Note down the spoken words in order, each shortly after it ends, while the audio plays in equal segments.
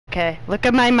Okay, look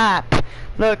at my map.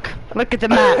 Look at the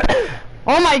map.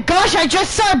 Oh my gosh, I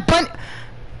just saw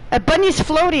a bunny's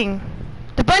floating.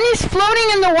 The bunny's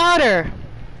floating in the water.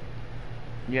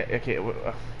 Yeah, okay,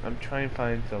 I'm trying to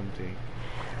find something.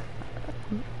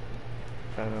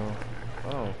 I don't know.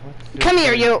 Oh, what's this? Come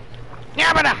here, you.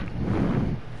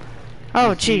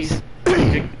 Oh, jeez.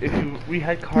 If we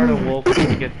had carnival, we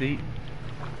could get the.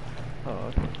 Oh,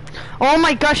 okay. Oh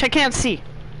my gosh, I can't see.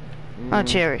 Oh,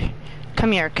 Jerry.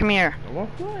 Come here, come here. Why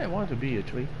I want to be a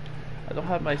tree? I don't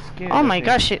have my skin. Oh my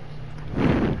gosh,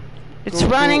 it's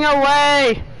running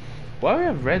away. Why do we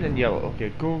have red and yellow?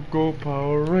 Okay, go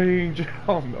Power Ranger.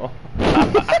 Oh no.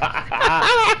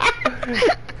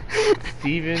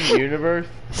 Steven Universe?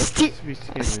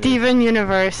 Steven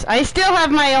Universe. I still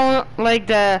have my own, like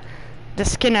the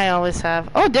skin I always have.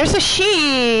 Oh, there's a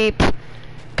sheep.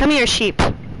 Come here, sheep.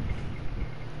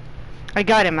 I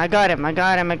got him.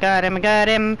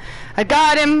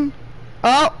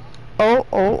 Oh.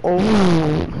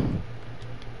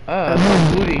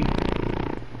 Woody.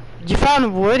 You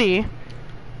found Woody?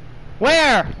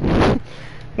 Where?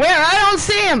 Where? I don't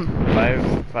see him.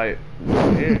 Five.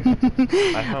 Here.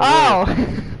 Oh.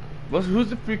 Who's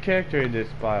the free character in this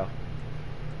file?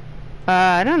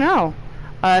 I don't know.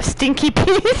 Stinky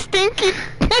Pete. Stinky.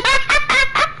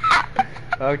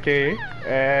 Okay.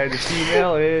 And the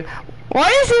female is. Why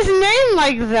is his name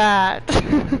like that?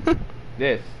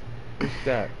 This. Who's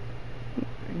that?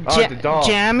 Oh, the doll.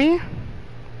 Jammy?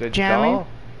 The Jammy? doll?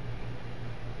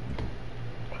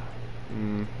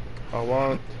 I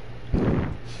want...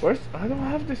 I don't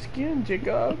have the skin,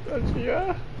 Jacob.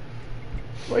 Yeah.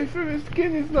 My favorite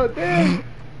skin is not there.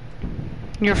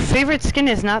 Your favorite skin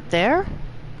is not there?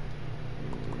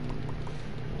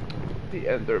 The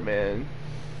Enderman.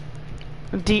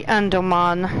 The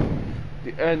Enderman.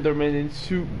 The Enderman in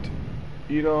suit.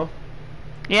 You know?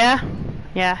 Yeah.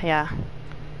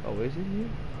 Oh, is it here?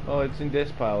 Oh, it's in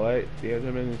this pile, right? The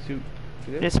Enderman in suit.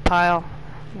 This pile.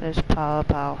 This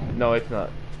pile. No, it's not.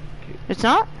 Okay. It's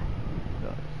not? No,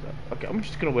 it's not. Okay, I'm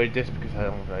just gonna wear this because I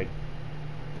don't like...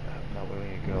 I'm not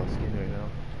wearing a girl's skin right now.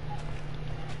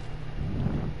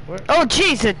 Where? Oh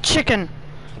jeez, a chicken!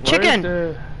 Chicken!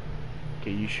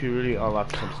 Okay, you should really unlock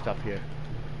some stuff here.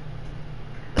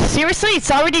 Seriously?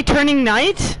 It's already turning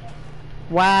night?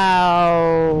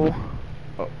 Wow.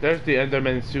 Oh, there's the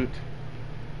Enderman suit.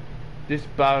 This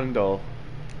bundle.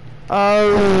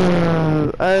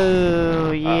 Oh,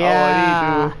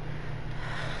 yeah.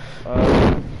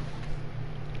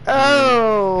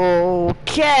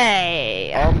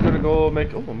 Okay. I'm gonna go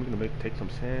make. Oh, I'm gonna take some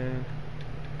sand.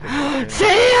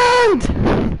 Sand.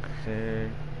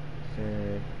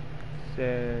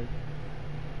 Sand.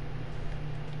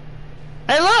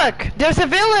 Hey, look! There's a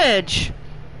village.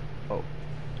 Oh.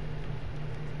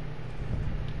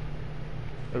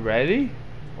 Ready?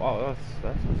 Wow,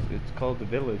 that's it's called the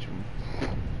village.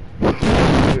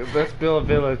 Let's build a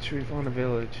village. We found a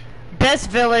village. Best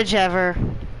village ever.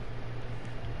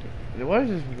 Why is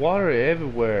there water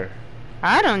everywhere?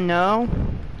 I don't know.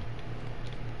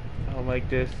 I don't like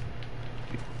this.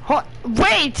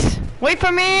 Wait! Wait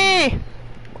for me!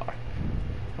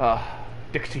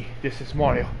 Dixie, this is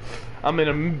Mario. I'm in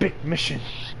a big mission.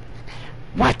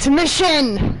 What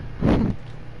mission?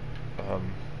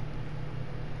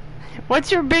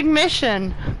 What's your big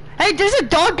mission? Hey, there's a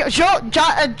dog.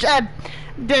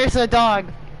 There's a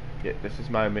dog. Yeah, this is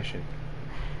my mission.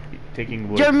 Taking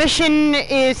wood. Your mission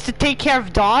is to take care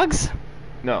of dogs?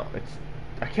 No, it's...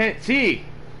 I can't see!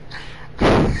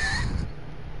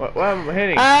 what am I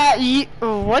hitting?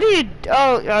 What are you...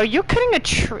 Oh, are you cutting a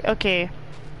tree? Okay.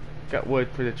 Got wood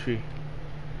for the tree.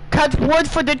 Cut wood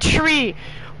for the tree.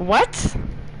 What?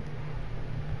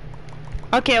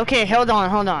 Okay, hold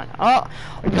on. Oh,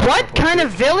 what kind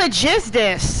of village is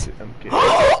this?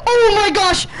 Oh my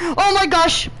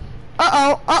gosh!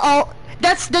 Uh-oh.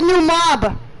 That's the new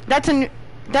mob. That's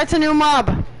a new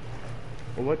mob.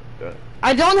 What the?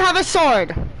 I don't have a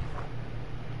sword.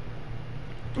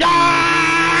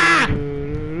 Ah!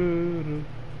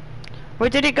 Where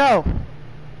did it go?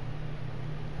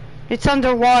 It's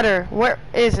underwater. Where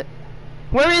is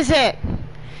it?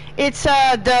 It's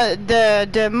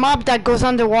the mob that goes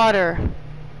underwater.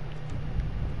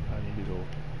 I need to go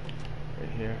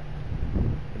right here,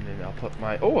 and then I'll put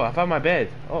my. Oh, I found my bed.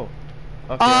 Oh.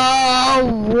 Okay.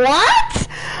 What?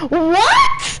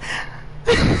 What?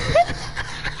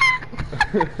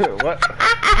 What?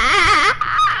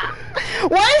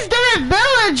 Why is there a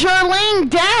villager laying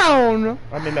down?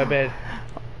 I'm in my bed.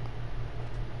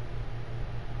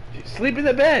 Sleep in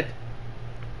the bed.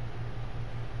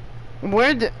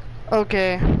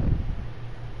 Okay.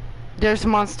 There's a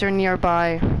monster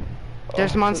nearby.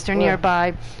 There's monster where?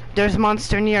 nearby. There's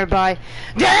monster nearby.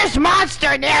 There's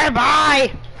monster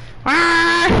nearby!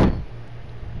 Ah!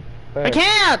 Where? I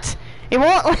can't! It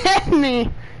won't let me!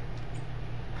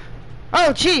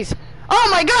 Oh, jeez. Oh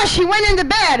my gosh, he went in the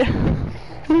bed!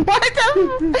 What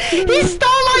the? He stole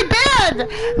my bed!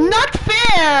 Not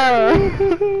fair!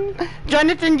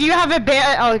 Jonathan, do you have a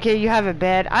bed? Oh, okay, you have a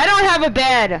bed. I don't have a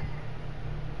bed!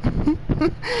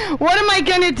 What am I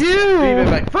gonna do?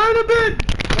 Find a bed!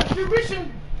 That's your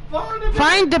mission! Find a bed!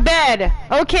 Find the bed!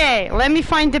 Okay, let me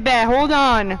find the bed. Hold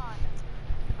on.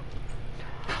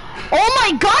 Oh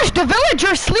my gosh, the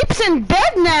villager sleeps in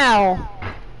bed now!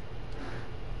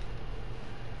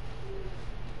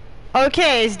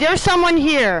 Okay, is there someone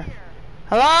here?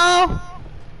 Hello?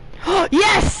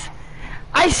 Yes!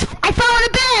 I found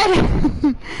a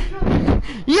bed!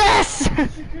 Yes!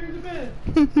 Secure the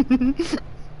bed!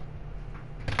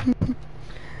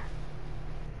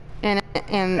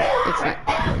 and it's not.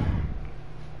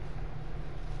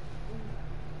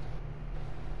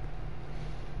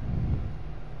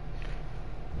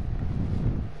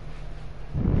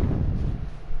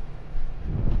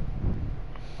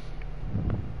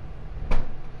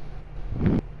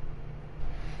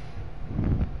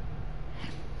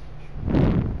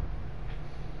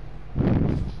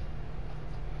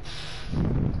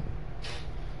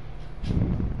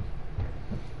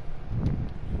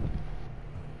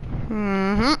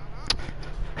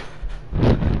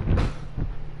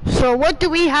 So what do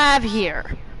we have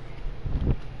here?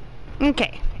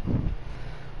 Okay.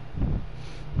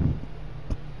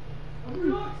 I'm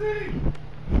relaxing!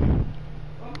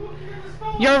 I'm looking at the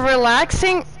stone! You're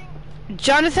relaxing?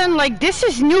 Jonathan, like, this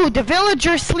is new. The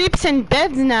villager sleeps in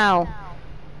beds now.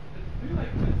 It's been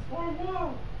like this for a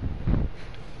while.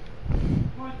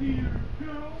 My dear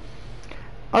girl.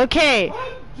 Okay. I'm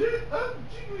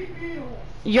jiggly beetle.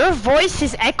 Your voice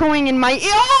is echoing in my ear.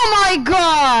 Oh my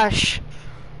gosh!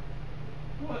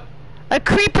 What? A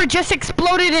creeper just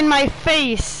exploded in my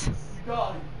face. You died. Oh,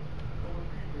 a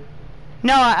creeper.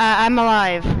 No, I'm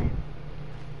alive.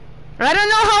 I don't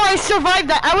know how I survived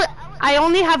that. I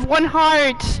only have one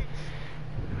heart.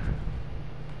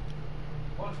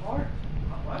 One heart?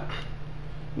 What?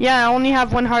 Yeah, I only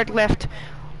have one heart left.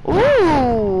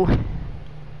 Ooh.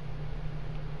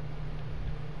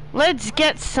 Let's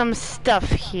get some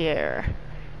stuff here.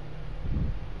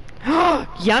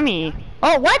 Yummy.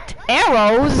 Oh, what?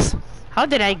 Arrows? How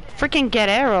did I freaking get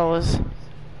arrows?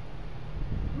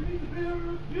 We need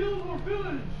to build our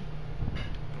village.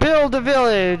 Build a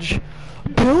village.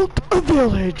 Build a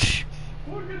village.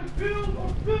 We're gonna build our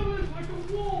village like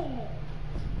a wall.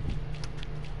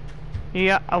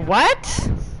 Yeah, what?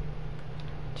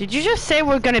 Did you just say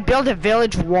we're gonna build a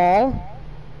village wall?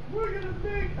 We're gonna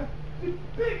make the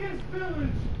biggest village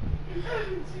in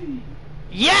Edmonton.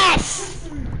 Yes!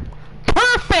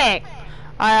 Perfect!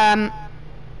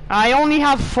 I only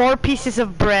have 4 pieces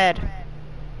of bread.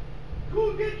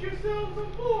 Go get yourselves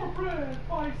some more bread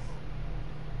by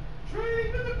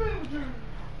trading with the villager.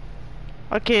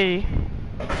 Okay.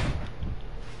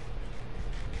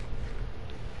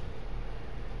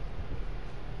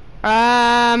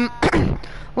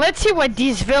 Let's see what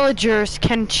these villagers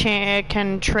can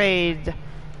trade.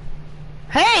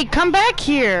 Hey, come back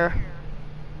here.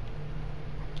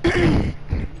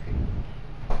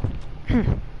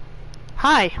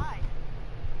 Hi.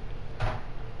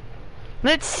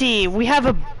 Let's see. We have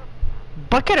a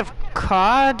bucket of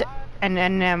cod and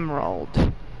an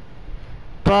emerald.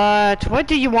 But what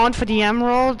do you want for the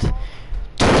emerald?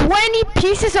 20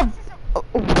 pieces of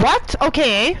what?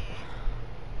 Okay.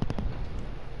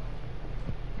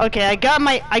 Okay, I got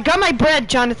my bread,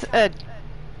 Jonathan.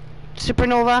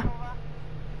 Supernova.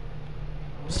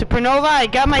 Supernova, I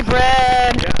got my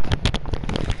bread. Yeah.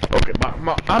 Okay,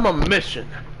 I'm on a mission.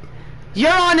 You're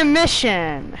on a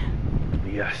mission.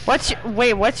 Yes.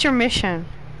 What's your mission?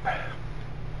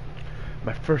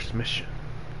 My first mission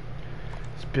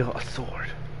is build a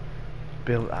sword,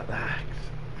 build an axe,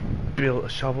 build a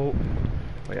shovel.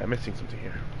 Oh yeah, I'm missing something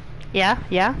here. Yeah,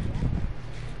 yeah.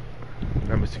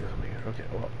 I'm missing something here. Okay,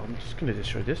 well, I'm just gonna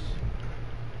destroy this.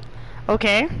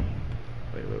 Okay.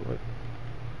 Wait, what?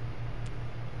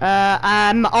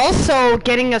 I'm also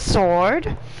getting a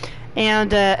sword,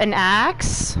 and an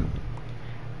axe,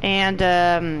 and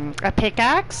a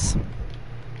pickaxe.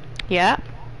 Yeah.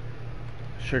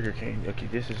 Sugar cane. Okay,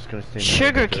 this is gonna stay.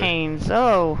 Sugar canes.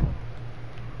 Oh.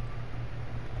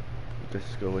 This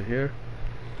go over here.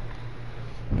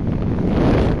 This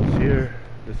goes here.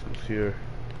 This goes here.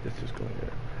 This is going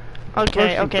here.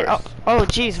 Okay. First Okay. thing Oh.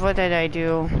 Jeez. What did I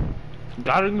do?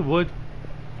 Got it in the wood.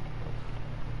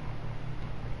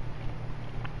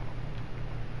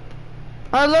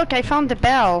 Oh look, I found the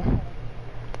bell.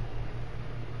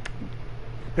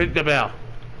 Hit the bell.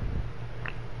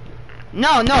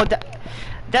 No, no,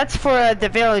 that's for the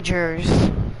villagers.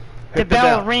 The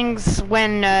bell rings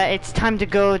when it's time to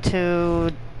go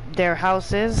to their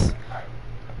houses.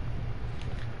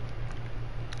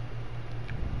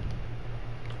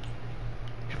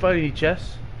 Did you find any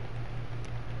chests?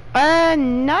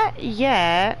 Not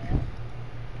yet.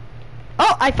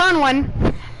 Oh, I found one.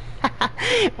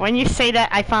 When you say that,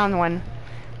 I found one.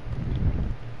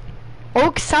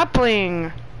 Oak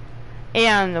sapling.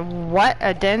 And what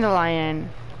a dandelion.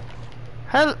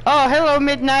 Oh, hello,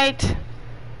 Midnight.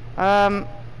 What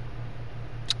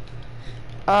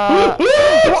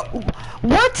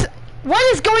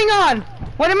is going on?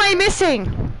 What am I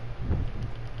missing?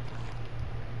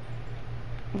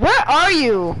 Where are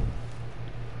you?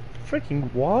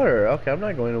 Freaking water. Okay, I'm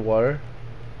not going to water.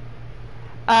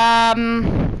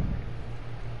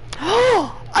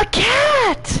 Oh, a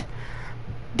cat!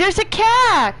 There's a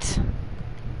cat!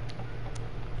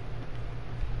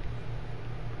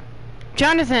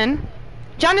 Jonathan,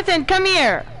 come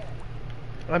here.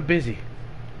 I'm busy.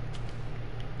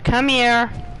 Come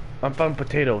here. I'm found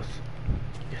potatoes.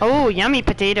 Yes. Oh, yummy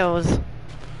potatoes.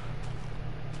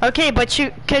 Okay, but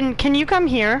can you come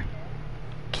here?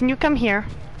 Can you come here?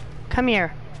 Come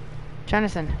here,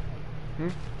 Jonathan. Hmm?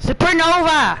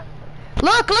 Supernova!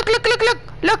 Look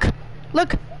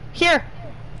here.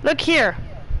 Look here.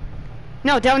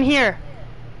 No, down here.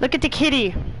 Look at the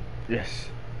kitty. Yes.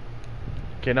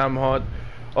 Okay, now I'm hot.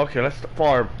 Okay, let's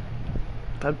farm.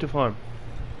 Time to farm.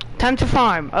 Time to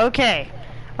farm. Okay.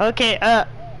 Okay,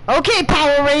 okay,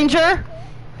 Power Ranger.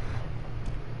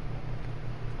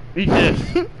 Eat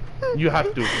this. You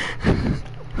have to.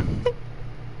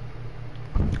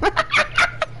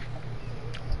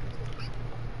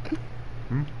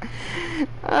 Hmm?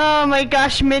 Oh my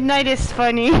gosh, Midnight is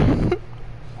funny.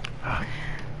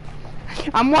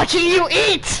 I'm watching you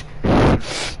eat.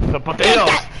 The potatoes.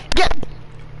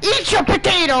 Eat your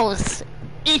potatoes.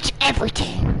 Eat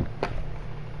everything.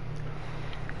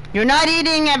 You're not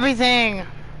eating everything.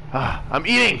 I'm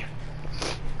eating.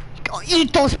 Go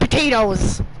eat those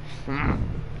potatoes. Mm.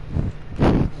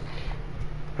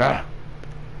 Wait,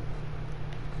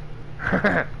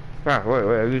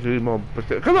 I need to eat more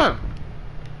potatoes. Come on.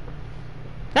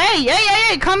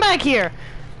 Hey, come back here.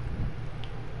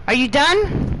 Are you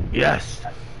done? Yes.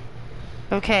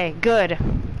 Okay, good.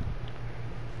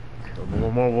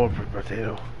 More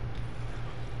potato.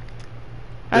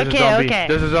 There's a Okay, zombie. okay.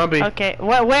 There's a zombie. Okay,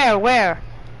 where?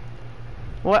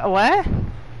 What?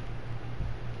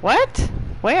 What?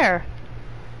 Where?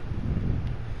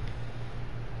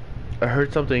 I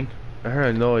heard something. I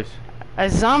heard a noise. A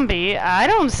zombie? I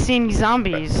don't see any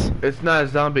zombies. It's not a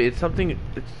zombie. It's something.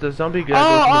 It's the zombie guy goes in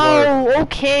the water. Oh,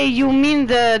 okay. You mean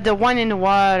the one in the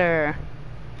water?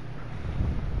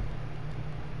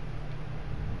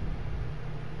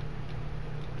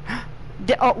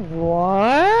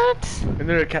 What? And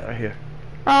there's a cat right here.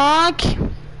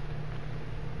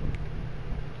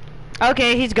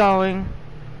 Okay, he's going.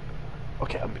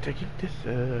 Okay, I'm taking this.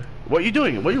 What are you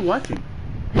doing? What are you watching?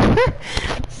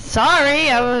 Sorry,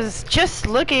 I was just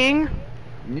looking.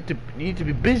 You need to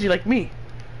be busy like me.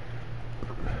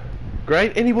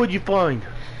 Grind any wood you find.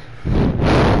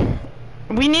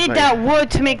 We need that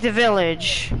wood to make the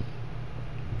village.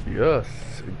 Yes,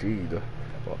 indeed.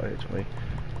 Well, actually,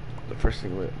 the first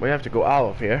thing we have to go out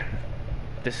of here.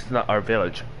 This is not our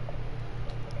village.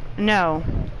 No,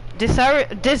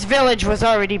 this village was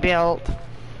already built.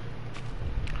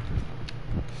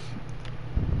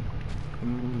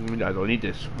 I don't need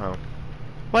this. Oh.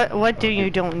 What do you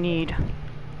don't need?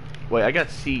 Wait, I got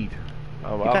seed.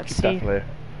 Oh, I'll got keep seed. that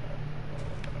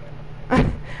for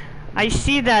later. I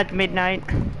see that, Midnight.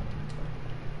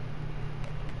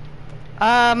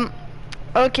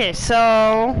 Okay,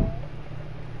 so...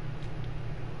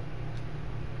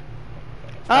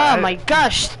 Oh my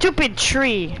gosh, stupid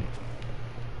tree.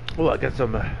 Oh, I got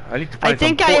some, I need to find I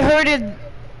think some I heard it...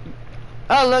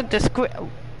 Oh, look, the squid...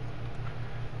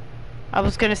 I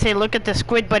was gonna say, look at the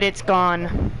squid, but it's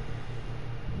gone.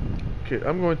 Okay,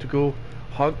 I'm going to go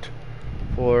hunt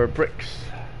for bricks.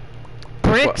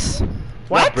 Bricks?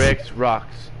 What? Not bricks,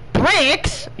 rocks.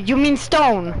 Bricks? You mean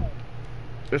stone?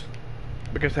 Just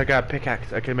because I got a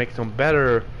pickaxe, I can make some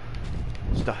better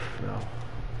stuff now.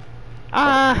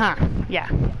 Uh-huh, yeah.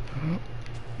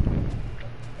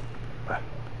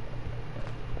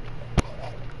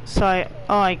 So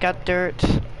I got dirt.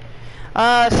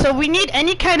 So we need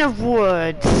any kind of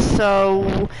wood.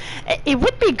 So it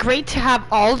would be great to have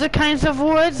all the kinds of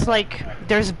woods. Like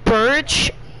there's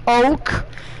birch, oak,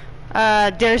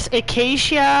 there's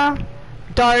acacia,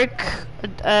 dark,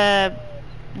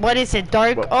 what is it?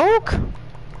 Dark What? oak?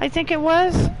 I think it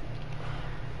was.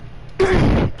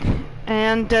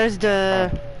 And there's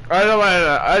the... I don't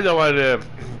want to.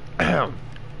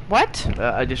 What?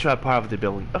 I just want part of the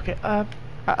building. Okay.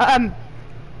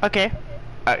 Okay.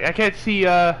 I can't see.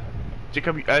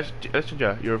 Jacob,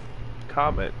 your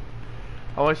comment.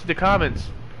 I want to see the comments.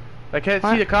 I can't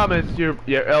What? see the comments.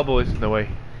 Your elbow is in the way.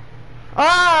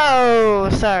 Oh,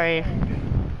 sorry.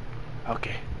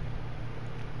 Okay.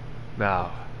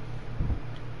 Now.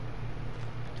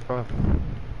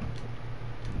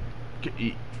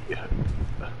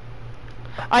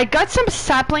 I got some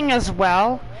sapling as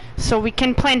well, so we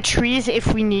can plant trees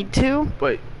if we need to.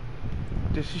 Wait.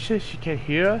 Did she say she can't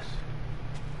hear us?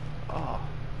 Oh,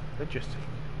 interesting.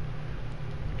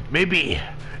 Maybe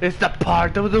it's the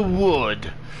part of the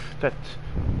wood that.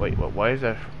 Wait, what? Why is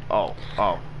that? Oh,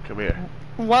 come here.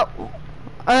 What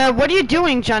are you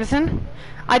doing, Jonathan?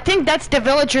 I think that's the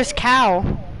villager's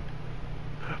cow.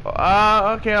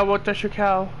 Okay, I won't touch your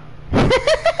cow.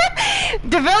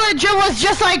 The villager was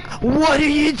just like, "What are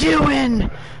you doing?"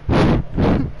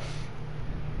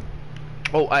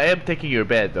 Oh, I am taking your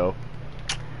bed though.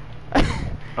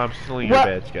 I'm stealing your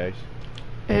beds, guys.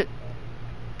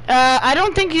 I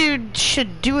don't think you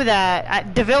should do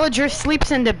that. The villager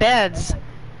sleeps in the beds.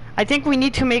 I think we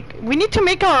need to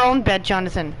make our own bed,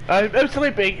 Jonathan. I'm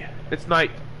sleeping. It's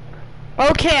night.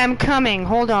 Okay, I'm coming.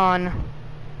 Hold on.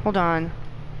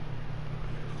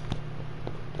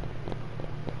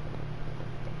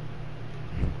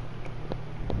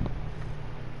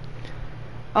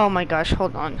 Oh my gosh,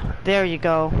 hold on. There you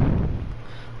go.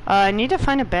 I need to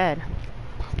find a bed.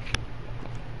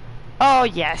 Oh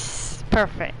yes,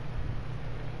 perfect.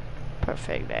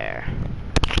 Perfect there.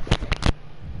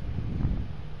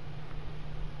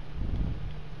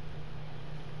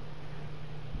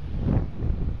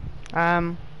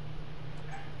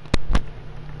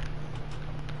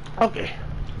 Okay.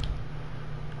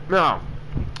 Now.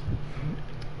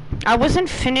 I wasn't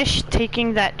finished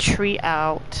taking that tree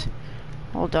out.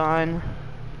 Hold on.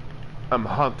 I'm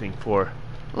hunting for.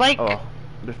 Like. Oh,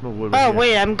 there's no wood. Oh here.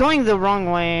 wait, I'm going the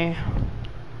wrong way.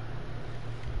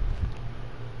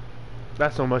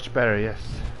 That's so much better. Yes,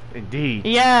 indeed.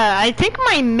 Yeah, I think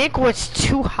my mic was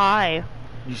too high.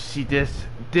 You see this?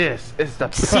 This is the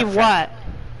perfect. See what?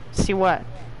 See what?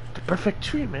 The perfect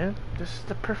tree, man. This is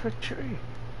the perfect tree.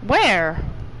 Where?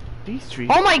 These trees.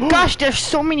 Oh my gosh, there's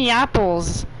so many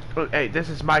apples. Oh, hey, this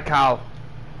is my cow,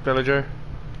 villager.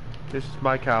 This is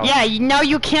my cow. Yeah, now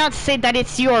you can't say that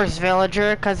it's yours,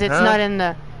 villager, because it's not in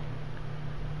the...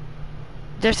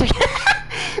 There's a...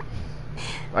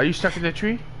 Are you stuck in the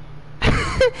tree?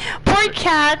 Poor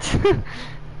cat.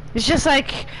 It's just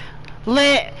like...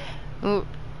 Let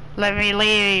me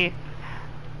leave.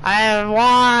 I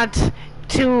want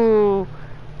to...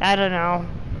 I don't know.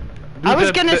 I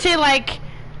was gonna say, like...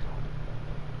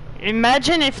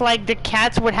 Imagine if, like, the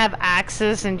cats would have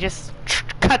axes and just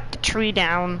cut the tree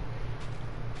down.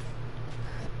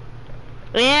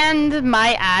 And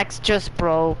my axe just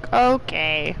broke.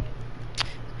 Okay.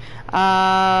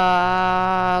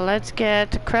 Let's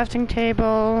get a crafting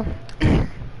table.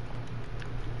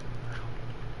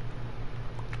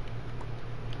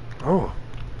 Oh.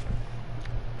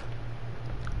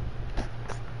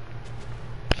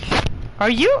 Are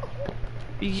you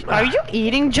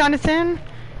eating, Jonathan?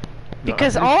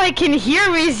 Because all I can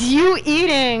hear is you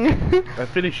eating. I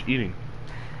finished eating.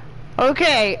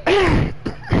 Okay.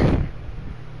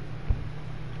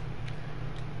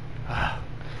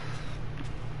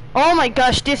 Oh my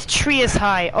gosh, this tree is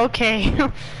high. Okay.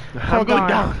 I'm going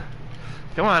down.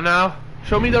 Come on now.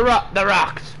 Show me the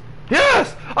rocks.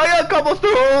 Yes! I got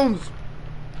cobblestones!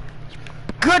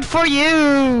 Good for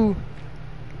you!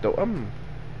 So,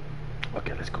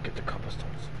 okay, let's go get the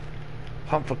cobblestones.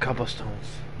 Hunt for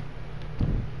cobblestones.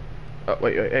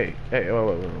 Wait, hey,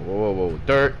 whoa,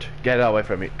 dirt, get away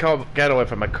from me. Get away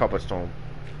from my cobblestone.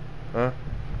 Huh?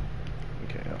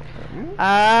 Okay.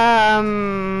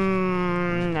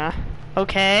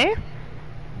 Okay.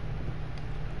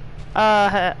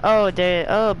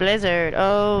 Blizzard.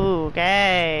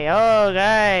 Okay.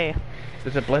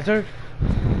 There's a blizzard?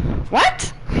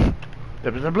 What?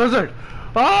 There's a blizzard!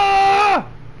 Ah!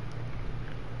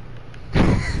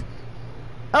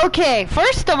 Okay,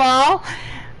 first of all,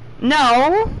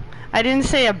 no, I didn't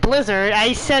say a blizzard.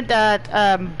 I said that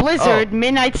Blizzard,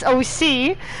 Midnight's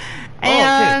OC,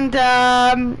 and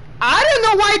I don't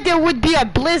know why there would be a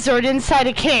blizzard inside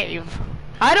a cave.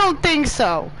 I don't think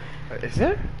so. Is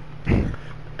there?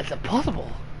 It's impossible.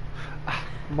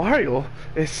 Mario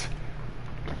is...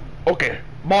 Okay,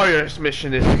 Mario's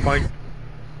mission is to find...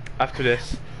 After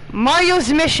this.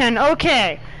 Mario's mission,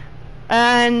 okay.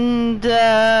 And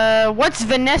what's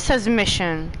Vanessa's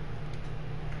mission?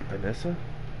 Vanessa?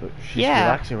 She's Yeah.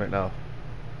 relaxing right now.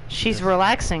 She's Yes.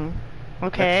 relaxing.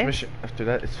 Okay. Next mission after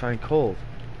that is find cold.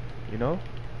 You know?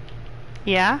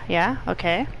 Yeah,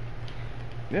 okay.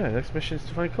 Yeah, next mission is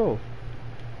to find cold.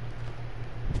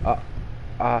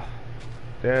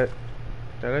 Did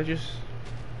I just...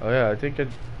 Oh yeah, I think this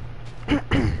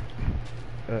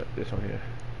one here.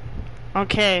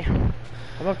 Okay. I'm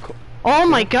not Oh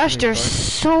my Yeah, gosh, pretty there's fun.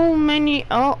 so many.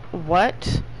 Oh,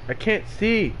 what? I can't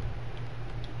see.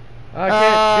 I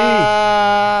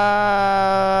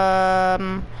can't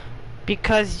see.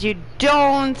 Because you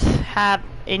don't have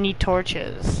any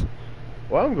torches.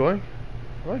 Well, I'm going.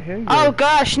 Right here. Oh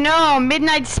gosh, no!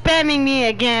 Midnight spamming me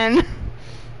again.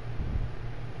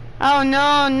 Oh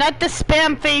no, not the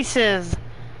spam faces.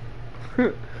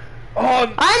 Oh,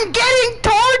 I'm getting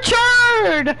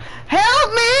tortured!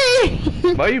 Help me!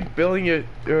 why are you building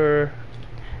your...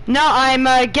 No, I'm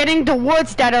getting the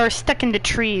woods that are stuck in the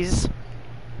trees.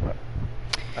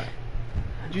 Do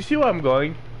you see where I'm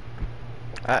going?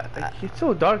 It's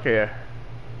so dark here.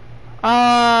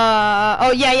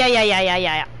 Oh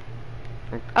yeah.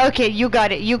 Okay, you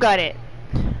got it.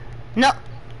 No.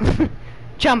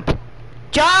 Jump.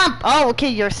 Oh, okay,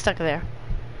 you're stuck there.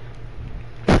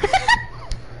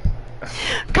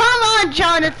 Come on,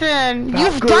 Jonathan.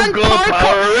 You've done Google parkour.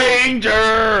 Power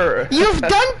Ranger. You've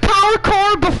done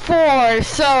parkour before,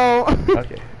 so.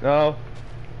 Okay. No.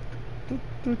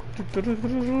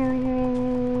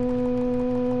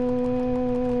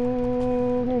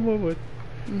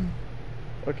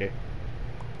 Okay.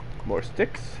 More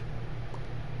sticks.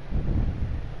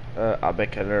 I'll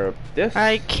make another of this.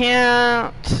 I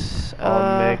can't.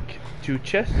 I'll make 2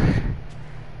 chests.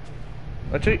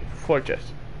 Actually, 4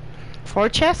 chests. 4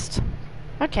 chests?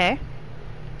 Okay.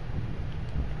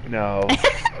 No.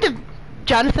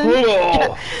 Jonathan?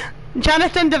 Whoa.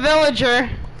 Jonathan the villager.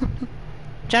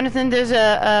 Jonathan, there's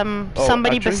a Oh,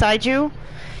 somebody actually? beside you.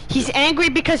 He's angry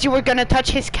because you were gonna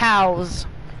touch his cows.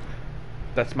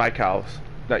 That's my cows,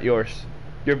 not yours.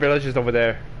 Your village is over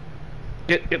there.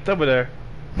 Get over there.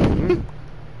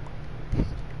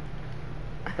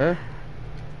 Huh?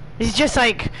 He's just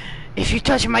like, if you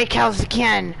touch my cows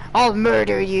again, I'll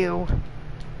murder you.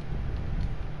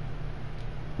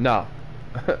 No.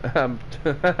 I'm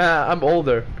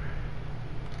older.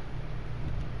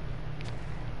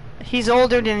 He's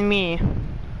older than me.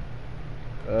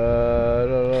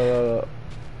 No.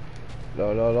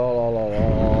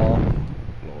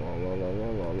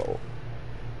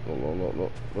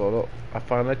 I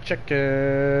found a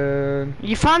chicken.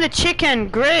 You found a chicken,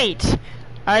 great.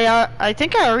 I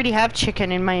think I already have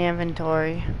chicken in my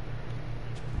inventory.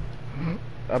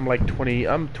 I'm like 20.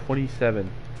 I'm 27.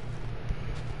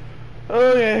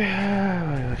 Okay. Oh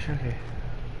my gosh. Okay.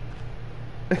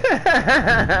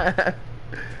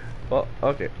 Well,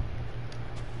 okay.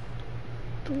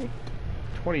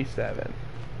 27.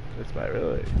 That's my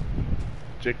really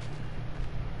chick.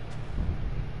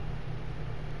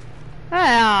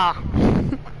 Ah.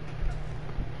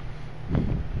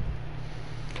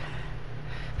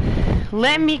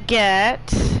 Let me get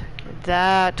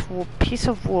that piece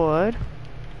of wood.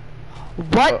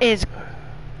 What is...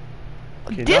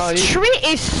 Okay, now I This need- tree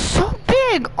is so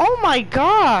big! Oh my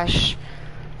gosh!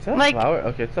 Is that like- a flower?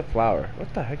 Okay, it's a flower.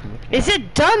 What the heck? am I looking Is at?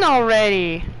 it done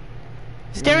already?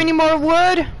 Is there any more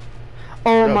wood?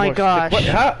 Oh No, my more stick- gosh. What?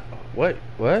 How? What?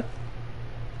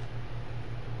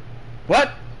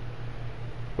 What?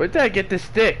 Where did I get this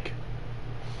stick?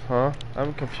 Huh?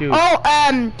 I'm confused.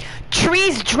 Oh,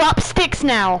 trees drop sticks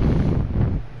now.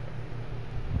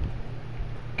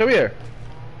 Come here.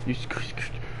 You.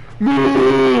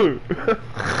 Moo!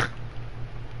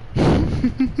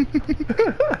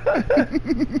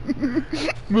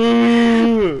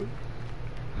 Moo!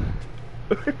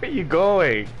 Where are you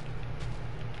going?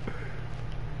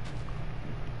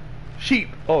 Sheep.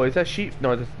 Oh, is that sheep?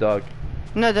 No, that's a dog.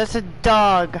 No, that's a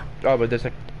dog. Oh, but there's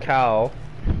a cow.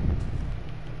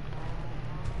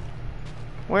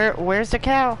 Where's the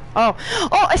cow? Oh,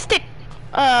 a stick.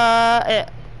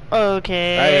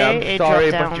 Okay. Hey, I'm it sorry,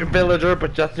 dropped but down. you're a villager,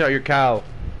 but that's not your cow.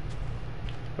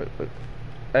 Wait.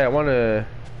 Hey, I wanna...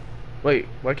 Wait,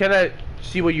 why can't I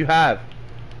see what you have?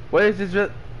 What is this?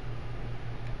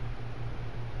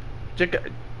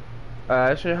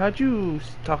 Actually, how'd you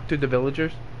talk to the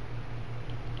villagers?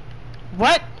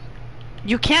 What?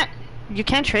 You can't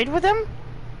trade with them?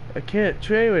 I can't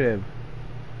trade with him.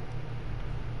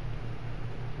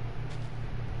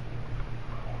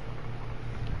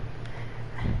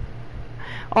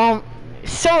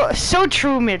 So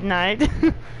true, Midnight.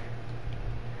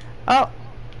 Oh,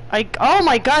 Oh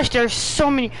my gosh, there's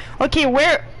so many. Okay,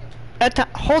 where?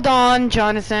 Hold on,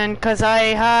 Jonathan, cause I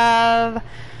have.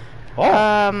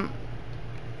 Oh.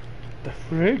 The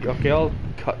frig? Okay, I'll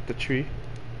cut the tree.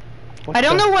 What I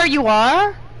don't the- know where you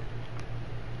are.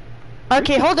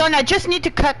 Okay, hold on. I just need to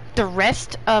cut the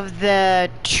rest of the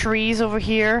trees over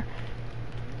here.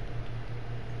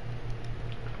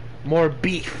 More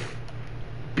beef.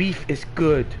 Beef is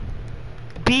good.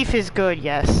 Beef is good,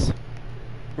 yes.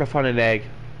 I found an egg.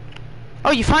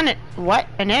 Oh, you found it? What?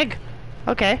 An egg?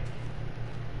 Okay.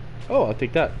 Oh, I'll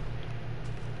take that.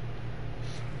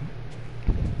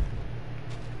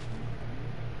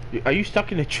 Are you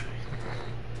stuck in a tree?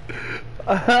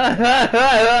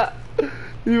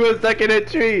 You were stuck in a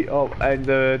tree. Oh, and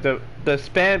the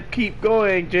spam keep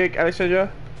going, Jake,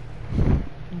 Alexandra.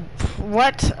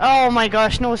 What? Oh my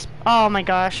gosh, no. Oh my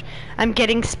gosh. I'm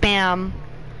getting spam.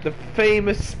 The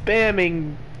famous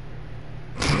spamming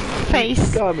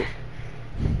Face. comment.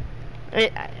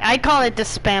 I call it the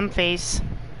spam face.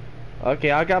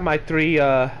 Okay, I got my three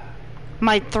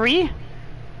My 3?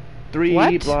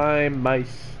 What? blind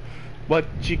mice. What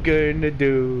you gonna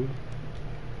do?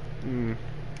 I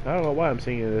don't know why I'm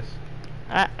singing this.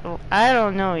 I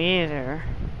don't know either.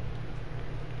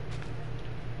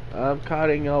 I'm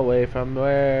cutting away from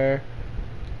where.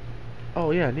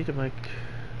 Oh yeah, I need to make.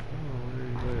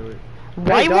 Oh, wait.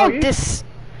 Why Hey, won't doggy. this?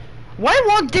 Why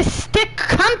won't this stick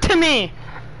come to me?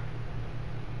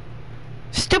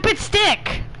 Stupid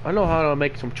stick! I know how to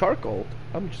make some charcoal.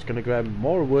 I'm just gonna grab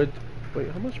more wood. Wait,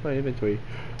 how much my inventory?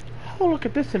 Oh, look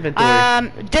at this inventory.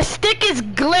 The stick is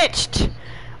glitched.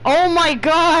 Oh my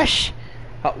gosh!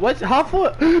 What's how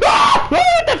full? Ah! Oh,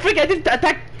 what the frick? I didn't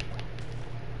attack.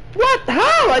 What?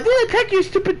 How? I didn't attack you,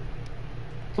 stupid.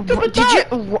 Stupid Did you?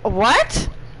 dog. What?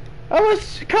 I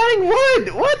was cutting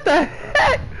wood. What the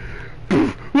heck?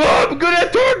 Oh, I'm gonna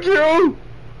attack you.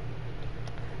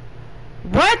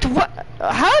 What? What?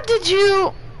 How did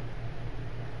you?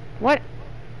 What?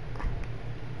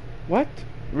 What?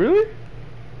 Really?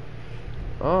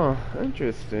 Oh,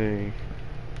 interesting.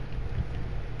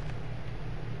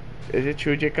 Is it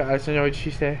true, Jessica? I don't know what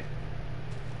she said.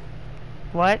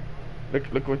 What?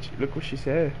 Look what she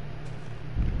said.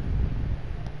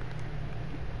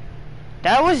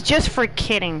 That was just for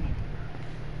kidding.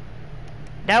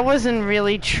 That wasn't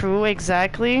really true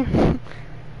exactly.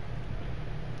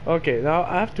 Okay, now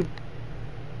I have to.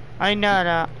 I know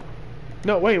that.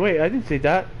 No, wait, I didn't say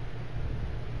that.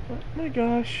 Oh my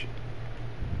gosh.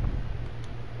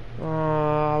 Oh,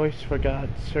 I always forgot.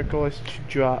 Circle is to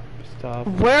drop stuff.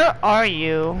 Where are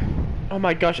you? Oh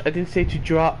my gosh, I didn't say to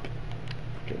drop.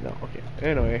 Okay, no, okay.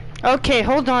 Anyway. Okay,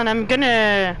 hold on. I'm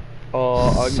gonna I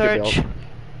need to search. build.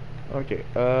 Okay,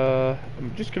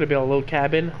 I'm just gonna build a little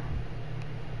cabin.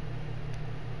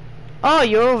 Oh,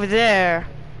 you're over there.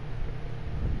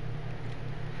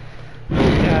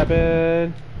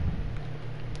 Cabin.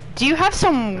 Do you have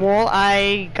some wool?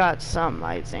 I got some,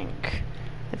 I think.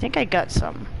 I think I got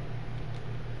some.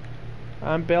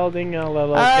 I'm building a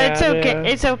little cabin. It's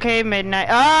okay. It's okay, midnight.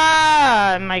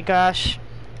 Ah, my gosh.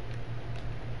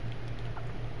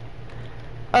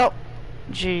 Oh,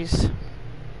 jeez.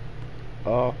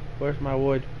 Oh, where's my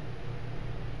wood?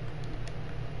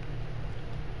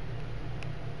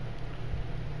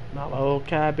 My little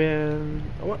cabin.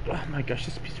 What? Oh my gosh,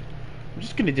 this piece. I'm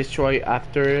just gonna destroy it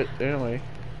after it. Anyway.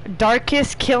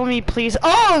 Darkest, kill me, please.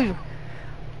 Oh!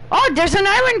 Oh, there's an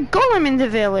iron golem in the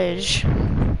village.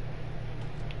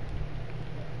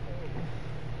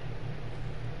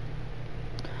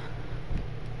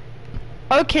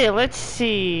 Okay, let's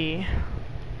see.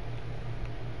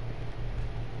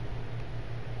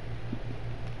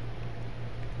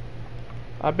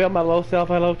 I built my little self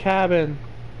a little cabin.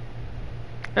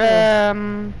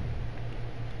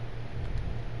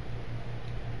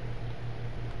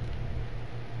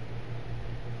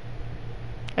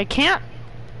 I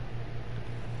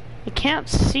can't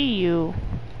see you.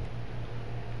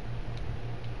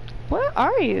 Where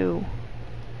are you?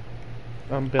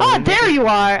 I'm building. Oh, there you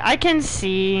are. I can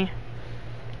see.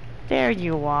 There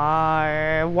you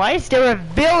are. Why is there a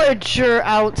villager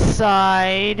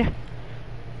outside?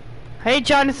 Hey,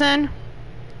 Jonathan.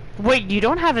 Wait, you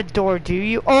don't have a door, do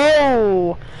you?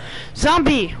 Oh!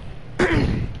 Zombie!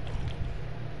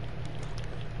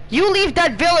 You leave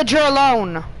that villager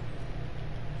alone!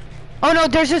 Oh no,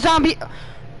 there's a zombie!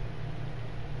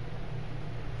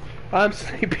 I'm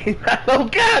sleeping in my little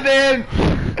cabin!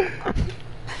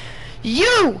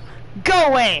 You! Go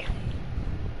away!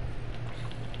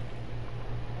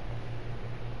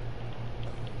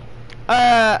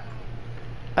 Hey,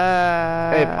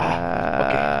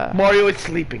 okay. Mario is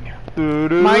sleeping.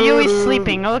 Mario is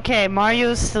sleeping. Okay,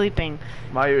 Mario is sleeping.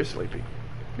 Mario is sleeping.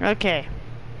 Okay.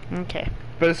 Okay.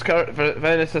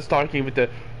 Vanessa's talking with the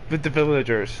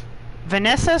villagers.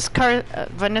 Vanessa's Carson.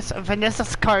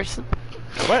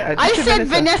 What? I said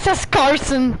Vanessa's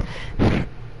Carson.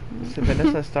 So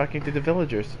Vanessa's talking to the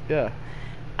villagers. Yeah.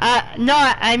 No,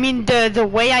 I mean the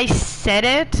way I said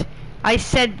it. I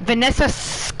said Vanessa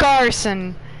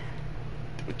Scarson.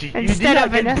 You Instead did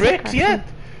of not get Vanessa bricks Carson. yet.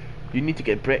 You need to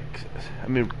get bricks. I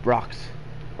mean rocks.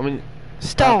 I mean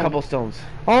Stone. couple stones.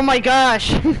 Oh my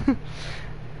gosh.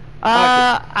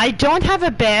 I don't have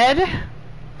a bed.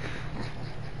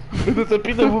 There's a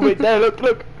piece of wood right there.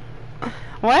 Look.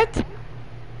 What?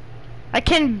 I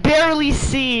can barely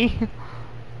see.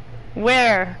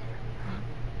 Where?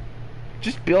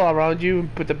 Just build around you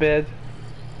and put the bed.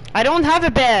 I don't have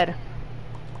a bed.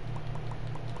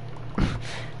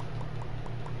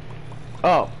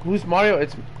 Oh, who's Mario?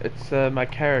 It's my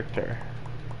character.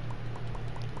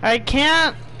 I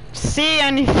can't see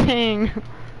anything.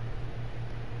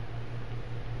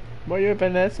 Mario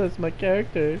Vanessa is my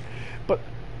character, but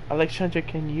Alexandra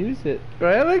can use it,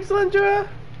 right, Alexandra?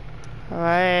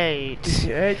 Right.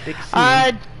 Yeah, Dixie.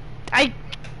 I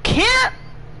can't.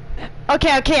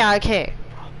 Okay.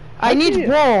 I need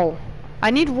wool. I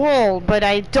need wool, but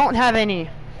I don't have any.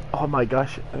 Oh my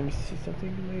gosh! Let me see something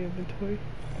in my inventory.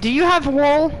 Do you have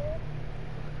wool?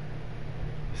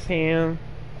 Sam.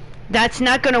 That's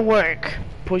not gonna work.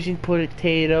 Pushing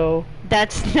potato.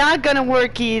 That's not gonna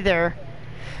work either.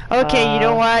 Okay, you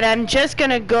know what? I'm just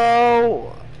gonna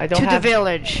go to the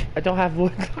village. I don't have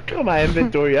wood. Look at my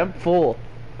inventory. I'm full.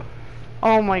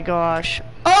 Oh my gosh.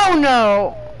 Oh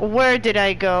no! Where did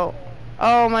I go?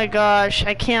 Oh my gosh,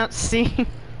 I can't see.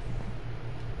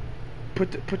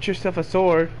 Put yourself a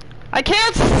sword. I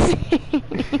can't see.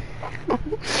 Look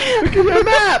at your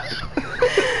map.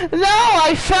 No,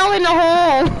 I fell in a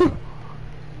hole.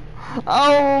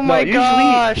 Oh my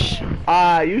gosh.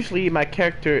 Usually my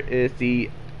character is the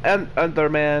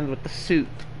Underman with the suit,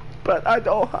 but I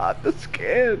don't have the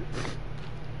skin.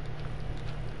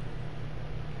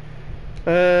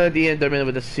 The Enderman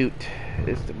with the suit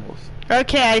is the most.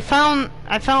 Okay, I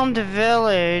found the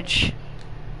village.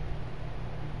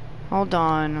 Hold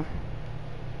on.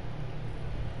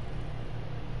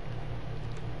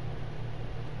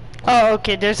 Oh,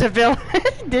 okay. There's a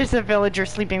there's a villager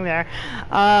sleeping there.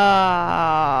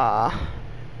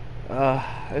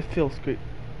 It feels great.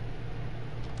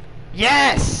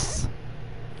 Yes.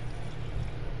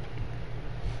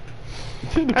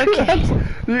 Okay.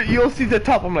 You'll see the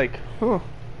top. I'm like, oh,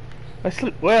 I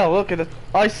sleep well. Look at it.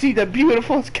 I see the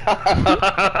beautiful sky.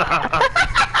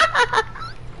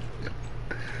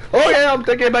 Okay, I'm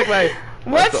taking back my.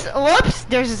 Whoops,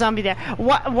 there's a zombie there.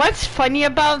 What's funny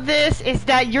about this is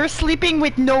that you're sleeping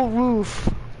with no roof.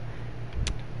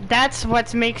 That's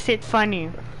what makes it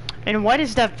funny. And what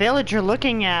is that villager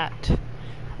looking at?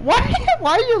 Why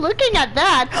are you looking at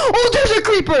that? Oh, there's a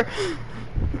creeper!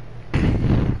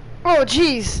 Oh,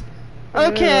 jeez.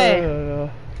 Okay.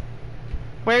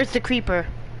 Where's the creeper?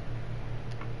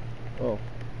 Oh.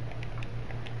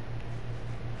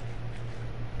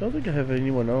 Don't think I have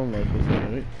anyone on like this,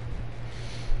 right?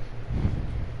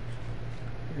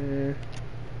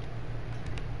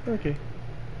 Okay.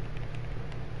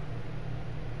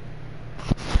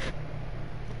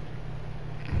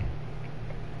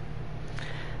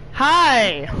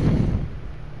 Hi.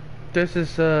 This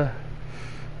is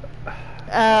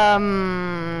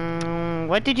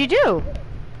what did you do?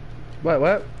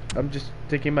 What? I'm just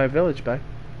taking my village back.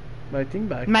 My thing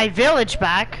back. My village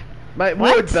back? My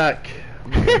What? wood back.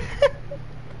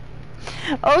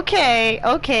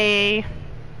 Okay.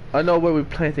 I know where we're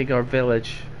planting our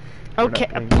village. Okay,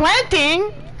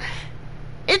 planting?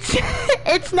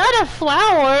 It's not a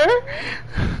flower.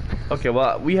 Okay,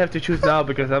 well, we have to choose now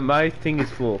because my thing is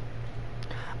full.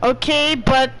 Okay,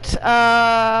 but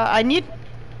I need.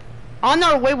 On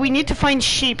our way, we need to find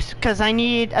sheep because I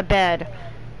need a bed.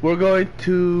 We're going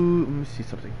to. Let me see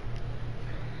something.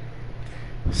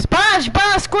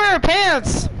 SpongeBob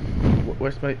SquarePants.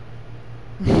 Where's my?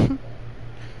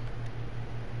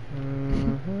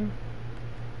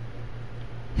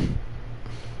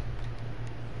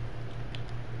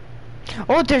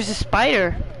 Oh, there's a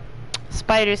spider.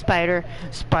 Spider.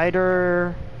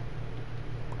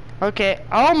 Okay.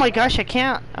 Oh my gosh, I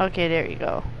can't. Okay, there you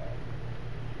go.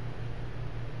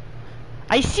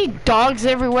 I see dogs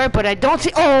everywhere, but I don't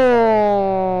see. Oh.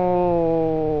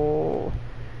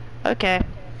 Okay.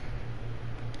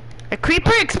 A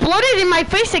creeper exploded in my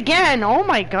face again. Oh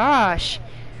my gosh.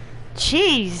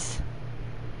 Jeez.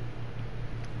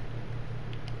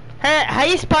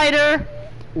 Hey, spider.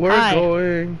 We're Hi.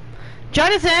 going.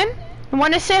 Jonathan, you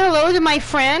want to say hello to my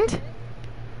friend?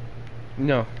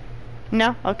 No.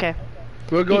 No? Okay.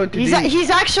 We're going to He's, the he's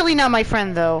actually not my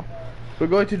friend, though. We're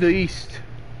going to the east.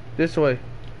 This way.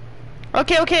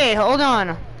 Okay, hold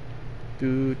on.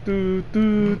 Do, do,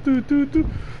 do, do, do, do.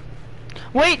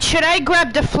 Wait, should I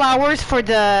grab the flowers for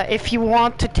the... if you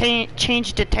want to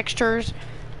change the textures?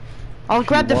 I'll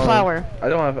grab the flower. I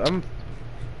don't have...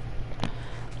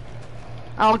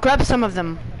 I'll grab some of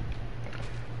them.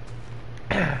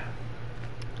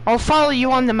 I'll follow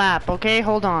you on the map, okay?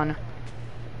 Hold on.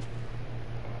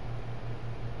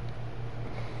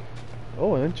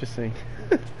 Oh, interesting.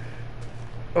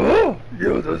 Oh,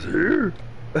 Yoda's here.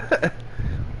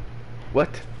 What?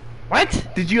 What?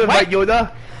 Did you invite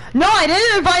Yoda? No, I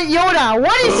didn't invite Yoda.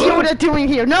 What is Yoda doing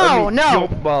here? No, no.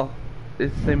 Well,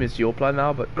 his name is Yopla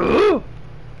now, but...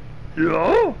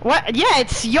 Yeah? What? Yeah,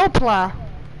 it's Yopla.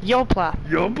 Yopla.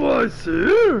 Yopla is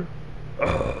here.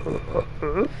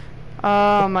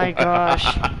 Oh my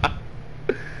gosh.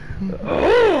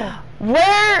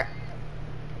 Where?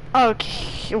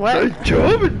 Okay, what? Nice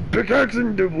job in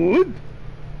pickaxing the wood.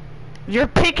 You're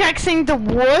pickaxing the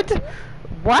wood?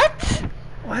 What?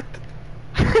 What?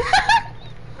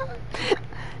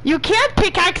 You can't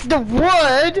pickaxe the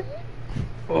wood.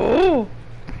 Oh.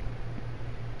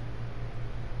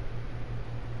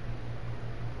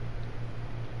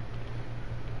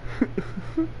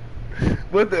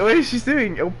 What is she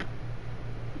doing? Oh.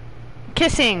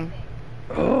 Kissing.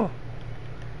 Oh.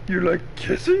 You like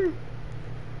kissing?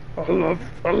 I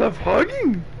love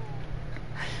hugging.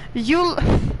 You...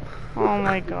 Oh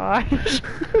my gosh.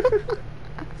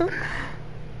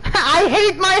 I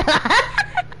hate my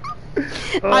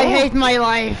life. I hate my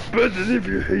life. But if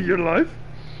you hate your life,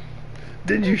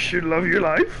 then you should love your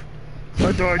life.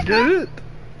 I don't get it.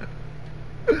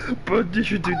 But you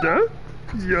should do that.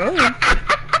 Yeah.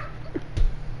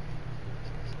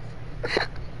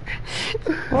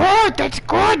 Oh, that's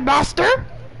good, master.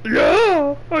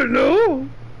 Yeah, I know.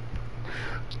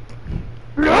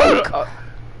 Look.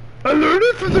 I learned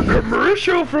it from the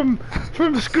commercial from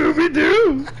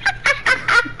Scooby-Doo.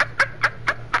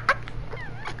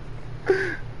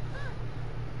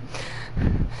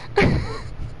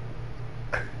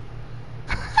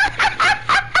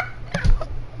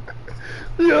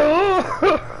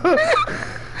 Yeah.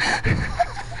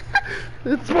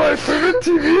 It's my favorite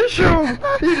TV show.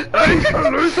 I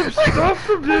learned some stuff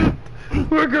from it.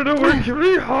 We're gonna work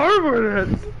really hard with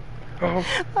it. Oh,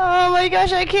 Oh my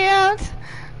gosh, I can't.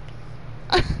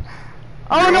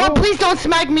 Oh no, please don't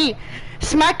smack me.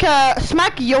 Smack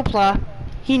Yopla.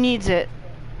 He needs it.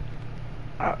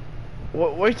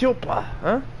 where's Yopla,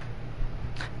 huh?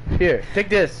 Here, take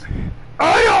this.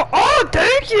 Oh,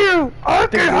 thank you. I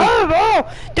can have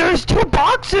all. There's 2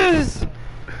 boxes.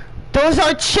 Those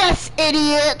are chess,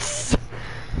 idiots.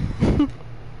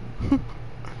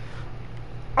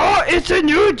 Oh, it's a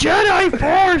new Jedi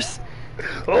Force.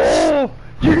 Oh,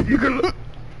 you're gonna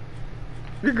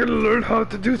learn how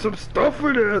to do some stuff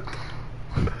with it.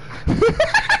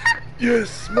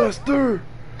 Yes, master.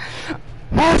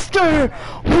 Master,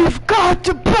 we've got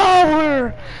the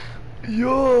power.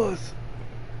 Yes.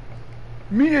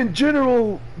 Me and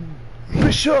General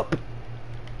Bishop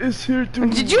is here to...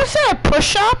 Did you say a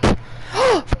push-up?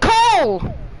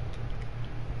 Coal.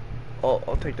 Oh,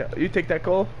 I'll take that. You take that,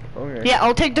 Cole? Okay. Yeah,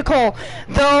 I'll take the coal.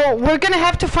 Though, we're gonna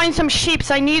have to find some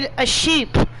sheeps. I need a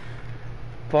sheep.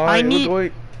 Fine, I need...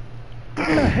 What the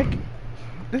heck?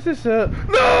 This is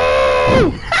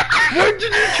No! Why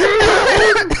did you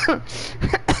choose?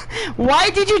 Why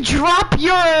did you drop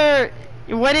your...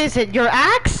 What is it? Your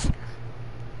axe?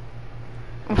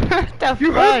 What the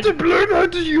You fuck? have to learn how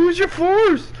to use your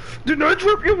force. Do not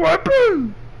drop your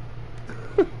weapon.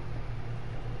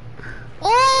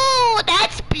 Oh,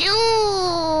 that's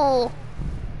blue.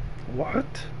 What?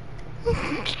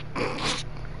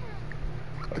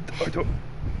 I don't...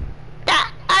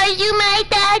 Are you my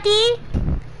daddy?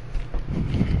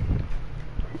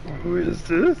 Who is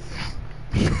this?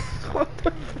 What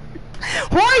the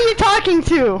Who are you talking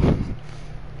to?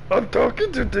 I'm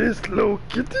talking to this little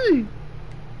kitty.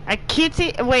 A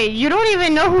kitty? Wait, you don't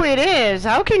even know who it is.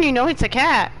 How can you know it's a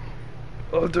cat?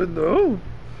 I don't know.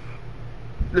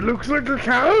 It looks like a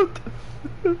cat.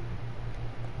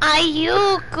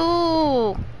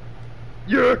 Ayuku.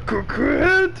 You're a cuckoo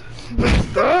head? What's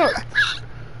that?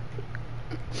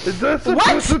 Is that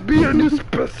supposed to be a new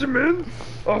specimen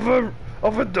of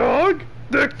a dog?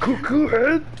 The cuckoo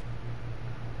head?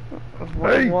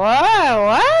 Hey,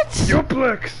 What?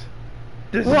 Yoplex.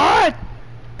 What?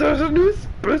 There's a new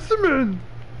specimen.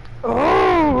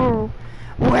 Oh.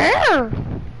 Where?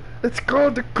 It's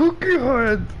called the cookie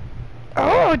head.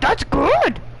 Oh, that's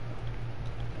good.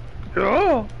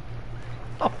 Yeah.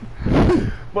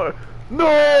 But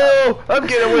no! I'm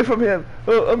getting away from him.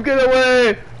 I'm getting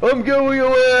away. I'm going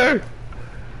away.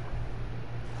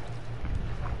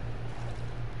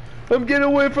 I'm getting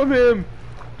away from him.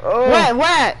 Oh.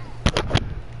 What?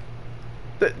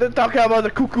 They're talking about the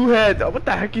cuckoo head. What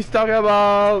the heck he's talking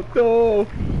about? No.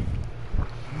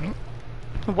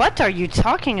 What are you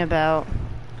talking about?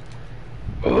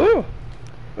 Oh,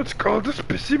 it's called a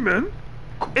pissy man.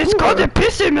 It's called a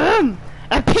pissy man.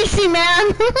 A pissy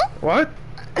man. What?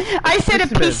 I said a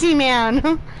pissy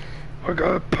man. I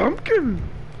got a pumpkin.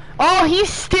 Oh,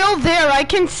 he's still there. I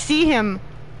can see him.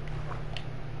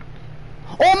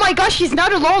 Oh my gosh, he's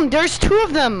not alone. There's two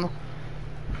of them.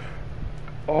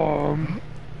 I'm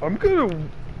gonna.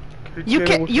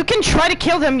 You can try to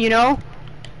kill them, you know.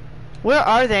 Where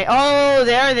are they? Oh,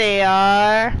 there they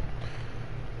are.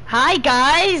 Hi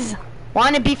guys.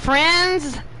 Wanna be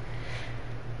friends?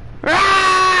 Whoa!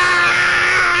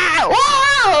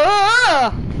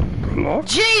 Hello?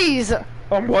 Jeez.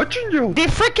 I'm watching you. They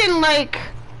freaking like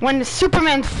when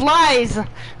Superman flies.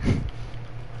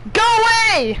 Go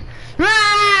away!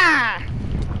 Ah!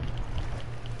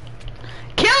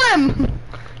 Kill him!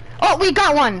 Oh, we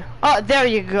got one. Oh, there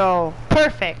you go.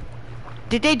 Perfect.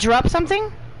 Did they drop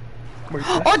something? Wait,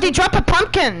 Oh, they dropped a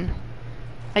pumpkin.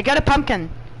 I got a pumpkin.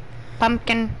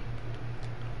 Pumpkin.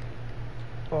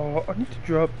 Oh, I need to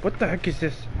drop. What the heck is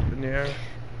this in the air?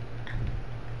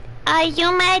 Are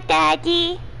you my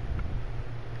daddy?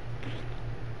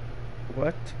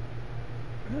 What?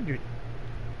 How do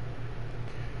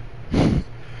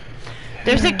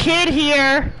There's a kid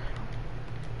here.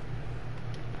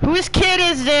 Whose kid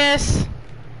is this?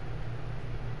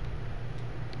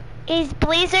 Is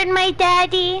Blizzard my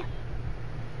daddy?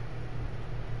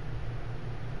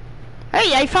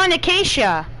 Hey, I found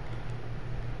Acacia.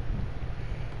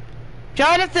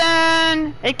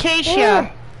 Jonathan!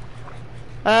 Acacia!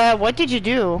 What did you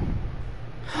do?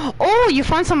 Oh, you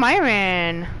found some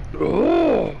iron.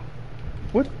 Oh!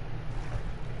 What?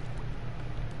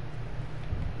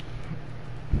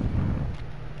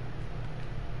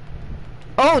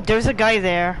 Oh, there's a guy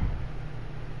there.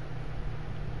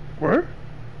 Where?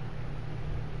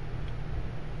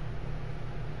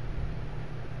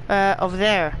 Over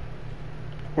there.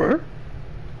 Where?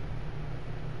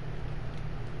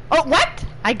 Oh, what?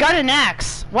 I got an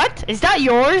axe. What? Is that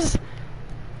yours?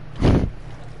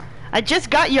 I just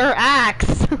got your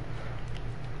axe.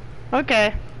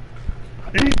 Okay.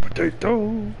 Eat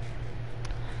potato.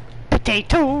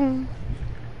 Potato.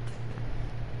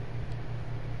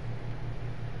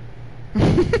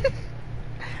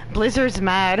 Blizzard's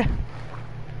mad.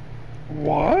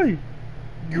 Why?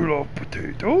 You love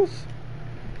potatoes?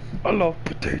 I love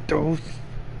potatoes.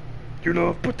 You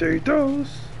love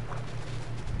potatoes?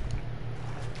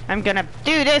 I'm gonna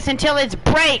do this until it's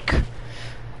break.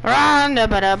 Oh,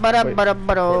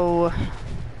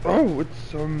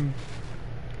 it's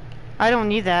I don't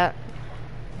need that.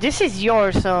 This is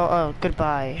yours, so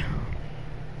goodbye.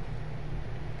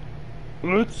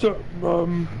 Let's Good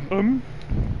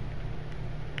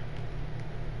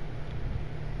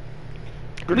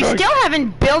We night. still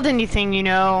haven't built anything, you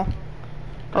know.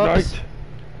 Good Oops. night.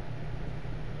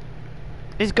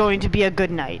 It's going to be a good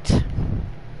night.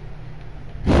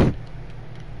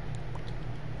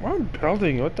 I'm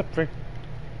building. What the frick?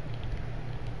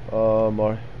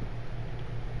 More.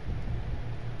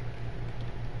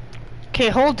 Okay,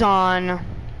 hold on.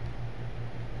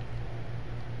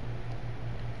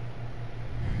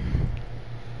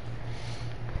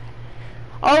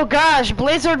 Oh gosh,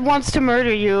 Blizzard wants to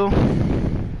murder you.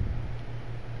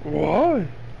 Why?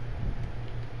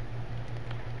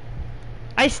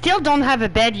 I still don't have a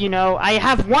bed, you know. I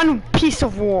have one piece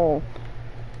of wool.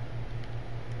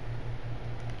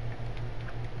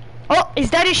 Oh, is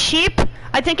that a sheep?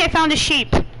 I think I found a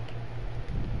sheep.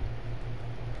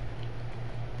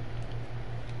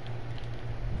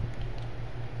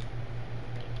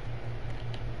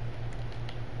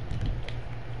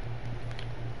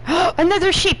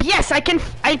 Another sheep. Yes, I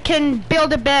can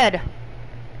build a bed.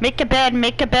 Make a bed,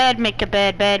 make a bed, make a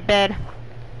bed, bed.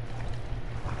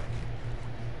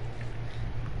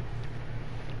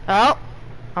 Oh,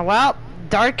 well,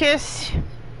 darkest.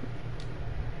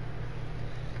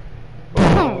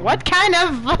 What kind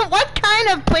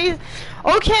of place?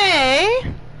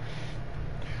 Okay.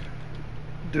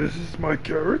 This is my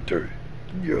character.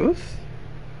 Yes.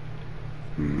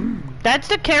 That's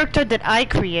the character that I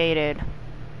created.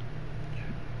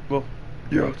 Well,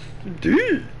 yes,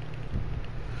 indeed.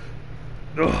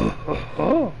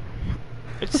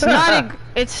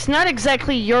 It's not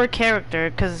exactly your character,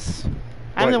 because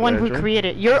I'm What, the one who Andrew?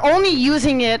 created it. You're only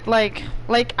using it like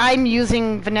I'm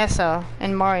using Vanessa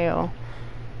and Mario.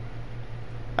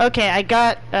 Okay, I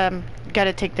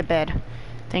gotta take the bed.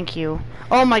 Thank you.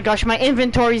 Oh my gosh, my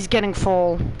inventory's getting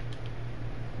full.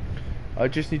 I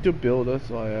just need to build, that's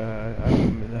why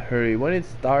I'm in a hurry. When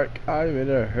it's dark, I'm in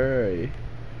a hurry.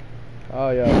 Oh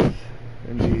yes,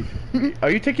 indeed. Are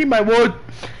you taking my wood?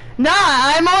 Nah,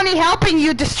 I'm only helping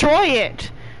you destroy it.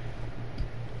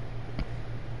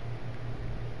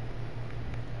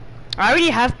 I already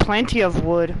have plenty of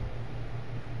wood.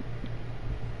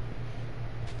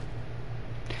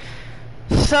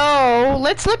 So,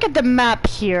 let's look at the map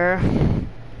here.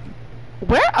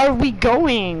 Where are we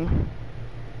going?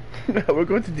 We're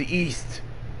going to the east.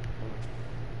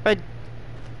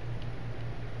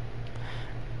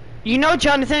 You know,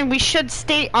 Jonathan, we should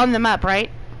stay on the map, right?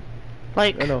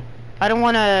 Like, I know. I don't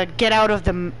want to get out of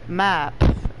the map.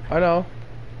 I know.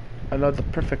 I know the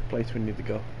perfect place we need to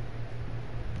go.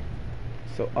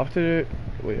 So after,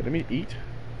 wait, let me eat.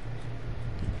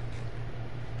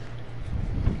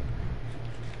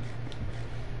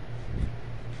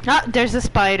 Ah, there's a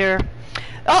spider.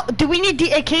 Oh, do we need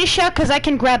the acacia? Because I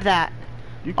can grab that.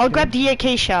 I'll grab the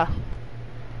acacia.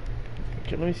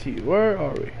 Okay, let me see. Where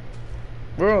are we?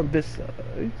 We're on this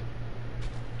side.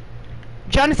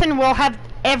 Jonathan will have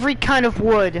every kind of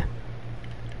wood.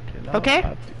 Now Okay? I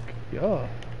have to, yeah.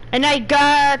 And I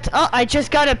got... Oh, I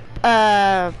just got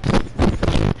a...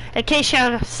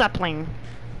 acacia sapling.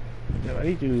 Yeah, I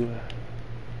need to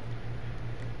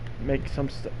make some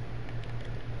stuff.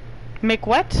 Make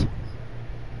what?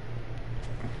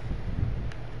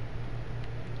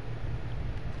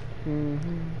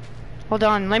 Hold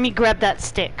on, let me grab that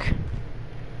stick.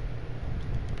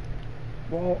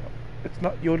 Well, it's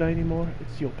not Yoda anymore.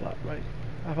 It's Yoda, right?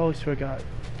 I've always forgot.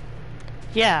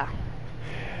 Yeah.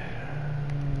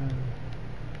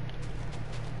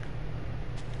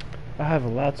 I have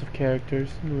lots of characters.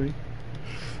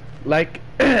 Like,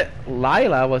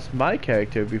 Lila was my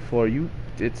character before you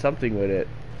did something with it.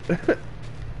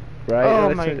 Right?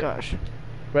 Oh my gosh.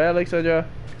 Right, Alexandra?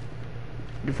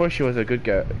 Before she was a good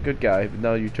guy, but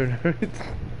now you turn her into...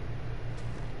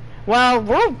 Well,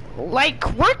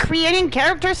 we're creating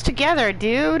characters together,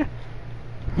 dude.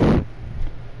 I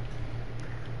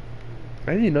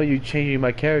didn't know you changing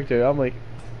my character. I'm like...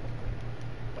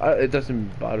 it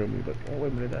doesn't bother me, but... Oh,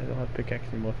 wait a minute, I don't have pickaxe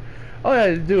anymore. Oh yeah,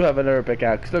 I do have another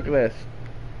pickaxe. Look at this.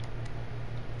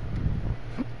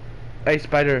 Hey,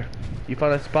 spider. You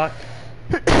found a spot?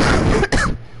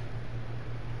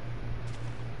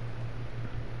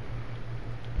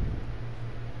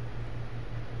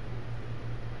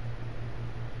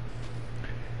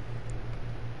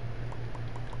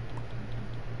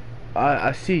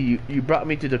 I see. You brought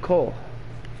me to the coal.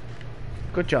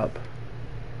 Good job.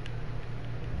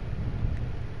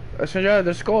 Sandra,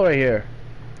 there's coal right here.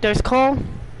 There's coal?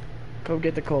 Come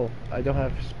get the coal. I don't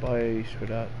have spice for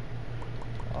that.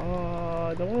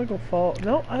 I don't want to go fall.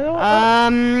 No, I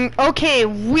don't. Okay,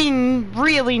 we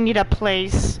really need a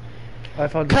place. I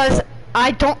found. Cause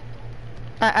I don't.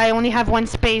 I only have one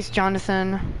space,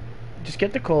 Jonathan. Just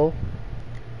get the coal.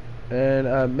 And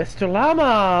Mr.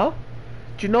 Llama,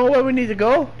 do you know where we need to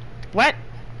go? What?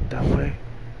 That way.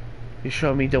 You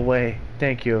show me the way.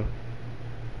 Thank you.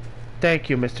 Thank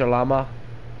you, Mr. Llama.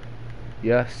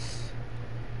 Yes.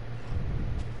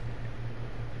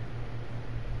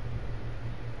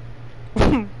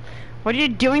 What are you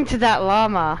doing to that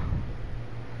llama?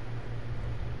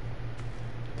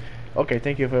 Okay,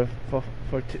 thank you for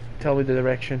telling me the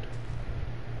direction.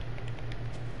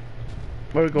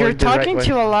 We're going You're the right talking way.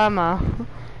 to a llama.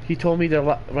 He told me the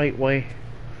right way.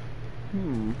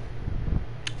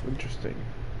 Interesting.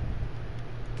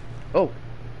 Oh,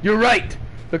 you're right.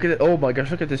 Look at it. Oh my gosh,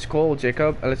 look at this coal,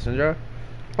 Jacob, Alessandra.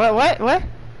 What?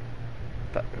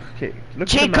 Okay,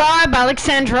 look at the map. Jacob,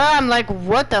 Alexandra, I'm like,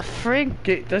 what the frig?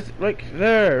 Okay, that's like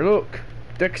there. Look,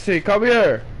 Dixie, come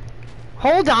here.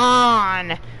 Hold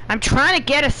on. I'm trying to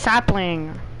get a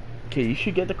sapling. Okay, you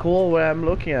should get the coal where I'm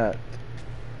looking at.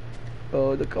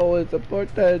 Oh, the coal is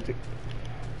important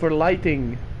for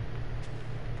lighting.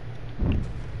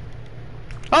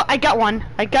 Oh, I got one.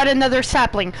 I got another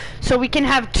sapling. So we can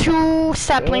have 2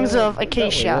 saplings of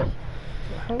acacia.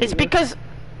 It's because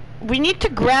we need to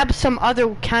grab some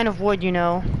other kind of wood, you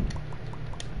know.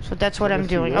 So that's what I'm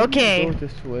doing. Okay. Go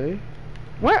this way.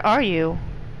 Where are you?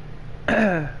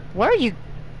 Where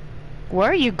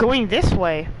are you going this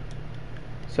way?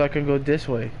 So I can go this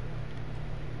way.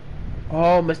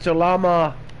 Oh, Mr.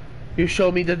 Llama, you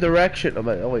show me the direction.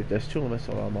 Oh wait, there's 2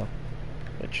 Mr. Llama.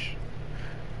 Which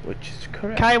which is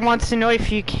correct. Kai wants to know if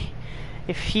he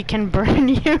can burn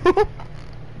you.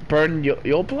 Burn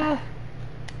Yopla?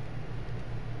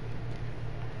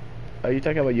 Are you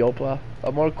talking about Yopla?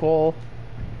 More coal?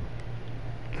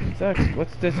 Is that,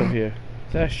 what's this over here?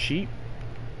 Is that a sheep?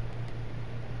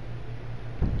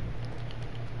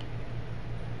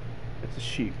 It's a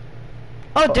sheep.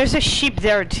 Oh, there's a sheep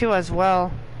there too as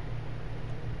well.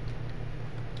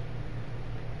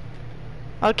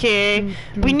 Okay,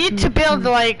 we need to build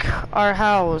like our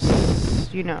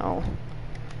house, you know.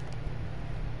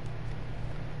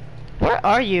 Where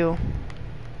are you?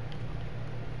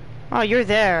 Oh, you're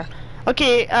there.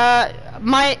 Okay,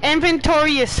 my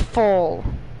inventory is full.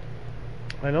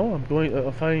 I know, I'm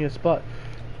going, finding a spot.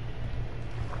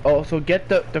 Oh, so get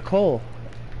the coal.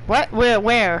 What?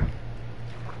 Where?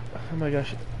 Oh my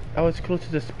gosh, I was close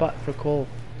to the spot for coal.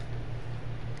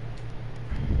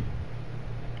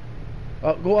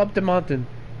 Go up the mountain.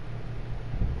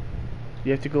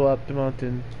 You have to go up the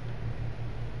mountain.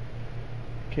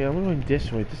 Okay, I'm going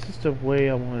this way. This is the way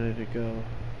I wanted to go.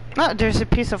 Oh, there's a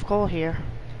piece of coal here.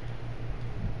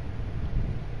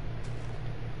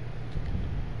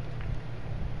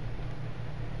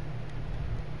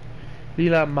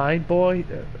 Lila, mine boy.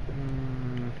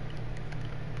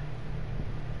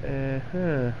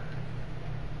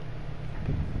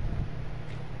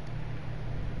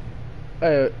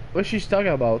 What's she talking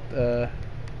about?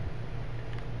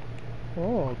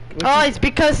 Oh, it's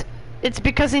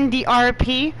because in the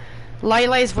RP,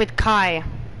 Lila is with Kai.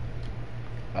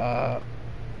 I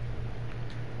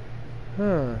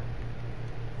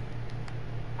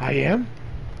am?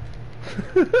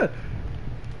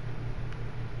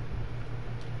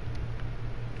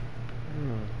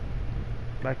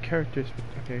 My character's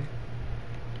okay.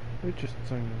 We're just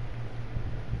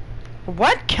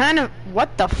What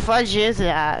the fudge is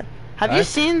that? Have you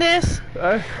seen this?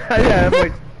 Yeah, I'm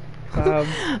like,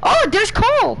 oh, there's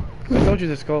coal! I told you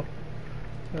this coal.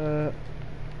 What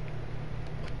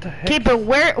the heck? Okay, but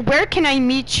where can I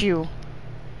meet you?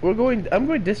 I'm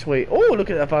going this way. Oh, look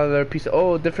at that! I found another piece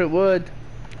of, different wood.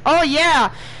 Oh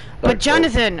yeah, but Dark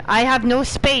Jonathan, I have no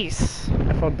space.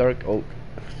 I found dark oak.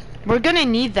 We're gonna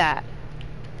need that.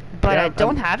 But Yeah, I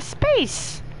don't have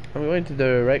space. I'm going to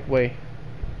the right way.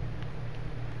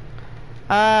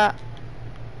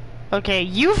 Okay,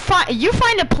 you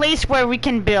find a place where we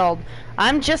can build.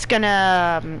 I'm just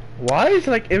gonna Why is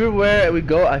like everywhere we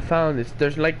go I found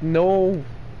there's like no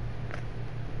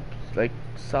like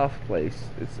soft place.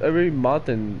 It's every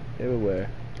mountain everywhere.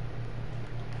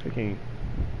 Freaking.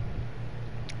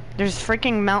 There's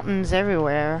freaking mountains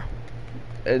everywhere.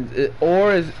 And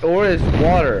ore is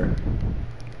water.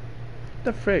 What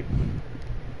the frick?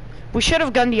 We should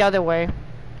have gone the other way.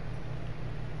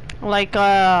 Like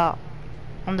on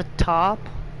the top,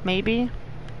 maybe.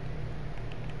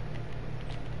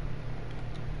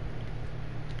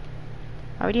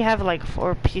 I already have like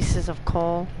 4 pieces of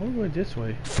coal. We're going this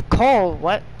way. Coal?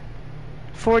 What?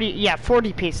 40? Yeah,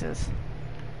 40 pieces.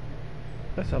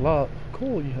 That's a lot of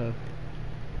coal you have.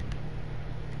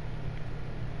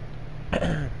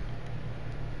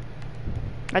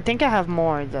 I think I have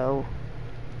more though.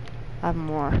 I have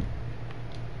more.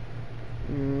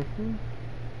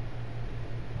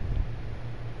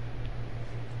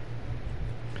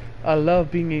 I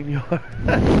love being in your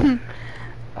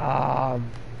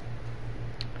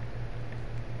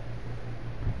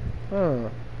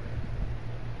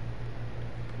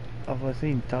I was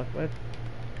in talk about.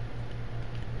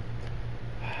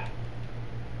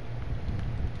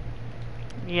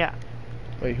 Yeah.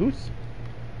 Wait, who's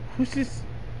this?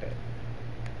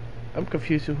 I'm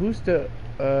confused. So who's the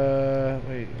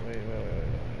wait,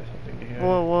 something here.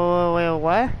 Whoa,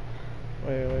 what?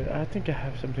 Wait, I think I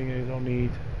have something I don't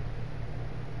need.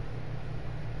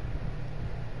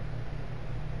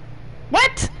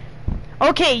 What?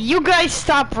 Okay, you guys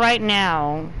stop right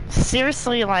now.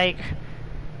 Seriously, like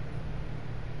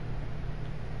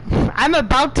I'm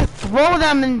about to throw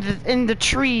them in the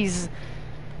trees.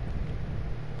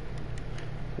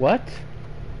 What?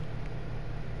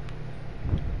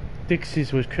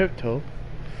 Dixie's with crypto.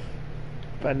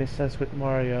 Vanessa's with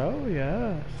Mario.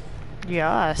 Yes.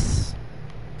 Yes.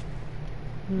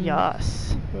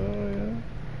 Yes. Oh yeah.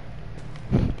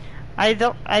 I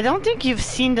don't think you've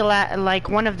seen the like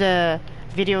one of the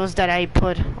videos that I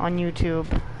put on YouTube,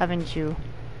 haven't you?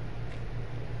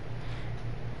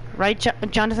 Right,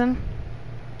 Jonathan?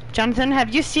 Jonathan,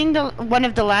 have you seen one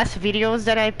of the last videos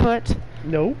that I put?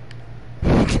 No.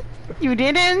 You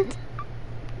didn't?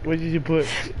 What did you put?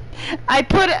 I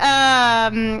put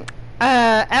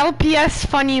LPS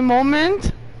funny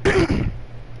moment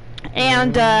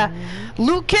and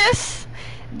Lucas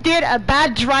did a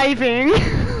bad driving.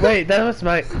 Wait, that was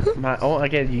my oh,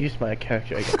 again, you used my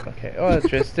character again. Okay. Oh,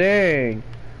 interesting.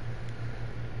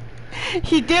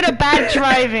 He did a bad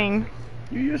driving.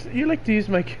 You like to use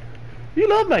my you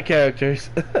love my characters.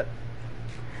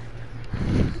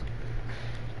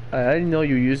 I didn't know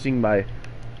you're using my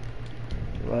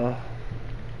well,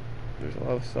 there's a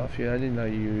lot of stuff here I didn't know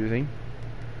you were using.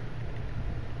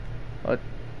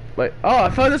 Wait, oh, I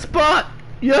found a spot!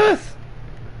 Yes!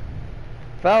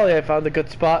 Finally, I found a good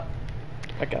spot.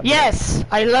 I got Yes,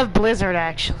 I love Blizzard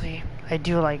actually. I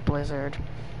do like Blizzard.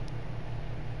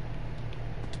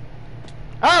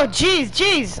 Oh,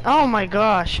 jeez. Oh my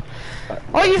gosh.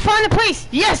 Oh, you found the place.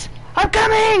 Yes, I'm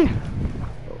coming.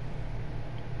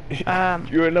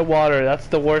 You're in the water. That's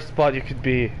the worst spot you could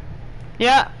be.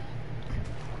 Yeah.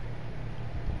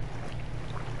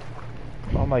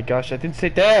 Oh my gosh, I didn't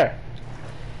sit there.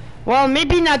 Well,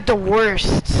 maybe not the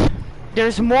worst.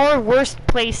 There's more worst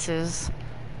places.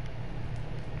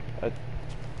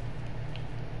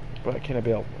 But can I be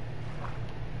able?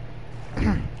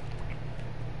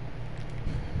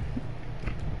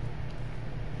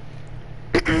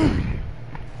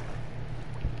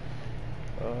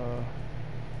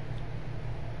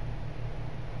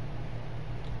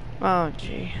 Oh,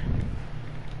 gee.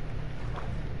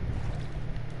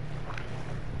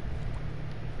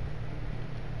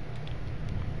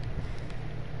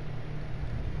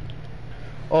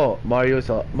 Oh, Mario's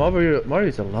a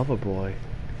lover boy.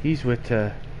 He's with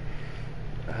a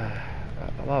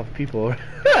lot of people.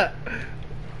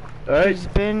 Alright.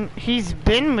 He's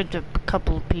been with a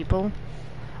couple of people.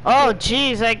 Oh,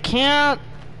 jeez, I can't.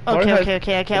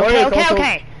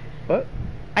 Okay. What?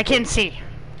 I can't see.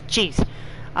 Jeez.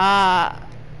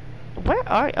 Where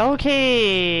are?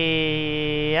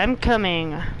 Okay, I'm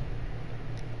coming.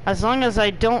 As long as I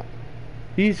don't.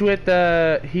 He's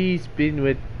been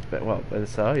with. Well,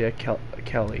 yeah,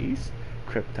 Kelly's,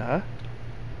 Crypta,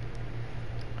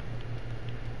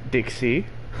 Dixie,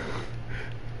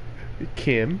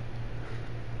 Kim.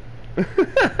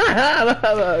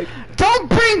 Don't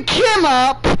bring Kim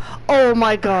up! Oh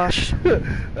my gosh.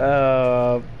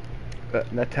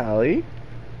 Natalie.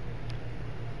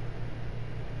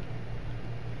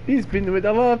 He's been with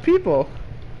a lot of people.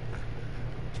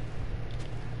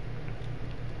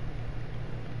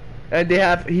 And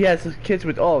he has kids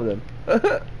with all of them.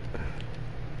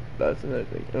 That's another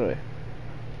thing. Anyway.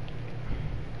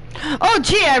 Oh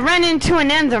gee, I ran into an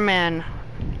Enderman.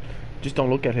 Just don't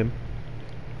look at him.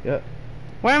 Yeah.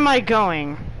 Where am I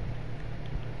going?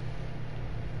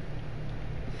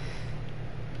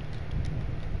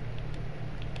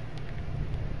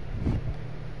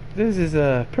 This is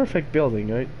a perfect building,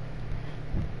 right?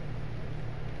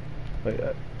 Wait,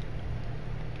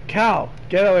 Cal!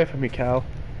 Get away from me, Cal.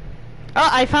 Oh,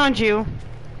 I found you.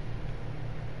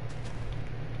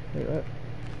 Wait,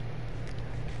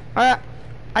 what?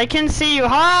 I can see you.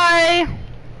 Hi!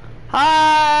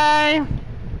 Hi!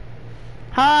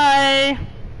 Hi!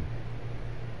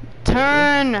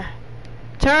 Turn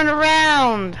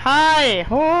around! Hi!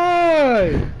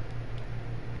 Hi!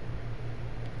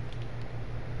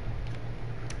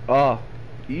 Oh,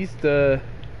 he's the...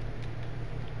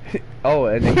 oh,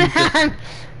 and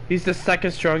he's the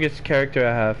second strongest character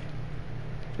I have.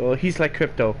 Well, he's like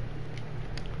Crypto.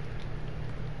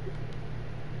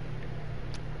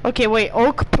 Okay, wait,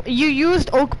 you used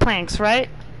oak planks, right?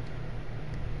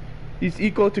 He's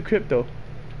equal to Crypto.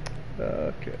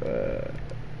 Okay,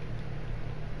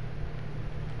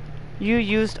 You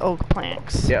used oak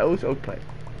planks. yeah, it was oak plank.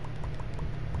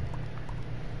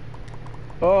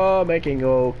 Oh, making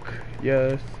oak.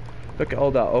 Yes. Look at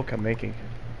all that oak I'm making.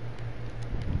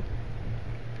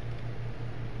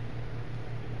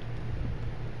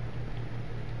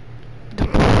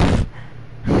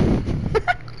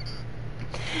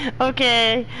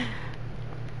 Okay.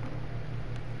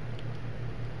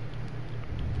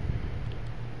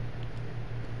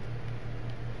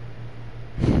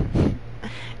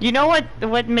 You know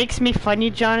what makes me funny,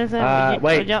 Jonathan?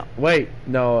 Wait,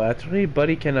 no, actually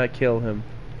Buddy cannot kill him.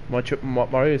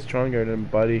 Mario is stronger than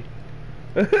Buddy.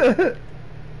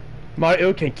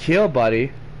 Mario can kill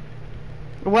Buddy.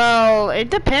 Well, it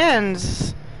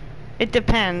depends. It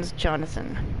depends,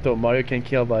 Jonathan. So Mario can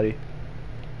kill Buddy.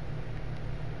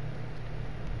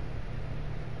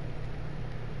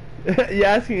 You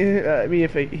asking me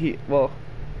if well,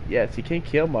 yes, he can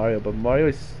kill Mario, but Mario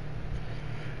is...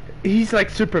 he's like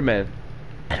Superman.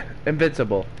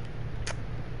 Invincible.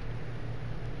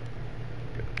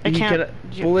 I can't...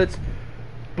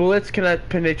 Bullets cannot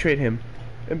penetrate him.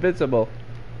 Invincible.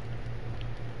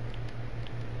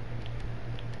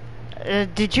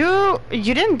 Did you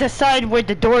didn't decide where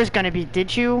the door is gonna be,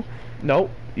 did you? No,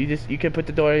 you can put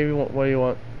the door where you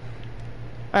want.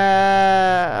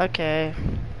 Okay.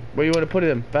 Where you want to put it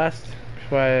in? Fast.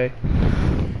 Why?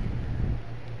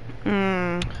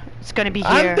 It's gonna be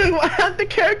here. I'm the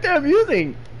character I'm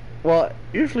using. Well,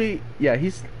 usually, yeah,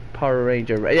 he's Power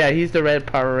Ranger. Yeah, he's the red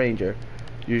Power Ranger.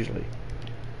 Usually.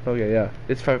 Okay, yeah.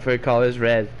 It's for color is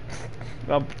red.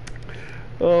 Oh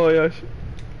my gosh.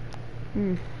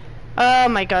 Oh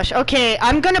my gosh. Okay,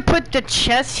 I'm gonna put the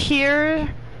chest here.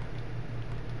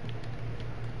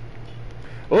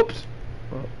 Oops.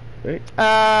 Oh, wait.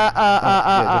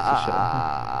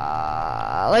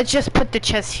 Let's just put the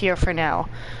chest here for now.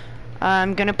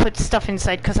 I'm gonna put stuff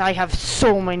inside because I have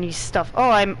so many stuff. Oh,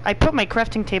 I put my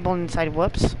crafting table inside.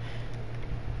 Whoops.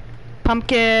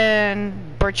 Pumpkin,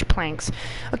 birch planks.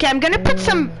 Okay, I'm gonna put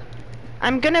some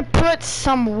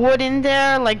wood in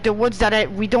there, like the woods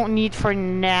that we don't need for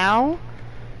now.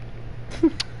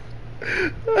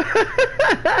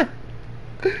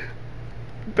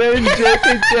 Ben, Jack,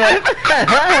 and Jeff.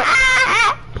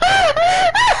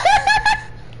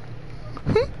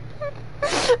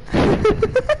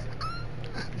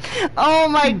 Oh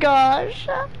my gosh.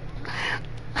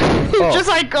 Oh. Just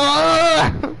like,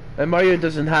 oh. And Mario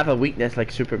doesn't have a weakness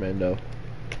like Superman, though.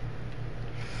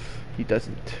 He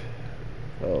doesn't.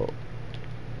 Oh.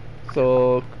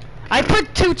 So. I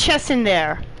put 2 chests in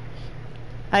there.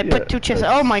 I put 2 chests.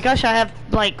 Oh my gosh, I have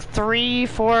like 3,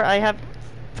 4. I have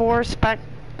 4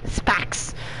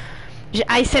 spacks.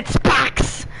 I said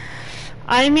spacks.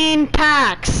 I mean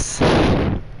packs.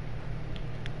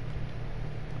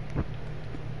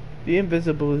 The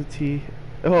invisibility.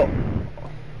 Oh.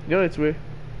 You know, it's weird.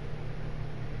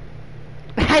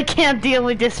 I can't deal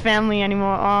with this family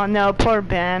anymore. Oh no, poor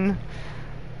Ben.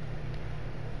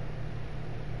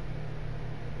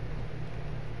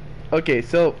 Okay,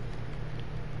 so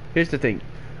here's the thing.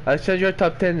 I said your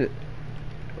top 10.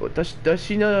 Does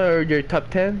she know your top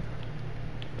 10?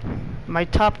 My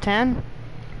top 10?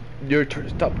 Your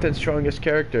top 10 strongest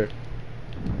character.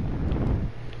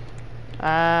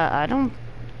 I don't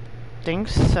think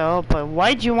so, but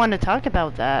why do you want to talk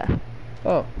about that?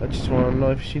 Oh, I just want to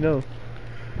know if she knows.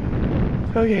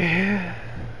 Okay.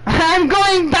 I'm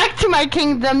going back to my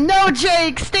kingdom. No,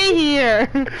 Jake, stay here.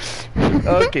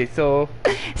 Okay, so.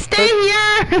 Stay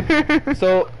here.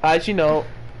 So, as you know,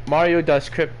 Mario does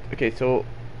script. Okay, so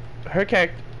her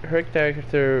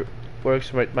character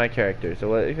works with my character. So,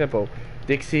 for example,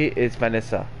 Dixie is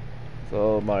Vanessa.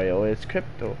 So Mario is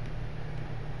Crypto.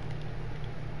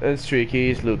 And Streaky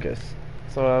is Lucas.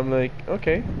 So I'm like,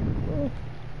 okay.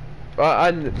 Well,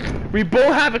 and we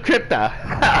both have a crypta.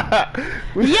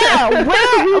 Yeah,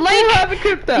 well, like both have a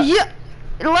crypta. Yeah,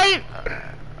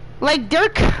 like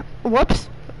Dirk. Whoops,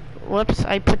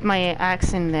 I put my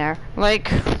axe in there.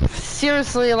 Like,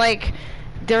 seriously, like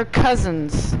they're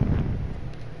cousins.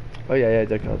 Oh yeah,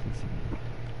 they're cousins.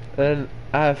 And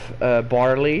I have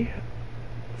Barley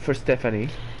for Stephanie.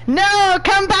 No,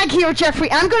 come back here,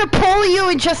 Jeffrey. I'm gonna pull you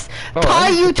and just tie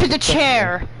you to the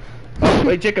chair. Oh,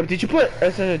 wait, Jacob, did you put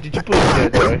the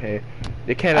door here?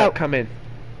 They cannot come in.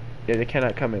 Yeah, they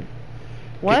cannot come in.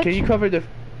 What? Okay, can you cover the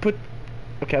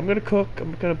Okay, I'm gonna cook.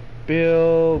 I'm gonna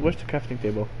build. Where's the crafting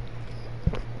table?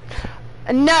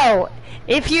 No,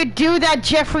 if you do that,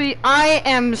 Jeffrey, I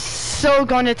am so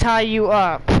gonna tie you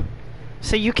up,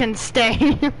 so you can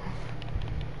stay.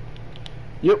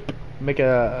 Yep.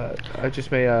 I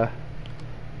just made a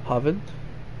oven.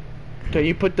 Okay,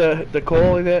 you put the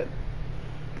coal in it.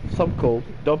 Some coal.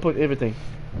 Don't put everything.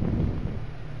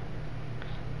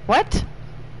 What?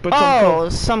 Put some coal.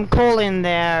 Some coal in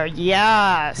there.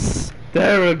 Yes.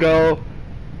 There we go.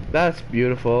 That's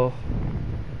beautiful.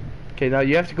 Okay, now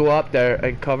you have to go up there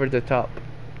and cover the top.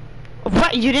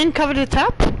 What? You didn't cover the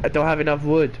top? I don't have enough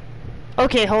wood.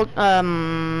 Okay, hold. How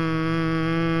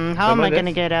am I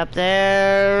gonna get up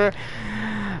there?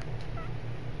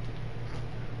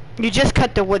 You just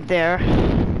cut the wood there.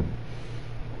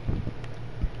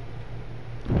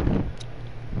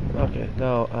 Okay,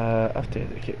 now after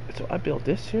okay, so I built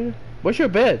this here. Where's your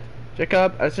bed?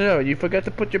 Jacob, I know you forgot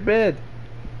to put your bed.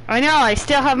 I know, I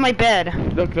still have my bed.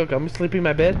 Look, I'm sleeping in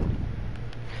my bed.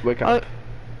 Wake up.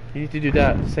 You need to do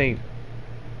that. Same.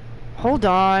 Hold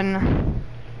on.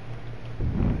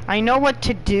 I know what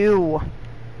to do.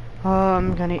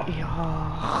 I'm gonna.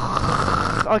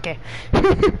 Okay.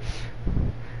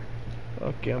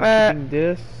 Okay, I'm putting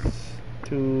this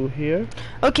to here.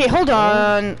 Okay, hold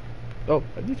on. Oh,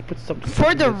 I need to put something.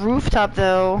 For the rooftop,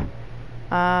 though,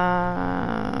 I'm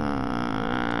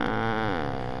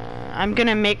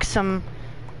gonna make some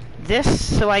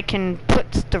this so I can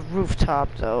put the rooftop,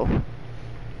 though.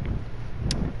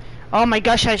 Oh my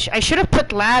gosh, I should have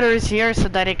put ladders here so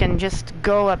that I can just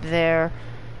go up there.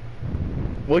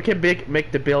 We can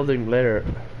make the building later.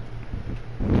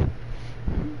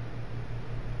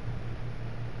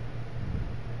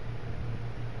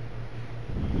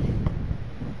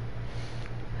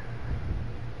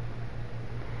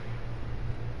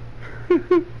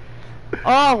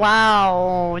 Oh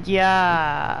wow,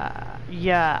 yeah,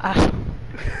 yeah.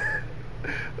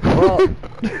 Well, you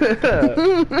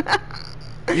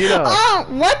know. Oh,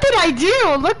 what did I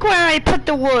do? Look where I put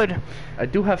the wood. I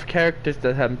do have characters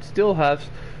that still have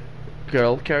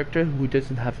girl character who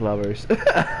doesn't have lovers,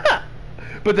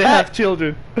 but they have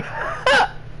children.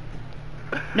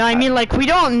 No, I mean like we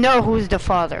don't know who's the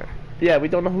father. Yeah, we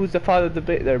don't know who's the father of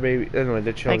their baby. Anyway,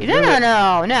 the children. Like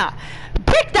no.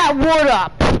 Pick that wood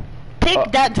up.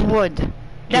 Pick that wood.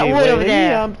 That wood over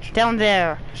there. Down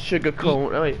there. Sugar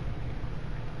cone. Oh wait.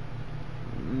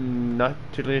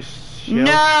 Nautilus shell.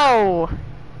 No.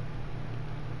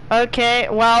 Okay.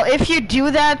 Well, if you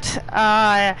do that,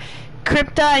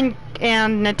 Crypta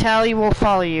and Natalie will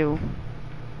follow you.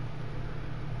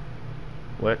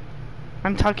 What?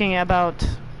 I'm talking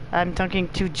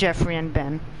to Jeffrey and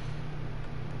Ben.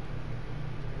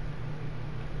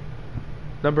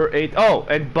 Number 8. Oh,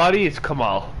 and Buddy is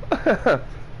Kamal.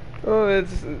 Oh,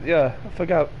 it's yeah. I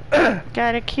forgot.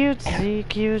 Got a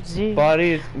cutesy.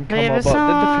 Buddy is Leave a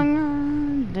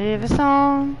song. Leave a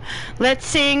song. Let's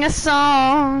sing a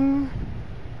song.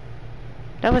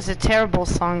 That was a terrible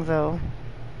song, though.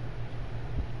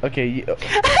 Okay.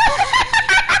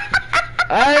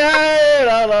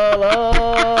 La la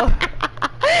la.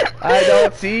 I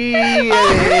don't see anything.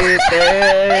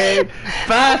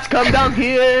 Fast, come down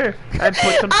here and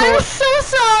put some torch. I'm so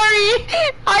sorry.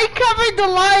 I covered the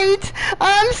light.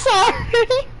 I'm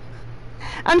sorry.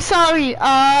 I'm sorry.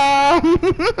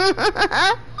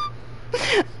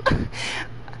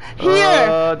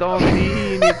 Here. Don't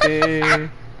see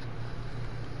anything.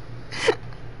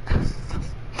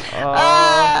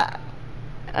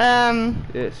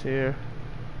 It's here.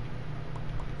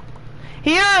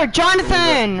 Here,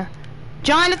 Jonathan!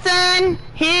 Jonathan,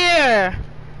 here!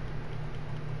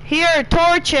 Here,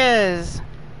 torches!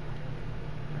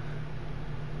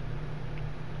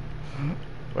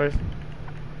 Where's...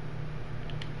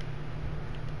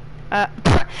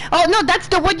 oh no, that's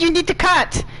the wood you need to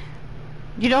cut!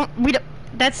 We don't,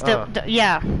 that's the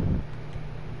yeah.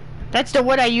 That's the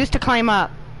wood I used to climb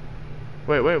up.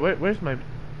 Wait, where's my...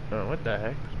 Oh, what the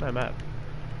heck? Where's my map?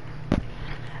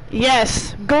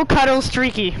 Yes, go cuddle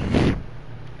Streaky.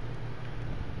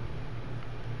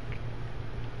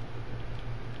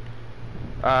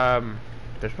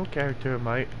 There's no character in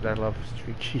my that loves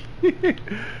Streaky.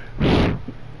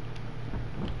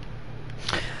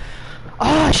 Oh,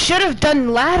 I should have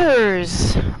done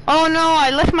ladders. Oh no,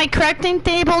 I left my crafting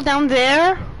table down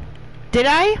there. Did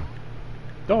I?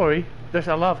 Don't worry, there's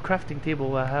a lot of crafting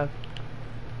table I have.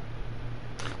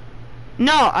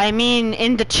 No, I mean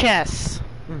in the chest.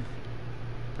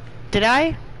 Did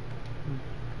I?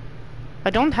 I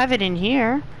don't have it in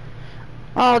here.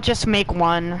 I'll just make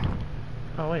one.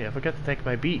 Oh wait, I forgot to take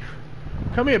my beef.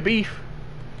 Come here, beef.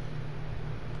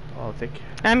 I'll take.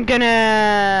 I'm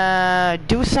gonna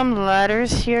do some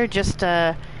ladders here, just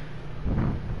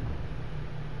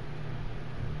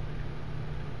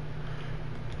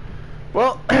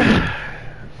Well,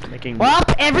 making. Well,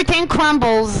 everything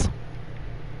crumbles.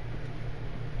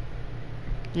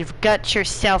 You've got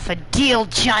yourself a deal,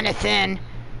 Jonathan.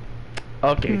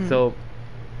 Okay, so.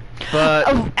 But.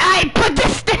 Oh, I put the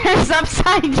stairs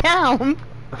upside down.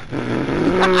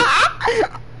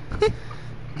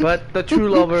 But the true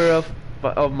lover of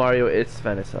Mario is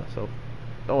Vanessa, so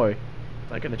don't worry,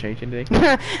 not gonna change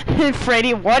anything.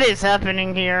 Freddy, what is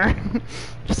happening here?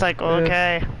 Just like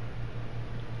okay.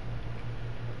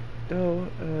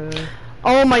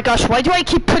 Oh my gosh, why do I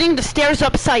keep putting the stairs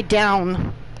upside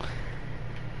down?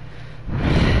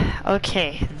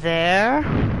 Okay, there.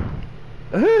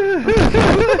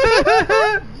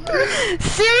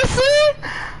 Seriously?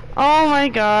 Oh my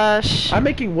gosh. I'm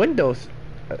making windows.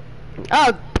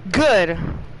 Oh, good.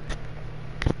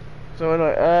 So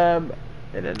and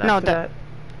then after that.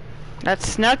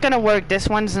 That's not gonna work. This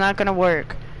one's not gonna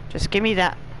work. Just give me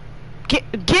that. Give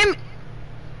me.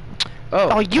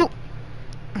 Oh, you.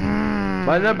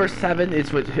 My number 7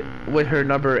 is with her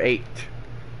number 8.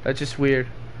 That's just weird.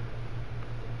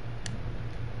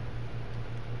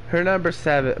 Her number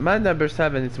 7. My number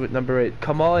 7 is with number 8.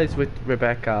 Kamal is with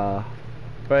Rebecca.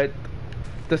 Right?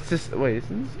 That's just wait.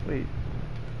 Wait.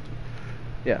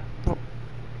 Yeah.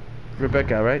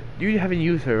 Rebecca, right? You haven't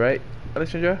used her, right,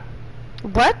 Alexandra?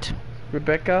 What?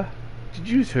 Rebecca? Did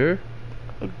you use her?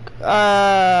 In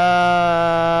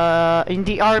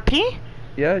the RP?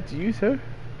 Yeah, did you use her?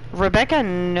 Rebecca,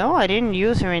 no, I didn't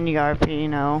use her in the RP,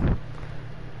 no.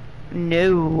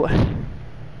 No.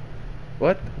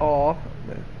 What? Aw.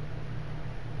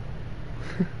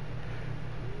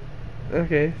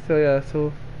 Okay, so yeah,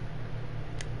 so...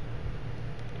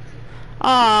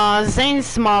 Aw, Zane's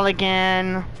small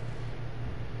again.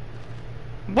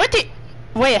 What did...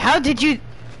 Wait, how did you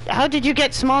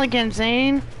get small again,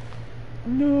 Zane?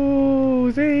 No,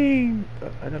 Zane!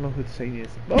 I don't know who Zane is.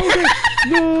 Oh, Zane!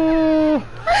 No!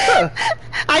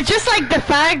 I just like the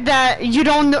fact that you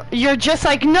don't know, you're just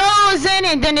like, no, Zane,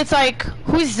 and then it's like,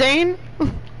 who's Zane?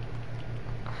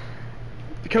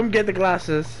 Come get the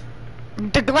glasses.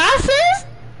 The glasses?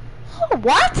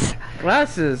 What?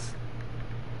 Glasses!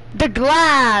 The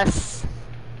glass.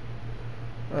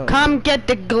 Oh. Come get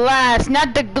the glass,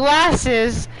 not the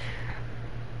glasses.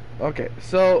 Okay,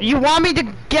 so... You want me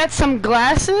to get some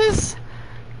glasses?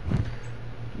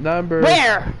 Number...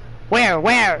 Where? Where?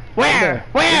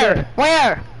 there.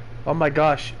 Where? Oh my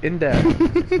gosh, in there.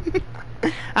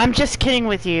 I'm just kidding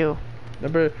with you.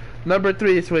 Number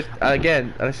 3 is with,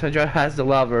 again, Alessandra has the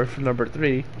lover for number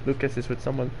 3. Lucas is with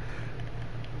someone.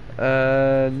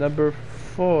 Number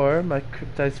 4, my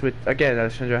crypta is with, again,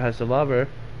 Alessandra has the lover.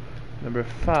 Number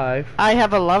 5. I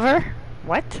have a lover?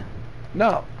 What?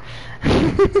 No.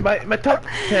 my top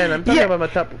 10. I'm talking about my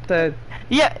top 10.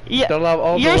 Yeah. The love,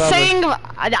 all You're the lovers. saying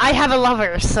I have a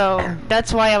lover, so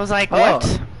that's why I was like,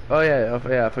 what? Oh yeah,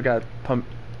 I forgot.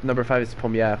 Number 5 is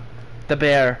Pommier. The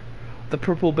bear. The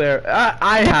purple bear.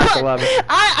 I have to love it.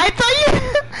 I thought you...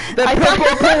 The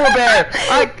purple polar bear.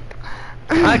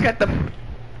 I got the...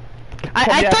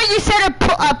 I thought you said a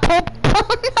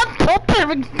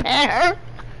polar bear.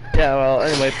 Yeah, well,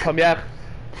 anyway,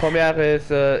 Pommier is,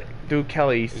 do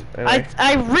Kelly's. Anyway.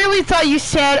 I really thought you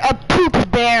said a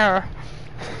poop bear.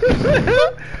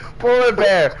 Polar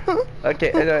bear.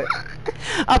 Okay, anyway.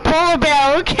 A polar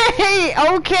bear,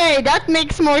 okay, that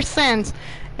makes more sense.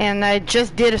 And I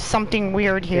just did something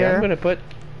weird here. Yeah,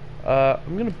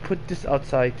 I'm gonna put this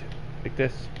outside, like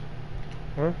this.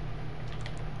 Huh?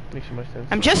 Makes so much sense.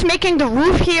 I'm just making the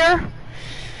roof here.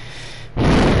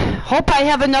 Hope I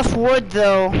have enough wood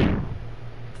though.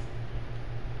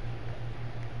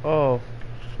 Oh.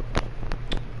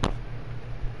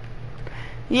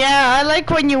 Yeah, I like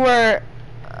when you were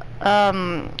a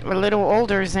little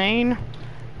older, Zane.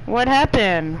 What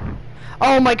happened?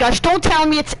 Oh my gosh, don't tell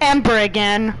me it's Ember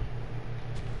again.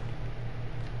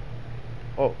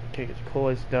 Oh, okay, the coal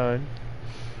is done.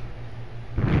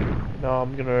 Now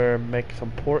I'm gonna make some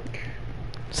pork.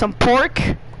 Some pork?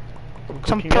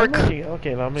 Some pork.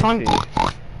 Okay, let me see.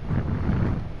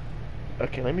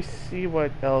 Okay, let me see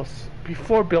what else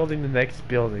before building the next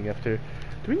building. After,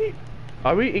 do we need?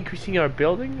 Are we increasing our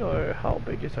building, or how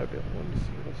big is our building? Let me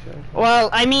see. Well,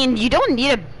 I mean, you don't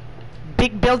need a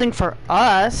big building for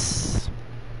us.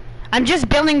 I'm just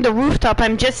building the rooftop.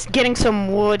 I'm just getting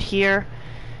some wood here.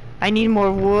 I need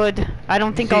more wood. I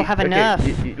don't think I'll have enough.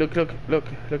 Look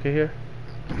at here.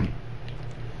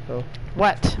 So.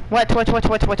 What? What? Look,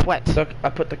 I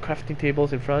put the crafting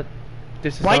tables in front.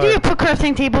 This is Why do you put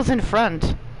crafting tables in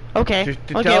front? Okay. To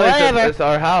okay, tell whatever. It's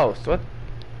our house. What?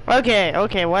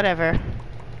 Okay, whatever.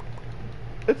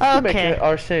 It's to make it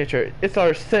our signature. It's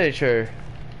our signature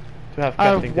to have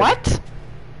crafting what? tables.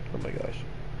 Oh my gosh.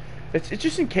 It's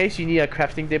just in case you need a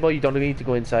crafting table, you don't need to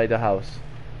go inside the house.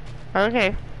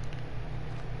 Okay.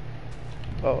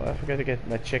 Oh, I forgot to get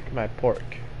my pork.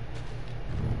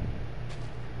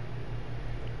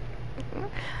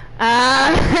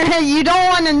 You don't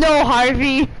want to know,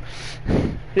 Harvey.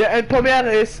 Yeah, and Pommier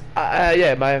is,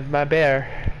 yeah, my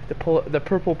bear, the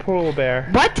purple polar bear.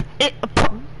 What? Okay,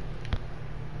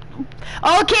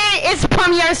 it's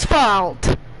Pommier's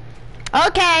fault.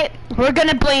 Okay, we're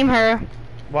gonna blame her.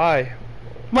 Why?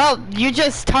 Well, you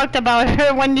just talked about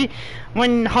her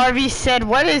when Harvey said,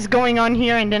 "What is going on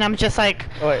here?" And then I'm just like,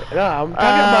 oh, wait, no, I'm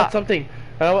talking about something.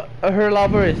 Her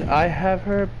lover is, I have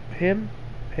her, him,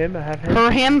 I have him.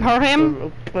 Her, him.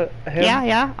 Him.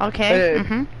 Yeah, okay.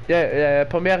 Yeah,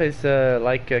 Pommier is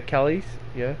like Kelly's,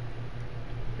 yeah.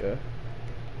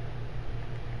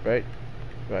 Right.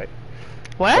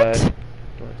 What?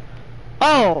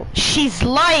 Oh, she's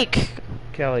like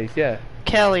Kelly's, yeah.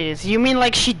 Kelly's. You mean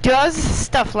like she does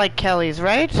stuff like Kelly's,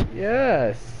 right?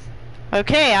 Yes.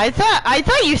 Okay, I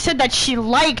thought you said that she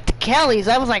liked Kelly's.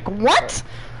 I was like, what?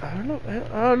 I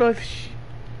don't know if she.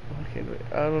 Okay, wait,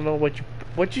 I don't know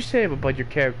what you say about your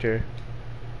character.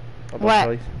 About What?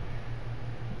 Kelly's.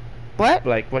 What?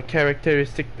 Like what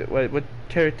characteristic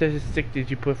did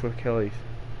you put for Kelly's?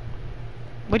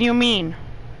 What do you mean?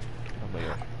 Oh my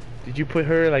gosh. Did you put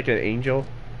her like an angel?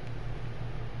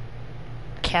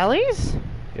 Kelly's?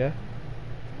 Yeah.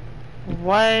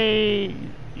 Why?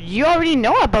 You already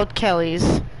know about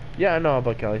Kelly's. Yeah, I know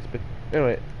about Kelly's, but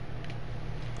anyway.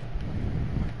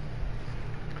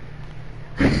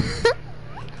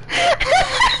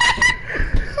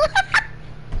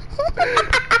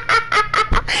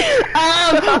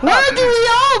 Where do we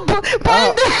all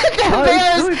find the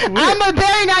bears? I'm a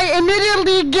bear and I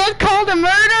immediately get called a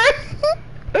murder.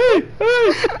 Hey,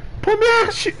 put me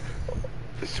out,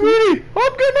 sweetie.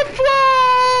 I'm gonna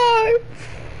fly.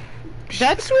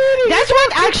 That's sweetie. That's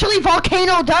what actually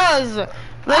Volcano does.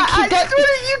 Like he does.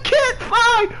 Sweetie, you can't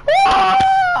fly.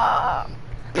 Ah!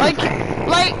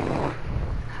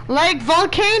 Like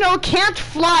Volcano can't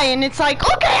fly, and it's like,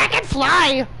 okay, I can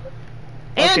fly.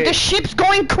 And Okay. the ship's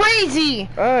going crazy.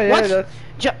 Oh yeah, What's- that's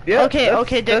Yeah, that's,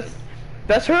 okay.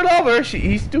 That's her lover.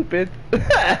 He's stupid.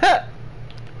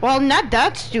 Well, not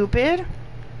that stupid.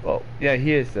 Well, yeah,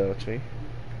 he is though. Actually.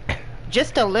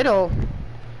 Just a little.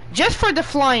 Just for the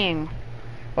flying.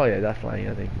 Oh yeah, that's flying.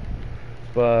 I think.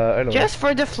 But anyway. Just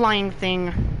for the flying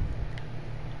thing.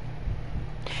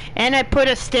 And I put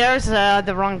a stairs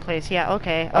the wrong place. Yeah,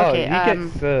 okay. Okay. Oh,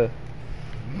 he gets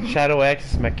Shadow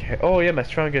X. Oh yeah, my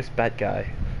strongest bad guy,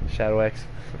 Shadow X.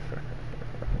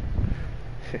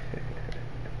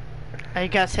 I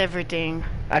got everything.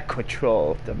 I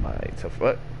control the minds of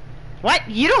what? What?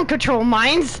 You don't control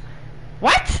minds?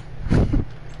 What?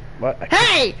 What?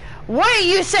 Hey! What are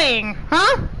you saying?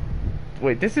 Huh?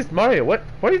 Wait, this is Mario. What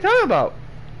are you talking about?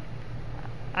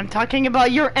 I'm talking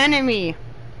about your enemy.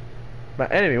 My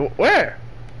enemy? Where?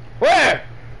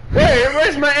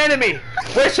 Where's my enemy?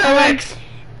 Where's Shadow X?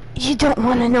 You don't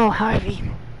want to know, Harvey.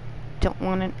 You don't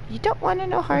want to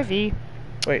know, Harvey.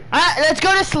 Wait. Let's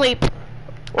go to sleep.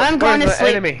 I'm going to Where's my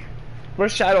sleep. enemy?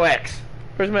 Where's Shadow X?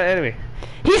 Where's my enemy?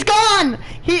 He's gone.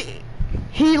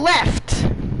 He left.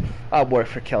 I'll work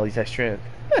for Kelly's extra.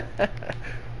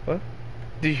 What?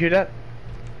 Did you hear that?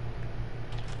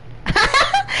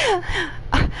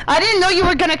 I didn't know you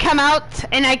were gonna come out,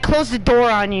 and I closed the door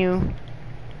on you.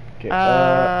 Okay.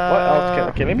 What else?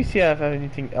 Okay, let me see if I have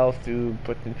anything else to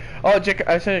put in. Oh, Jack,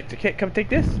 I said, okay, come take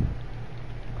this.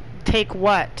 Take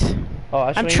what? Oh,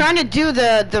 actually, I'm trying to do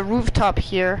the rooftop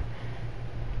here.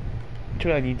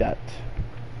 Actually, I need that.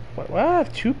 Why do I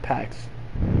have 2 packs?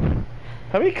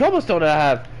 How many cobblestone do I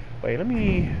have? Wait, let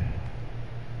me.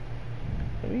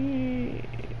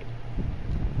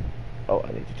 Oh,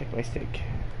 I need to take my stick.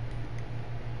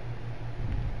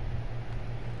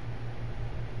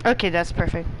 Okay, that's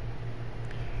perfect.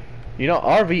 You know,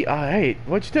 RV. Hey,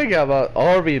 what you thinking about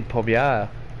RV and Pomia?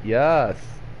 Yes.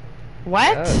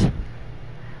 What? Yes.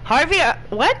 Harvey?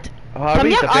 What?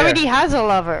 Harvey's Pamyat a bear. already has a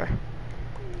lover.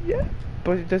 Yeah,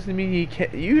 but it doesn't mean you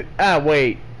can't.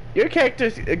 Wait. Your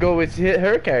characters go with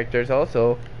her characters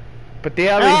also, but they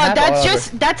already have.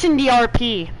 That's in the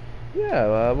RP. Yeah,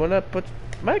 well, I wanna put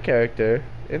my character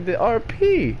in the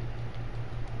RP.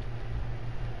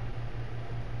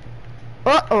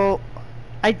 Uh-oh.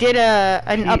 I did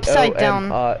an upside down.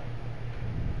 What?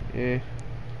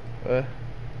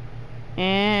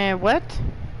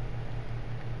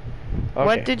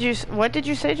 Okay. What did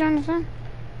you say, Jonathan?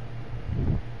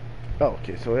 Oh,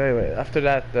 okay, so anyway, after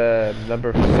that,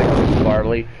 number 6 is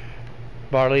Barley.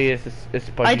 Barley is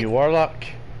Spongy Warlock.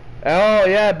 Oh,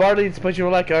 yeah, Barley and Spongy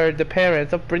Warlock are the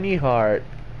parents of Brittany Hart.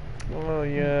 Oh,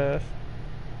 yes.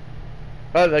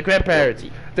 Oh, the grandparents.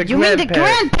 You mean the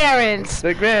grandparents?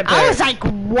 The grandparents. I was like,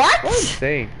 what? What am I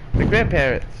saying? The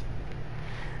grandparents.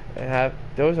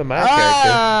 Those are my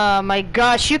characters. Oh my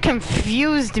gosh, you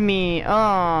confused me.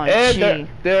 Oh, And gee.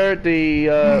 they're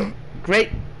the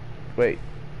great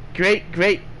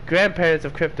grandparents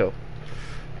of crypto.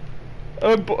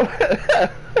 Wait,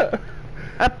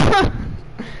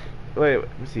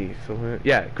 let me see. So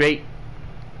great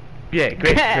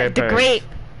grandparents. The great.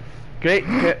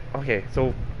 Okay,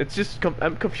 so it's just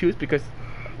I'm confused because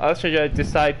I was trying to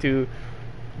decide to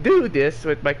do this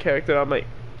with my character. I'm like,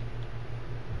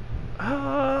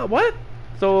 what?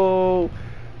 So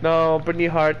now Brittany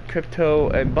Hart, Crypto,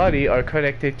 and Buddy are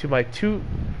connected to my two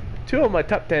of my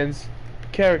top 10's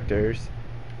characters.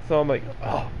 So I'm like,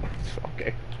 oh,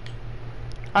 okay.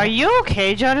 Are you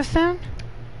okay, Jonathan?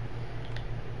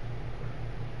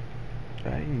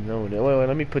 I didn't know that. Wait,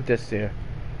 let me put this there.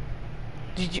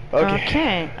 Did you? Okay.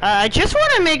 Okay. I just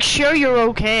want to make sure you're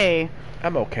okay.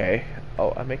 I'm okay.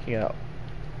 Oh, I'm making out.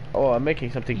 Oh, I'm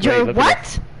making something great. You're Look at what?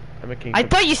 this. I'm making. I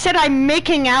thought you said I'm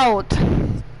making out.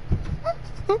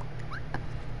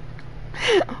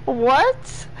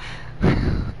 What?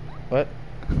 What?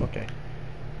 Okay.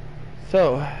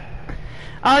 So.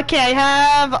 Okay, I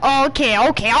have. Okay,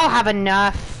 I'll have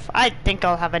enough. I think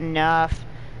I'll have enough.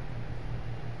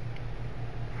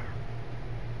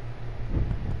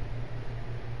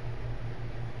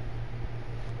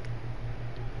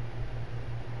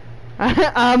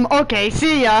 Okay,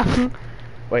 see ya.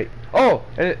 Wait. Oh,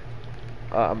 and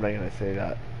I'm not gonna say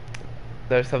that.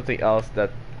 There's something else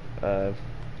that.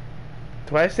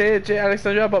 Do I say it, J.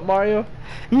 Alexandra, about Mario?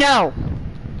 No.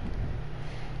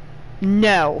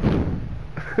 No.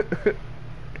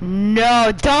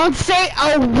 No, don't say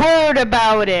a word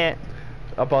about it.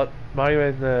 About Mario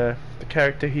and the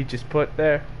character he just put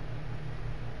there.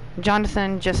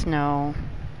 Jonathan, just no.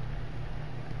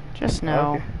 Just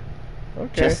no. Okay.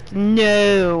 Okay. Just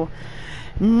no.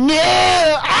 No!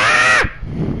 Ah!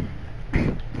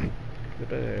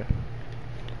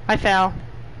 I fell.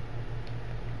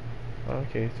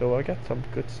 Okay, so I got some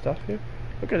good stuff here.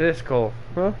 Look at this coal,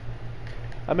 huh?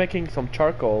 I'm making some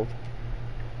charcoal.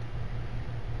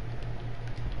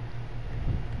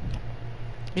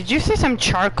 Did you see some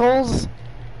charcoals?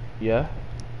 Yeah.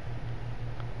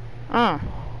 Oh.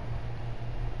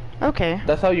 Okay.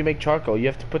 That's how you make charcoal. You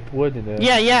have to put wood in it.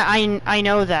 Yeah, I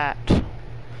know that.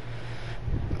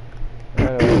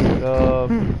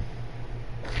 Anyway,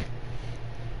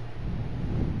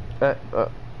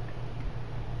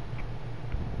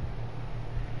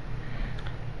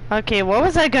 Okay, what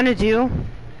was I gonna do?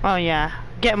 Oh yeah,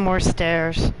 get more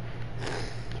stairs.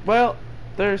 well,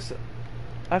 there's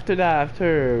after that,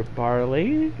 after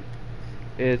Barley,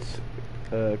 it's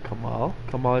Kamal.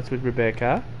 Kamal is with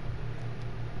Rebecca,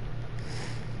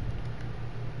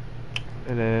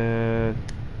 and then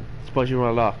Spongy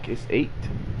Lock is 8.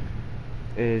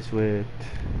 Is with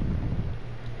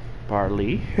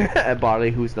Barley.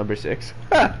 Barley, who's number 6.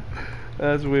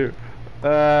 That's weird.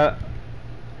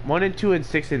 1 and 2 and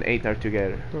 6 and 8 are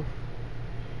together.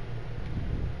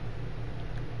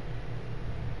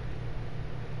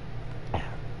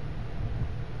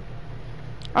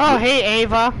 Oh, hey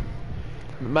Ava.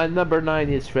 My number 9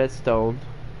 is Redstone.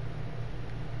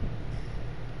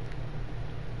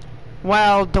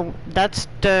 Well, that's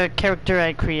the character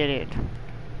I created.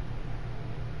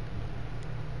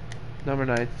 Number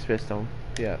 9 is Redstone.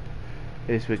 Yeah.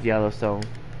 It's with Yellowstone.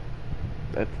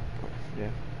 That's, yeah.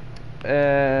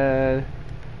 And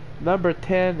number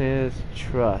 10 is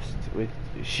Trust. With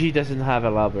she doesn't have a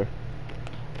lover.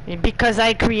 Because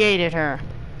I created her.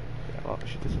 Oh,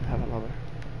 she doesn't have a lover.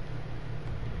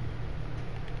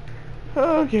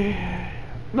 Okay.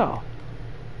 No.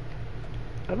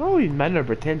 I know my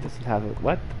number 10 doesn't have it.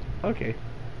 What? Okay.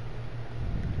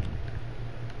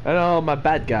 I know my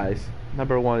bad guys.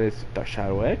 Number 1 is the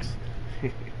Shadow X.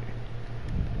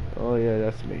 Oh yeah,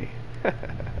 that's me.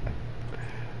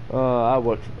 I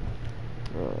work for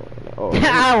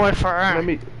I work for her.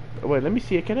 Let me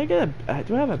see. Can I get a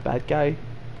do I have a bad guy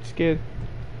skin?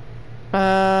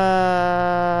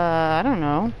 I don't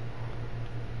know.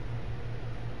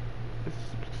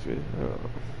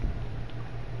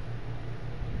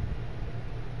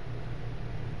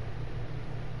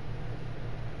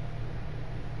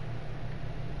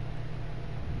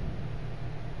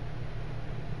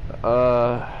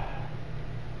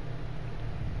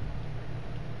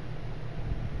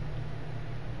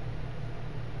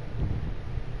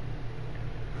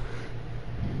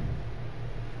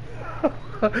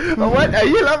 What? Are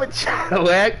you loving Shadow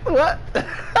X? What?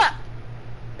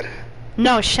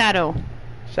 No, Shadow.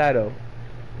 Shadow.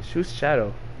 Who's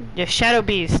Shadow? Yeah, Shadow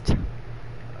Beast.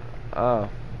 Oh.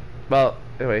 Well,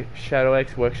 anyway, Shadow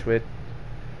X works with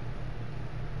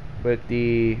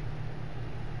the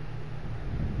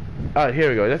oh, here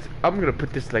we go. I'm gonna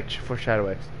put this like for Shadow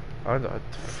X. I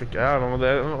don't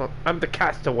know. I'm the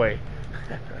castaway.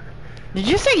 Did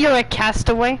you say you're a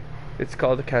castaway? It's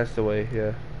called the castaway.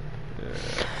 Yeah.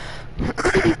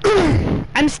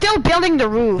 I'm still building the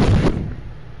roof.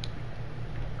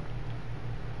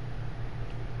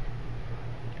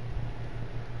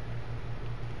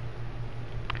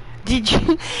 Did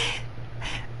you?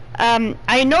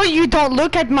 I know you don't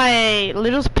look at my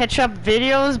Little Pet Shop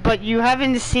videos, but you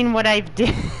haven't seen what I've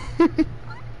did.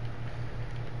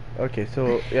 Okay,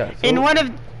 so yeah. So In one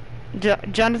of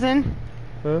Jonathan,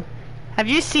 huh? have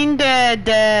you seen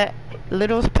the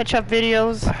Little Pet Shop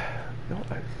videos? No,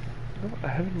 I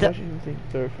haven't watched anything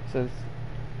there since.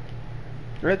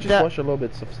 I just watched a little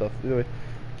bit of stuff. Anyway.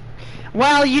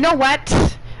 Well, you know what?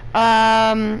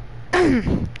 That's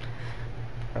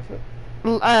it.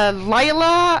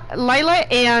 Lila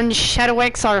and Shadow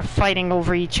X are fighting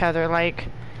over each other. Like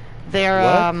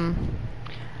they're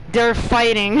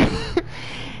fighting.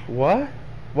 What?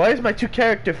 Why is my two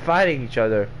characters fighting each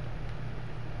other?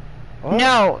 What?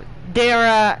 No,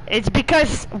 It's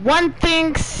because one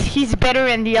thinks he's better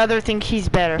and the other thinks he's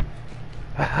better.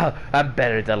 I'm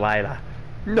better, Delilah.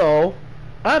 No,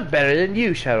 I'm better than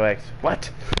you, Shadow X.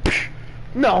 What?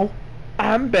 No,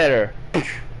 I'm better.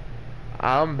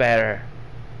 I'm better.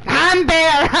 I'm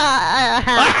better.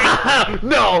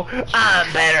 No,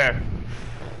 I'm better.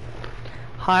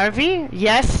 Harvey,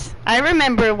 yes, I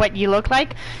remember what you look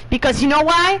like, because you know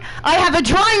why? I have a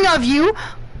drawing of you.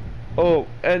 Oh,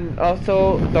 and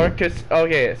also Darkest.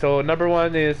 Okay, so number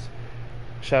 1 is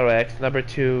Shadow X. Number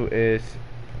 2 is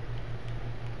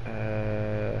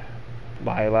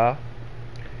Lila.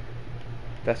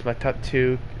 That's my top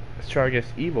 2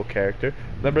 strongest evil character.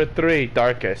 Number 3,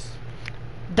 Darkest.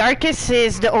 Darkest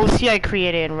is the OC I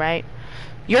created, right?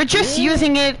 You're just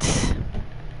using it.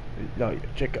 No,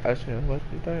 check. What are you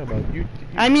talking about? You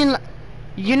I mean,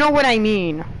 you know what I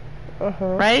mean,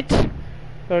 right?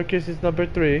 Darkest is number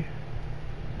 3.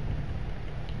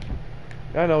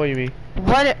 I know what you mean.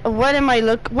 What am I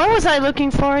What was I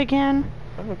looking for again?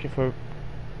 I'm looking for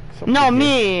something. No, here.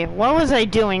 me. What was I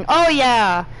doing? Oh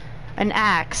yeah, an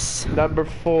axe. Number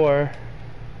 4.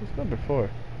 What's number 4?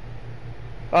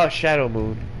 Oh, Shadow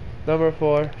Moon. Number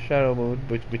 4, Shadow Moon,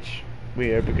 which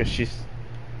weird because she's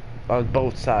on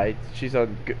both sides. She's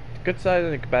on good side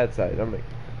and the bad side. I'm like,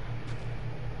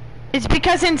 it's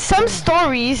because in some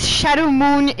stories Shadow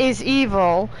Moon is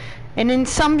evil, and in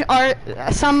some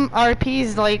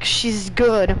RPs like she's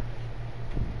good.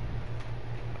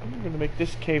 I'm gonna make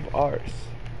this cave ours.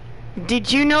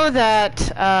 Did you know that?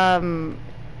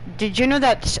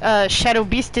 Shadow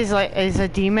Beast is a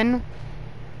demon?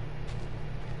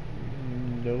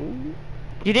 No.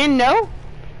 You didn't know?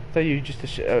 I thought you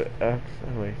just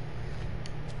anyway.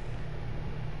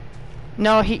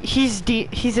 No, he's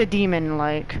a demon,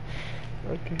 like.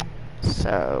 Okay.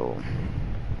 So.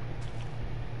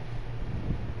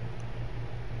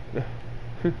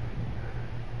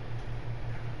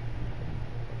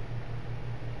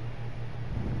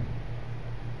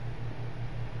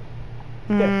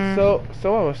 Yeah,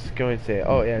 so I was going to say,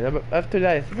 oh yeah, after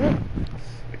that,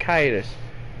 Kairos.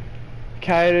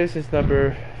 Kairos is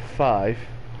number 5.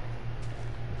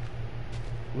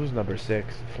 Who's number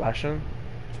 6? Flashin?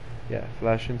 Yeah,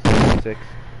 Flashin's number 6.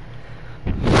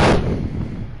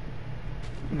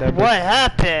 What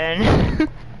happened?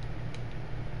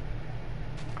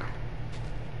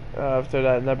 After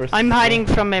that, number 6. I'm hiding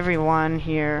from everyone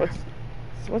here.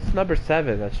 What's number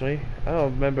 7 actually? I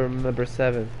don't remember number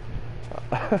 7.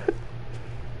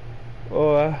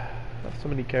 Oh, I have so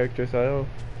many characters. I don't.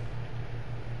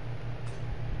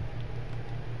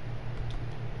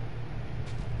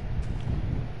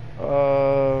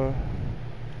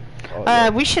 Yeah.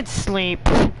 We should sleep.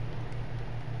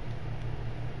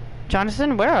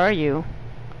 Jonathan, where are you?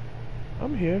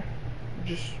 I'm here.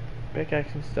 Just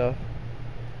pickaxing stuff.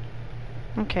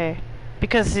 Okay,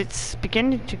 because it's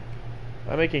beginning to.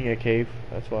 I'm making a cave.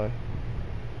 That's why.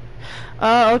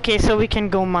 Oh, okay, so we can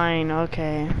go mine.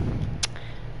 Okay.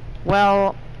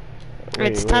 Well,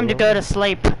 it's time to go to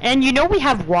sleep. And you know we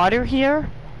have water here?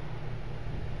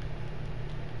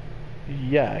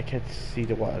 Yeah, I can't see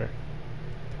the water.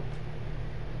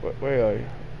 Where are you?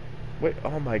 Wait,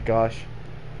 oh my gosh.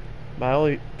 My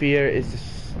only fear is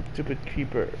this stupid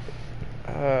creeper.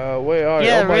 Where are you?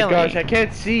 Yeah, Oh my really. gosh, I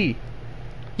can't see.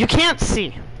 You can't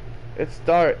see. It's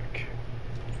dark.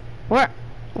 Where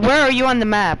are you on the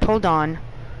map? Hold on.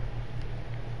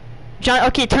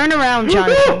 Okay, turn around,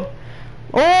 Jonathan.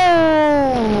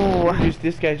 Oh!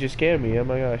 This guy just scared me. Oh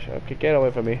my gosh. Okay, get away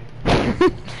from me.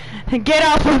 Get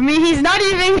off of me. He's not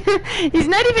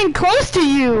even close to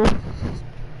you.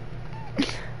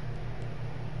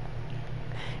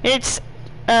 It's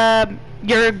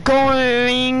you're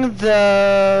going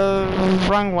the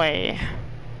wrong way.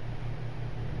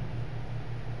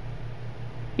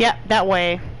 Yeah, that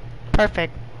way.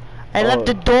 Perfect. I left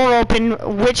the door open,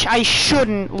 which I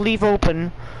shouldn't leave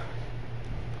open.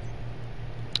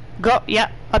 Go, yeah,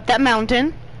 up that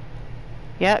mountain.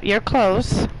 Yeah, you're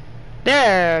close.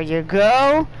 There you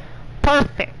go.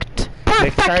 Perfect.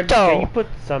 Next time, Perfecto. can you put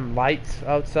some lights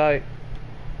outside?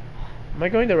 Am I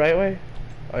going the right way?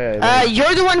 Oh yeah.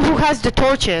 You're the one who has the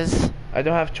torches. I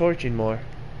don't have torch anymore.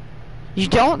 You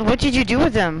don't? What did you do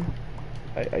with them?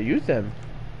 I use them.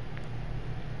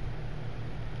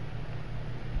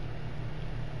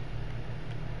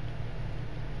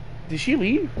 Did she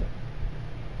leave?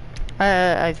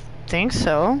 I think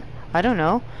so. I don't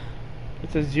know.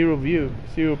 It's a 0 view.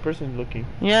 0 person looking.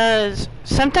 Yes.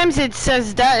 Sometimes it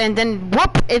says that and then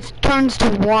whoop, it turns to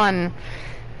 1.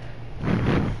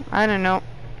 I don't know.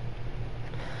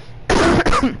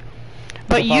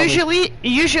 But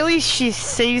usually she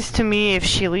says to me if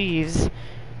she leaves.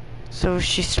 So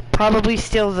she's probably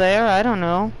still there. I don't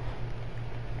know.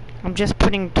 I'm just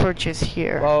putting torches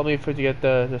here. Follow me for to get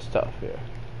the stuff here.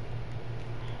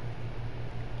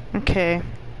 Okay.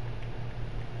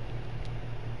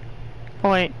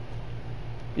 Oh, wait.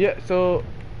 Yeah. So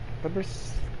number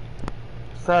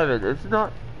 7. It's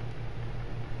not.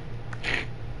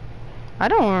 I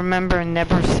don't remember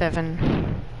number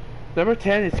 7. Number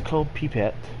 10 is Clone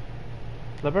Pipette.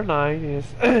 Number 9 is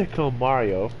Clone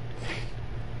Mario.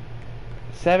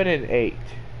 7 and 8.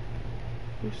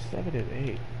 Who's 7 and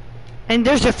 8? And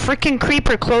there's a freaking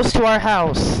creeper close to our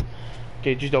house.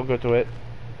 Okay, just don't go to it.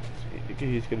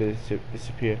 He's gonna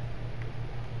disappear.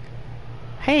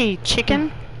 Hey,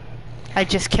 chicken. I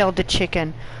just killed the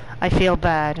chicken. I feel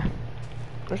bad.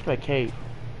 Where's my cave?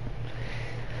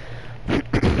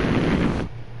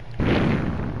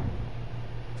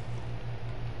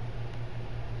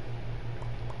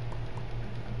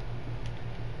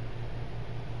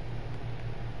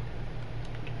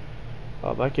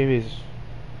 Oh, my cave is...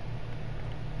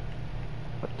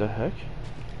 What the heck?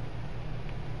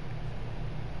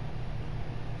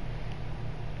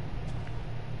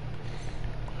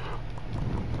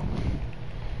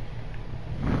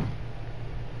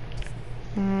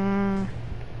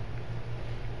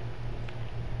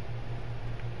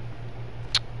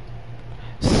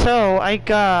 So I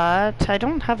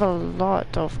don't have a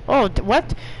lot of, oh,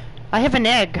 what? I have an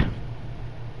egg.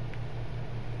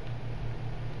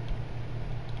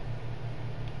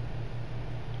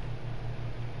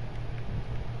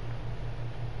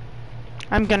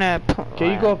 I'm gonna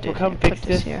Can you go come fix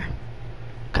this? Here.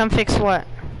 Come fix what?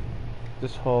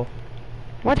 This hole.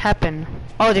 What happened?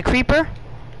 Oh, the creeper?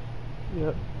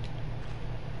 Yep.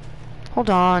 Hold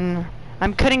on.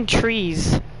 I'm cutting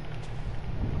trees.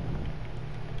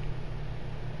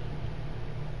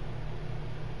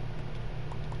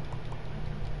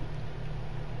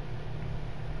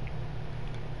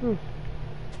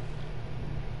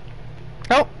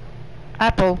 Oh,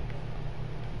 apple.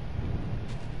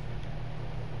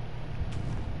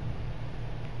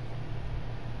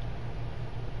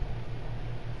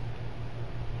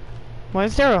 Why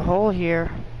is there a hole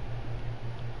here?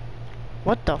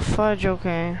 What the fudge?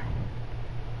 Okay.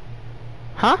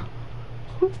 Huh?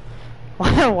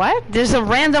 What? There's a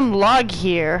random log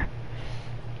here.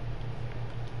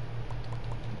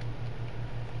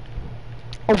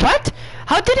 What?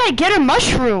 How did I get a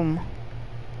mushroom?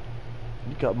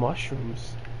 You got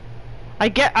mushrooms. I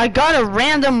got a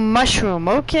random mushroom.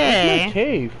 Okay. Where's my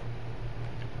cave?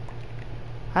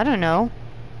 I don't know.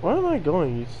 Where am I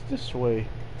going? It's this way.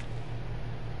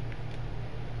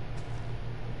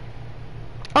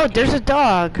 Oh, there's a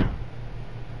dog.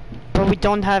 But we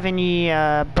don't have any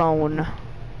bone.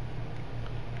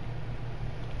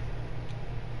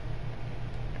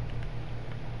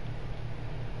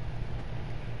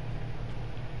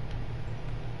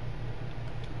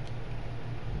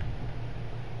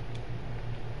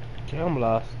 Okay, I'm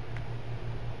lost.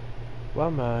 Where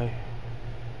am I?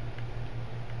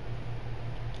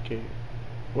 Okay.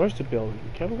 Where's the building?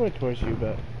 Okay, I'm going towards you,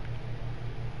 but...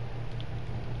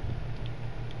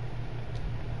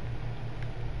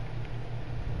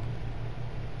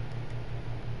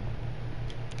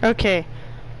 Okay.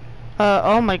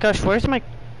 Oh my gosh, where's my...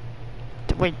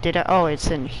 Wait, did I... Oh,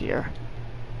 it's in here.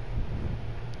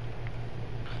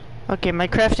 Okay, my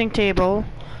crafting table.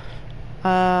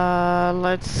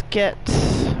 Let's get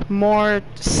more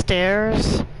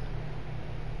stairs.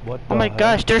 What the Oh my heck?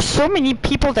 gosh, there's so many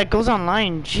people that goes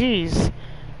online. Jeez.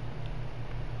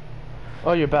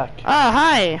 Oh, you're back. Ah,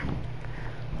 hi.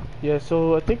 Yeah,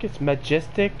 so I think it's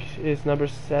Majestic is number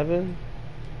 7.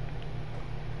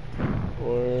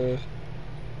 Or...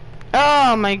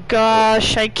 Oh my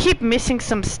gosh, I keep missing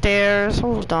some stairs.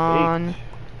 Hold on. 8.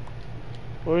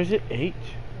 Or is it 8?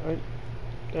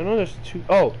 I know there's 2.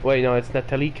 Oh, wait, no, it's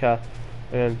Natalika.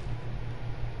 And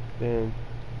then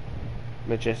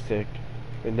Majestic.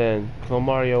 And then Clone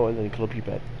Mario and then Clone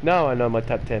Pipette. Now I know my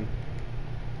top 10.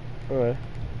 Alright.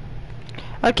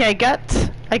 Okay,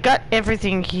 I got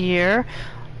everything here.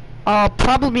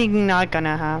 Probably not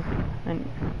gonna have.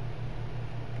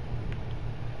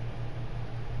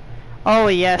 Oh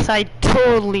yes, I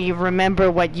totally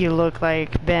remember what you look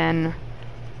like, Ben.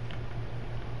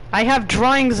 I have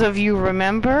drawings of you,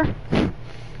 remember?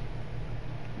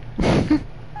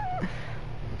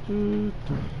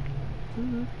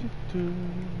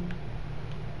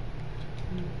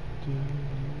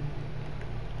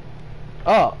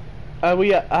 Oh, we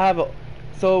have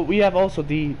so we have also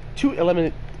the 2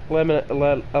 element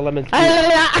lemon tea.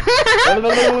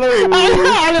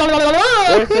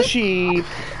 Where's the sheep?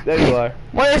 There you are.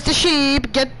 Where's the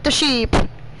sheep? Get the sheep.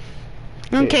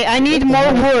 Okay, I so need that's the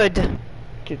more house. wood.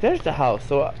 Okay, there's the house.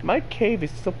 So my cave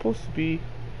is supposed to be.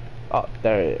 Oh,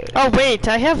 there it is. Oh wait,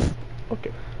 I have.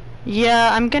 Okay. Yeah,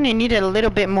 I'm gonna need a little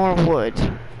bit more wood.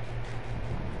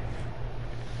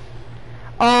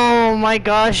 Oh my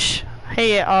gosh.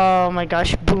 Hey, oh my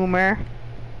gosh, Boomer.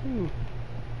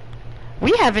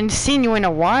 We haven't seen you in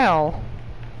a while.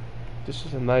 This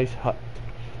is a nice hut.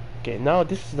 Okay, now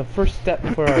this is the first step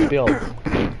for our build.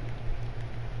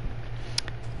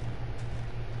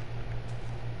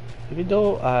 Even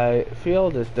though I feel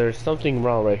that there's something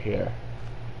wrong right here.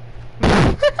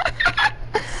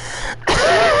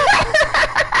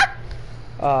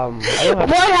 I don't have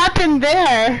What happened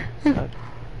there?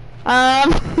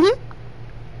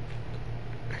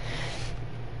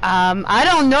 I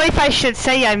don't know if I should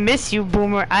say I miss you,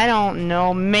 Boomer. I don't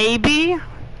know. Maybe.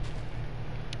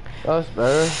 That's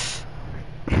better.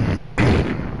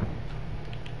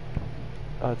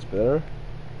 That's better.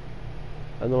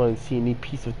 I don't want to see any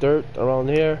piece of dirt around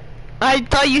here. I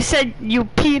thought you said you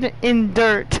peed in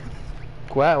dirt.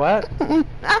 What?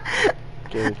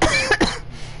 Okay.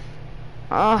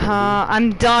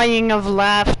 I'm dying of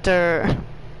laughter.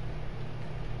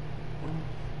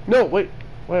 No, wait.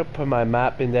 Wait, put my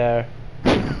map in there.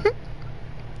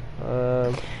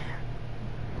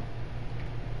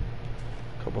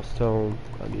 Cobblestone.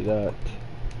 I need that.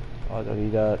 I don't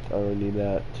need that. I don't need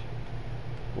that.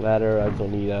 Ladder. I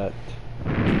don't need that.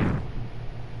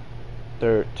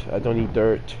 Dirt. I don't need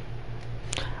dirt.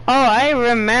 Oh, I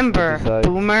remember, Besides-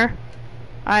 Boomer.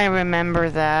 I remember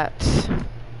that.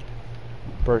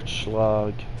 Birch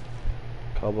log.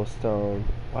 Cobblestone.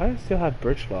 Why do I still have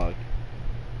birch log?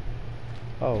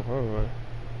 Oh, alright.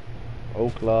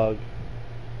 Oak log.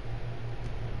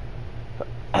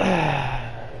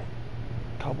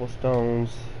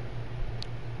 Cobblestones.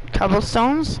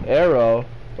 Cobblestones? Arrow.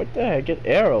 What the heck? Get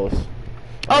arrows.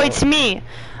 Oh, it's me.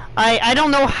 I don't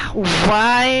know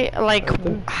why, like,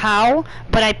 how,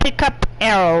 but I pick up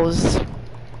arrows.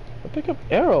 I pick up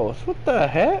arrows. What the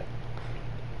heck?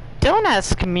 Don't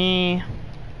ask me.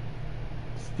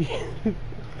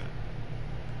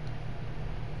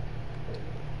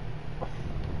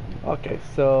 Okay,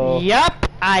 so Yup,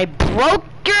 I broke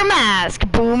your mask,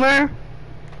 Boomer.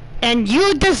 And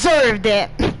you deserved it.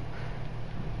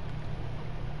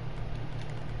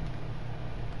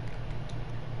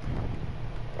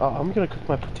 oh, I'm gonna cook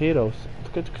my potatoes.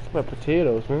 I'm gonna cook my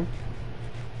potatoes, man.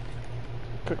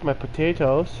 Cook my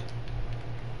potatoes,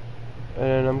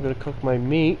 and I'm gonna cook my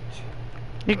meat.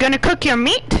 You're gonna cook your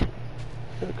meat? I'm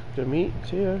gonna cook the meat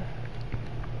here.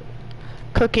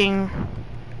 Cooking.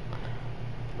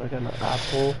 I got my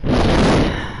apple.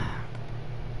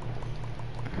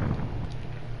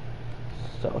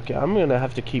 So okay, I'm gonna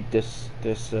have to keep this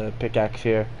pickaxe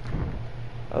here.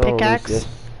 I don't wanna lose Pickaxe?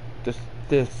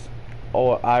 this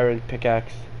iron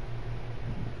pickaxe.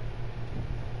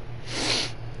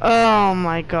 Oh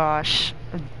my gosh.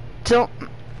 Don't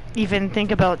even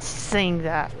think about saying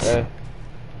that.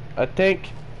 I think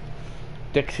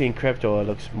Dixie and Crypto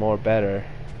looks more better.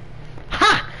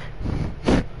 Ha!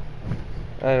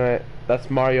 Anyway, that's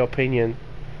Mario opinion.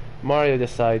 Mario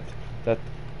decides that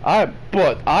I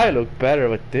look better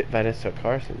with Vanessa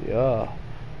Carson. Yeah.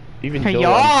 Even though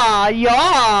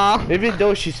Yeah. even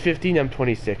though she's 15, I'm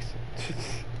 26.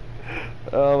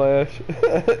 Oh my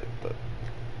gosh.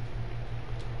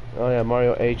 Oh yeah,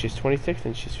 Mario age is 26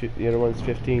 and the other one's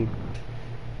 15.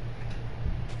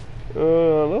 A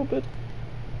little bit.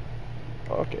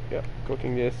 Okay, yeah,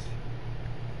 cooking this.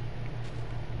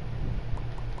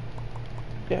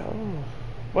 Yeah. Oh.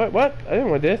 What? I didn't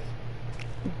want this.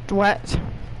 What?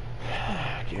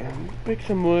 Okay, pick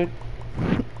some wood.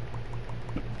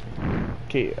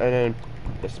 Okay, and then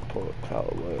let's pull a pile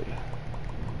of wood.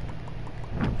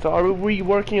 So are we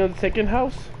working on the second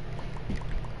house?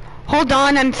 Hold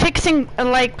on, I'm fixing,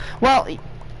 well,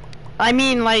 I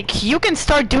mean, like, you can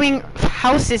start doing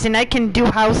houses and I can do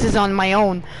houses on my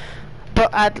own.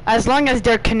 But as long as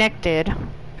they're connected.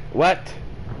 What?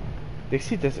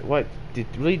 Dixie does what? Did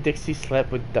really Dixie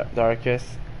sleep with Darkus?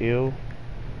 Ew.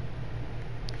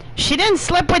 She didn't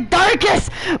sleep with Darkus!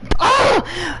 Oh!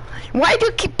 Why do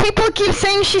people keep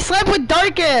saying she slept with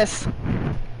Darkus?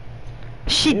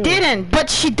 She Ew. didn't, but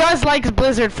she does like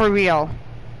Blizzard for real.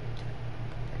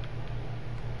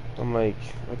 I'm like,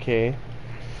 okay.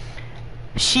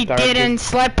 She Darkus. didn't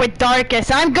sleep with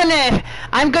Darkus.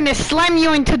 I'm gonna slam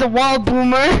you into the wall,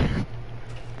 Boomer.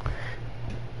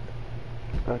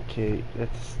 Okay,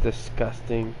 that's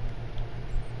disgusting.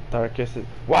 Darkus is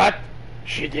what?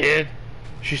 She did?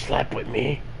 She slept with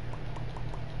me?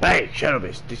 Hey, Shadow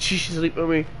Bitch, did she sleep with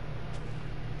me?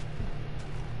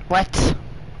 What?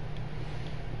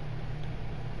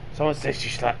 Someone said she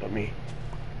slept with me.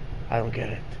 I don't get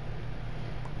it.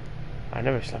 I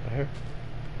never slept with her.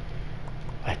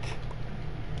 What?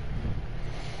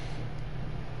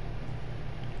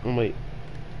 Oh, wait.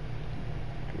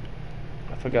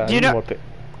 I forgot. I You need don't- more pic.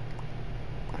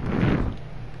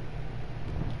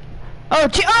 Oh,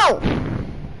 oh!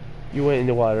 You went in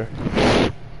the water.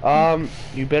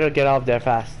 You better get out of there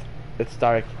fast. It's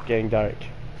dark, getting dark.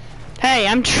 Hey,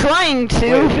 I'm trying to.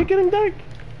 Wait, is it getting dark?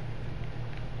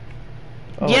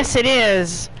 Oh. Yes, it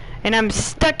is. And I'm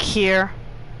stuck here.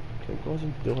 Can I close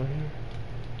the door here?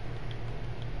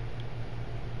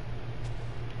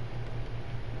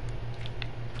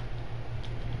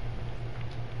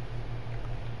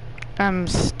 I'm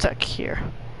stuck here.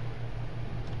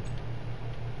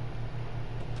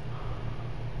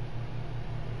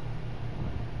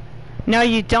 No,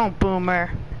 you don't, Boomer.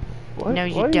 What? No,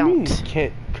 you what do you mean don't. you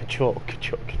can't control.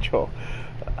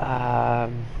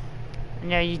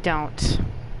 No, you don't.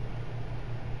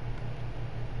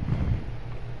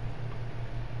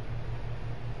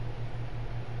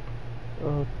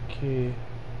 Okay.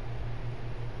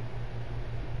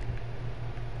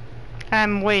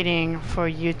 I'm waiting for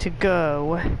you to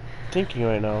go. Thinking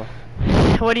right now.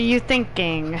 What are you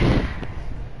thinking?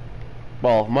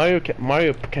 Well, Mario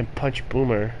can punch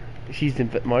Boomer.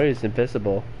 Mario's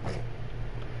invincible.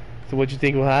 So what do you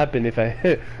think will happen if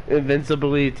I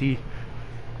invincibility?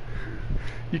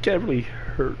 You can't really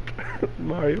hurt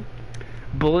Mario.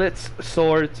 Bullets,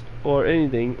 swords, or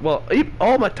anything. Well,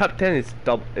 all my top 10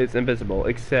 is invisible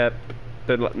except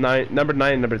the number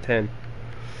 9 and number 10.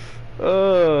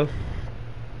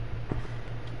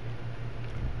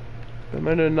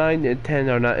 Number 9 and 10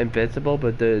 are not invincible,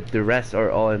 but the rest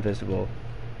are all invisible.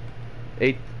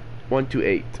 1 to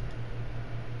 8.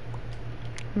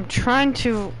 I'm trying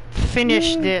to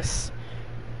finish this.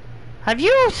 Have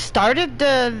you started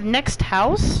the next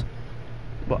house?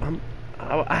 Well,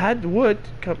 I had wood.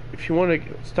 Come, if you want to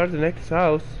start the next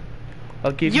house,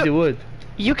 I'll give you the wood.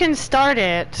 You can start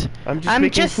it. I'm just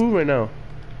making food right now.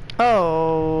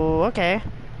 Oh, okay.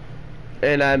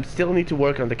 And I still need to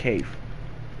work on the cave.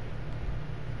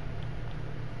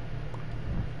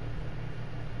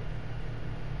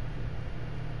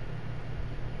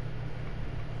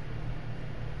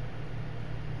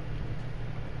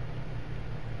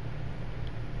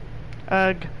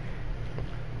 Ugh.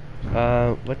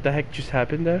 What the heck just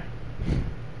happened there?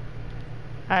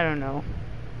 I don't know.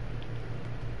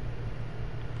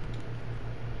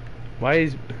 Why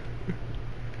is...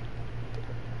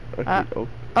 okay, Oh,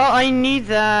 I need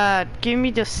that. Give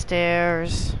me the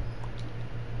stairs.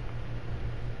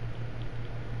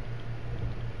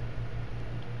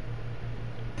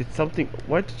 Did something...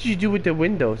 What did you do with the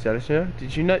windows, Alicia?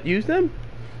 Did you not use them?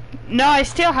 No, I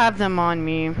still have them on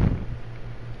me.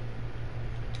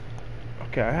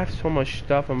 Okay, I have so much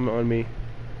stuff on me.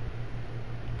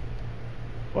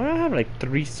 Why do I have like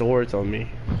 3 swords on me?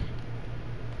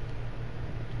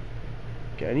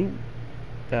 Okay, I need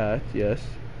that, yes.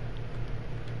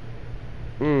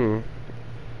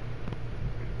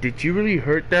 Did you really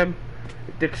hurt them?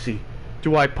 Dixie,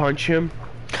 do I punch him?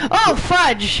 Oh,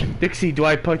 fudge! Dixie, do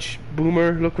I punch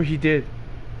Boomer? Look what he did.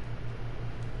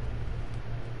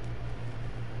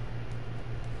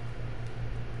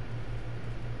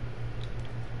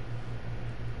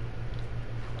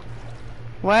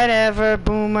 Whatever,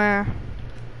 Boomer.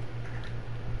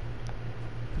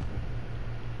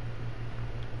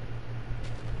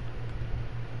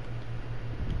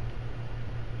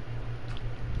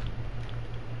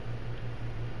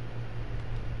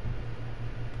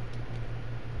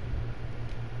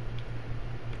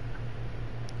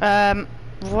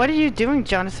 What are you doing,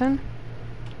 Jonathan?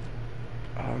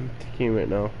 I'm thinking right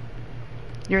now.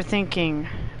 You're thinking.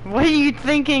 What are you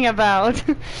thinking about?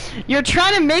 You're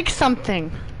trying to make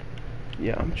something.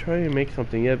 Yeah, I'm trying to make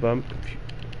something, yeah, but I'm...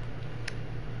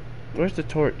 Where's the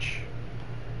torch?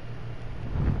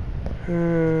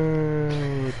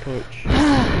 Torch.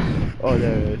 Oh,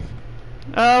 there it is.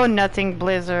 Oh, nothing,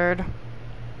 Blizzard.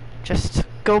 Just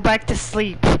go back to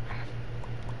sleep.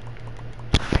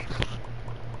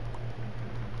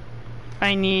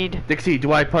 I need... Dixie,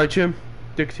 do I punch him?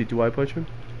 Dixie, do I punch him?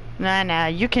 Nah,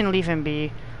 you can leave him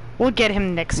be. We'll get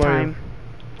him next time.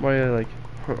 Mario, like...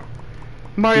 Huh.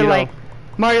 Mario like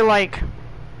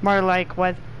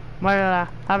what? Mario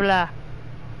habla.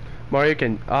 Mario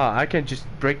can... I can just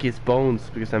break his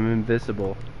bones because I'm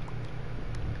invisible.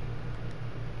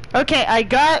 Okay, I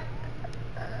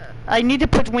need to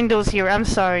put windows here. I'm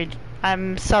sorry.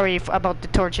 I'm sorry about the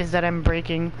torches that I'm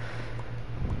breaking.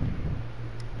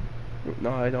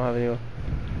 No, I don't have any.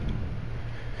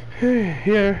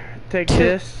 Here, take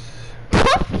this.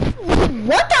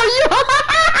 What are you?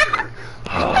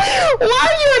 Why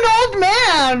are you an old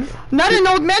man? Not an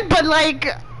old man, but like.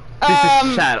 This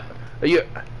is Shadow. You.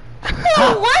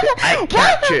 What? I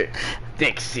captured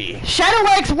Dixie. Shadow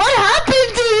X, what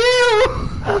happened to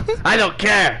you? I don't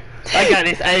care. I got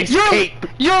this. I escaped.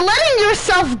 You're letting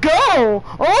yourself go.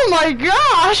 Oh my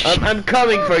gosh. I'm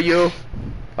coming for you.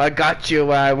 I got you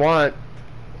where I want.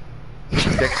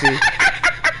 Dixie.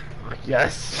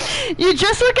 Yes. You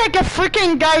just look like a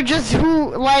freaking guy who just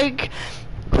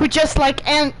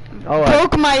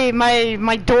broke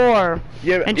my door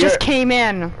and just came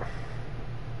in.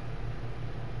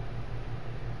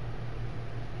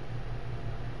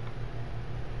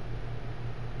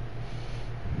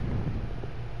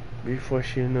 Before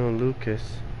she knew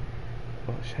Lucas.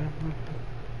 Oh, Shadow Moon.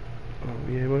 Oh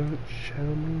yeah, what?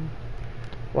 Shadow Moon.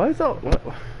 Why is that? What?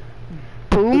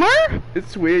 Boomer?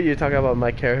 It's weird you're talking about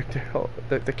my character. Oh,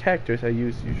 the characters I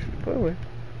use usually. By the way.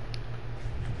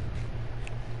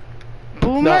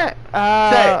 Boomer?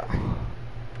 Say,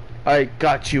 I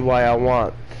got you why I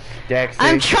want. Dexter.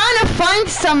 I'm trying to find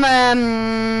some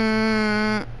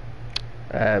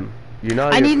you know.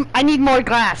 I need more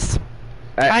glass.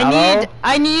 Hello?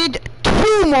 I need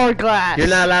 2 more glass. You're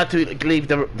not allowed to leave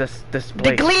this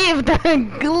place.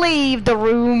 Leave the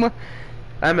room.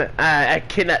 I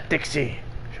kidnapped Dixie.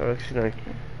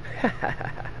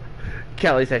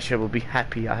 Kelly said she will be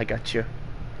happy. I got you.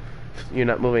 You're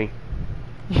not moving.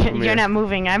 You're not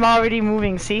moving. I'm already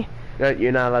moving. See?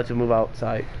 You're not allowed to move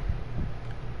outside.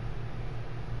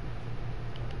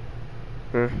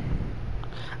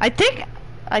 I think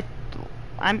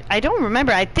I don't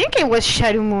remember. I think it was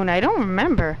Shadow Moon. I don't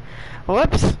remember.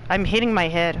 Whoops! I'm hitting my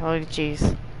head. Oh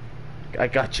jeez. I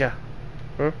gotcha.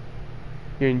 Huh?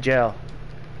 You're in jail.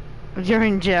 You're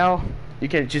in jail. You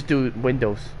can't just do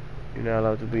windows. You're not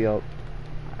allowed to be out.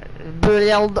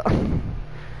 Build.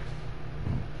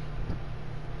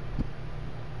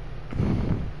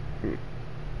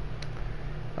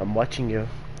 I'm watching you.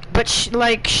 But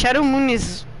like Shadow Moon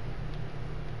is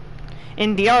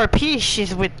in the RP.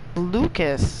 She's with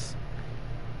Lucas.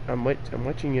 I'm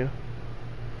watching you.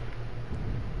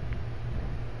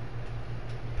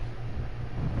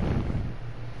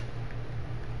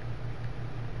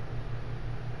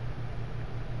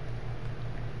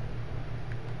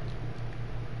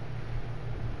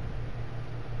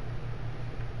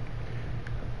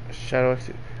 Shadow X.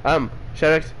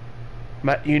 Shadow X.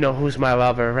 You know who's my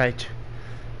lover, right?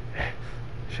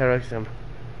 Shadow X.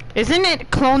 Isn't it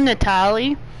Clone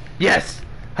Natalie? Yes.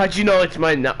 How'd you know it's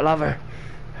my lover?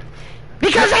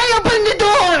 Because I opened the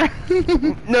door.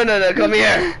 No. Come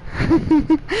here.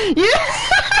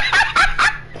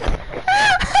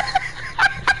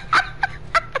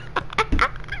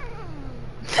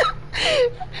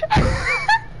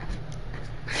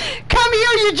 Come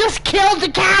here! You just killed the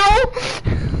cow.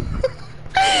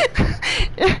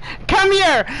 Come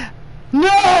here!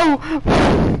 No!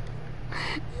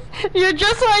 You're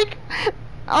just like...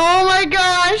 Oh my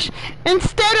gosh!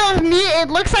 Instead of me, it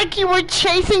looks like you were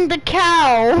chasing the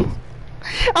cow!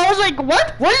 I was like,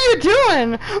 what? What are you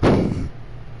doing?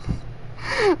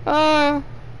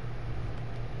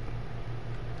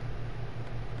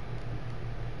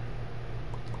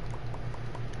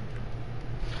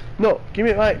 No, give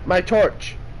me my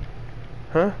torch.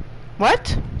 Huh?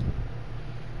 What?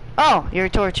 Oh, your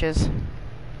torches.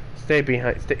 Stay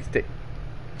behind. Stay.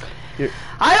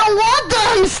 I don't want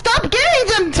them! Stop giving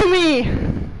them to me!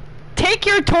 Take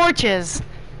your torches.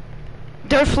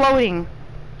 They're floating.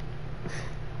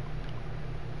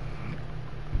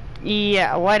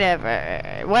 Yeah,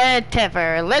 whatever.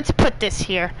 Whatever. Let's put this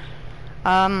here.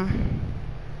 Oh,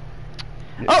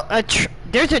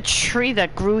 there's a tree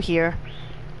that grew here.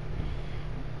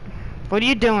 What are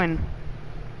you doing?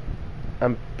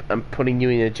 I'm putting you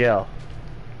in a jail.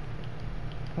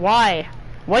 Why?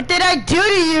 What did I do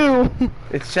to you?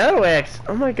 It's Shadow X.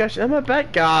 Oh my gosh, I'm a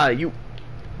bad guy.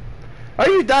 Are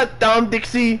you that dumb,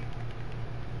 Dixie?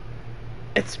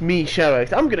 It's me, Shadow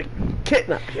X. I'm gonna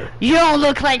kidnap you. You don't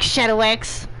look like Shadow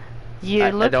X. You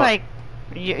look like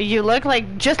you look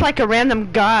like just like a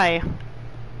random guy.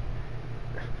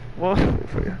 Well,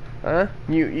 huh?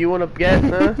 You wanna get?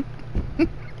 Huh?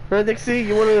 Huh, Dixie?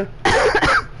 You wanna?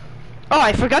 Oh,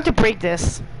 I forgot to break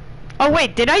this. Oh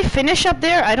wait, did I finish up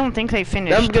there? I don't think I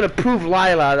finished. I'm gonna prove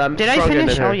Lila that I'm stronger than her. Did I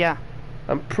finish? Oh yeah.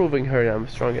 I'm proving her that I'm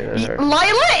stronger than her.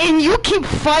 Lila and you keep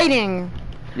fighting.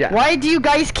 Yeah. Why do you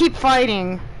guys keep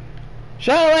fighting?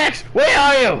 Shadow X, where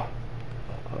are you?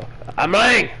 I'm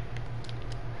lying.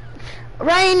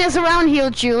 Rain is around here,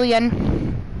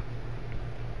 Julian.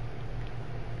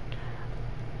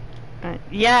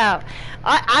 Yeah.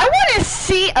 I want to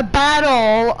see a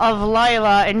battle of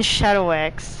Lila and Shadow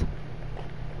X.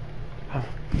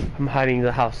 I'm hiding in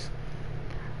the house.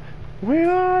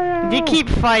 Where are you? They keep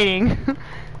fighting.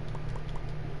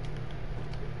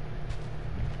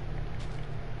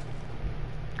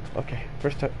 Okay,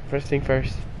 first thing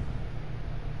first.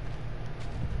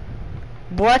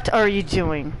 What are you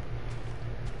doing?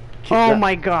 Oh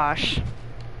my gosh.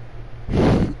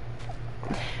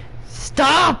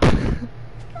 Stop!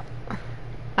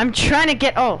 I'm trying to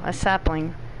get... Oh, a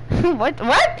sapling. What?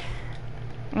 What?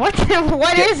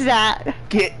 What is that?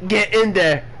 Get in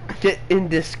there. Get in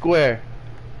this square.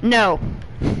 No.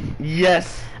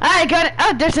 Yes. I got it.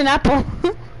 Oh, there's an apple.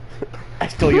 I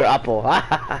stole your apple.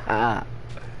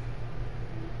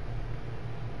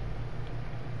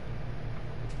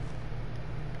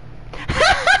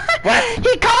 What?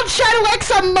 He called Shadow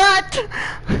X a mutt.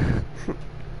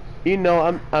 You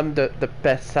know, I'm the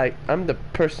best site. I'm the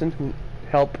person who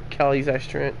helped Kelly's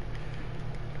restaurant.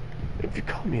 If you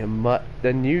call me a mutt,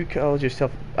 then you called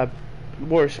yourself a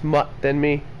worse mutt than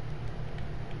me.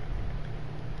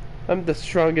 I'm the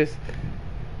strongest,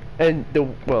 and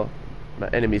my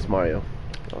enemy's Mario.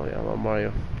 Oh yeah, I'm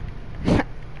Mario.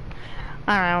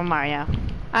 Alright, Mario.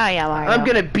 Oh yeah, Mario. I'm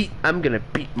gonna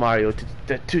beat Mario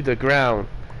to the ground.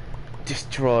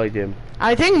 Destroy him.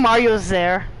 I think Mario's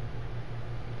there.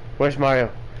 Where's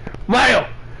Mario? Mario!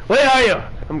 Where are you?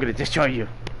 I'm gonna destroy you.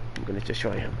 I'm gonna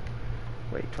destroy him.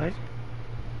 Wait, what?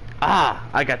 Ah,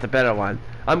 I got the better one.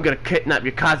 I'm gonna kidnap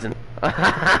your cousin.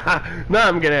 No,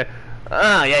 I'm gonna...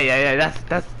 Ah, yeah.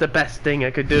 That's the best thing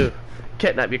I could do.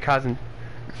 Kidnap your cousin.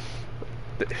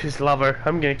 His lover.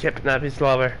 I'm gonna kidnap his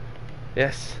lover.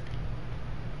 Yes.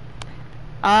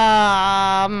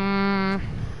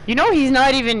 You know he's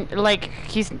not even, like,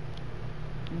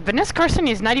 Vanessa Carson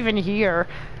is not even here.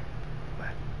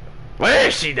 Where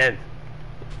is she then?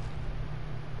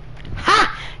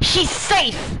 Ha! She's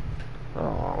safe!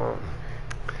 Oh.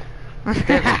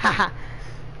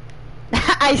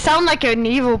 I sound like an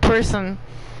evil person.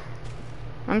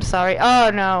 I'm sorry. Oh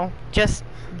no. Just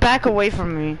back away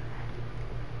from me.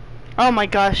 Oh my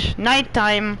gosh.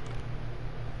 Nighttime.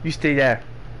 You stay there.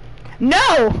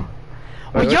 No!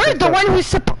 Well, Wait, you're the one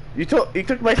who's You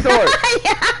took my sword.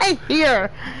 Yeah,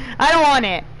 here. I don't want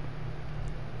it.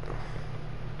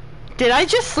 Did I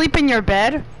just sleep in your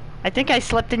bed? I think I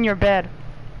slept in your bed.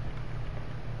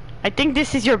 I think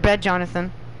this is your bed,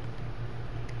 Jonathan.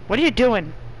 What are you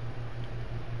doing?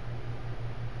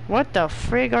 What the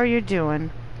frig are you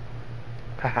doing?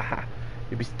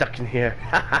 You'll be stuck in here.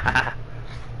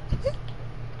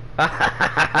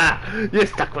 You're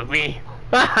stuck with me.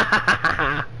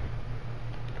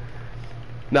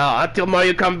 No, until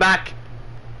Mario come back,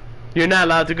 you're not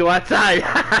allowed to go outside.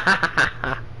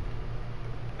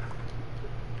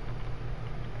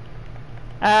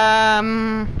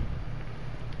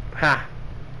 Ha!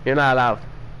 You're not allowed.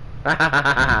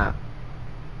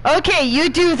 Okay, you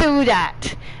do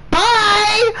that.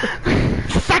 Bye,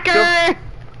 sucker.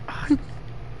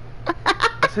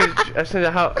 I said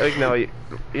how? Like, no, you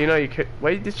know you could. Why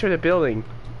did you destroy the building?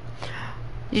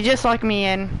 You just locked me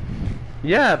in.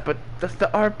 Yeah, but that's the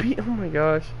RP. Oh my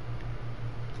gosh.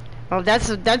 Well, that's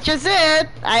just it.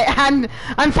 I'm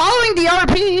following the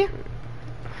RP.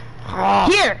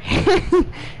 Here.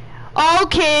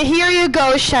 Okay, here you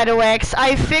go, Shadow X.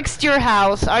 I fixed your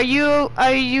house. Are you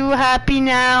happy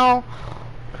now?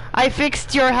 I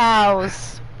fixed your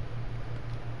house.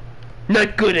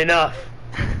 Not good enough.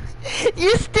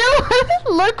 You still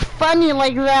look funny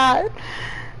like that.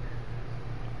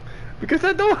 Because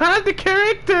I don't have the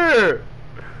character.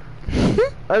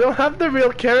 I don't have the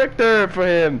real character for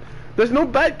him. There's no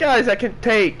bad guys I can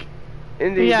take.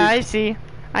 Yeah, I see.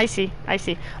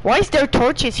 Why is there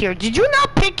torches here? Did you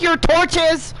not pick your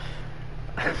torches?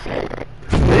 Yeah,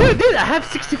 I did. I have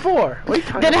 64.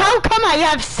 Then how come I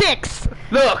have 6?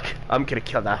 Look, I'm gonna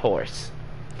kill that horse.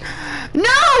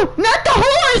 No, not the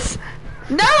horse.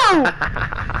 No.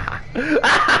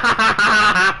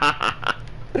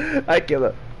 I kill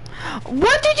it.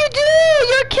 What did you do?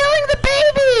 You're killing the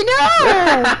baby. No.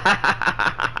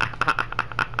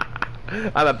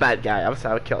 I'm a bad guy.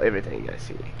 I'll kill everything I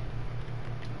see.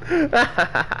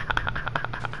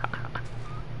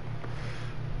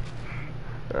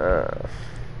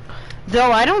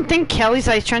 Though I don't think Kelly's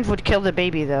eye strength would kill the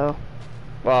baby though.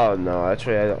 Oh no,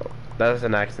 actually I don't. That was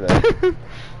an accident.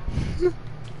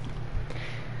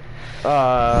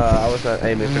 I was not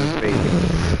aiming for the baby.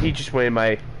 He just went in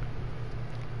my.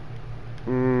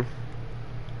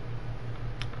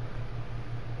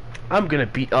 I'm gonna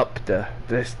beat up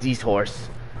these horse.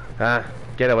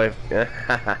 Get away.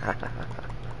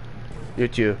 You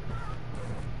too.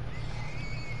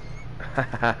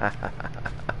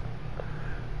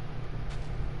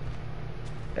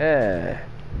 Hey,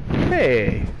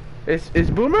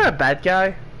 is Boomer a bad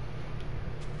guy?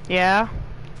 Yeah.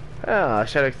 Ah,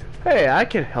 Shadow. Hey, I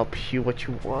can help you. What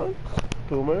you want,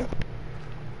 Boomer?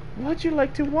 What'd you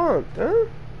like to want, huh?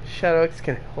 Shadow X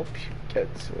can help you get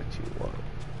what you want.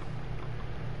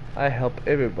 I help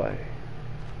everybody.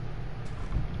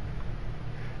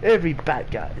 Every bad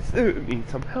guy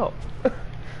needs some help.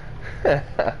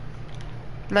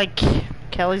 Like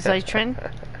Kelly's ice train?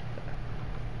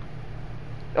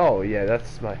 Oh yeah,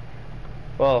 that's my.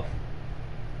 Well,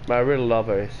 my real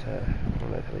lover is.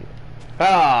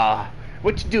 Ah,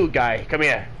 what you do, guy? Come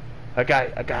here. I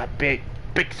got a big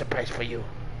surprise for you.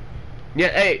 Yeah,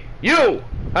 hey, you!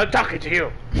 I'm talking to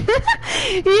you.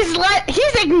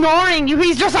 He's ignoring you.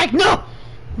 He's just like, no.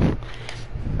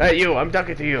 Hey, you! I'm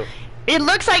talking to you. It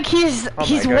looks like he's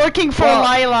God. working for Whoa.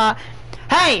 Lila.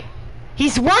 Hey,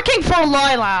 he's working for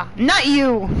Lila, not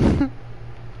you.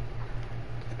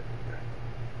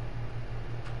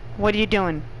 What are you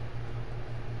doing?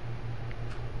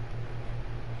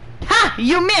 Ha!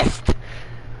 You missed.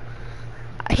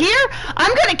 Here,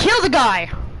 I'm gonna kill the guy.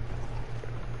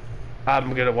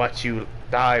 I'm gonna watch you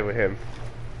die with him.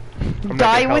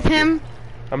 Die with him?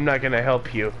 I'm not gonna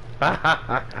help you.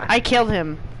 I killed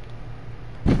him.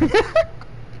 You're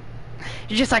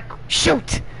just like,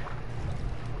 shoot.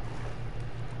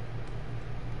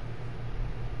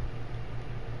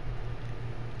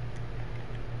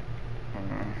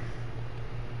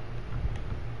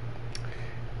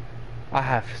 I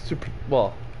have super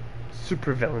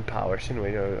villain powers,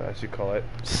 anyway, as you call it.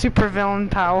 Super villain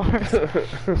powers.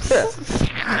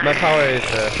 My power is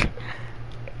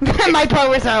My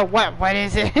powers are what? What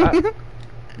is it?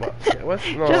 What's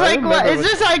no, Just like what? Is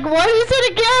this like what is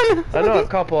it again? I know a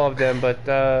couple of them, but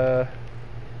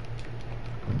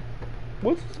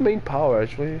what's his main power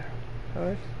actually?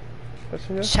 Alright.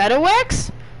 Shadow X?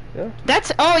 Yeah.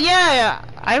 That's yeah,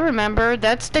 I remember.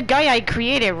 That's the guy I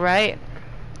created, right?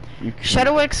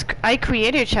 Shadow X. I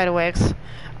created Shadow X.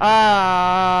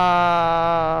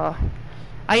 I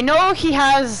know he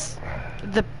has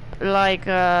the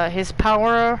his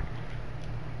power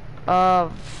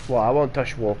of. Well, I won't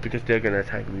touch Wolf because they're gonna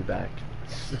attack me back.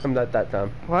 I'm not that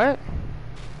dumb. What?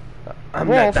 I'm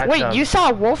Wolf. not that Wait, dumb. you saw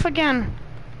a wolf again?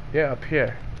 Yeah, up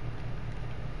here.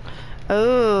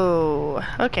 Oh,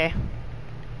 okay.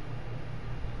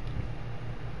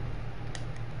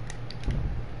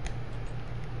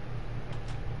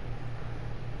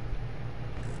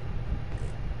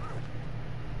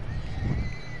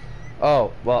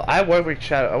 Oh, well, I work with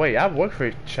Shadow. Oh, wait, I work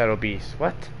for Shadow Beast.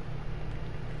 What?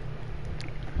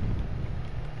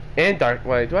 And Dark.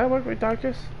 Wait, do I work with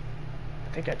Darkus?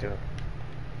 I think I do.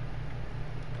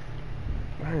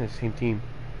 We're on the same team.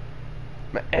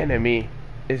 My enemy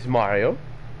is Mario.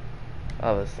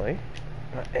 Obviously.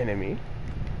 My enemy.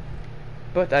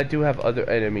 But I do have other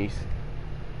enemies.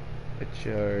 Which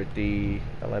are the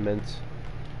elements.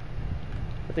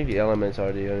 I think the elements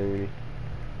are the enemy.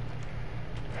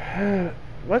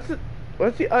 What's the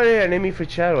other enemy for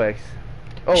Shadow X?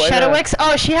 Oh, Shadow X.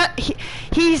 Oh,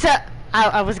 he's a.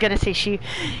 I was gonna say she.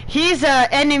 He's a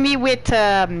enemy with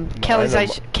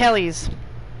Kelly's.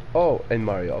 Oh, and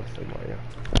Mario, obviously Mario.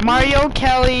 Mario,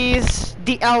 Kelly's,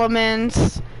 the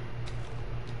elements.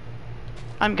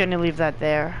 I'm gonna leave that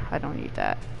there. I don't need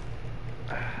that.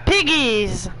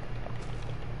 Piggies.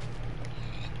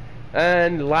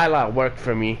 And Lila worked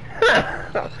for me.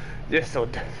 You're so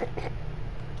dumb.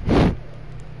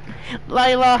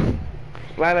 Lila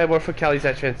worked for Kelly's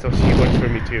Etchin, so she works for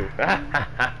me too.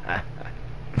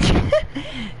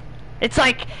 It's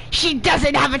like she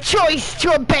doesn't have a choice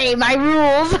to obey my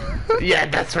rules. Yeah,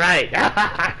 that's right.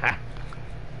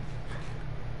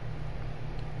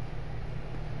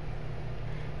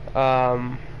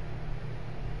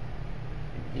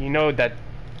 You know that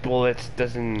bullets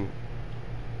doesn't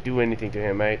do anything to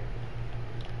him, right?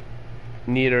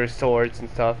 Neither swords and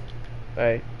stuff,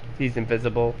 right? He's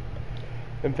invisible.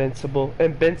 Invincible.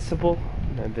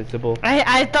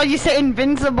 I thought you said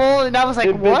invincible, and I was like,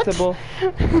 Invincible.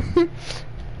 what?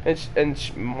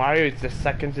 and Mario is the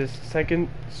second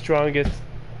strongest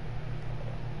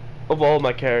of all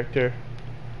my character.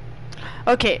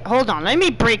 Okay, hold on. Let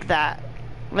me break that.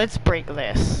 Let's break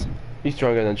this. He's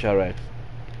stronger than Shadow X.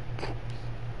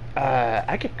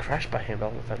 I get crushed by him all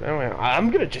the time. Anyway,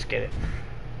 I'm gonna just get it.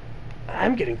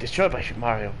 I'm getting destroyed by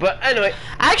Mario. But anyway.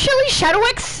 Actually, Shadow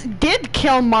X did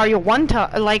kill Mario one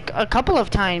time, like a couple of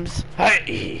times.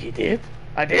 He did?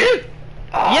 I did?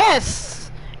 Ah.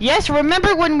 Yes! Yes,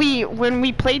 remember when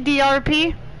we played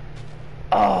DRP?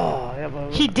 Oh, yeah,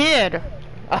 but... He did.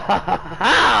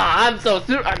 I'm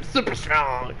super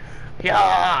strong.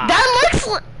 Yeah. That looks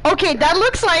okay, that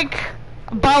looks like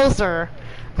Bowser.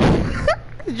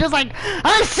 Just like,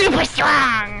 I'm super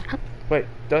strong! Wait,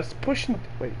 does pushing...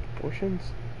 Wait,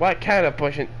 potions? What kind of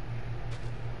pushing?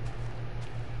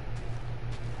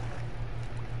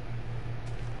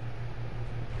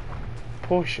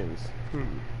 Potions.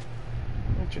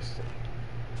 Interesting.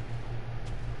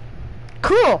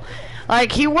 Cool!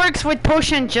 Like, he works with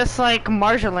potion just like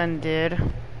Marjolaine did.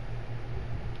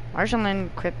 Marjolaine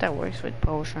Crypta works with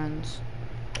potions.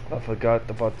 I forgot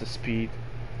about the speed.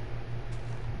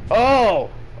 Oh!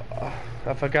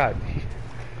 I forgot.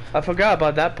 I forgot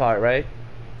about that part, right?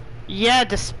 Yeah,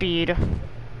 the speed.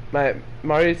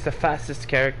 Mario's the fastest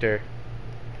character.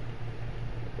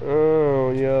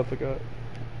 Oh, yeah, I forgot.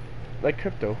 Like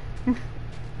Crypto.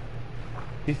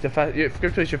 He's the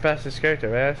Crypto is your fastest character,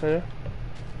 right, Asana?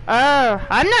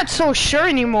 I'm not so sure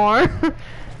anymore.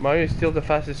 Mario's still the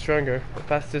fastest, the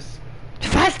fastest.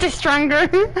 Fastest, stronger?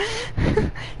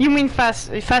 You mean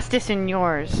fastest in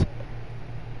yours?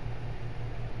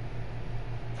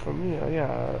 For me,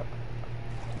 yeah.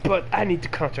 But I need to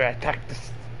counterattack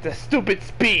the stupid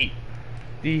speed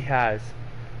he has.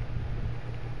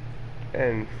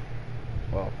 And,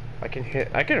 well, I can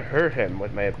hurt him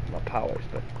with my powers,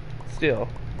 but still,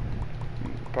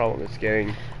 the problem is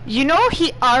getting... You know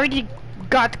he already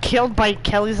got killed by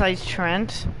Kelly's Ice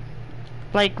Trent?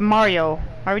 Like Mario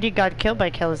already got killed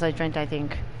by Kelly's Ice Trent, I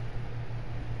think.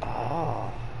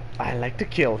 Oh, I like to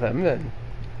kill him then.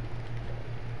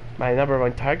 My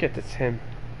 #1 target is him.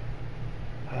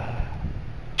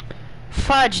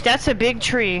 Fudge, that's a big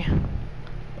tree.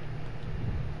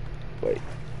 Wait,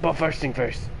 but first thing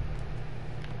first.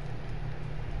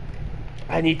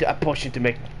 I need a potion to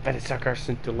make Vanessa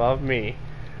Carson to love me.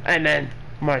 And then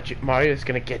Mario's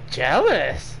gonna get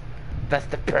jealous. That's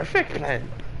the perfect plan.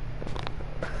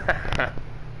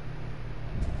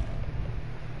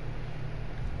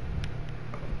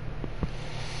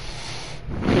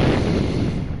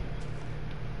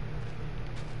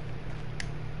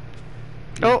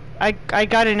 Oh, I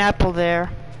got an apple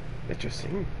there.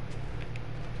 Interesting.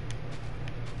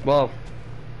 Well,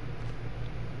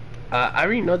 I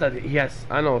already know that he has,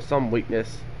 I know, some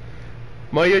weakness.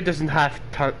 Mario doesn't have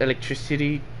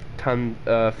electricity,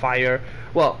 fire.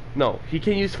 Well, no, he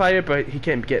can use fire, but he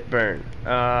can't get burned.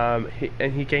 And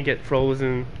he can get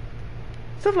frozen,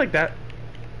 stuff like that.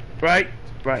 Right.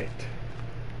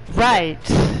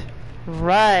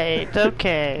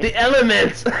 Okay. The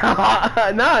elements.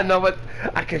 No, but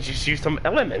I could just use some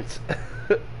elements.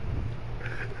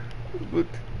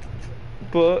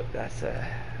 but that's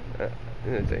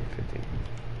anything 15.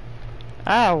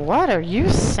 Ah, what are you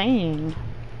saying?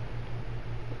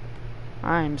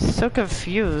 I'm so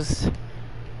confused.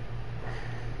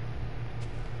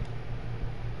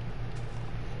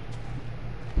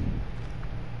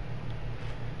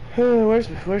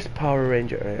 Where's Power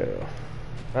Ranger?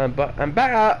 I'm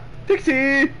back.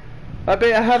 Dixie, I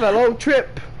bet I have a long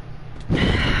trip.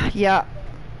 Yeah.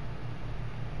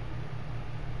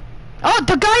 Oh,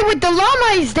 the guy with the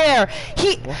llama is there.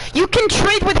 You can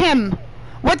trade with him.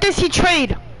 What does he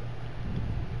trade?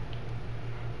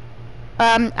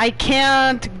 I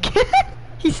can't get.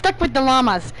 He's stuck with the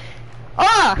llamas.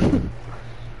 Ah!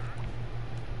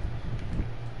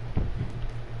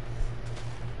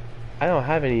 I don't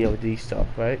have any of these stuff,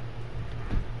 right?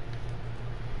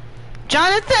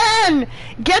 Jonathan!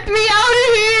 Get me out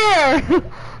of here!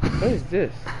 What is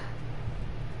this?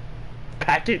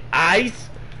 Patent ice?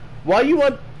 Why you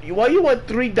want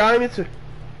 3 diamonds?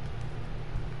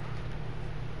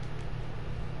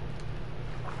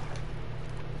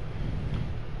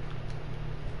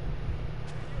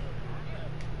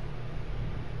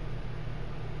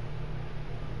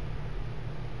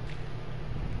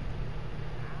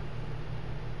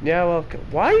 Yeah, well,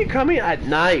 why are you coming at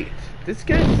night? This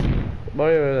guy's...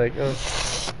 Mario like, oh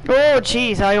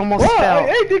jeez, I almost fell.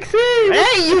 Hey, Dixie!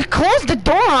 Hey, you closed the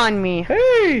door on me!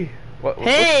 Hey!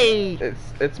 Hey!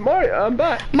 It's Mario, I'm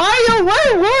back. Mario,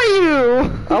 where were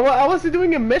you? I was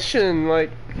doing a mission,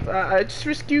 like, I just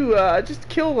rescue, I just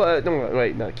kill, no,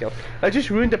 wait, not kill. I just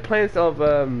ruined the plans of,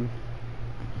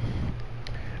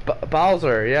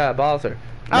 Bowser, yeah, Bowser.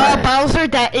 Bowser,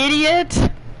 that idiot!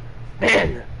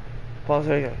 Man!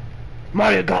 Bowser,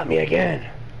 Mario got me again.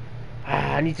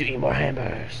 I need to eat more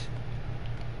hamburgers.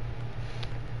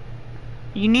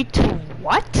 You need to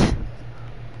what?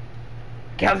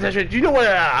 Captain, do you know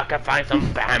where I can find some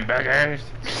hamburgers?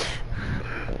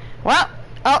 Well,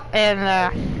 oh,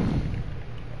 and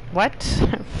What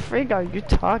frig are you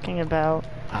talking about?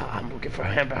 I'm looking for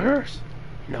hamburgers.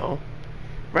 No.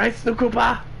 Right,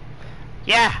 Snookupa?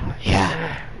 Yeah,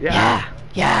 yeah, Yeah.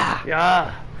 yeah,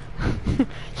 Yeah.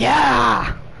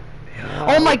 yeah.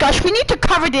 Oh my gosh, we need to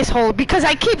cover this hole because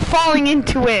I keep falling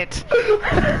into it.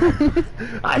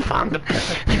 I found the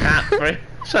perfect trap for it.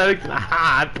 So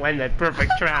I planned that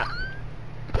perfect trap.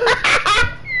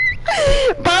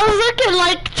 Bowser can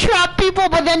like trap people,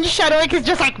 but then Shadowwick is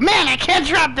just like, man, I can't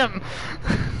trap them.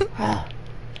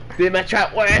 Did my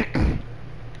trap work?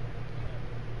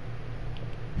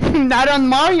 Not on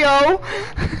Mario.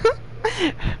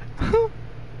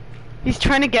 He's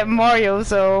trying to get Mario,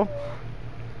 so.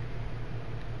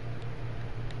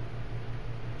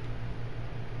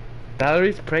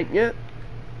 Valerie's pregnant?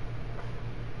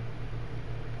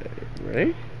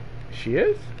 Really? She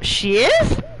is? She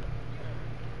is?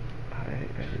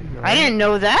 I didn't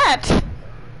know that.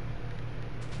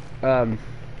 Let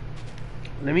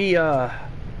me let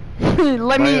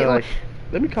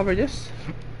me cover this.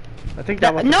 I think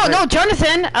that was no,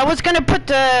 Jonathan. I was gonna put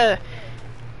the.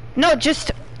 No,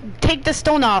 just take the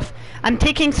stone off. I'm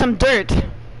taking some dirt.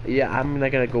 Yeah, I'm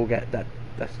not gonna go get that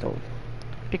stone.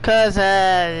 Because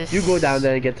You go down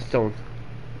there and get the stone.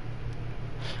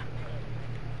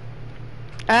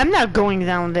 I'm not going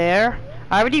down there.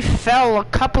 I already fell a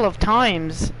couple of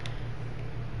times.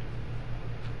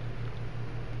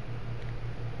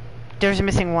 There's a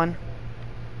missing one.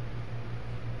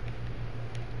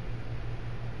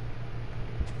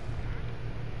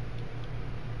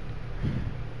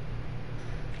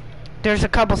 There's a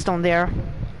cobblestone there.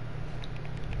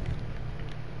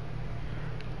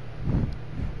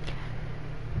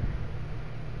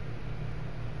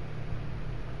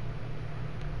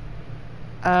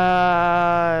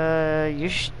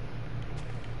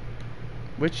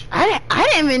 Which? I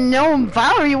didn't even know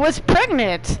Valerie was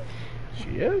pregnant.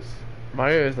 She is?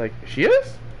 Mario is like, she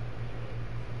is?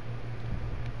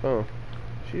 Oh,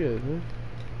 she is, huh?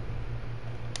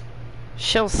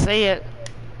 She'll say it.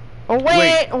 Oh,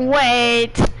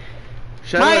 wait.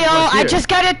 Shadowwick Mario, was here. I just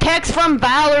got a text from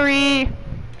Valerie.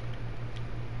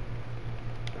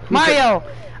 Mario,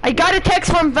 I got a text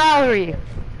from Valerie.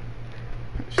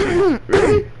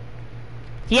 Really?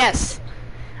 Yes.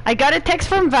 I got a text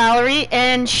from Valerie,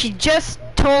 and she just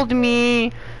told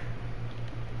me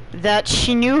that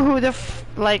she knew who the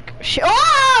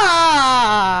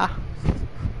Ah!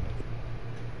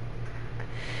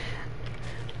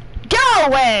 Go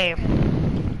away!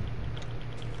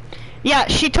 Yeah,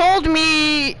 she told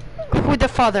me who the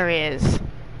father is.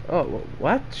 Oh,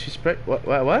 what? She's pregnant?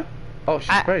 What? Oh,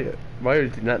 she's pregnant. Mario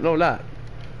did not know that.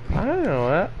 I don't know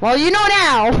that. Well, you know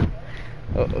now.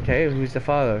 Oh, okay, who's the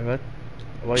father?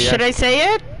 What Should I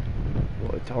say it?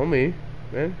 Well, tell me,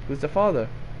 man. Who's the father?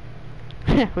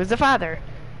 Who's the father?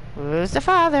 Who's the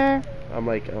father? I'm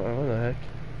like, oh, what the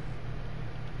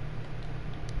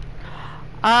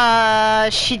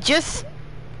heck? She just...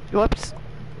 Whoops.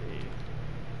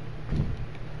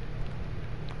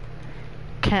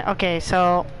 Okay,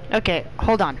 so... Okay,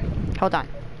 hold on.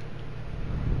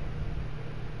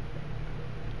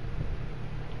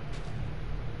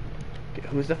 Okay,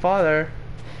 who's the father?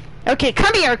 Okay,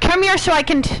 come here so I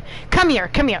can... Come here!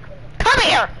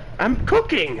 I'm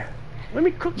cooking! Let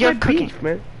me cook You're my cooking. beef,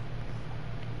 man.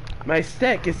 My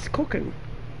steak is cooking.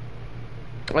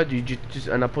 What, did you just...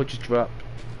 An apple just dropped.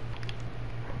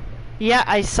 Yeah,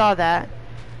 I saw that.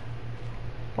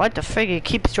 What the frig? It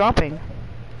keeps dropping.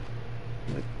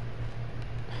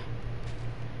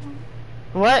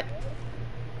 What?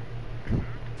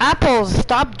 Apples,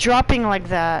 stop dropping like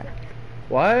that.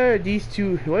 Why are these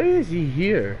two... Why is he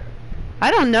here?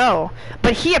 I don't know,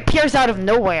 but he appears out of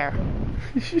nowhere.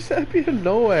 She said out of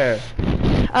nowhere.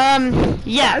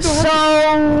 Yeah,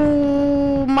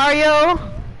 so... Mario?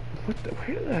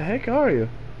 Where the heck are you?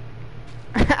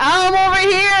 I'm over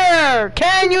here!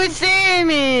 Can you see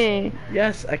me?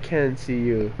 Yes, I can see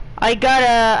you. I got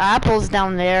apples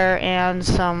down there and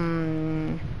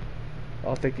some...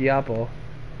 I'll take the apple.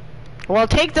 Well,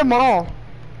 take them all.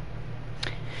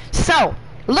 So,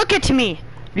 look at me.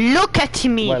 Look at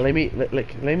me. Well, let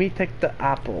me take the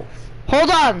apples. Hold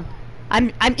on.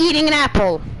 I'm eating an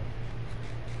apple.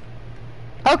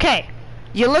 Okay.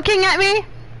 You looking at me?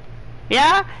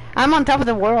 Yeah? I'm on top of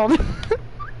the world.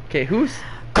 Okay, who's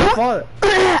the father?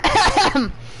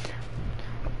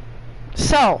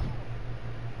 So,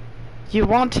 you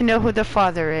want to know who the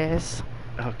father is?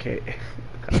 Okay.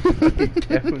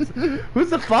 Who's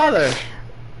the father?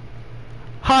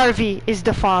 Harvey is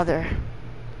the father.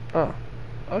 Oh,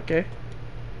 okay.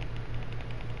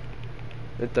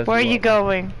 Where are you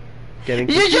going? Getting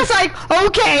You're just like,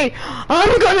 okay,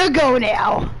 I'm gonna go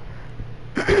now.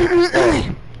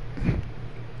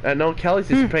 No, Kelly's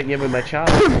is pregnant with my child.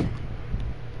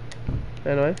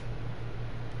 Anyway.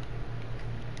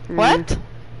 What?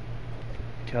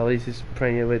 Kelly's is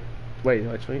pregnant with... Wait,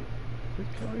 actually. Is it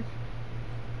Kelly's?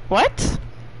 What? Is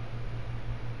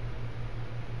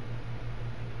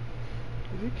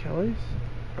it Kelly's?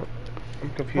 Oh, I'm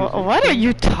confused. What are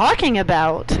you talking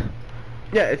about?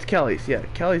 Yeah, it's Kelly's. Yeah,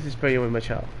 Kelly's is pregnant with my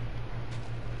child.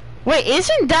 Wait,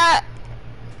 isn't that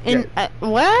in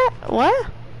what?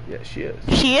 What? Yeah, she is.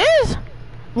 She is?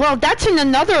 Well, that's in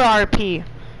another RP.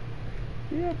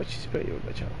 Yeah, but she's pregnant with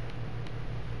my child.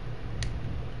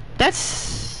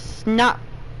 That's not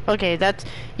okay. That's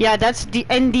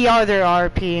in the other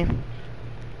RP.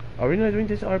 Are we not doing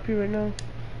this RP right now?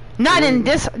 Not in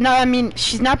this. No, I mean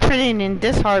she's not pregnant in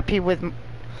this RP with.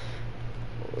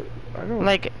 I don't.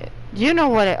 Like, you know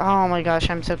what? Oh my gosh,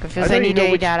 I'm so confused. I need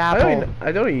to eat that apple.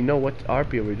 I don't even know what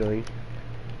RP we're doing.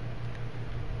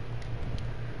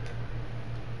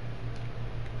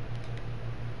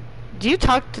 Do you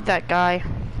talk to that guy?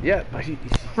 Yeah, but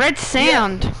Red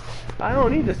sand. Yeah. I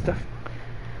don't need this stuff.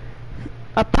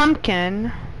 A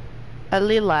pumpkin. A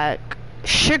lilac.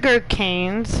 Sugar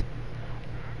canes.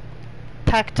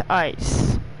 Packed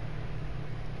ice.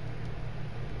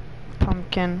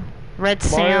 Pumpkin. Red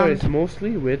sand. Mario is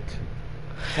mostly with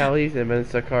Kelly's and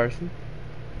Vanessa Carson.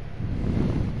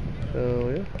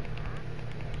 So yeah.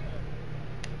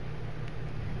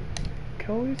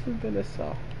 Kelly's and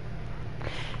Vanessa.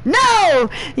 No!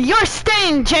 You're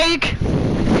staying, Jake!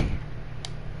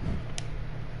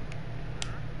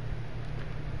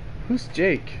 Who's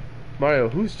Jake? Mario,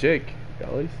 who's Jake?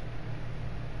 Kelly's?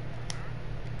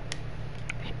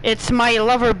 It's my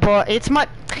lover boy. It's my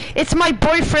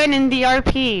boyfriend in the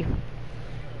RP.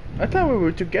 I thought we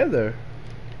were together.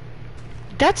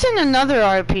 That's in another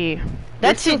RP.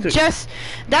 That's in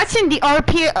that's in the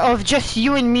RP of just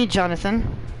you and me,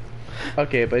 Jonathan.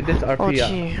 Okay, but this RP, Oh,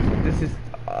 gee. This is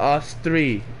us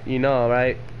three, you know,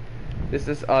 right? This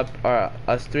is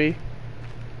us three.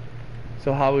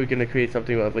 So how are we gonna create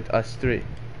something with us three?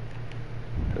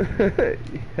 It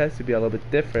has to be a little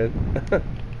bit different,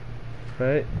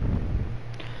 right?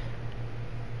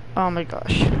 Oh my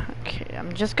gosh. Okay,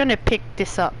 I'm just gonna pick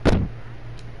this up.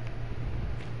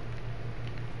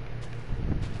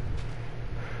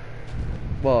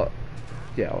 Well,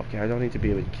 yeah, okay, I don't need to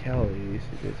be with Kelly,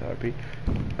 so it's RP.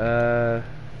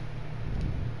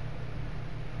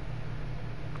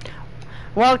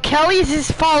 Well, Kelly's is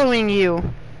following you.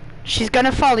 She's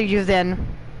gonna follow you then.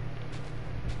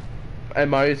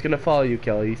 And Mario's gonna follow you,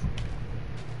 Kelly's.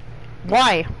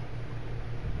 Why?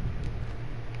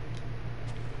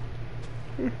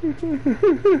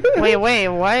 wait,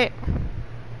 what?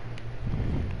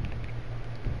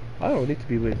 I don't need to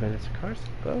be with Vanessa Carson,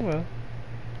 but oh well.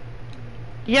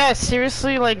 Yeah,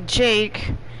 seriously, like,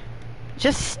 Jake,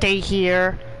 just stay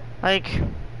here. Like,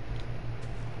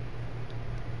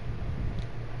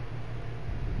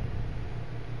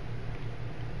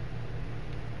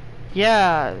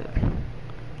 yeah.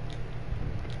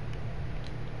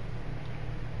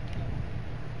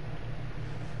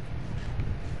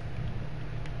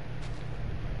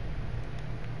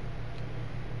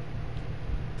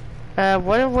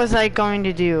 What was I going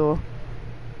to do?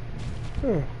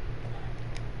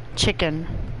 Chicken.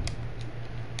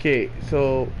 Okay,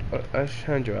 so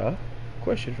Ashandra,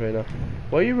 question right now.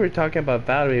 Why you were talking about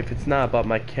Valerie if it's not about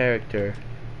my character?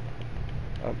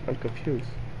 I'm confused.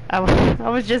 I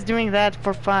was just doing that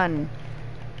for fun.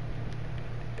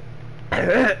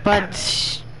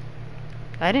 But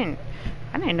I didn't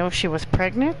know she was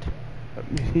pregnant.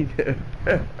 Me neither.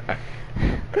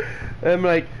 I'm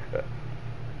like,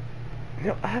 you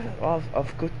know, I have a lot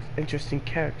of good, interesting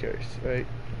characters, right?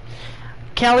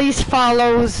 Kelly's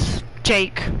follows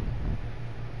Jake.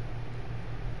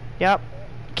 Yep.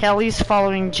 Kelly's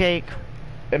following Jake.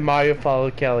 And Mario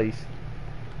followed Kelly's.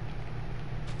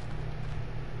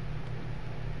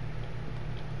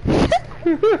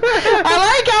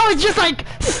 I like how it's just like,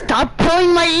 stop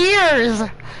pulling my ears!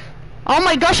 Oh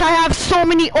my gosh, I have so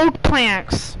many oak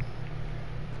planks!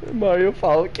 Mario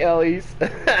followed Kelly's.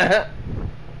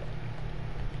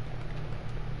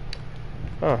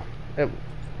 Oh, hey,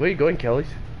 where are you going, Kelly's?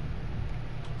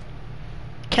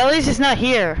 Kelly's is not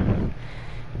here.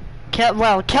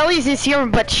 Well, Kelly's is here,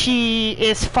 but she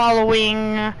is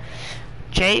following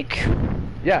Jake.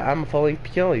 Yeah, I'm following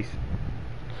Kelly's.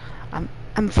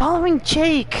 I'm following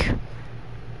Jake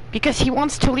because he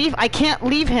wants to leave. I can't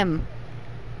leave him.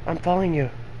 I'm following you.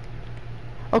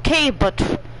 Okay,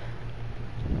 but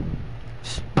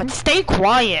stay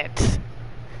quiet.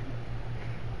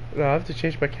 No, I have to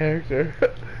change my character.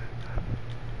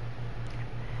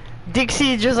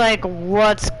 Dixie just like,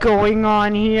 what's going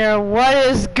on here? What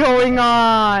is going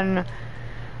on?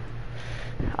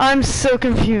 I'm so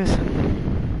confused.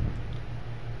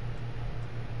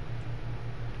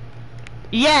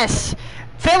 Yes!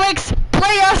 Felix,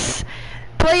 play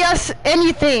us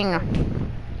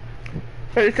anything.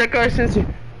 It's like our sister.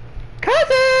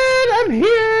 Cousin, I'm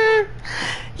here.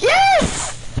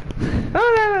 Yes! La,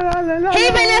 la, la, la, la, Hey,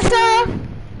 la. Vanessa!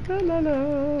 La, la,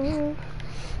 la.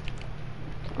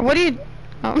 What are you...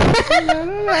 Oh.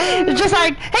 It's just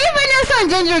like, hey, Vanessa!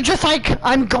 And then you're just like,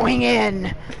 I'm going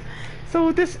in.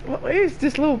 So what is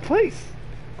this little place?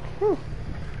 Huh.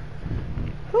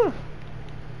 Huh.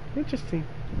 Interesting.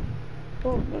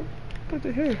 Oh, no. Put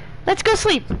it here. Let's go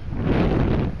sleep. Oh,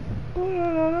 la,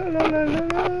 la, la, la, la,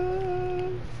 la.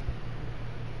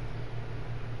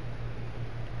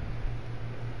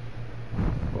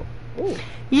 Oh.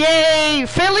 Yay!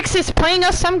 Felix is playing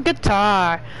us some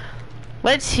guitar.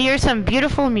 Let's hear some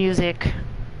beautiful music.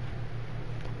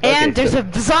 And Okay, there's a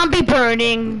zombie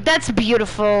burning. That's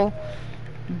beautiful.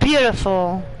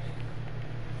 Beautiful.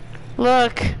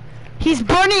 Look. He's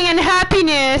burning in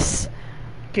happiness.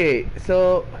 Okay,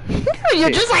 so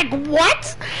You're just like,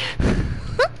 what?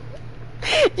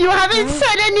 You haven't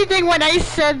said anything when I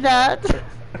said that.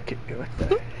 okay, what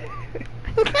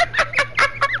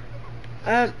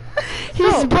the?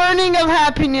 He's so- burning of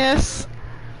happiness.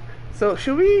 So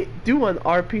should we do an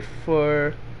RP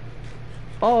for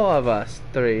all of us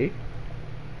three?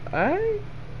 I'm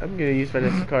gonna use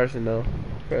Vanessa Carson though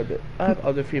for a bit. I have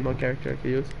other female character I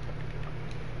could use.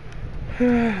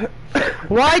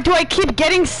 Why do I keep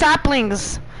getting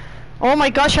saplings? Oh my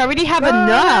gosh, I already have La,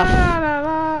 enough. la,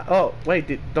 la. Oh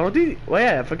wait, don't they? Oh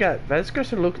yeah, I forgot. Vanessa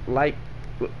Carson look like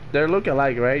they're look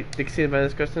alike, right? Dixie and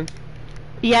Vanessa Carson.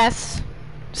 Yes,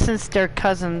 since they're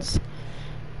cousins.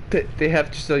 They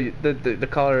have just the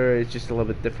color is just a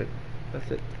little bit different.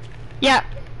 That's it. Yeah.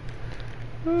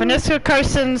 Vanessa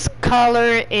Carson's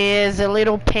color is a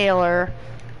little paler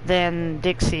than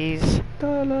Dixie's. Da,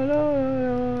 la, la,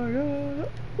 la, la.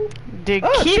 They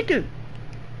Oh, keep chicken!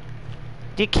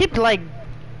 they keep like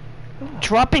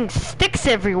dropping sticks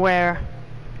everywhere.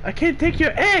 I can't take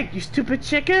your egg, you stupid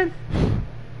chicken!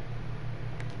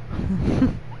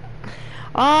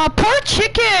 Aw, poor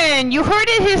chicken! You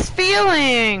hurted his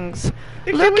feelings.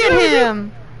 Hey, Look what at do I do?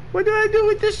 him. What do I do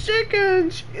with this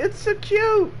chicken? It's so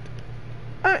cute!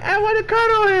 I want to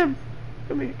cuddle him!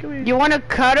 Come here, come here. You want to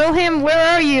cuddle him?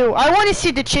 Where are you? I want to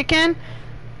see the chicken.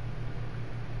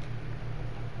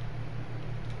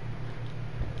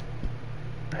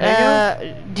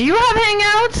 Hangouts? Do you have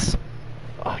hangouts?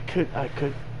 I could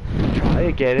try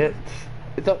to get it.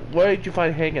 Where did you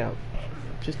find Hangout?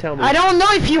 Just tell me. I don't know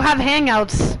if you have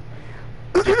hangouts.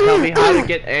 Tell me how to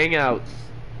get Hangouts.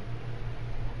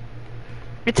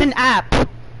 It's an app.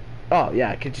 Oh yeah,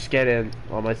 I could just get in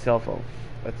on my cell phone.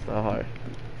 That's not hard.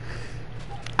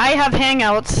 I have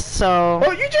hangouts, so...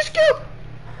 Oh, you just killed!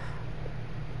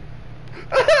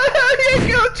 You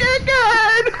killed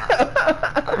chicken!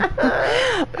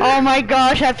 Oh my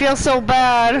gosh, I feel so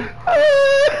bad.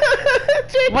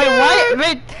 Chicken!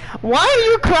 Wait, why are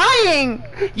you crying?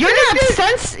 You're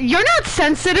not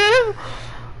sensitive.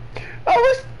 I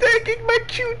was taking my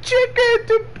cute chicken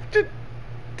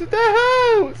to the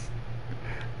house.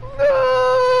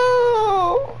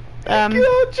 No! I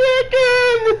killed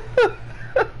chicken!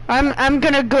 I'm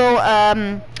gonna go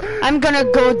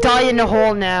die in the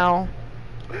hole now.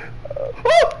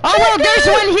 Oh no, there's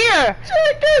one here!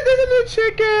 Chicken! There's a new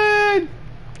chicken!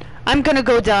 I'm gonna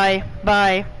go die.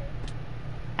 Bye.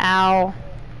 Ow.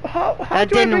 How That do I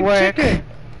didn't bring work. chicken?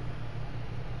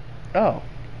 Oh.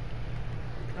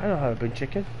 I know how to bring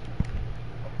chicken.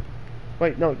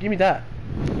 Wait, no, give me that.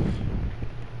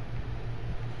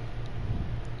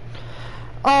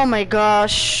 Oh my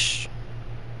gosh.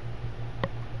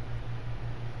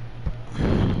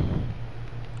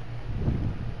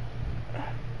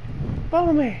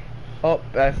 Follow me. Oh,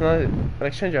 that's not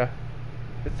Alexandra.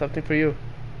 It's something for you.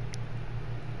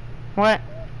 What?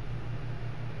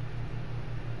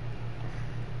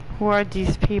 Who are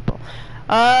these people?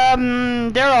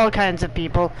 They're all kinds of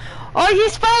people. Oh,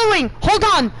 he's following! Hold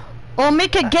on! I'll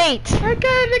make a gate. I got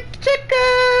a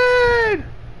chicken!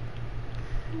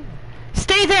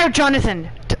 Stay there, Jonathan.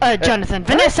 Jonathan.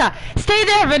 Vanessa! Stay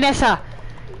there, Vanessa!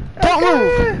 Don't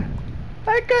move!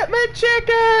 I got my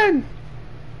chicken!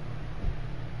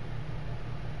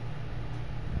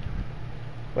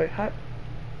 Wait, how? You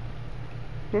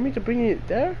want me to bring it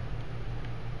there?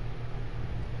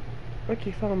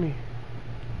 Okay, follow me.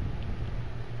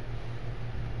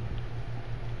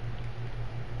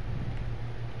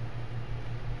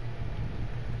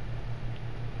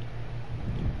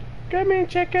 Come here,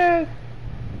 chicken.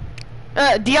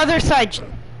 The other side.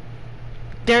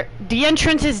 There. The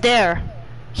entrance is there.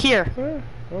 Here.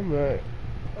 Oh my.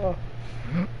 Oh.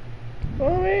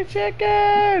 Come here,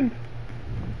 chicken.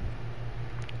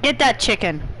 Get that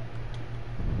chicken.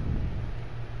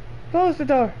 Close the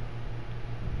door.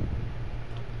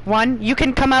 One. You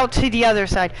can come out to the other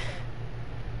side.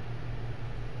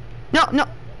 No, no.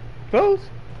 Close.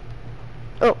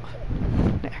 Oh.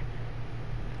 There.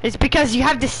 It's because you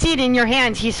have the seed in your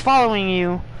hands. He's following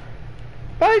you.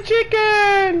 Bye,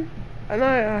 chicken. And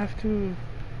I have to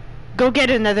Go get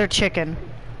another chicken.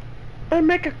 and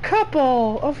make a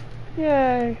couple of.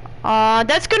 Yay. Aw,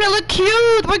 that's gonna look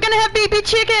cute. We're gonna have baby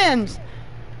chickens.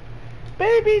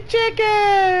 Baby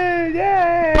chicken!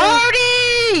 Yay!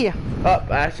 Party!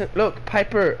 Oh, look,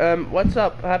 Piper, what's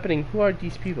up happening? Who are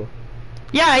these people?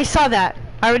 Yeah, I saw that.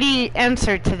 I already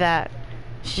answered to that.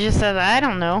 She just said, I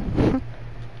don't know.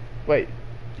 Wait,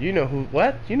 you know who,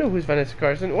 what? You know who's Vanessa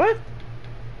Carson? What?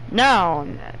 No,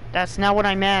 that's not what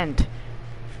I meant.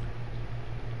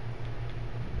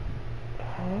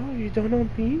 Oh, you don't know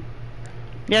me?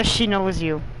 Yes, she knows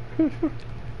you.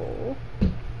 Oh.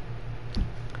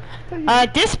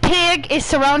 This pig is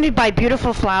surrounded by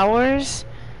beautiful flowers.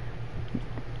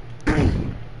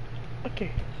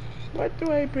 Okay, what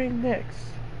do I bring next?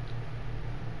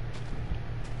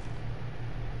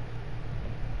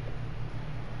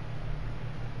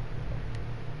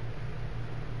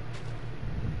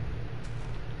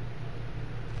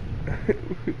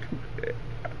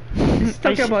 He's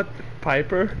talking about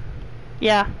Piper.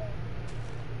 Yeah.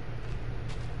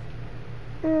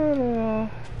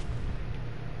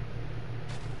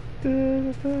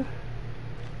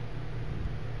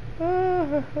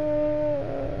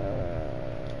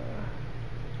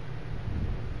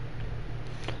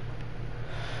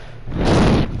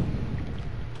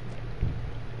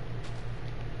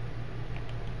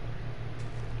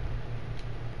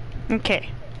 Okay.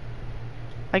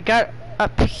 I got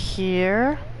up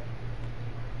here.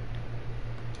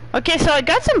 Okay, so I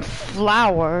got some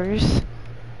flowers.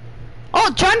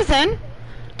 Oh, Jonathan!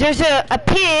 There's a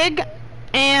pig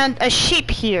and a sheep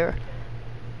here.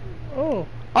 Oh.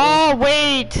 Oh,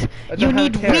 wait! You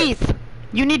need carrots. wheat.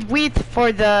 You need wheat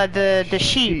for the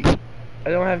sheep. I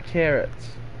don't have carrots.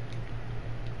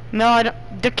 No, I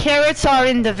don't. The carrots are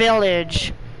in the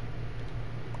village.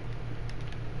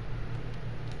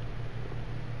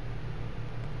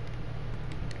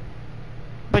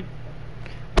 But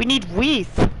we need wheat.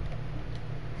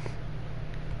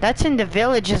 That's in the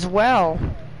village as well.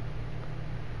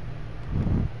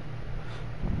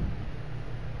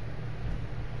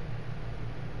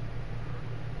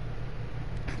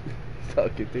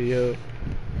 Talking to you.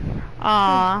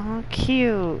 Aw,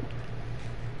 cute.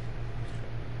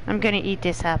 I'm gonna eat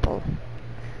this apple.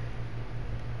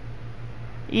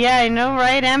 Yeah, I know,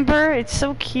 right, Amber? It's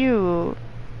so cute.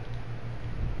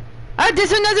 Ah,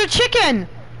 there's another chicken!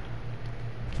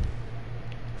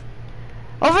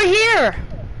 Over here!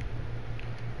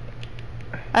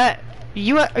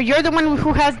 You're the one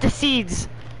who has the seeds.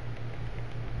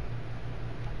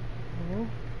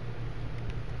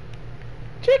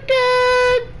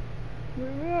 Chicken!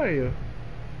 Where are you?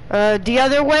 The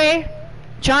other way?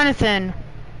 Jonathan,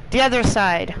 the other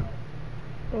side.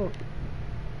 Oh.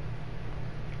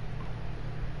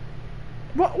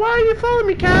 Why are you following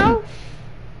me, cow?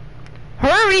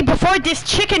 Hurry before this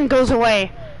chicken goes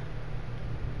away.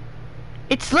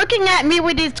 It's looking at me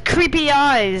with its creepy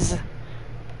eyes.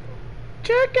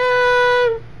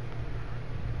 Chicken!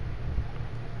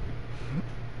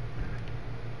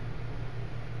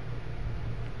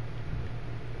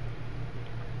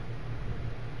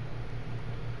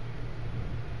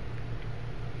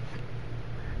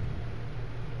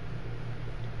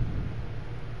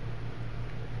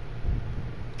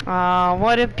 Aw,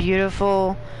 what a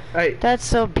beautiful... Hey, That's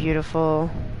so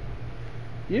beautiful.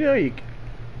 you know you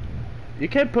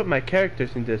can't put my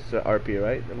characters in this RP,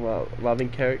 right? Well, loving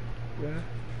character. Yeah.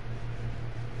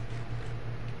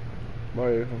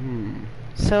 Mario.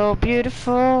 So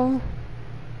beautiful.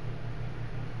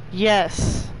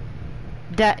 Yes,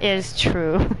 that is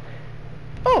true.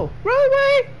 Oh, run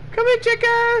away! Come here,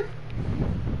 chicken!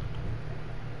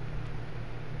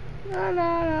 La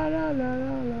la la la la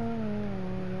la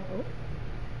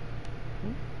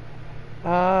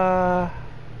la.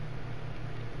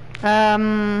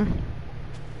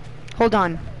 Hold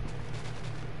on.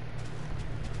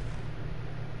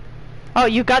 Oh,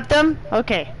 you got them?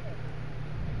 Okay.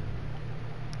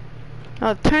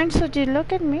 Oh, turn so you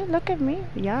look at me, look at me.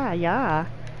 Yeah, yeah.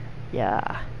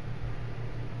 Yeah.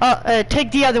 Oh,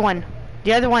 take the other one.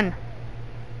 The other one.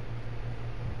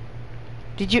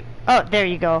 Did you? Oh, there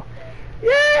you go.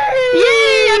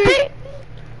 Yay!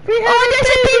 Oh,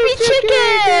 there's a baby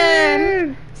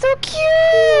chicken! So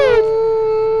cute!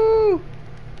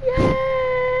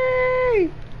 Yay!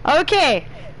 Okay,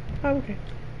 Okay.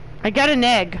 I got an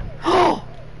egg. Oh,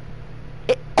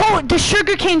 the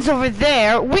sugar cane's over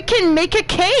there. We can make a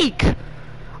cake.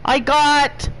 We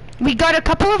got a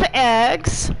couple of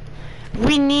eggs.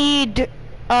 We need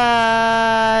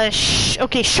okay,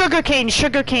 sugar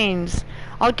canes.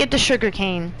 I'll get the sugar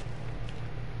cane.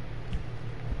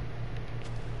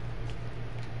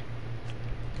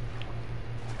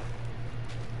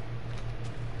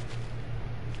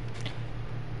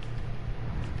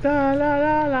 La la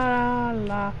la la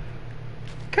la.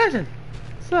 Cousin,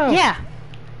 so Yeah.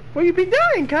 what you been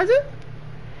doing, cousin?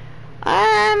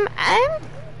 I'm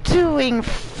doing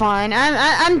fine.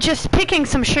 I'm just picking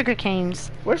some sugar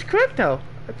canes. Where's Crypto?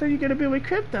 I thought you were gonna be with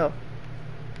Crypto.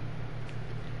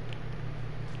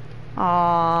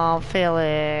 Oh,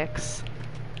 Felix.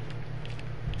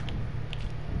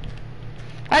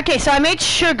 Okay, so I made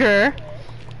sugar.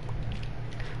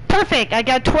 Perfect. I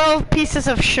got 12 pieces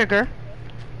of sugar.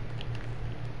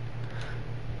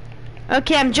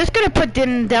 Okay, I'm just gonna put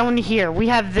them down here. We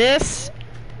have this.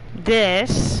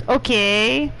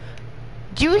 Okay.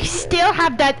 Do you still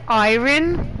have that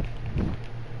iron?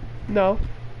 No.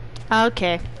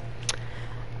 Okay.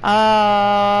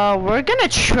 We're gonna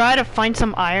try to find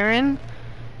some iron.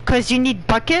 'Cause you need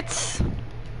buckets.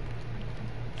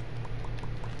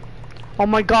 Oh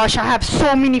my gosh, I have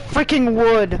so many freaking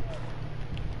wood.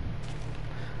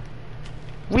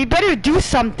 We better do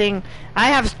something. I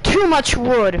have too much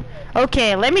wood.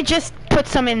 Okay, let me just put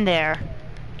some in there.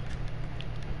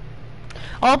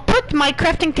 I'll put my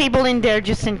crafting table in there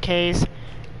just in case.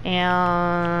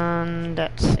 And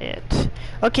that's it.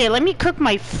 Okay, let me cook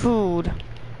my food.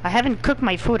 I haven't cooked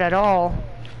my food at all.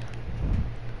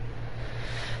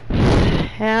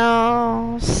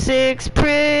 L6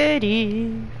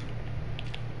 pretty.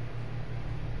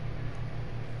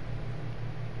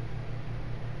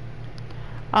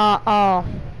 Oh.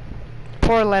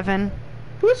 Poor Levin.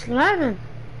 Who's Levin?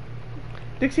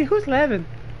 Dixie, who's Levin?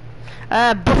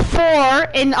 Before,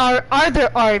 in our other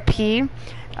RP,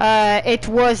 it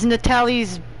was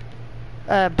Natalie's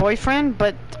boyfriend,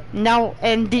 but now,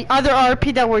 and the other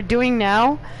RP that we're doing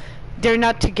now, they're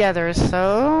not together,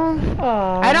 so...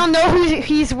 Aww. I don't know who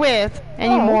he's with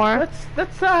anymore. Oh,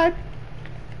 that's sad.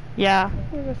 Yeah.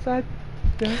 Oh, that's sad.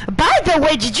 Yeah. By the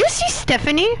way, did you see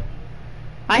Stephanie?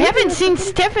 I haven't seen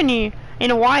Stephanie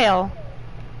in a while.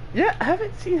 Yeah, I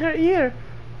haven't seen her either.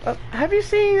 Have you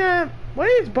seen, what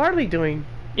is Barley doing?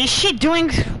 Is she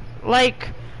doing, like...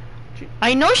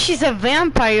 I know she's a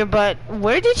vampire, but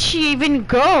where did she even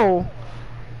go?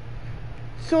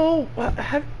 So,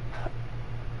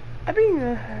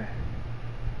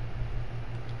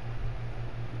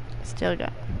 Still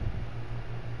got...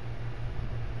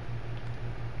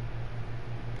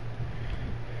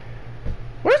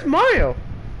 Where's Mario?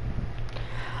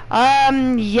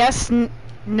 Yes,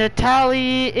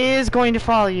 Natalie is going to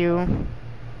follow you.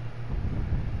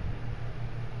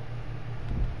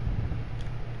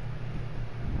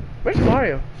 Where's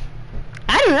Mario?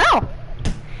 I don't know.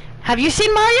 Have you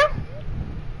seen Mario?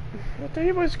 I thought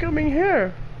he was coming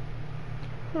here.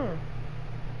 Huh.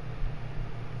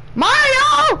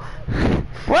 Mario!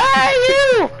 Where are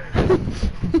you?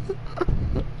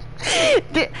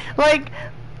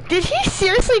 Did he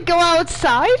seriously go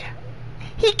outside?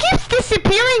 He keeps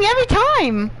disappearing every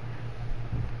time.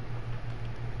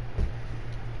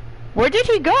 Where did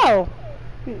he go?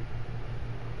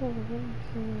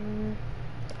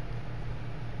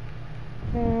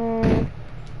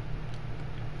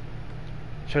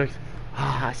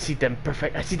 I see them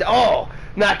perfect. I see them. Oh,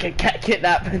 now I can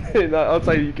kidnap.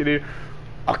 Outside you can hear.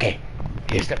 Okay,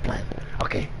 here's the plan.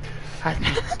 Okay. No,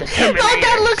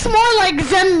 that looks more like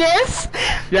Zemnis.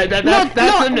 Yeah, that's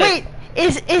Zemnis. Wait,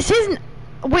 is his...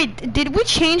 Wait, did we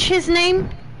change his name?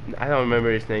 I don't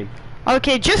remember his name.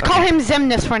 Okay, just call him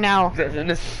Zemnis for now.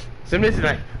 Zemnis is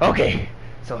like, okay,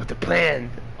 so the plan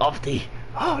of the...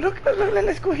 Oh, look,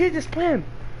 let's go hear this plan.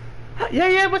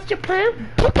 Yeah, what's your plan?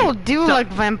 People do like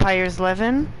vampires,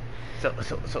 Levin. So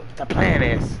the plan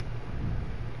is,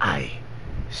 I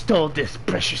stole this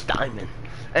precious diamond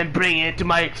and bring it to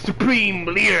my supreme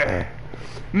leader,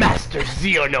 Master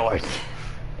Xehanort.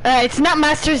 It's not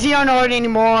Master Xehanort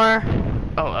anymore.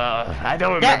 Oh, I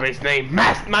don't remember his name.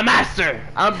 My master.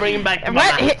 I'm bringing back my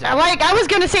master. I was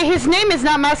gonna say his name is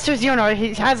not Master Xehanort.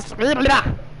 He has.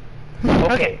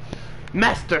 Okay,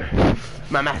 master,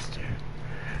 my master.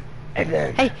 And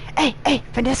then... Hey,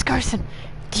 Vanessa Carson.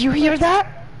 Do you hear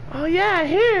that? Oh yeah, I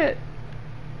hear it.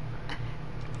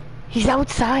 He's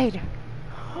outside.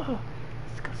 Oh,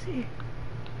 let's go see.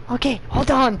 Okay,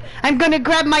 hold on. I'm gonna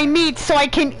grab my meat so I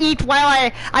can eat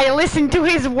while I listen to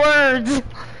his words.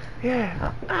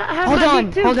 Yeah. I have Hold my on,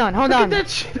 meat too. hold on, hold Look on. at that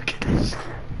shit. Look at that shit.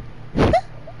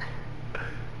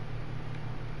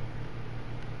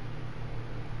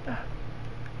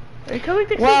 Are you coming,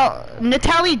 Dixie? Well,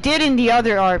 Natalie did in the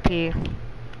other RP.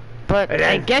 But And then-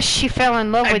 I guess she fell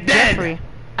in love and with then, Jeffrey.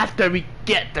 after we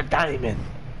get the diamond,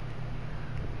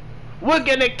 we're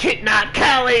gonna kidnap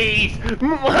Kelly's!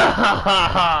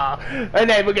 And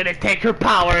then we're gonna take her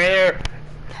power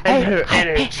and her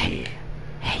energy.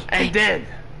 And then,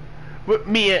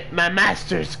 me and my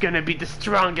master's gonna be the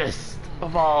strongest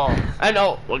of all. I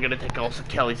know, we're gonna take also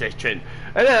Kelly's extra. And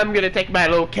then I'm gonna take my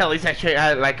little Kelly's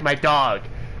extra like my dog.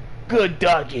 Good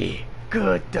doggy.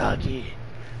 Good doggy.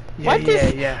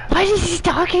 Yeah, What is he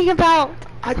talking about?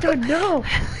 I don't know.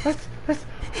 Let's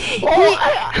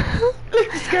oh,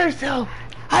 look, scare yourself.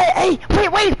 Hey,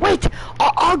 wait.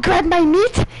 I'll grab my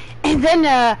meat and then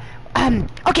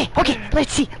okay.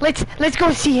 Let's see. Let's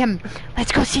go see him.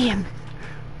 Let's go see him.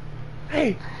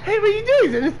 Hey, what are you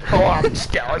doing? Oh, I'm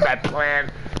just telling my plan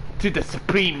to the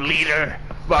supreme leader.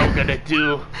 What I'm gonna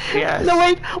do? Yes. No,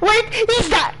 wait. He's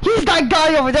that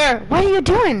guy over there. What are you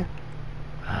doing?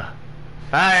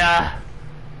 I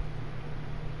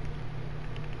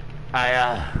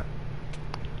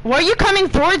Why are you coming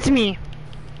towards me?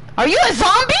 Are you a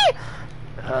zombie?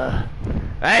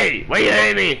 Hey, why you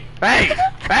hitting me? Hey,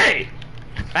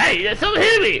 don't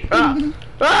hit me!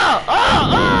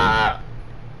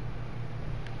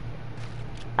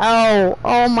 Ow!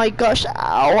 Oh my gosh!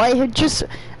 Ow! I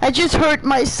just hurt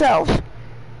myself.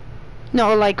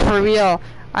 No, like for real.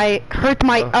 I hurt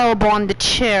my elbow on the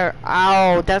chair.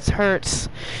 Ow! That hurts.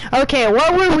 Okay,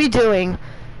 what were we doing?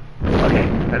 Okay,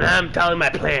 and I'm telling my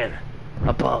plan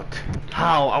about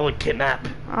how I would kidnap.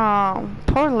 Oh,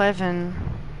 poor Levin.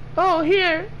 Oh,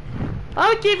 here.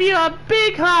 I'll give you a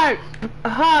big hug.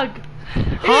 Heart?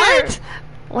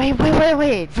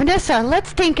 Wait. Vanessa,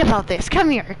 let's think about this. Come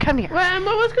here. Well, I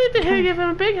was going to give him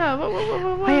a big hug.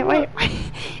 Wait.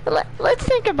 Let's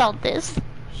think about this.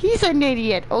 He's an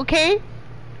idiot, okay?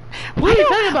 What are you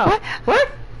talking about?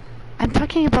 What? I'm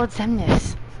talking about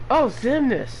Zemnis. Oh,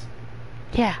 Zemnis.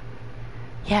 Yeah.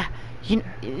 You know,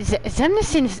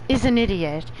 Zemnis is an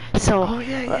idiot. So. Oh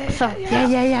yeah. So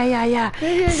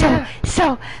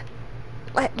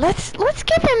let's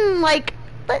give him like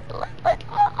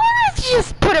let's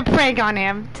just put a prank on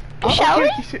him, shall we?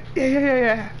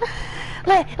 Yeah.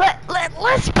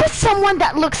 Let's put someone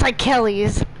that looks like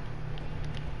Kelly's.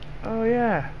 Oh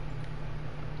yeah.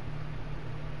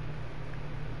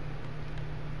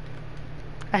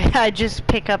 I just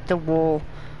pick up the wool.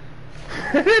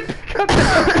 Pick up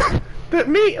the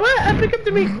meat. What? I pick up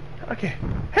the meat. Okay.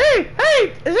 Hey!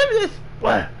 Is this?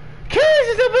 What? Kelly's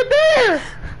is over there.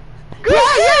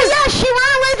 Yeah. She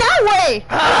ran away that way.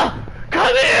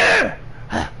 Come here.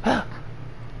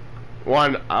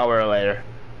 1 hour later.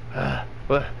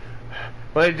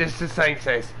 What does the sign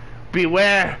says?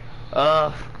 Beware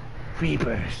of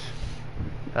creepers.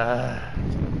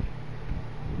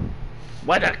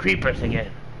 What are creepers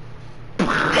again?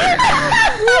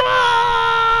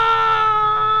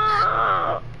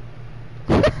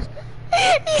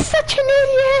 He's such an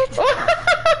idiot.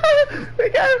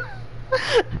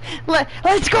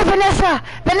 Let's go, Vanessa.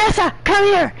 Vanessa, come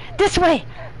here. This way.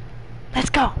 Let's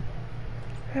go.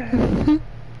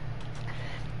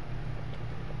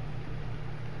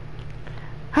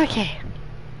 Okay.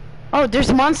 Oh,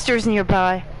 there's monsters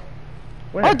nearby.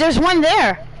 Where? Oh, there's one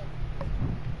there.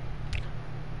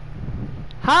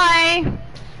 Hi.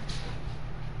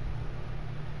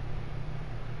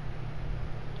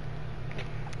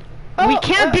 We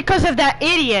can't because of that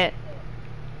idiot.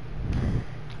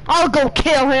 I'll go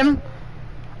kill him.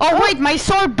 Oh wait, my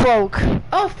sword broke.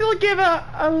 I'll still give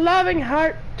a loving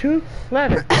heart to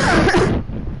Levin.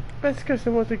 That's because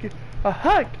I want to give a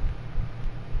hug.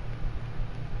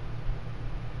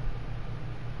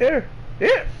 Here.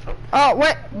 Oh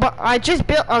wait, but I just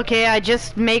built. Okay, I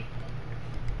just made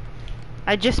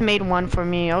one for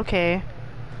me. Okay.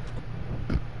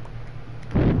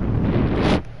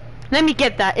 Let me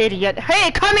get that idiot.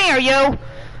 Hey, come here, you.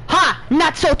 Ha!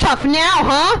 Not so tough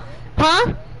now,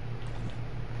 huh?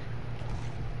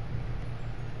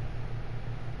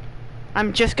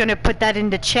 I'm just gonna put that in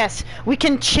the chest. We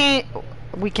can change.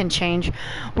 We can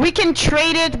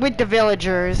trade it with the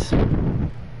villagers.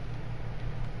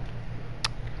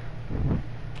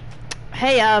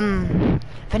 Hey,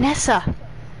 Vanessa.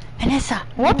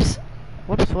 Whoops.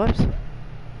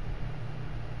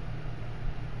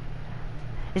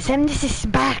 Zemnis is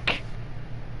back.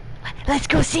 Let's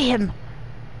go see him.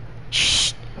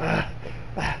 Shh. I'm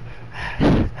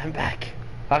back.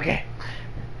 Okay.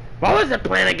 What was the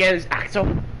plan again, Axel?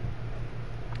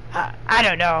 I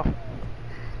don't know.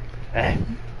 I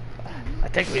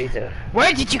think we need to...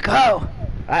 Where did you go?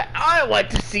 I went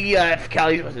to see if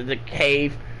Kelly was in the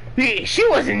cave. She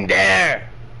wasn't there.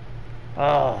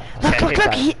 Oh.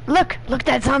 Okay, Look,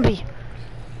 that zombie.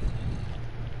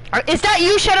 Is that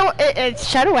you, Shadow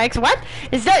X? What?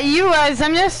 Is that you,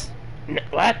 Zemnis?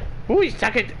 What? Who's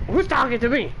talking to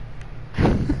me?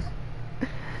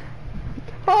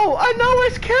 Oh, I know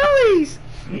it's Kelly's.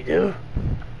 You do?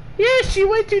 Yeah, she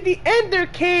went to the Ender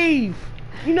Cave.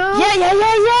 You know?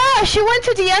 Yeah. She went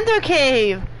to the Ender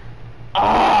Cave.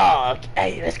 Oh,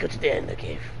 hey, let's go to the Ender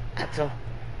Cave. That's all.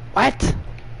 What?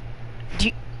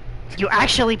 Do you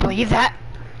actually believe that?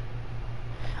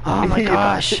 Oh my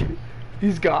gosh.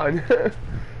 He's gone. We're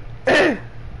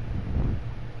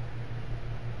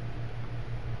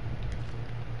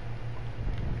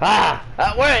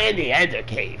in the Ender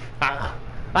Cave.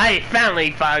 I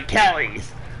finally found Kelly's.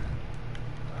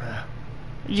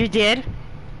 You did?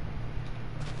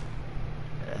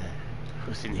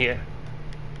 Who's in here?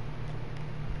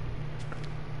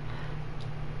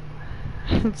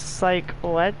 It's like,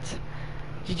 what?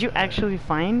 Did you actually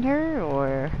find her,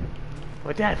 or?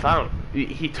 What did I found?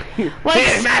 He What?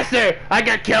 Hey, Master! I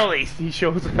got Kelly's! He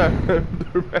shows an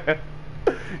Enderman.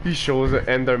 He shows an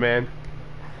Enderman.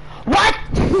 What?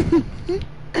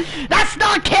 That's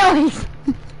not Kelly's!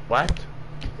 What?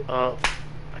 I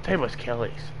thought it was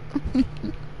Kelly's.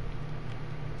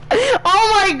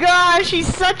 Oh my gosh,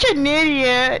 he's such an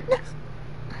idiot.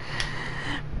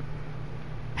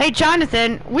 Hey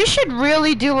Jonathan, we should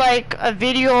really do like a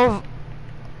video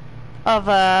of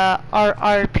our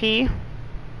RP.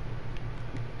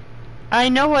 I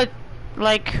know what,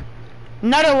 like,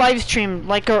 not a live stream,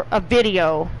 like a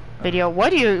video.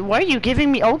 Why are you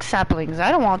giving me oak saplings?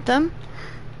 I don't want them.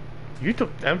 You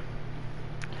took them.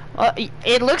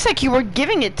 It looks like you were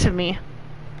giving it to me.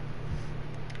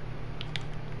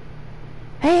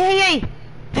 Hey,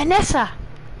 Vanessa.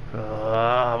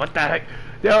 What the heck?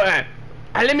 Yo,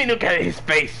 let me look at his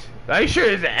face. Are you sure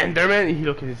it's an Enderman? He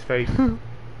look at his face.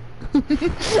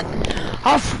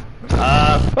 Off.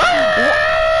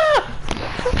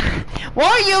 Why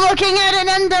are you looking at an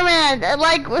Enderman?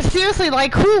 Like, seriously,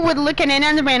 like, who would look at an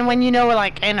Enderman when you know,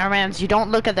 like, Endermans? You don't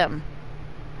look at them.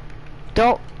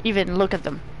 Don't even look at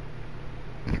them.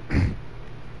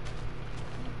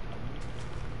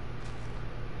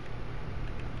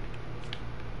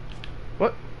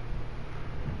 What?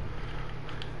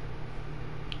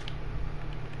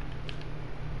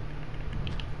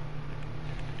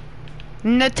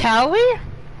 Natalie?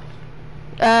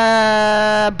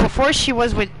 Before she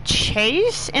was with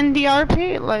Chase in the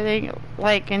RP,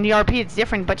 like in the RP it's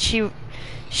different, but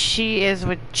she is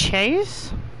with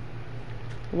Chase.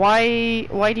 Why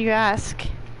do you ask?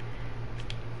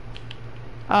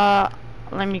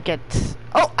 Let me get.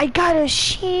 Oh, I got a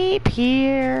sheep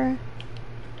here.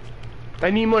 I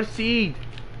need more seed.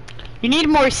 You need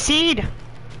more seed.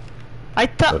 I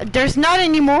thought there's not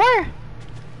any more.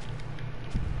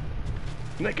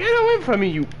 Now get away from me,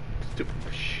 you stupid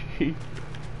sheep.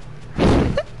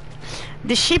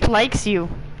 The sheep likes you.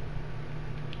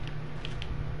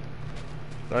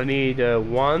 I need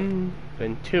 1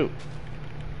 and 2.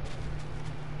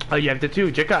 Oh, you have the 2.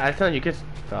 Jacob, I thought you could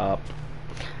stop.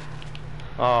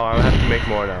 Oh, I have to make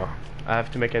more now. I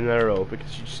have to make another row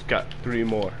because you just got 3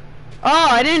 more. Oh,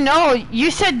 I didn't know. You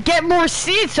said get more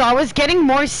seeds, so I was getting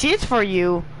more seeds for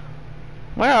you.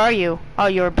 Where are you? Oh,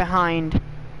 you're behind.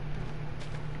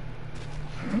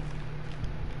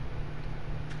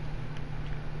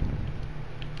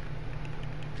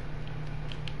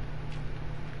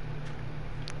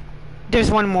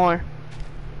 There's one more.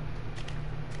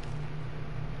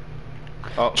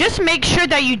 Oh. Just make sure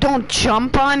that you don't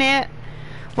jump on it.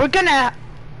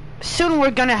 Soon we're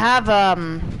gonna have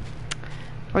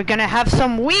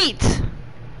some wheat.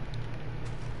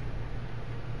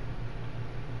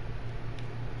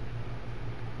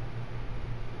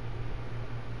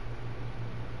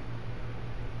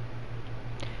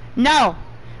 No,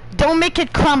 don't make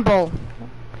it crumble.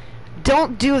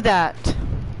 Don't do that.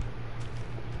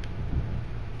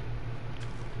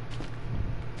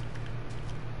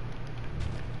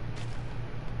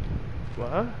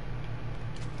 What?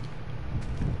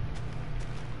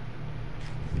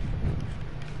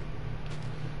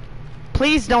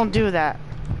 Please don't do that.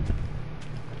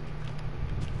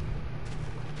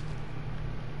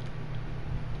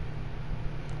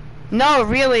 No,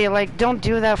 really, like, don't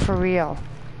do that for real.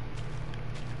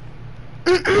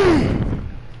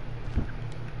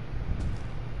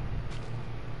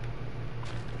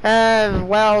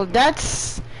 Well,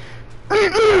 that's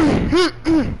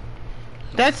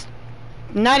that's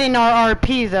not in our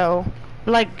RP though.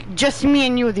 Like just me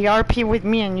and you, the RP with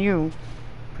me and you.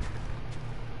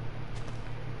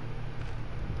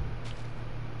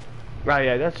 Right,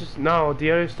 yeah, that's just no.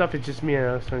 The other stuff is just me and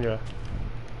Alessandra.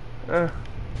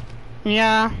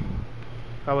 Yeah.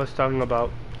 I was talking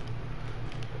about.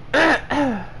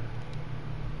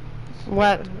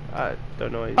 What? I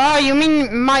don't know. Oh, you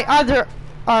mean my other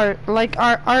like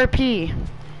our RP?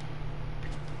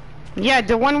 Yeah,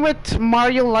 the one with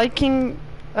Mario liking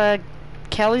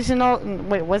Kelly's and all.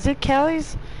 Wait, was it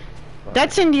Kelly's?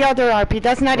 That's in the other RP.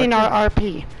 That's not in our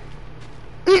RP.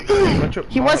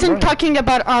 He wasn't talking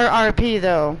about our RP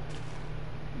though.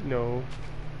 No.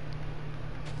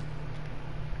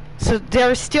 So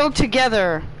they're still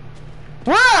together.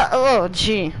 Whoa! Oh,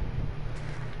 gee.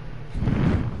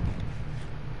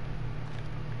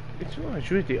 It's not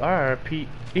true. The RRP,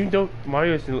 even though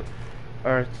Mario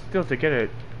are still together,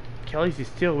 Kelly's is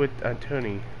still with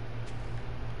Anthony.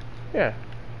 Yeah.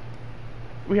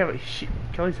 We have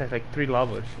Kelly's has like 3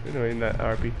 lovers, you know, in that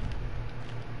RP.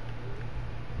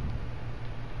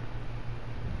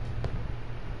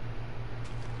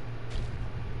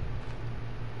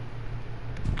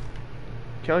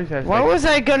 Kelly's has. What like was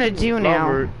I gonna do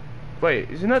now? Wait,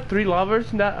 isn't that 3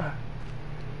 lovers in that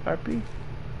RP?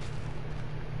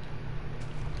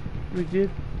 We did.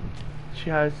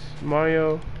 She has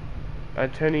Mario,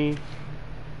 Anthony,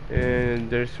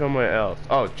 and there's someone else.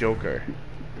 Oh, Joker.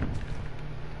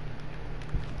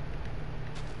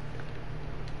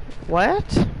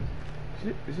 What?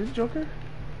 Is it Joker?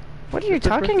 What are you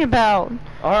talking about?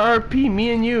 RRP,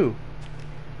 me and you.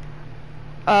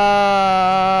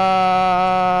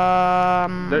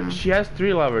 She has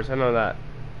 3 lovers, I know that.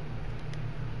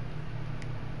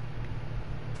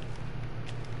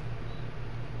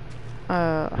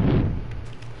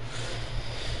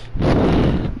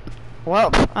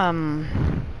 Well,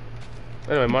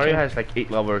 Anyway, Mario has like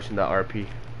 8 lovers in that RP.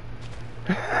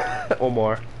 Or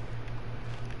more.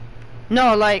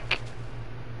 No, like,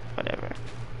 whatever.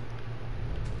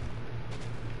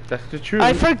 That's the truth.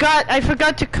 I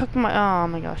forgot to cook my, oh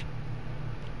my gosh.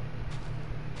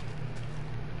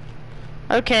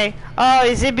 Okay. Oh,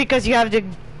 is it because you have to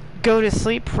go to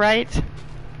sleep, right?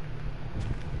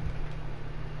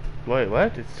 Wait,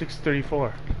 what? It's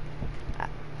 6:34.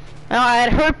 No,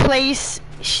 at her place,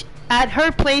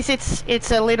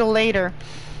 it's a little later.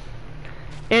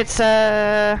 It's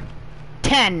 10.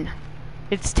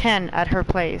 It's 10 at her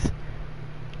place.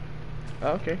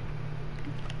 Oh, okay.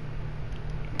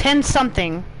 10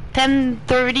 something.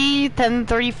 10:30,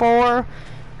 10:34.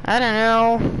 I don't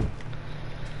know.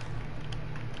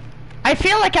 I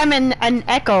feel like I'm in an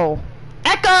echo.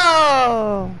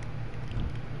 Echo!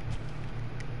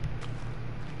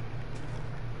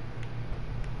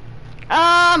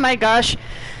 Oh my gosh.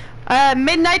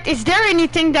 Midnight, is there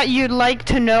anything that you'd like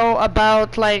to know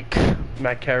about, like...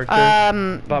 My character?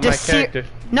 About my character?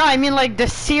 No, I mean like the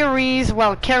series,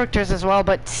 well, characters as well,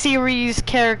 but series,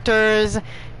 characters,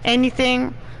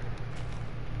 anything?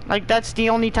 Like, that's the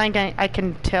only time I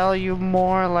can tell you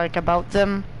more, like, about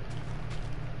them.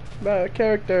 My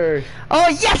characters. Oh,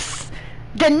 yes!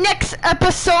 The next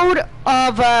episode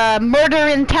of Murder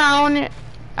in Town,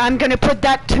 I'm gonna put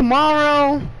that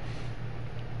tomorrow.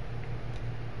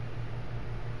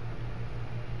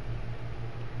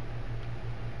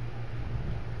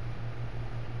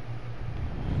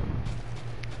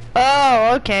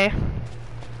 Oh, okay.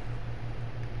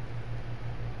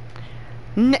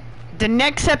 The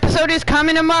next episode is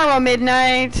coming tomorrow,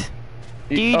 midnight.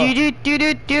 What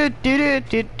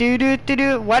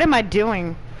am I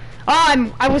doing?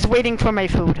 Oh, I was waiting for my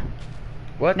food.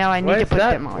 What? Now I need to put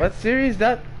them on. What series is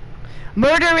that?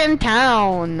 Murder in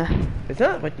Town. Is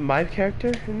that like my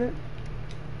character in it?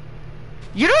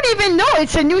 You don't even know.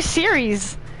 It's a new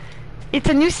series. It's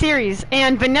a new series,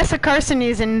 and Vanessa Carson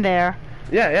is in there.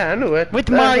 Yeah, I knew it. With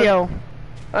Mario.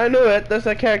 I knew it. There's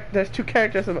a character. There's 2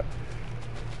 characters.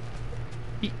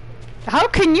 How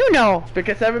can you know?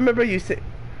 Because I remember you say,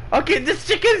 "Okay, this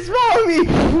chicken swallowed me."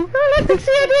 Let me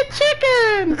see the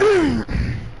chicken.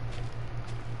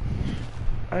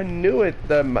 I knew it.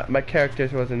 My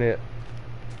characters wasn't it.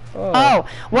 Oh,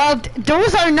 well,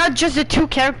 those are not just the 2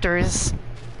 characters.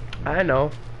 I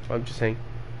know. I'm just saying.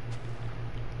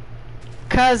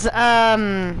 Cause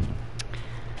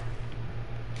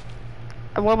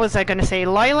what was I gonna say?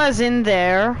 Lila's in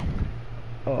there.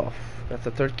 Oh, that's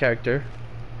the 3rd character.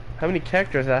 How many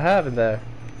characters I have in there?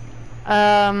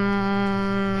 I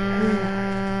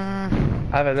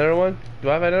have another one? Do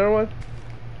I have another one?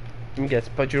 Let me guess.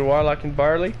 Pudgy Warlock and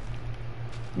Barley?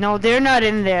 No, they're not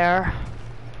in there.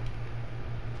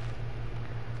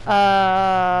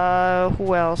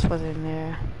 Who else was in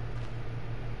there?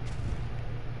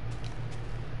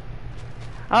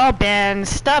 Oh, Ben,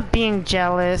 stop being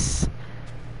jealous.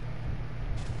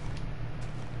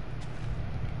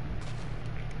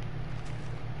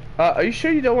 Are you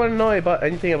sure you don't want to know about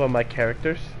anything about my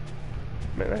characters?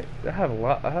 Man, I have a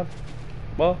lot.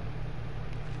 Well,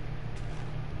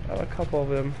 I have a couple of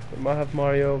them. I have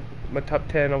Mario, my top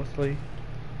 10, obviously.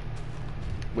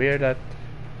 Weird that.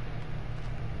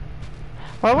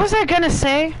 What was I gonna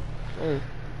say? Oh,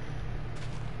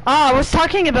 I was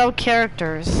talking about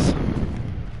characters.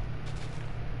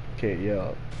 okay,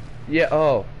 yeah. Yeah,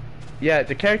 oh. Yeah,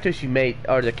 the characters you made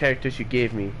are the characters you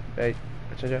gave me, right?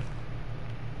 Chandra?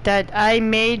 That I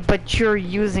made, but you're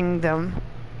using them.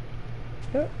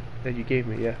 Yeah, that you gave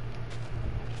me, yeah.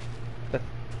 That's,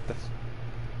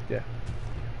 yeah.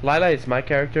 Lila is my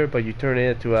character, but you turn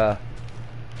it into a...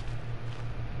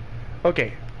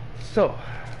 Okay, so,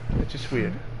 it's just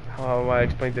weird. How do I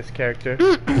explain this character?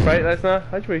 Right, Lesna?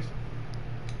 Hi, Trace.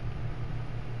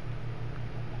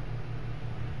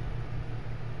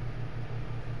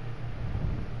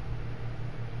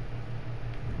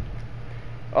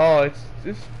 Oh, it's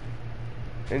just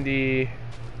in the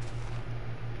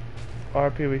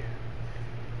RP.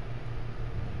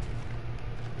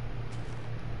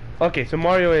 Okay, so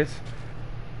Mario is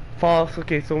false.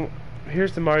 Okay, so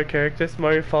here's the Mario characters.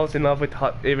 Mario falls in love with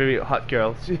a very hot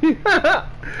girl.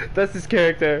 That's his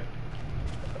character.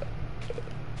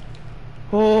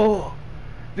 Oh,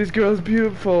 this girl's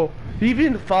beautiful. He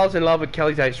even falls in love with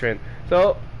Kelly's ice cream.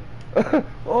 So,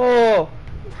 oh.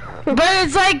 But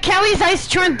it's like Kelly's ice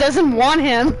trunk doesn't want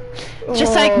him.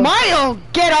 Just like, Mario,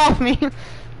 get off me.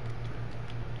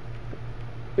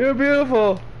 You're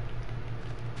beautiful.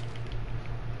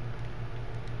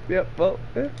 Yep, well,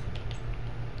 yeah.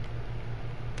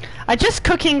 I'm just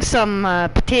cooking some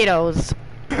potatoes.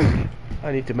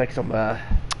 I need to make some,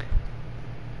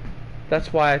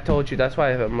 That's why I told you, that's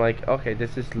why I'm like, okay,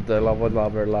 this is the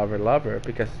lover,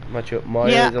 because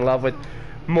Mario is in love with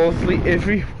mostly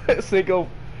every single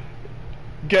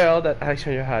girl that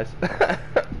actually has.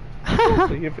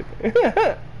 Mostly everything.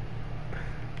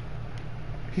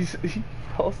 He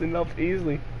falls in love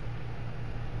easily.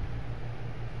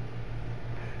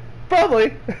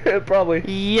 Probably. Probably.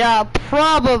 Yeah,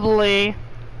 probably.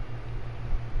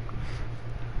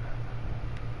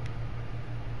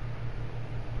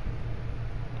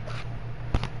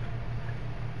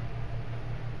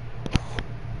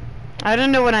 I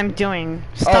don't know what I'm doing.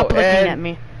 Stop looking at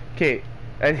me. Okay,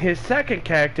 and his second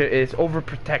character is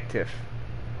overprotective.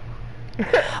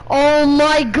 Oh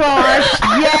my gosh,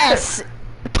 yes!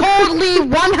 Totally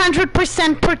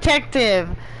 100% protective.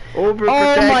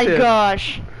 Overprotective. Oh my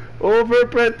gosh.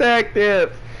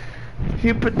 Overprotective.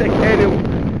 He protects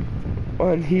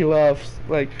anyone he loves.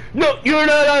 Like, no, you're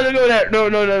not allowed to go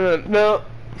there. No.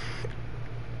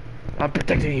 I'm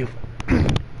protecting you.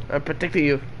 I'm protecting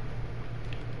you.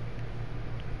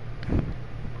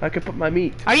 I can put my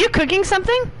meat. Are you cooking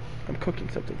something? I'm cooking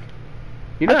something.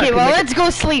 You know, okay, well, let's go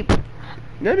sleep.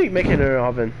 Let me make it in an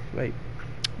oven. Wait.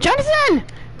 Jonathan,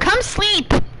 come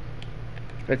sleep.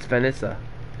 It's Vanessa.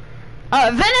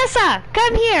 Vanessa,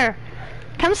 come here.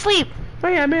 Come sleep.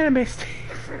 Wait, I made a mistake.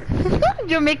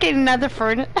 You're making another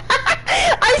furnace.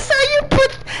 I saw you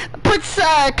put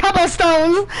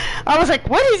cobblestones. I was like,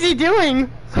 what is he doing?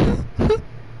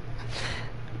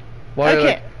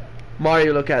 Okay.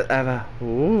 Mario, look at Eva.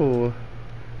 Ooh,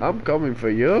 I'm coming for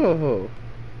you.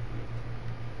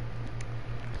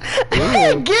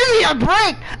 Give me a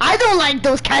break. I don't like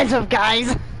those kinds of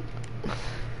guys.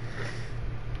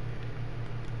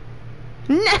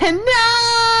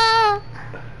 No!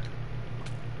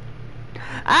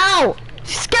 Ow!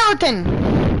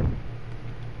 Skeleton!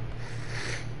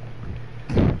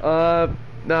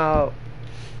 Now,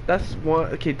 that's one.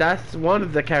 Okay, that's one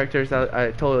of the characters that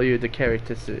I told you the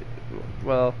characters.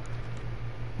 Well,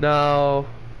 now.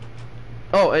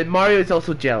 Oh, and Mario is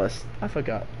also jealous. I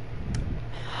forgot.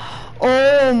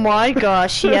 Oh my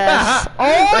gosh, yes.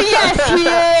 Oh yes, he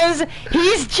is.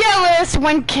 He's jealous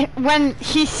when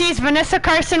he sees Vanessa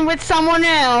Carson with someone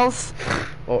else.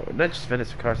 Oh, not just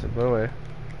Vanessa Carson, by the way.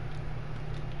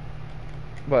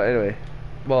 But anyway,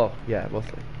 well, yeah,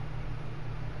 mostly.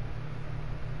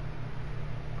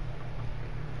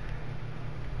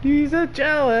 He's a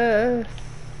jealous.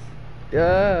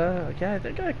 Yeah, I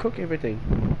gotta cook everything.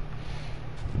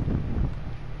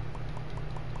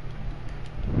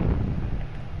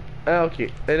 Okay,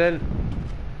 and then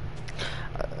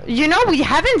you know, we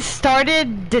haven't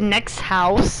started the next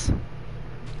house.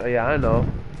 yeah, I know.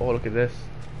 Oh, look at this.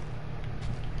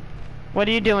 What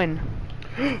are you doing?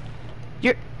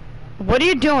 You're... What are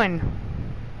you doing?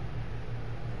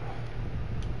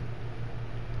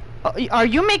 Are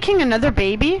you making another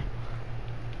baby?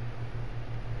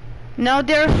 No,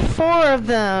 there are 4 of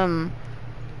them.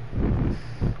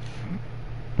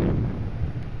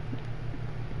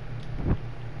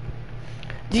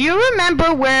 Do you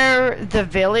remember where the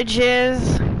village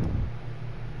is?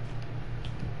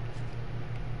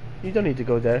 You don't need to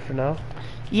go there for now.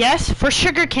 Yes, for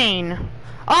sugarcane.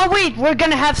 Oh wait, we're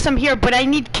gonna have some here, but I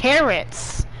need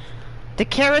carrots. The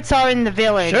carrots are in the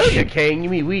village. Sugarcane? You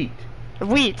mean wheat?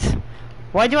 Wheat.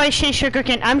 Why do I say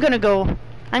sugarcane? I'm gonna go.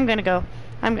 I'm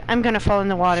gonna fall in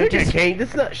the water. Sugarcane?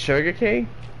 That's not sugarcane.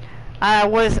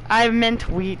 I meant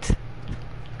wheat.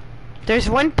 There's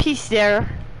 1 piece there.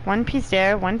 1 piece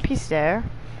there. 1 piece there.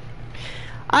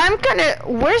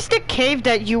 Where's the cave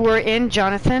that you were in,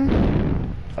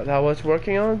 Jonathan? That I was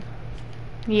working on?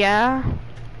 Yeah.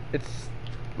 It's...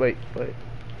 Wait.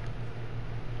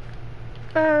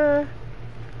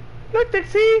 Look,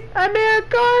 Dixie! I made a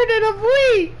garden of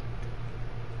wheat!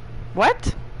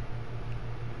 What?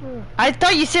 I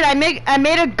thought you said I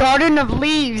made a garden of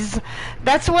leaves.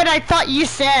 That's what I thought you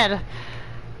said.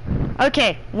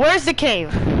 Okay, where's the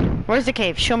cave? Where's the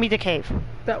cave? Show me the cave.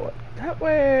 That way. That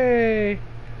way.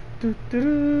 Doo -doo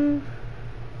 -doo.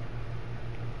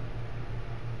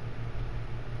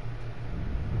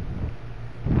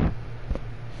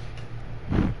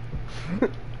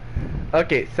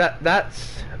 Okay, so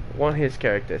that's one of his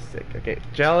characteristics. Okay,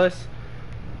 jealous,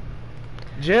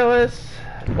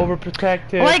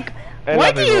 overprotective. Like,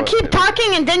 why do you keep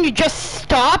talking and then you just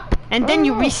stop and then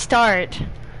you restart?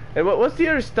 And what's the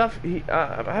other stuff he...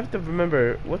 I have to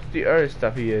remember, what's the other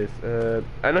stuff he is?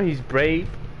 I know he's brave.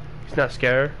 He's not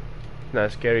scared. He's not a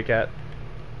scary cat.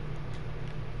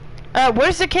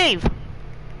 Where's the cave?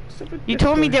 You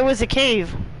told me there was a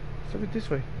cave. Stop it this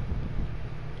way.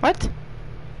 What?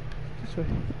 This way.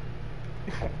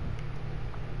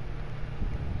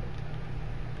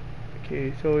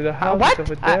 Okay, so the house what? is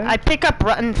over there. I pick up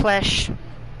rotten flesh.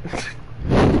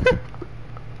 And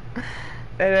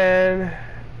then...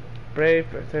 Brave,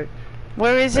 protect.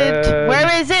 Where is it?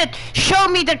 Where is it? Show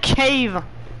me the cave.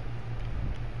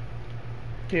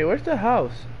 Okay, where's the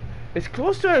house? It's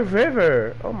close to a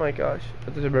river. Oh my gosh.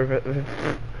 There's a river.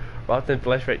 Rotten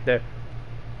flesh right there.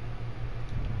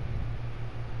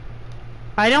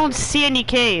 I don't see any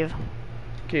cave.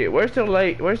 Okay, where's the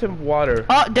lake? Where's the water?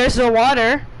 Oh, there's the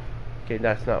water. Okay,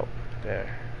 that's not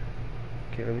there.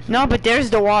 Okay, let me see. No, but there's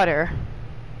the water.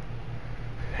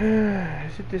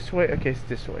 Is it this way? Okay, it's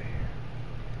this way.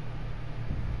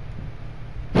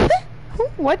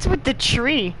 What's with the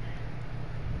tree?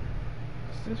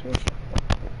 Is this way?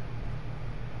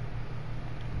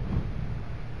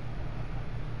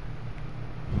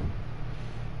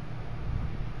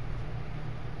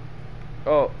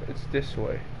 Oh, it's this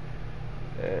way.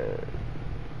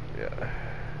 Yeah.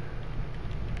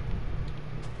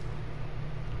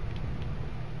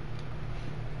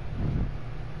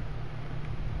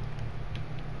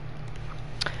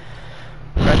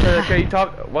 Okay,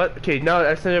 talk. What? Okay, now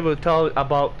Esther will tell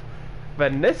about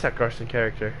Vanessa Carson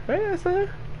character, right,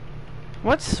 Esther?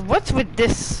 What's with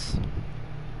this?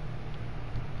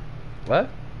 What?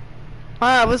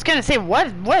 I was gonna say,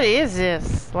 what is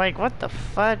this? Like, what the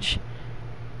fudge?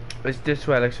 It's this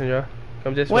way, Alexandra.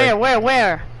 Come this way.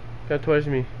 Where? Come towards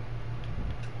me.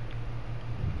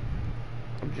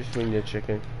 I'm just bringing the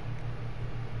chicken.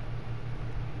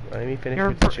 Let me finish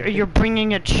with the chicken. You're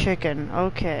bringing a chicken.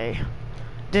 Okay.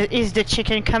 Is the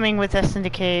chicken coming with us in the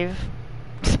cave?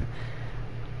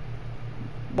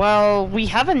 Well, we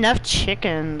have enough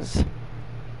chickens.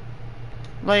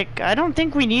 Like, I don't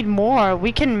think we need more.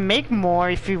 We can make more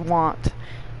if we want.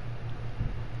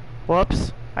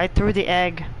 Whoops. I threw the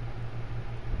egg.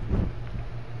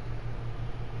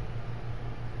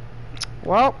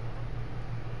 Well.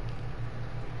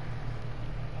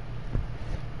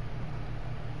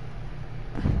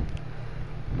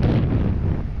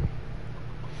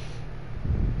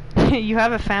 You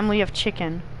have a family of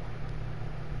chicken.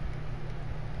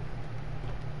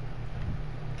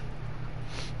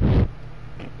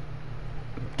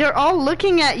 They're all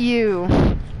looking at you.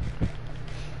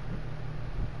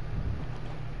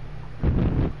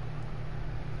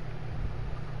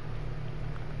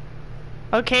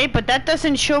 Okay, but that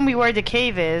doesn't show me where the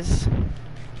cave is.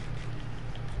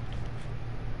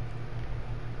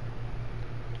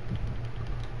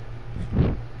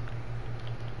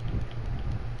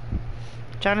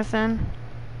 Jonathan?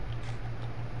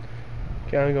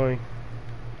 Okay, I'm going.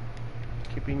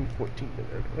 Keeping 14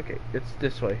 minutes. Okay, it's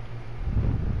this way.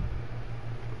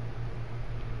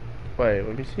 Wait,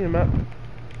 let me see the map.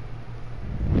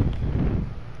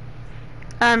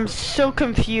 I'm so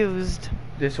confused.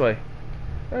 This way.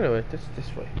 Anyway,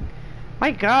 this way. My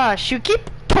gosh, you keep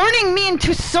turning me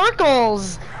into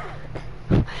circles.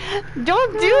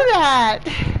 Don't do that.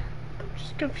 I'm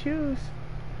just confused.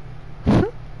 We're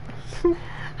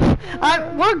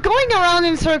going around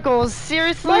in circles.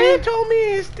 Seriously? Why you told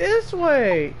me it's this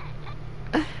way?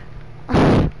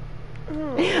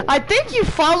 I think you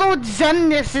followed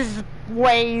Zemnis's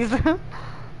ways.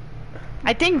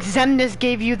 I think Zemnis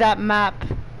gave you that map.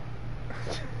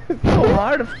 It's so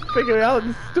hard to figure out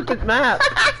this stupid map.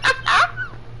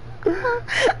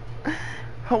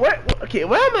 Okay,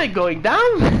 where am I going?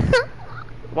 Down?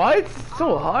 Why it's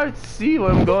so hard to see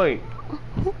where I'm going?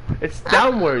 It's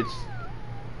downwards.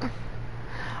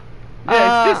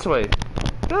 Yeah, it's this way.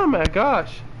 Oh my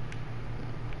gosh.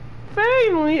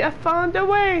 Finally, I found a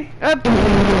way.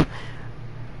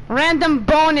 Random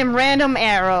bone and random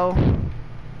arrow.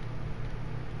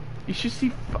 You should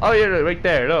see. Oh yeah, right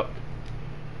there. Look.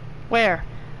 Where?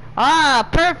 Ah,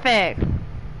 perfect.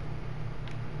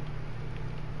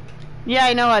 Yeah,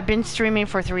 I know. I've been streaming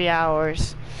for 3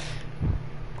 hours.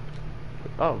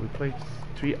 Oh, we played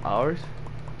 3 hours.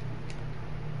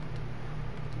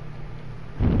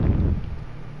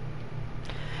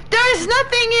 There's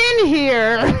nothing in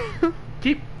here.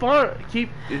 Keep far. Keep.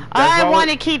 I want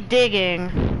to keep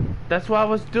digging. That's what I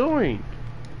was doing.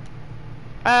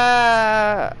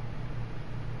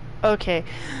 Okay.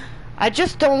 I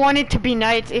just don't want it to be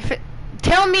night.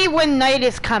 Tell me when night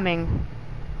is coming.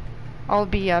 I'll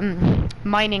be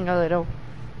mining a little.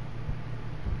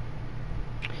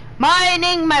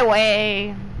 Mining my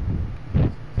way.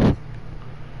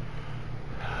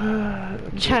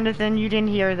 Jonathan, you didn't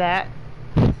hear that.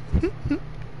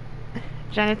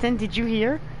 Jonathan, did you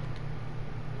hear?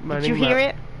 Did you hear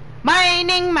it?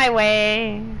 Mining my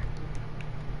way.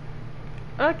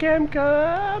 Okay, I'm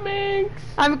coming.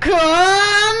 I'm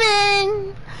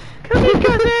coming.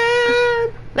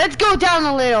 Coming. Let's go down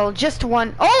a little. Just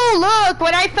one. Oh, look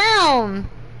what I found.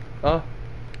 Oh.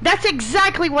 That's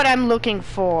exactly what I'm looking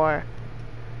for.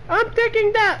 I'm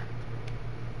taking that.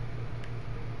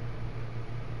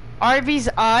 Arvy's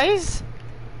eyes?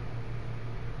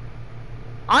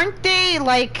 Aren't they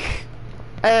like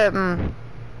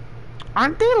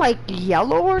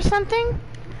yellow or something?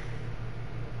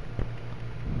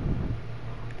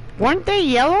 Weren't they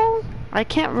yellow? I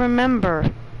can't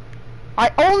remember.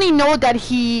 I only know that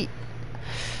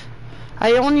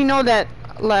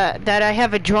that I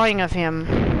have a drawing of him.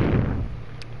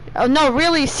 Oh no,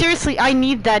 really, seriously, I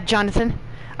need that, Jonathan.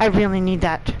 I really need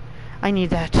that. I need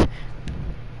that.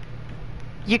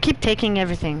 You keep taking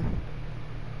everything.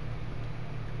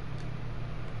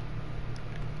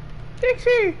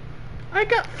 Dixie, I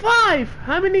got 5.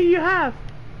 How many you have?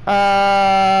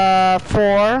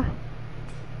 4.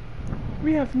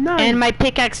 We have 9. And my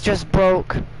pickaxe just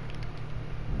broke.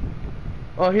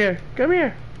 Oh, here. Come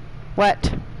here.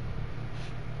 What?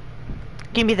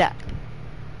 Give me that.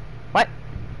 What?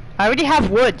 I already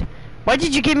have wood. Why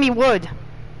did you give me wood?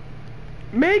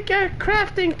 Make a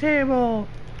crafting table.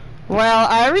 Well,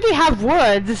 I already have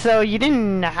wood, so you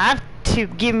didn't have to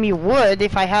give me wood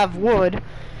if I have wood.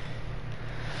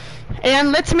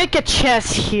 And let's make a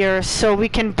chest here so we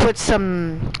can put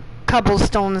some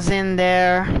cobblestones in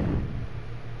there.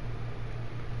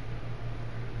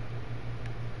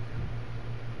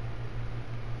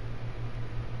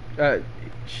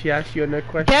 She asked you another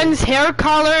question. Ben's hair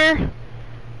color.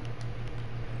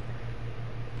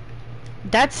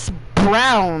 That's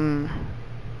brown.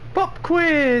 Pop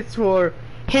quiz for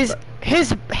His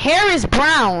hair is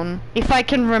brown, if I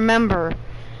can remember.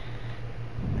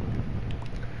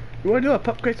 You want to do a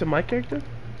pop quiz of my character?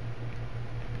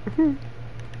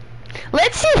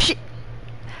 Let's see if she.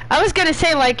 I was gonna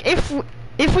say like if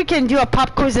we can do a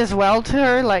pop quiz as well to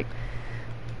her, like,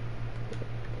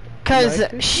 cause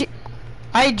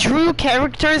I drew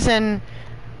characters and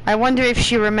I wonder if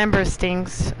she remembers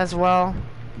things as well.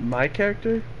 My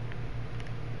character?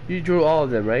 You drew all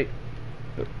of them, right?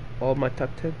 All my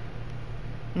top 10?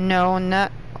 No,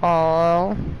 not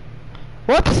all.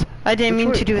 Whoops! I didn't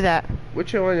mean to do that.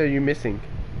 Which one are you missing?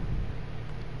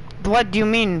 What do you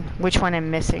mean? Which one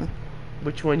I'm missing?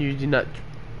 Which one you did not?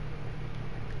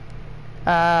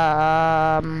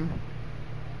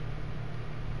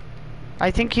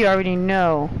 I think you already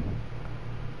know.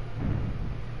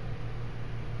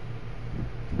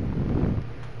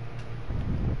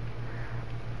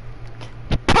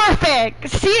 Perfect!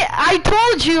 See, I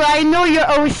told you I know your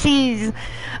OCs.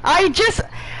 I just,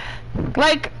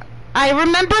 like, I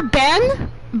remember Ben,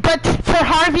 but for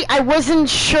Harvey, I wasn't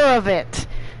sure of it.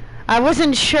 I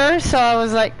wasn't sure, so I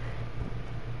was like...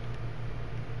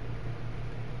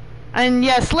 And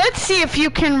yes, let's see if you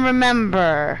can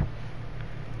remember.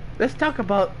 Let's talk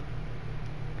about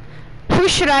Who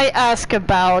should I ask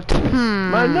about?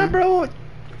 my number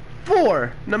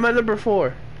 4. No, my number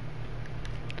 4.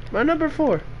 My number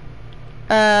 4.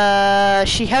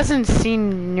 She hasn't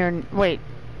seen your... Wait.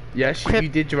 Yeah, you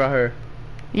did draw her.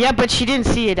 Yeah, but she didn't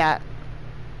see that.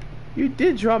 You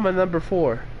did draw my number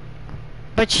 4.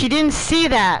 But she didn't see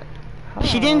that.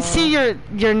 She didn't see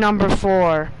your number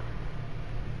 4.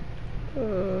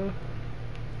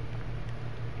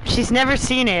 She's never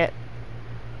seen it.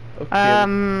 Okay.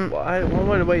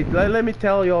 Well, wait. Let me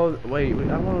tell y'all. Wait.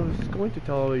 I was going to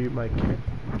tell you my cat.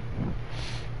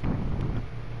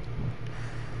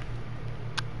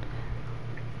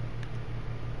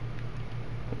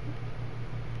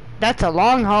 That's a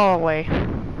long hallway.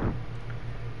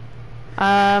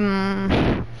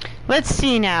 Let's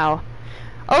see now.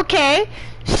 Okay,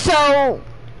 so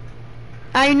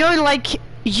I know, like,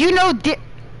 you know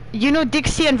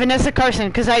Dixie and Vanessa Carson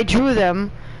because I drew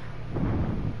them.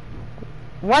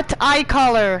 What eye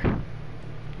color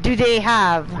do they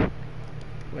have?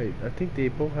 Wait, I think they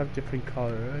both have different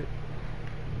color,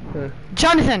 right?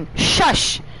 Jonathan,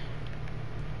 shush!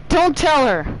 Don't tell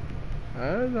her.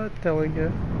 I'm not telling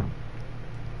her.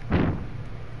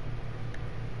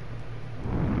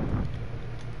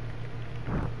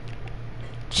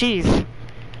 Jeez.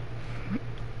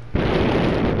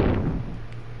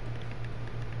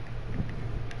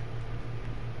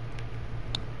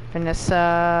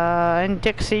 Vanessa and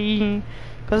Dixie,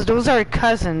 because those are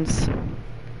cousins.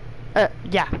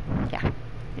 Yeah.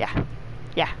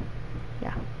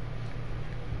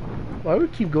 Why do we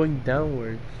keep going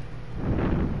downwards?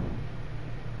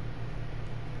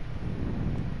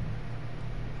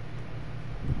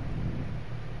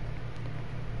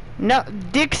 No,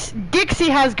 Dixie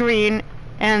has green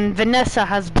and Vanessa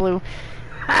has blue.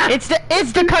 It's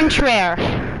the contraire.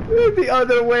 The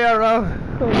other way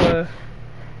around.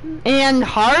 And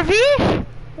Harvey?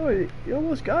 Oh, you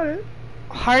almost got it.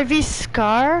 Harvey's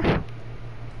scar?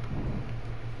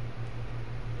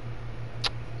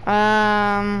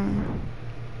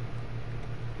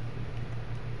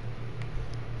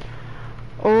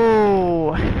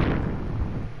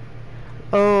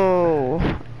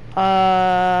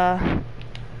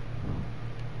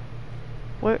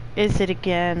 Where is it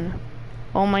again?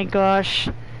 Oh my gosh.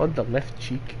 On the left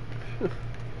cheek.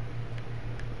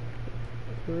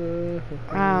 I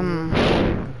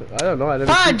don't know. I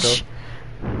never Fudge! seen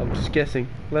though. I'm just guessing.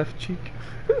 Left cheek.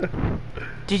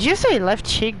 Did you say left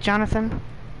cheek, Jonathan?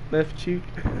 Left cheek.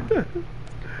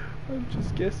 I'm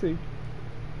just guessing.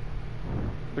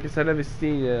 Because I never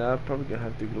seen it. I'm probably gonna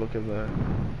have to look at that.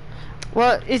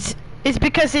 Well, it's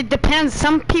because it depends.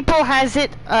 Some people has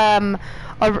it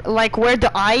like where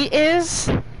the eye is.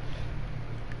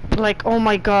 Like, oh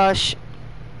my gosh.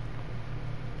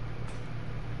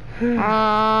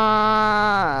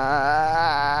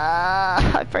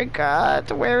 I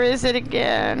forgot. Where is it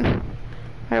again?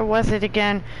 Where was it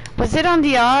again? Was it on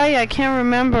the eye? I can't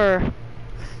remember.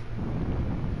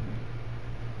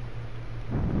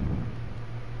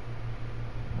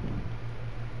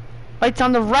 Oh, it's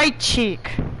on the right cheek.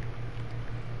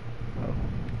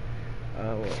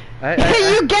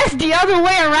 You guessed the other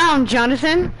way around,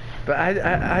 Jonathan. But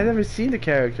I never seen the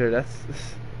character. That's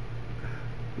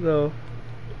no.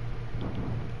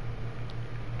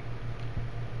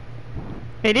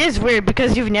 It is weird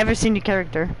because you've never seen the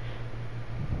character.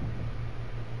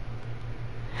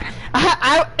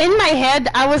 In my head,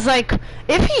 I was like,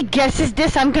 if he guesses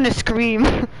this, I'm gonna scream.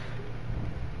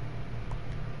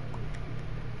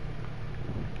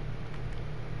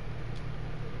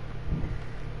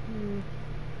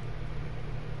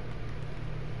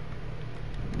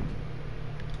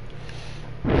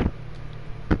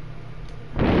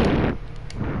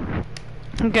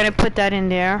 I'm gonna put that in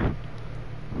there.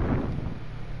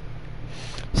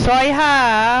 So I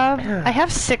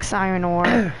have 6 iron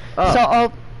ore. Oh,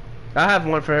 So I have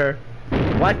one for her.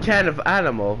 What kind of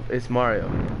animal is Mario?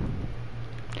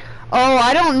 oh,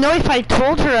 I don't know if I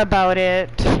told her about it.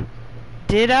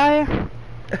 Did I?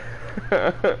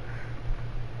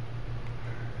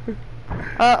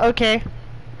 Okay.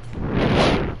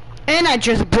 And I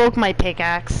just broke my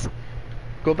pickaxe.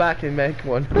 Go back and make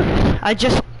one.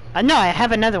 No, I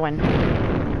have another one.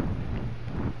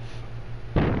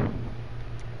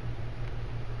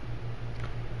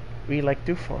 We like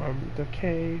to farm.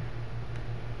 Okay.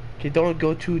 Okay, don't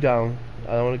go too down.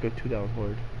 I don't want to go too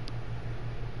downward.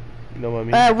 You know what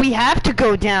I mean? We have to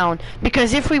go down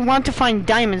because if we want to find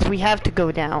diamonds, we have to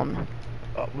go down.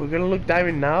 We're gonna look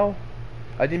diamond now.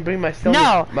 I didn't bring my silver.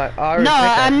 No, My iron no,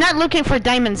 pickaxe. I'm not looking for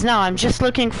diamonds now. I'm just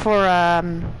looking for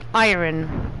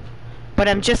iron. But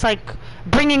I'm just like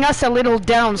bringing us a little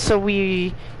down so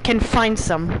we can find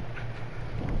some.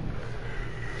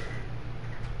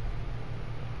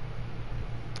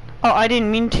 Oh, I didn't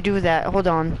mean to do that. Hold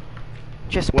on.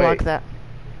 Just block Wait. that.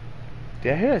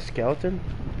 Did I hear a skeleton?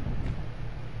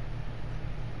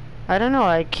 I don't know.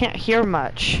 I can't hear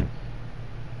much.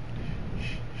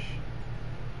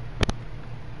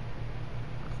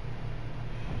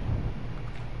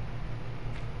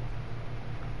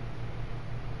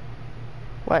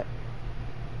 What?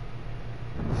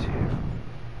 It's here.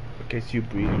 Okay, it's you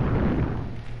breathing.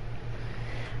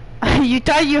 You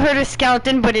thought you heard a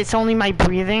skeleton, but it's only my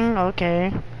breathing?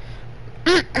 Okay.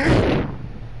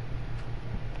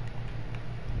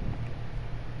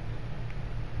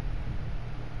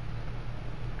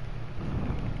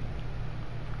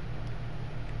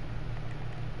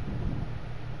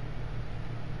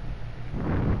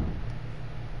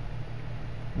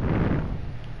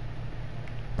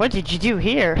 What did you do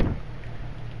here?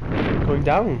 Going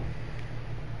down.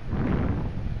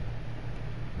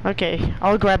 Okay,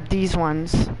 I'll grab these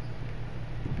ones.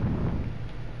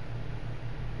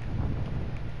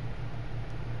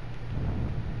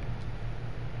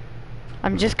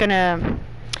 I'm just gonna...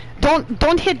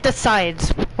 Don't hit the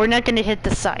sides. We're not gonna hit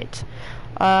the sides.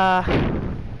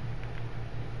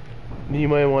 You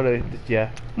might want to,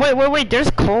 yeah. Wait, there's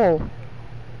coal.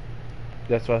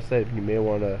 That's what I said. You may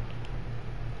want to.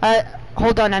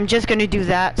 Hold on, I'm just gonna do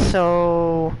that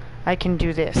so I can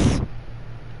do this.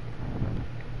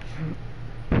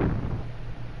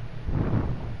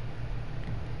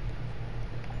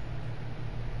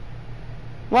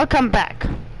 Welcome back.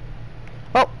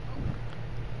 Oh.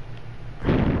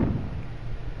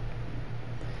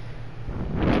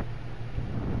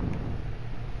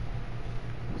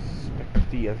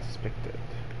 Expect the unexpected.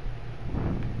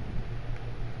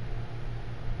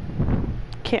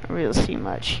 Can't really see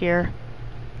much here.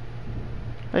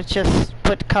 Let's just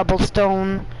put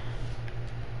cobblestone.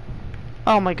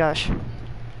 Oh my gosh.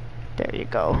 There you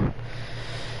go.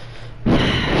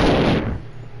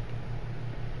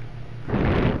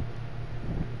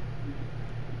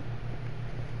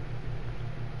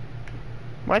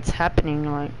 What's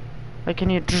happening? Like can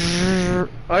you?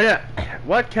 Oh yeah.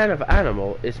 What kind of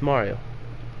animal is Mario?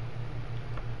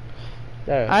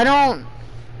 There. I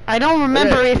don't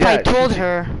remember if I told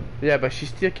her. Yeah, but she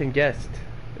still can guess.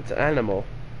 It's an animal.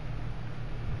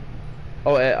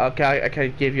 Oh, okay. I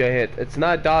can give you a hint. It's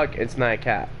not a dog. It's not a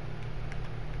cat.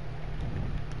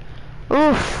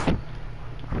 Oof.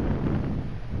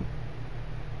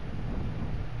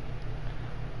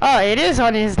 Oh, it is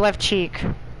on his left cheek.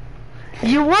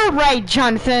 You were right,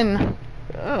 Jonathan.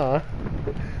 Oh.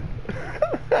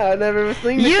 I never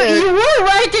seen the You were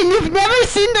right, and you've never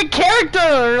seen the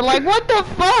character. Like, what the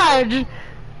fudge?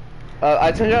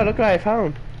 I tell you, look what I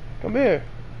found. Come here.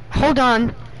 Hold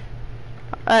on.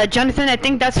 Jonathan, I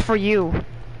think that's for you.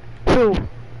 Who?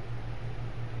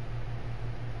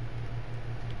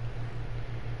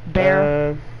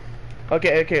 Bear.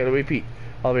 Okay.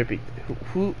 I'll repeat.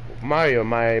 Who? Mario,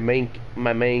 my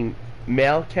main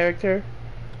male character,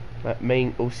 my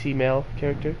main OC male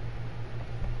character.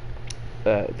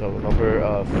 The lover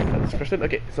of this person.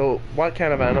 Okay, so what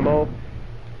kind of animal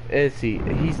is he?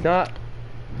 He's not.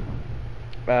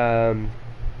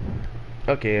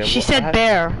 Okay. She said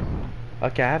bear.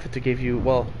 Okay, I have to give you.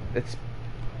 Well, it's.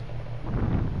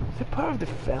 Is it part of the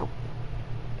family?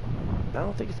 I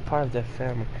don't think it's part of the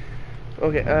family.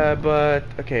 Okay, but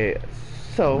okay.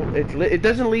 So it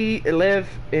doesn't live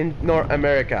in North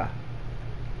America.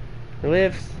 It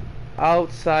lives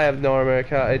outside of North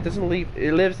America. It doesn't live.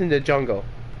 It lives in the jungle.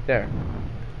 There.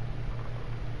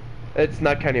 It's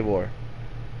not carnivore.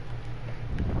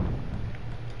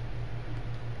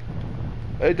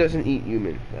 It doesn't eat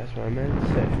human. That's what I meant to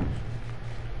say.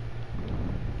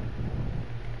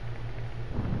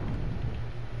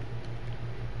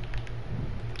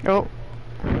 Oh.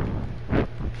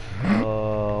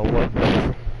 What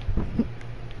the?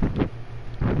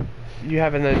 You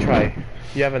have another try.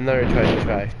 You have another try to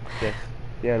try. Yes.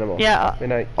 The animal. Yeah. Good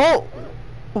night. Oh.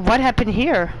 What happened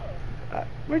here?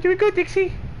 Where do we go,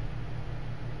 Dixie?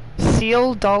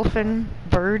 Seal, dolphin,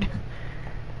 bird.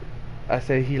 I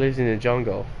say he lives in the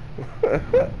jungle.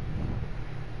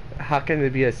 How can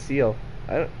it be a seal?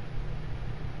 I don't.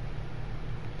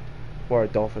 Or a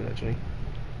dolphin, actually.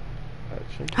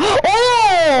 Oh!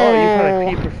 Oh, you found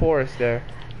a creeper forest there.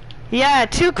 Yeah,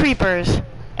 2 creepers.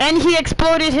 And he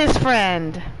exploded his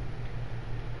friend.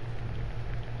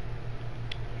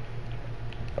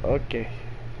 Okay.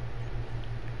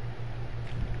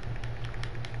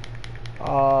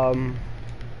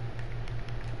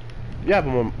 Yeah,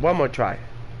 one more try.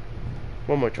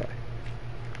 One more try.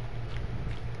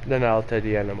 Then I'll tell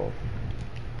the animal.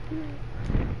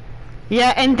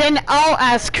 Yeah, and then I'll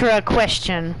ask her a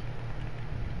question.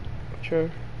 Sure.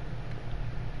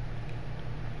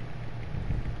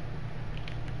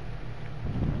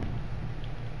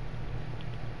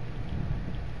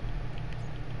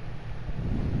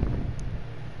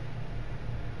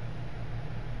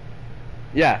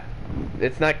 Yeah,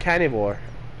 it's not carnivore.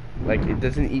 Like, it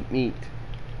doesn't eat meat.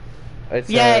 It's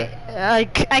Yeah, I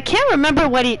can't remember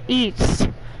what it eats.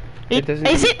 It doesn't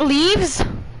Is eat- it leaves?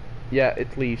 yeah,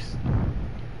 it leaves.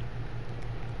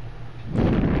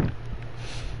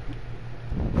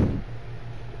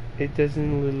 It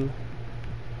doesn't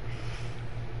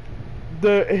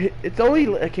little. It's only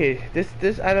okay.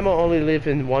 This animal only lives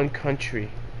in one country.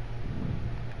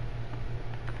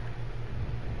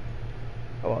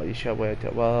 Oh, well, you should wait.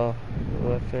 Well,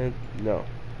 elephant. No,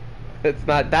 it's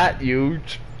not that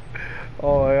huge.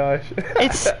 Oh my gosh.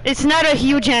 It's not a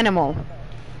huge animal.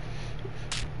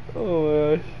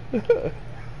 Oh my gosh.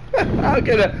 How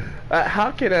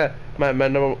can a my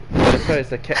number sorry,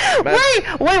 it's a cat. Wait,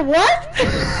 what?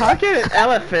 How can an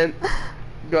elephant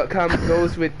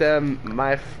goes with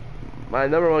my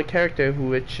number one character,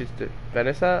 which is the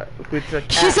Vanessa, which is a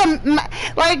cat. She's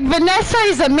like Vanessa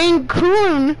is a Maine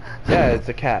Coon. Yeah, it's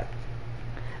a cat.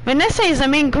 Vanessa is a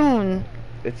Maine Coon.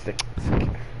 It's still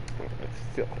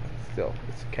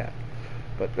it's a cat.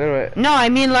 But anyway. No, I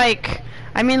mean like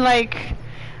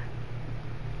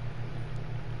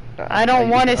I don't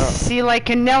want to see like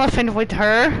an elephant with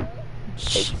her.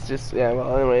 It's just yeah.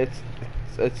 Well, anyway,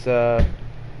 it's Oh.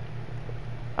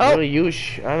 really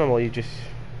huge animal. You just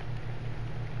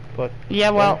put. Yeah,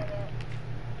 well.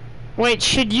 Wait,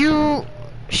 should you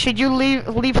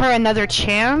leave her another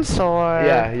chance or?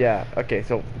 Yeah. Okay,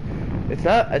 so it's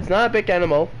not a big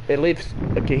animal. It lives.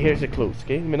 Okay, here's the clues.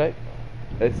 Okay, Midnight.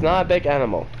 It's not a big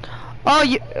animal. Oh,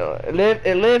 you.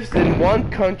 It lives in one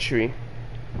country.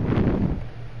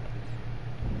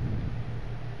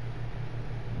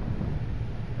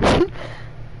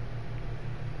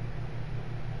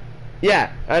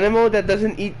 Yeah, animal that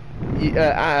doesn't eat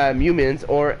humans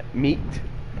or meat.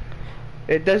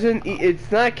 It doesn't eat.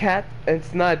 It's not a cat.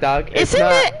 It's not a dog. Isn't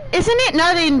it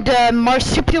not in the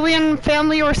marsupial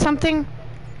family or something?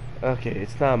 Okay,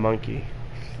 it's not a monkey.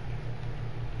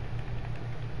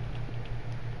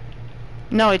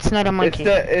 No, it's not a monkey.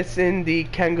 It's in the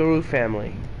kangaroo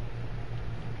family.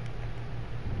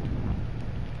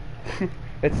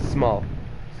 It's small.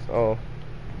 So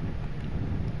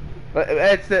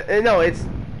it's it's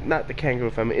not the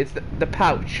kangaroo family. It's the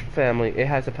pouch family. It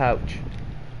has a pouch.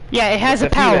 Yeah, it has a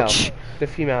pouch. Female. The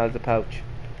female has a pouch.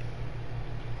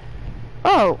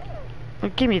 Oh,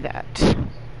 well, give me that.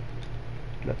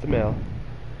 Not the male.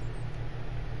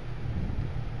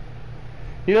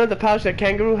 You know the pouch that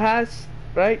kangaroo has,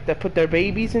 right? That put their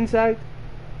babies inside.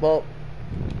 Well,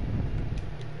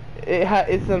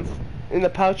 it's in the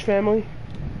pouch family.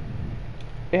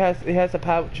 It has a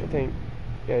pouch, I think.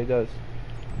 Yeah, it does.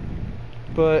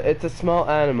 But it's a small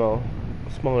animal,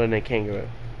 smaller than a kangaroo.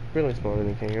 Really smaller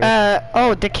than a kangaroo.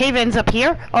 Oh, the cave ends up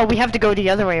here? Oh, we have to go the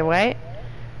other way, right?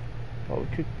 Oh, we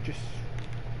could just.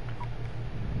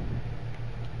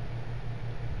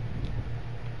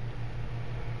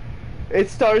 It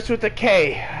starts with a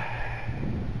K.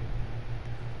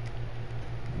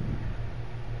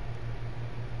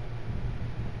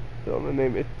 Don't know the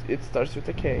name. It starts with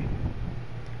a K.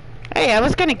 Hey, I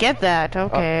was gonna get that.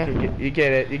 Okay. You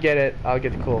get it. You get it. I'll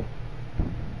get the cool.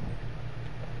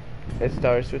 It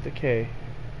starts with a K.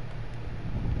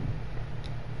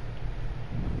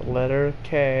 The letter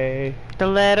K. The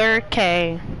letter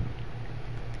K.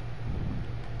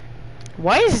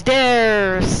 Why is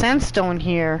there sandstone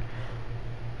here?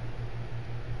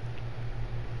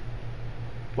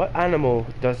 What animal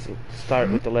does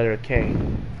start with the letter K?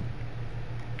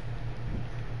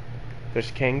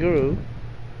 There's kangaroo.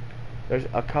 There's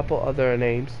a couple other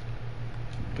names.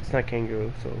 But it's not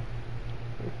kangaroo, so.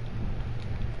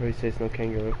 Already says no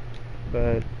kangaroo.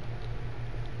 But.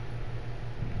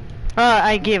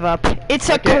 I give up. It's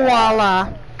a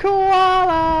koala.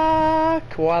 Koala!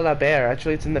 Koala bear.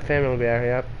 Actually, it's in the family bear,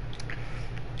 yep.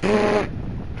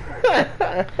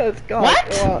 Let's go. What?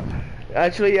 Koala.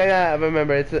 Actually, yeah, I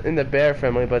remember. It's in the bear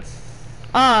family, but.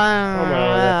 But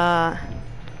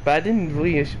I didn't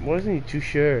really. Wasn't too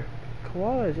sure.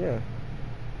 Koalas, yeah.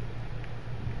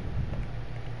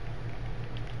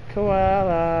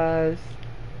 Koalas.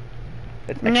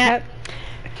 It's a cat.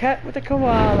 A cat with a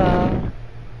koala.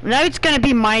 Now it's gonna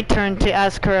be my turn to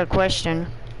ask her a question.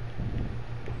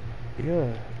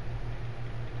 Yeah.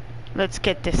 Let's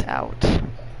get this out.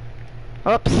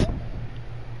 Oops.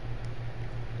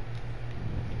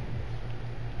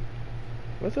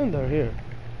 What's under here?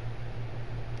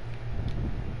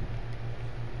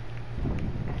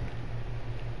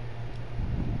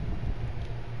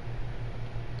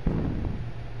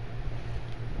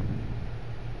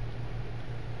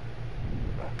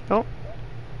 Oh.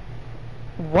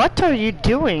 What are you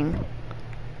doing?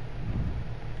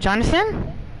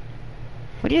 Jonathan?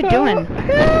 What are you doing?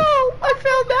 Help! I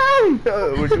fell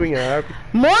down! We're doing an RP.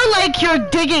 More like you're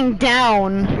digging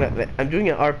down. I'm doing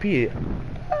an RP.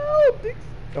 Help!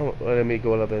 Oh, let me go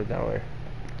a little bit down here.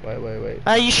 Wait.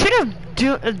 You should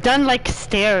have done like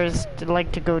stairs to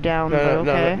go down.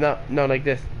 No, like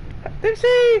this.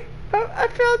 Dixie! I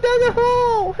fell down the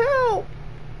hole! Help!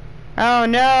 Oh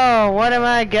no, what am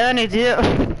I gonna do?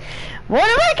 What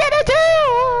am I gonna do?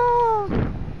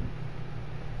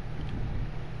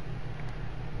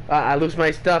 I lose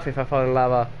my stuff if I fall in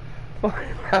lava.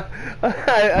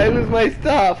 I lose my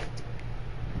stuff.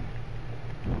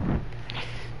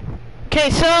 Okay,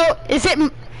 so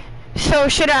so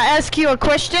should I ask you a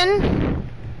question?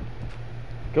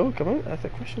 Go, come on, ask a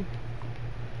question.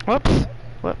 Whoops.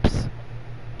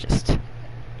 Just.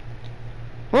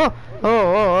 Oh,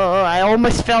 I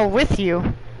almost fell with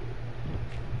you.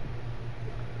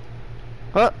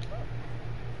 Oh.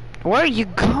 Where are you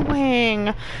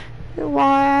going?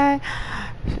 Why?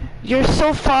 You're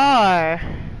so far.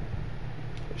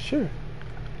 Sure.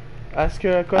 Ask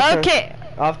her a question. Okay.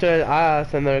 After I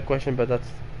ask another question, but that's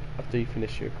after you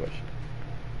finish your question.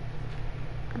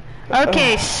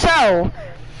 Okay, so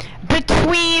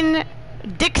between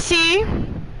Dixie,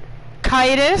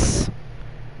 Kaitis,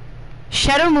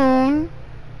 Shadow Moon,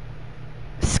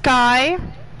 Sky,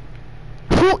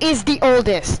 who is the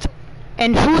oldest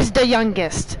and who's the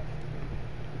youngest?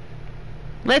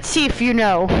 Let's see if you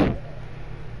know.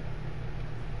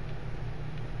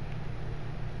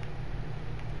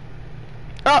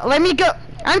 Oh, let me go.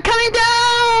 I'm coming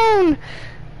down!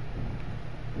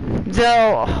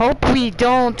 Though, hope we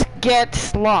don't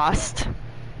get lost.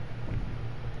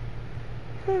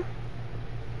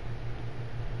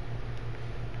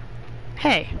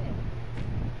 Hey.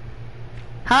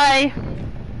 Hi.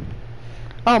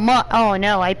 Oh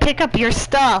no, I pick up your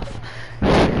stuff.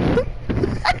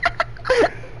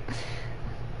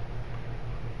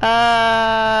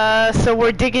 So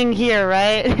we're digging here,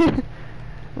 right?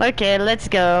 Okay, let's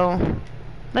go.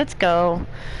 Let's go.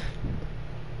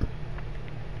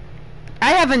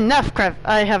 I have enough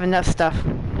stuff.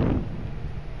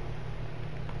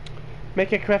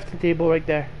 Make a crafting table right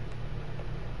there.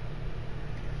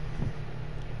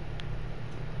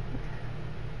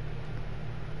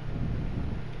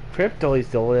 Crypto is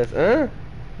the oldest, huh?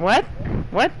 What?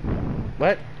 What?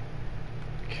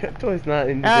 Crypto is not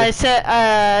in I said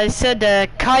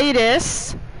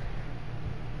Kaitis,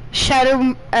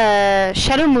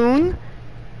 Shadow Moon,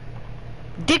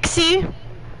 Dixie,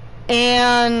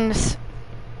 and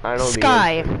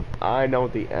Sky. I know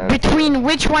the answer. Between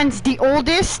which one's the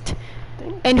oldest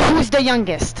and who's the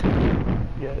youngest?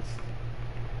 Yes.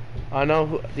 I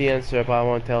know the answer, but I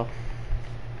won't tell.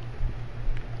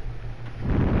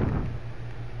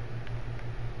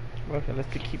 Okay, let's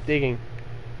keep digging.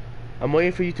 I'm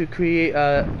waiting for you to create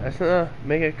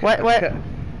make a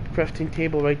crafting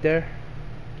table right there.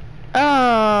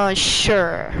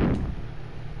 Sure.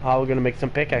 How are we gonna make some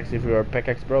pickaxe if our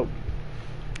pickaxe broke?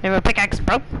 If a pickaxe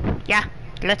broke? Yeah,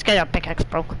 let's get a pickaxe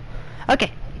broke.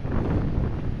 Okay.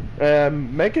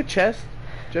 Make a chest.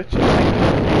 Just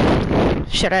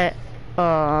Should I?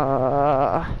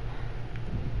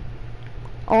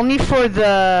 Only for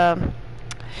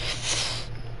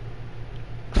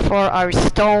our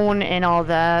stone and all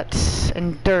that,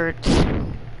 and dirt.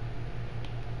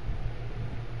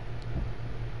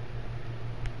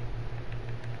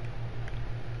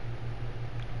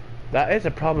 That is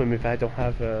a problem if I don't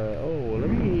have oh, let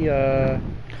me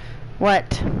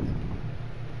What?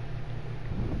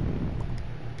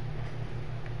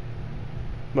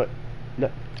 What?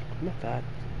 No, not that.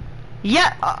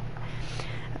 Yeah,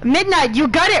 Midnight, you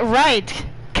got it right.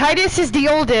 Kaitis is the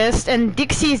oldest and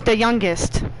Dixie is the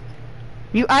youngest.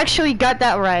 You actually got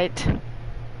that right.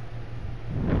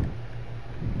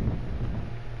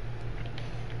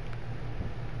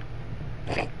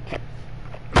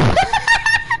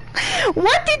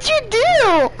 What did you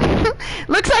do?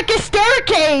 Looks like a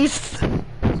staircase. What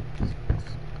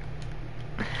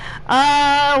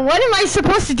am I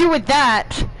supposed to do with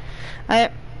that?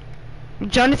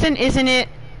 Jonathan, isn't it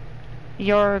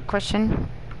your question?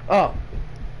 Oh.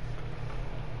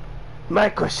 My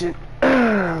question.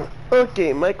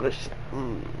 Okay, my question.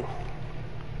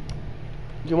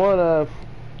 You want a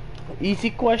easy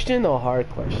question or hard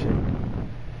question?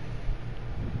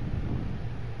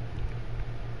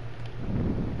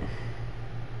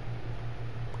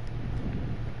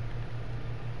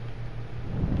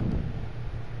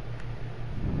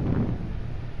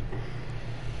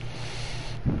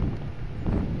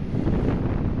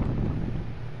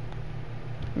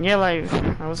 Yeah, like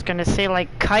I was gonna say, like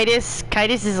Kitus.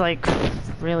 Kitus is like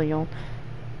really old.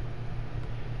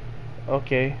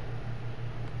 Okay.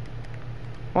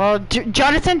 Well,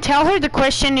 Jonathan, tell her the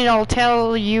question, and I'll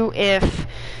tell you if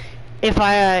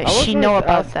I was she going know to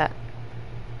about ask- that.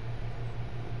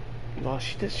 Well,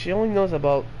 she only knows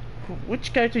about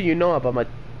which character you know about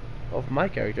my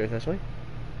characters actually.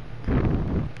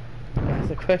 That's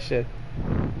the question.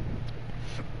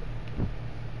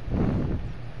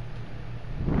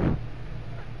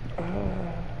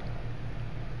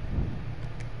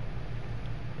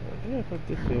 Where did I put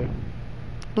this here?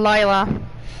 Lila.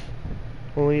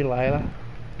 Only Lila.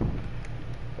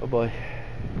 Oh boy,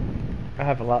 I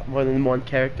have a lot more than one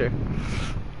character.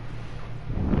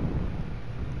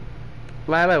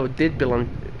 Lila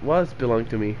was belong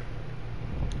to me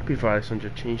before Alexandra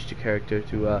changed the character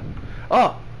to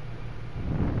oh,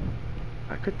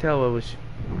 I could tell it was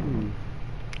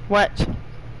What?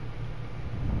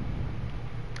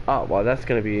 oh well, that's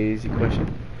gonna be an easy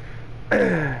question.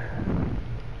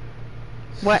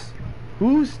 What?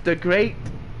 Who's the great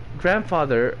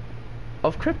grandfather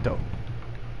of crypto?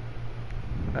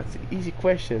 That's an easy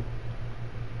question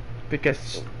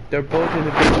because they're both in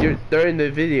the video. They're in the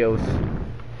videos.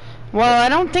 Well, I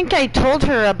don't think I told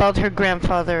her about her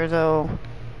grandfather though.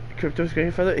 Crypto's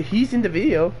grandfather. He's in the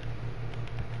video.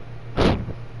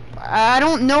 I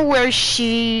don't know where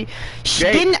she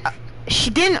Great.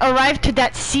 didn't arrive to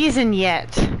that season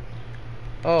yet.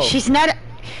 Oh. She's not.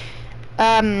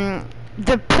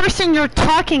 The person you're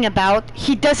talking about,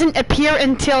 he doesn't appear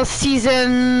until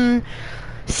season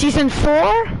 4.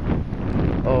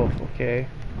 Oh. Okay.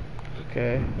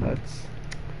 Okay. That's.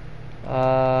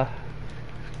 I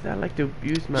like to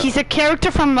use my. He's a character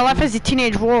from Malefic's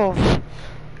Teenage Wolf.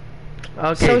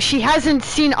 Okay. So she hasn't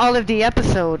seen all of the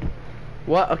episode.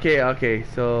 What? Okay. Okay.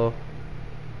 So.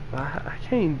 I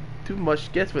can't do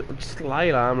much guess with just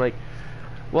Lila. I'm like.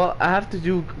 Well, I have to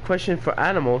do question for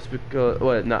animals because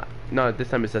well, no, this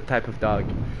time it's a type of dog.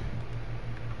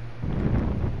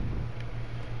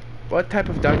 What type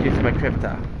of dog is my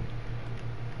crypta?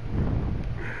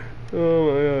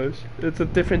 Oh my gosh, it's a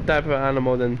different type of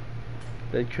animal than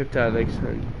crypta,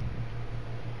 Alexandra.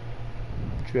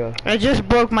 I just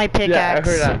broke my pickaxe.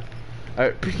 Yeah, I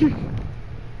heard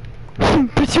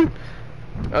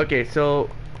that. Okay, so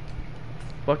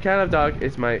what kind of dog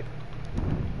is my?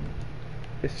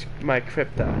 It's my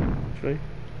crypta, actually.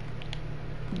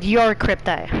 Your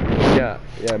crypta. Yeah,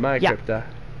 my Yeah. crypta.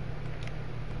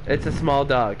 It's a small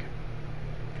dog.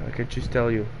 I can just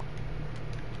tell you.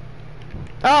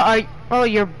 Oh,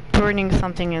 you're burning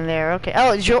something in there. Okay.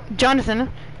 Oh, Jonathan,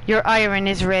 your iron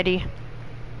is ready.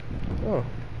 Oh.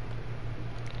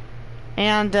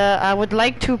 And I would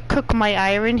like to cook my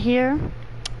iron here,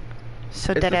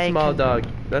 so It's that a I small can. dog.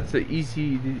 That's the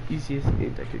easiest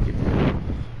hint I could give you.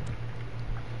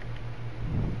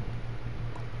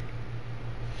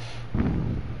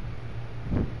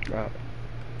 Wow.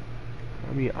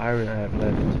 How many iron I have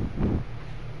left?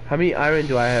 How many iron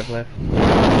do I have left?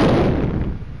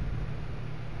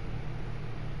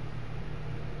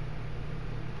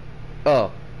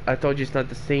 Oh, I told you it's not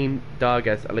the same dog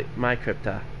as my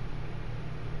crypta.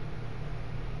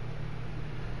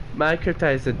 My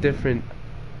crypta is a different.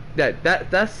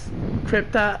 That's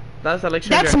crypta. That's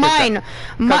Alexandra. That's mine.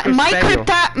 My Spaniel.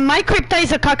 crypta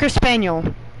is a cocker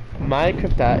spaniel. My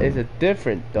crypta is a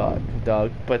different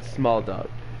dog, but small dog.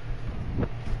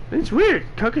 It's weird.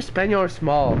 Cocker spaniel are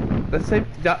small. The same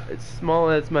it's small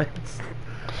as my.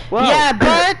 Well, Yeah,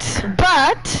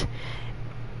 but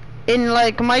in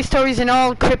like my stories and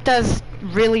all, crypta's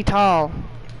really tall.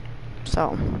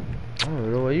 So. I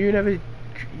don't know. You never.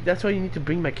 That's why you need to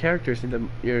bring my characters into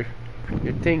your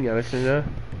thing, Alexandra,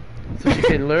 so she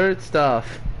can learn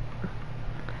stuff.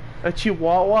 A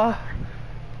Chihuahua?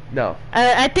 No.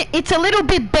 I think it's a little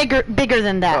bit bigger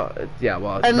than that. Oh, yeah.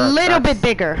 Well, A little bit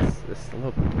bigger. It's a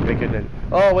little bit bigger than.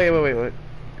 Oh wait.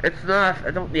 It's not.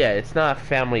 I don't. Yeah, it's not a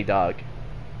family dog.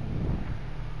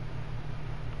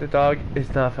 The dog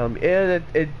is not family. And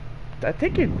it. I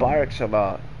think it barks a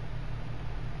lot.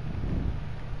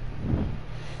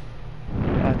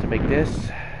 I have to make this,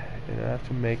 and I have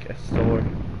to make a sword.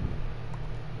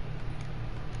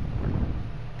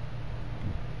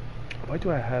 Why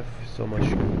do I have so much?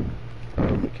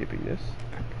 I'm keeping this.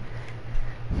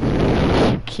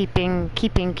 keeping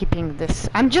this.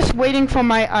 I'm just waiting for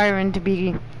my iron to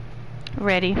be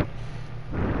ready.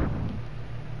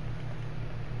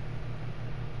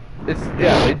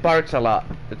 Yeah, it barks a lot,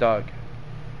 the dog.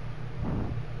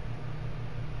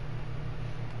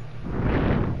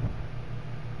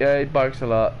 Yeah, it barks a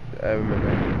lot, I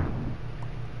remember.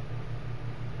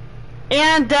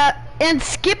 And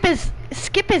Skip is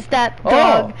that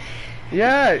dog. Oh!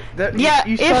 Yeah, Yeah,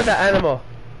 you saw that animal.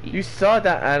 You saw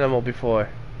that animal before.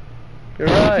 You're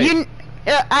right.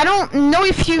 I don't know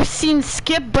if you've seen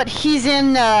Skip, but he's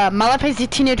in Malachi's the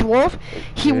Teenage Wolf.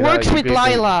 He works with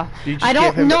Lila. I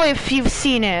don't know if you've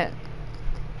seen it.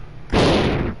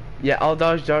 Yeah, all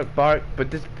dogs don't bark, but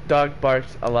this dog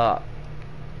barks a lot.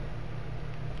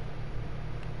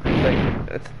 Like,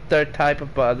 it's their type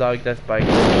of dog that's biting.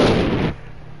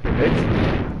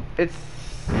 It's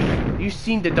you've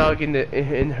seen the dog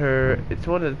in her. It's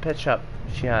one of the pet shop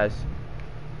she has.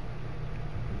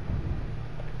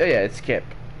 Oh yeah, it's Skip.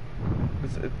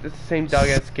 It's the same dog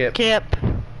as Skip. Skip.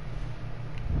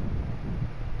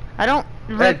 I don't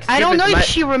know if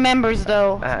she remembers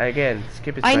though. Again,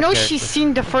 Skip is I my know character. she's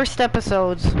seen the first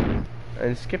episodes.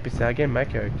 And Skip is again my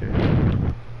character.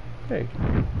 Hey.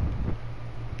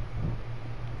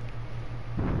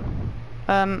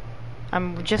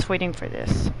 I'm just waiting for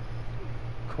this.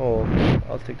 Coal.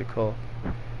 I'll take the coal.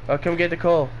 Oh, come get the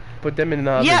coal. Put them in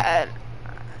the oven. Yeah.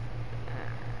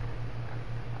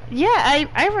 Yeah,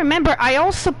 I remember. I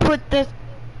also put the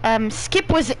Skip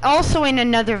was also in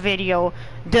another video,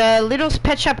 the Little's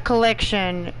Pet Shop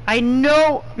collection. I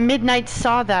know Midnight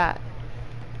saw that.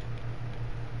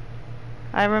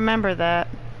 I remember that.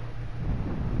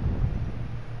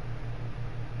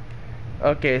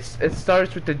 Okay, it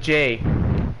starts with the J.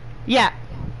 Yeah,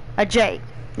 a J.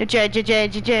 A J, J, J,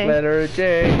 J, J. Letter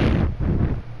J.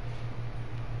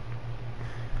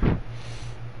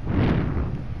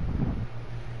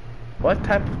 What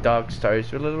type of dog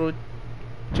starts with a little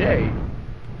J?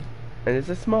 And it's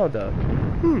a small dog.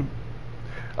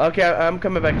 Okay, I'm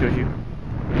coming back to you.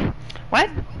 What?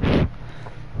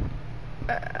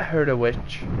 I heard a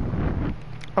witch.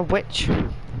 A witch?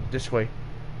 This way.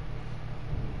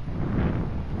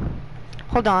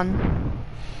 Hold on.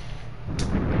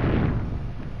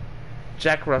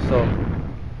 Jack Russell.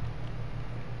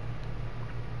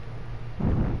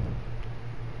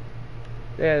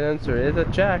 Yeah, the answer is a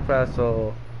Jack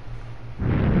Russell.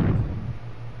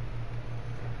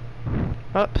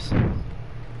 Oops.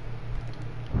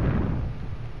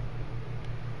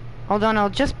 Hold on, I'll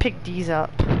just pick these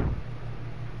up.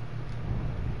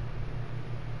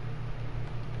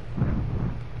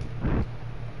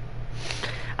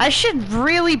 I should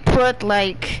really put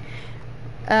like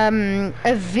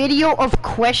a video of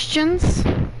questions.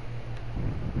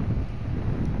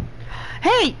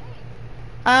 Hey,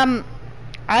 I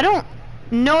don't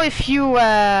know if you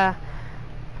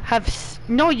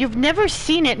no, you've never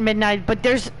seen it, Midnight, but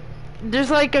there's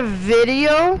like a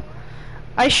video.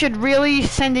 I should really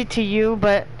send it to you,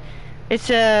 but it's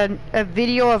a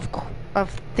video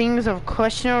of things of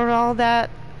question or all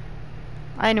that.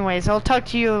 Anyways, I'll talk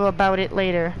to you about it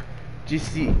later.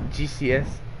 GCS.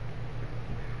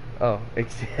 Oh,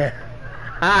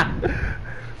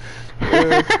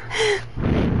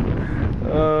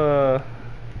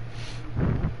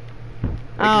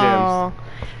 Oh,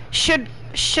 should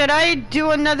I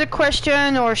do another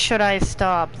question or should I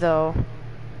stop though?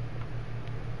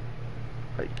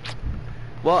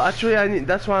 Well, actually,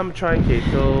 that's why I'm trying, Kate.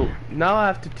 So now I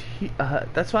have to.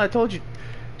 That's why I told you.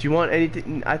 Do you want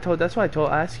anything? That's why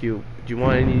I asked you. Do you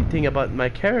want anything about my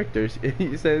characters? And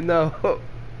you said no.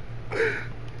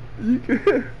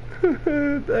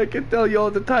 I can tell you all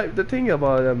the thing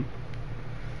about them.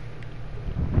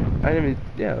 I mean,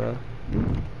 yeah. Well.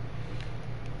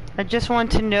 I just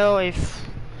want to know if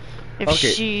Okay.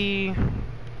 she.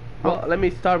 Well, let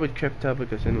me start with Crypta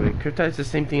because anyway, Crypta is the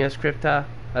same thing as Crypta,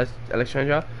 as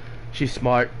Alexandra. She's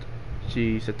smart.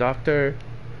 She's a doctor.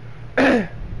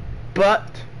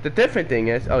 But the different thing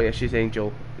is, oh yeah, she's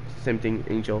Angel. It's the same thing,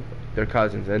 Angel. They're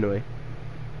cousins anyway.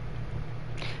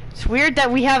 It's weird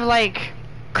that we have like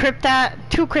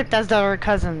two Cryptas that are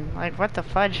cousin. Like, what the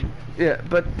fudge? Yeah,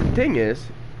 but the thing is,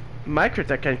 my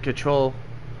Crypta can control.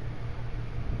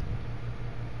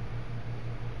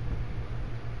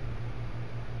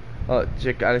 Oh,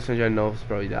 Jack Alexandra knows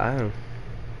probably that. I don't know.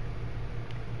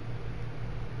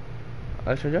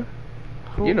 Alexandra?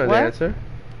 You know what? the answer.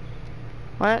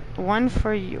 What? One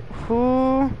for you.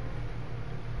 Who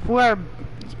are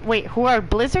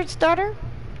Blizzard's daughter?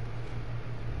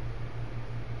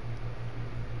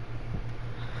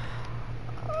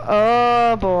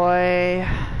 Oh boy.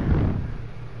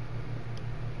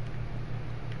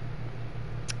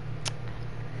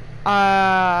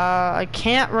 I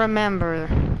can't remember.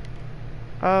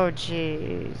 Oh,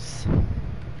 jeez.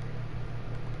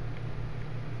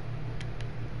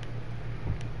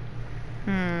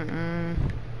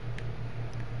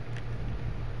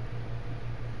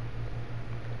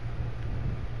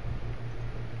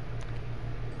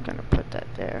 Gonna put that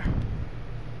there.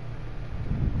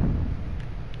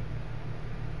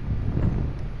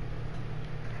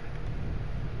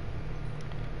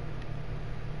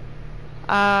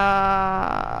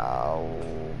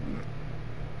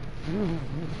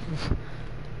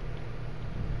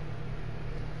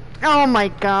 Oh my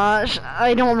gosh,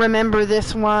 I don't remember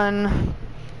this one.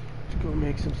 Let's go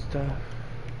make some stuff.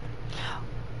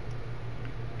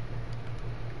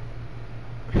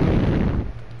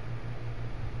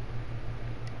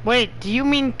 Wait, do you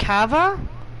mean Kava?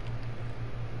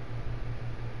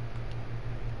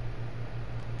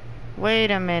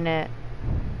 Wait a minute.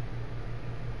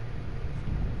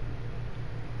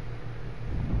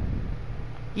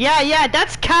 Yeah,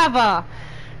 that's Kava.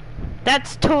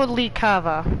 That's totally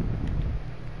Kava.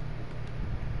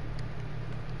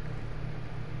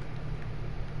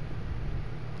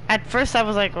 At first I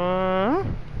was like,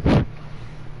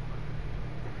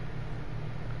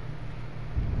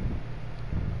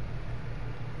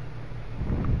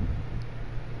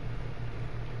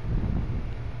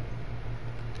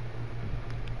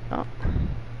 Oh,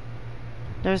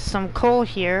 there's some coal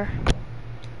here.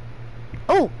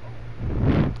 Oh,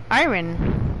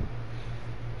 iron.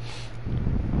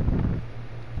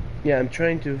 Yeah, I'm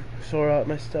trying to sort out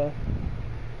my stuff.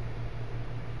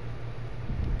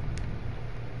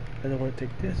 I don't want to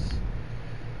take this.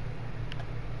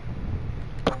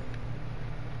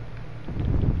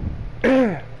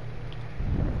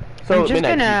 So, I'm just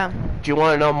Midnight, do you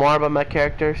want to know more about my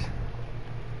characters?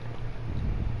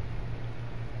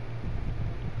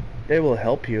 It will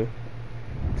help you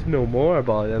to know more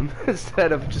about them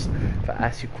instead of just if I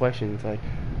ask you questions like,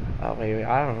 oh wait,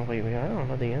 I don't know, I don't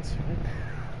know the answer.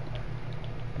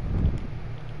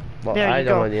 Well, there you I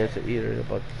don't go. know the answer either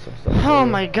about some stuff. Oh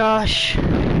my gosh.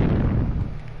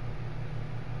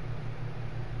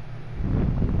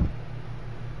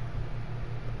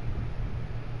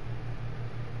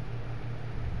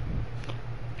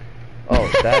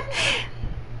 Oh, that.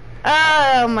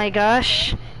 Oh my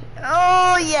gosh.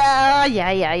 Oh yeah.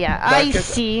 I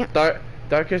see.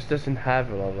 Darkest doesn't have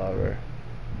a lover.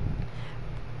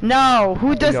 No,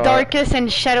 who does No, Darkest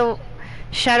and Shadow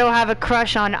have a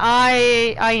crush on?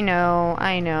 I know.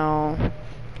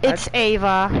 It's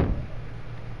Ava.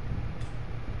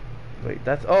 Wait,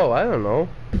 that's I don't know.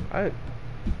 How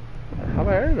about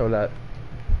I don't know that?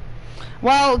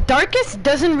 Well, Darkest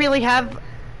doesn't really have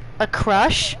a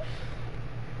crush.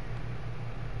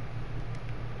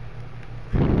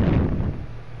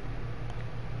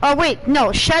 Oh wait,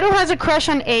 no, Shadow has a crush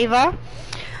on Ava.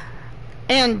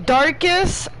 And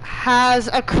Darkest has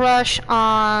a crush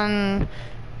on...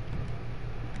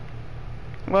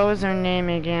 What was her name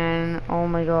again? Oh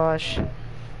my gosh.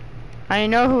 I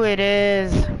know who it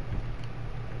is.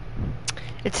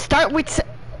 It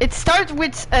starts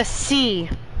with a C.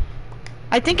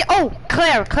 I think... Oh,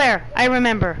 Claire. I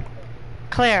remember.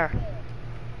 Claire.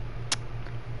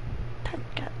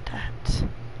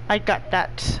 I got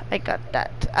that.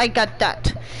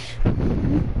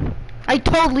 I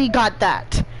totally got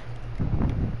that.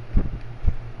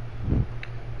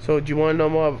 So, do you want to know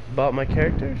more about my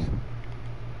characters?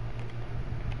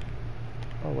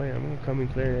 Oh wait, I'm gonna come and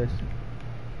clear this.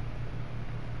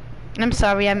 I'm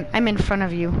sorry, I'm in front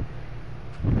of you.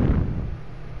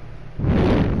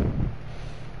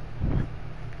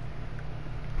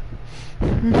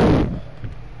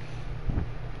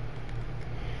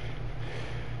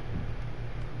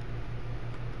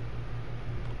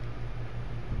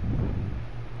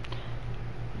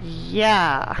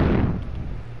 Yeah.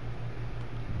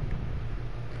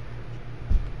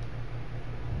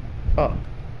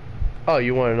 Oh,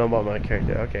 you want to know about my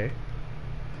character? Okay.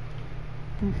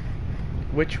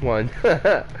 Which one?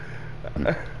 Okay,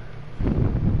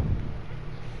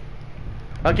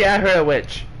 I heard a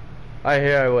witch.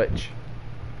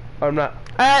 I'm not.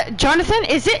 Jonathan,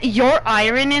 is it your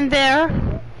iron in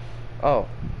there? Oh,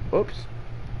 oops.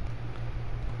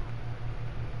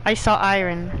 I saw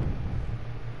iron.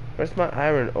 Where's my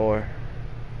iron ore?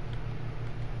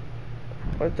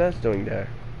 What's that doing there?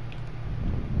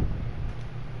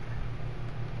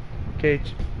 Okay.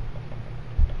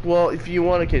 Well, if you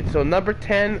want to, kid. So number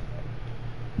 10,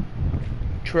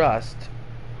 trust.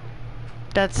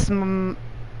 That's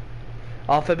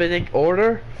Alphabetic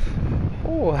order.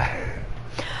 Oh.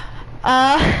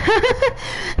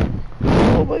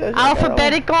 Oh my gosh,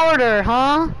 alphabetic order,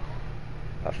 huh?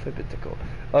 Alphabetical.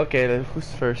 Okay, then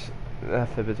who's first?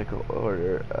 Alphabetical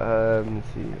order. Let's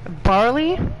see.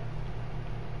 Barley?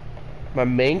 My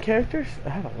main characters? I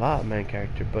have a lot of main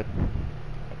character, but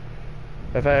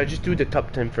if I just do the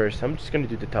top 10 first, I'm just gonna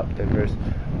do the top 10 first.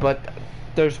 But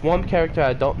there's one character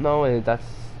I don't know, and that's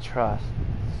Trust.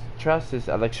 Trust is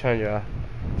Alexandra,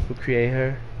 who created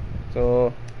her.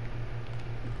 So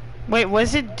Wait,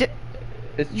 was it?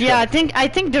 it's Trust. Yeah, I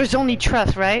think there's only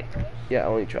Trust, right? Yeah,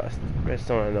 only Trust.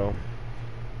 Redstone I know.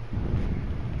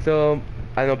 So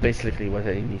I know basically what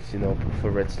he needs to know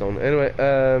for Redstone. Anyway,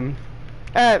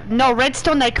 No,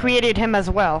 Redstone, I created him as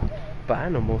well. but I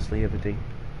know mostly everything.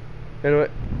 Anyway,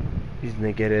 he's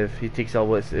negative. He thinks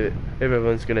always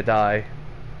everyone's gonna die.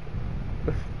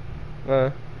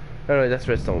 Anyway, that's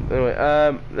Redstone. Anyway,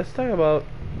 let's talk about.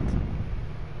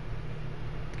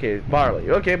 Okay, Barley.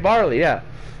 Okay, Barley. Yeah.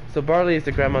 So Barley is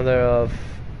the grandmother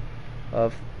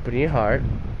of Brittany Hart.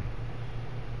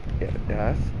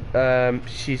 Yeah. Yes.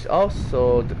 She's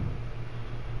also.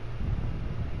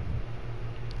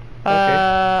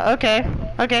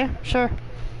 Okay, sure.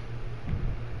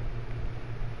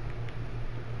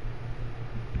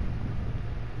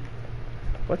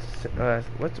 What's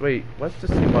the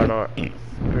Saint Bernard?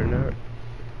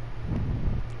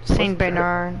 Saint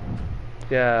Bernard.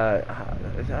 Yeah,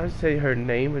 how to say her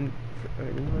name in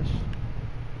English?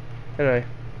 Anyway.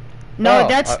 No, Oh,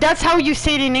 that's how you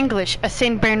say it in English. A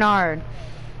Saint Bernard.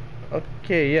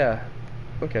 Okay, yeah.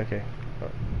 Okay.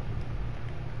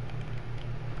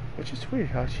 Which is weird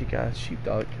how she got a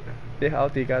sheepdog. How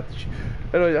they got the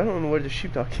anyway, I don't know where the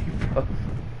sheepdog came from.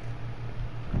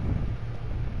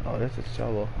 Oh, that's a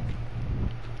shovel.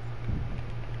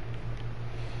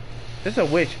 There's a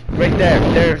witch right there.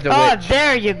 There's the witch. Oh,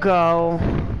 there you go.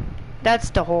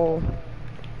 That's the hole.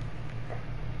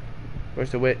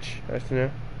 Where's the witch? That's to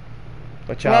know.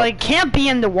 Watch out. Well, it can't be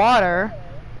in the water.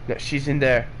 No, she's in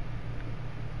there.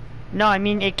 No, I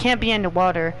mean it can't be in the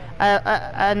water,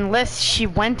 unless she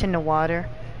went in the water.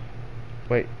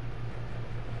 Wait.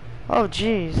 Oh,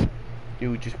 jeez.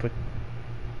 You just put.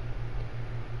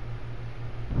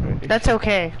 That's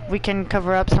okay. We can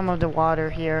cover up some of the water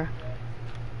here.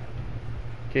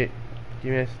 Okay,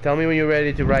 tell me when you're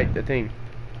ready to write the thing.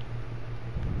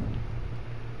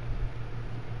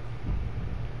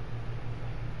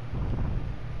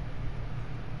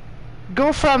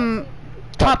 Go from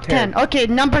top 10. Okay,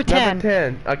 number 10. Number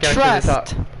 10. Okay, Trust. I'll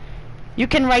say the top. You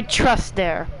can write trust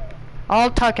there.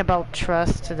 I'll talk about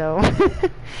trust though.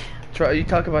 You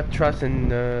talk about trust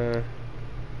and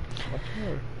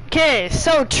Okay,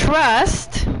 so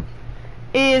trust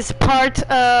is part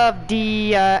of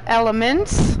the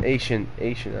elements. Asian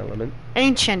element.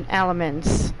 Ancient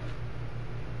elements.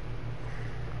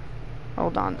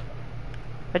 Hold on.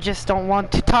 I just don't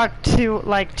want to talk too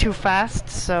fast,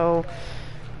 so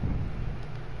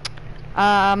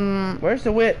Where's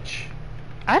the witch?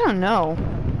 I don't know.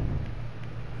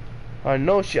 I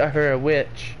know I heard a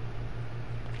witch.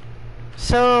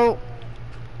 So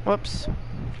whoops.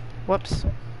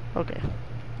 Okay.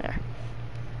 There.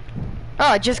 Oh,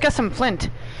 I just got some flint.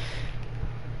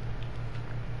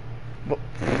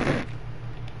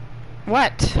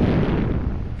 What?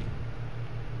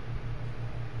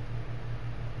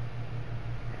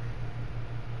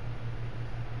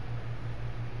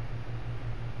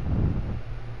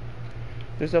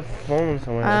 There's a phone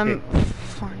somewhere. Okay.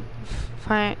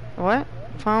 Fine. What?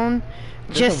 Phone?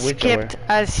 There's Just a witch skipped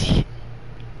as.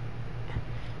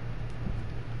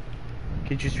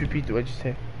 Can you just repeat what you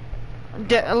say?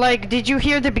 Did you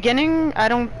hear the beginning? I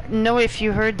don't know if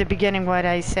you heard the beginning what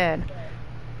I said.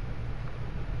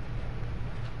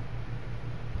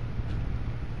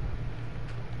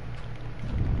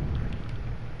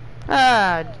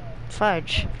 Ah,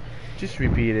 fudge. Just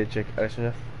repeat it, check.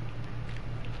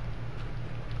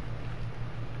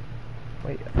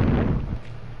 Wait.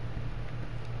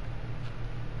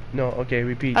 No, okay,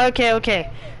 repeat.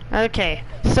 Okay.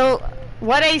 So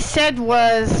what I said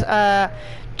was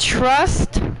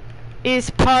trust is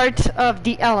part of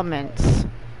the elements.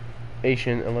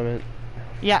 Asian element.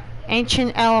 Yeah,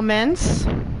 ancient elements.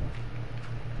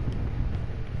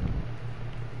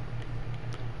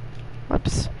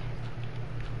 Whoops.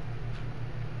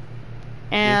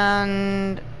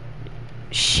 And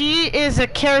she is a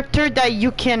character that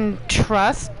you can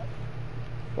trust.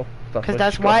 Because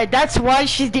that's why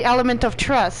she's the element of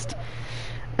trust.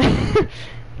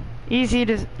 easy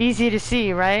to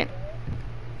see, right?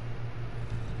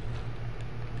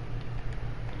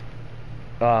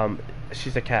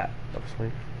 She's a cat,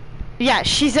 obviously. Yeah,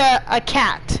 she's a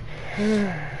cat.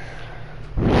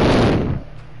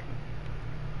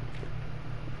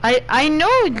 I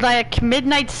know like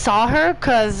Midnight saw her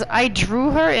because I drew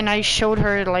her and I showed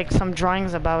her like some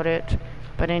drawings about it.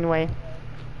 But anyway.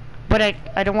 But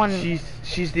I don't want.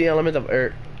 She's the element of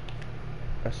earth.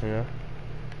 Actually, no.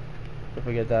 Don't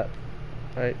forget that.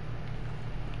 Right.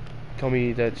 Told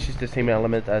me that she's the same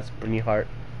element as Brittany Hart.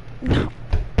 Non,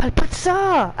 parle pas de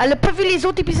ça. Elle a pas vu les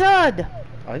autres épisodes.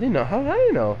 I didn't know. How do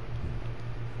you know?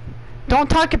 Don't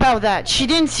talk about that. She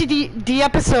didn't see the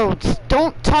episodes.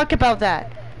 Don't talk about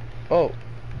that. Oh.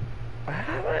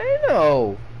 How do I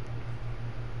know?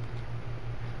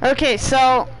 Okay,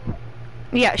 so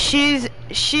yeah, she's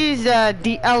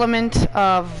the element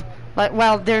of like,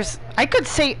 well, there's, I could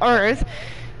say earth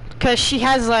because she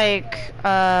has like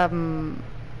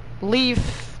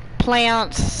leaf,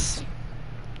 plants,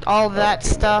 all that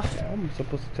stuff. I'm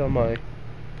supposed to tell my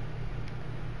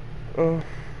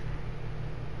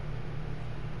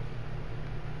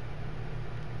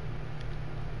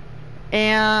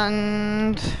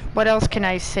And what else can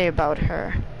I say about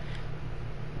her?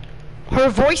 Her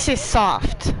voice is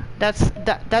soft.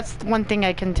 That's one thing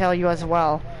I can tell you as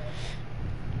well.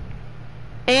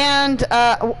 And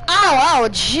ow,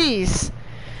 jeez.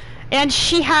 And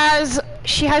she has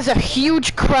a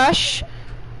huge crush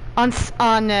on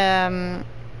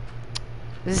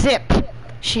Zip.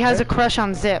 She has a crush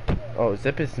on Zip. Oh,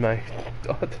 Zip is my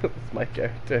that's my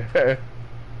character.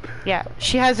 Yeah,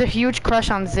 she has a huge crush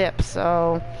on Zip,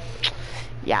 so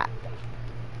yeah.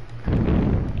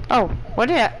 Oh,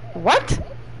 what?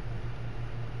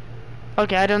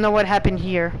 Okay, I don't know what happened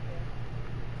here.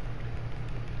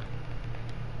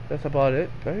 That's about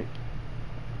it, right?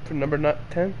 For number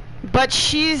 10? But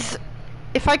she's,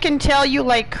 if I can tell you,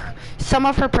 like, some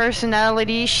of her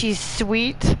personality, she's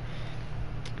sweet.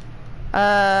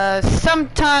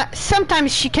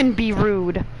 Sometimes she can be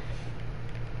rude.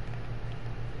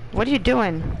 What are you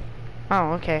doing?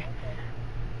 Oh, okay.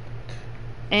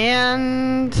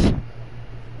 And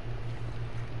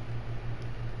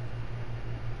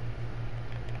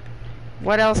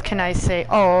what else can I say?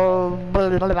 Oh,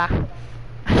 blah, blah, blah.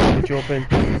 Did you open?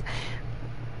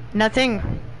 Nothing.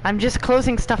 I'm just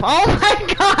closing stuff. Oh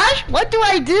my gosh! What do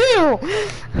I do?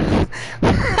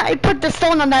 I put the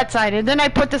stone on that side, and then I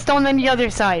put the stone on the other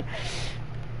side.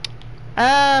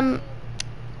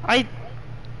 I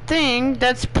think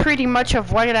that's pretty much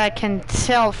of what I can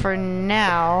tell for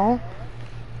now.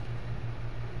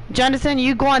 Jonathan,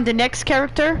 you go on the next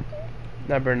character.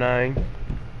 Number 9.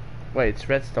 Wait, it's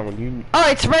Redstone. Oh,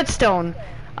 it's Redstone.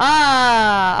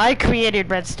 Ah, I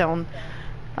created Redstone.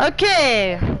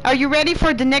 Okay, are you ready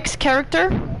for the next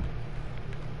character?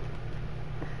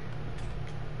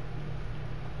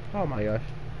 Oh my gosh.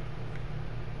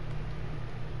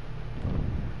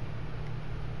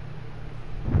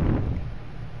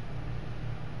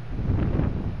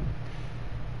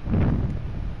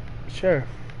 Sure.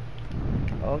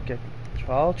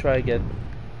 I'll try again.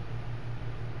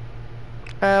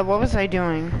 What was I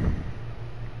doing?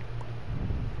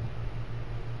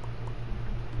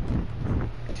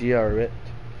 It.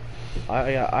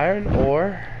 I got iron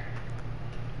ore.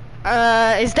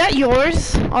 Is that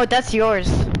yours? Oh, that's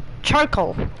yours.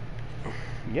 Charcoal.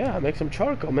 Yeah, make some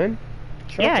charcoal, man.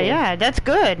 Charcoal. Yeah, that's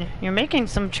good. You're making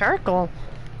some charcoal.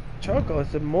 Charcoal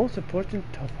is the most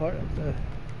important part of the.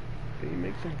 You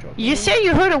make some charcoal. You say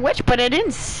you heard a witch, but I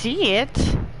didn't see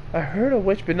it. I heard a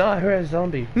witch, but not I heard a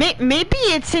zombie. Maybe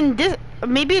it's in this.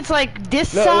 Maybe it's like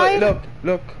this Look, side.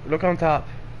 look on top.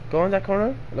 Go in that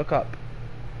corner. Look up.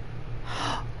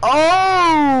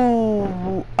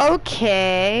 Oh,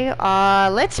 okay.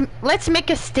 Let's make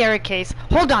a staircase.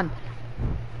 Hold on.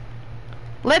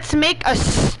 Let's make a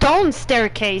stone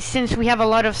staircase since we have a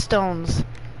lot of stones.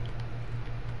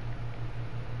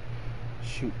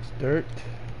 Shoot, dirt,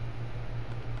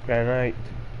 granite,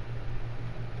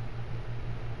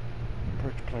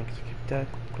 birch planks. Keep that.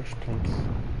 Birch planks.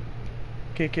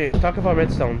 Okay. Talk about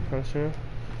redstone. I'm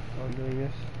doing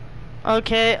this.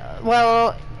 Okay.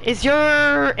 Well, is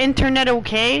your internet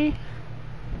okay?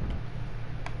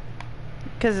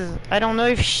 Because I don't know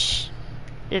if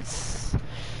it's.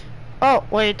 Oh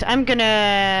wait, I'm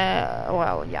gonna.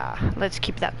 Well, yeah. Let's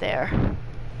keep that there.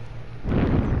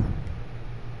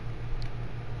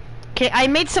 Okay, I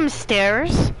made some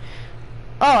stairs.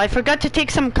 Oh, I forgot to take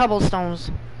some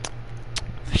cobblestones.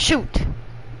 Shoot.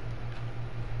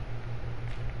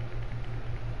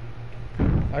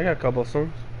 I got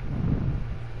cobblestones.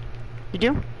 You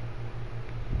do?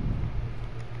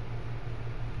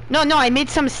 No, I made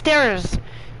some stairs.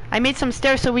 I made some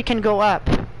stairs so we can go up.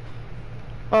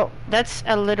 Oh, that's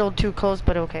a little too close,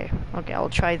 but okay. Okay, I'll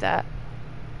try that.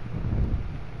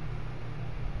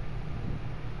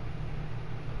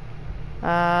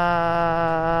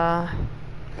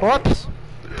 Whoops.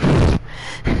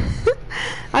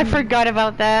 I forgot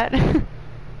about that.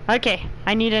 Okay,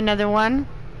 I need another one.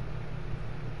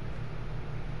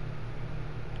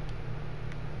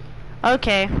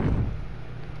 Okay.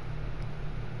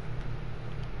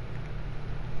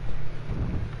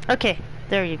 Okay,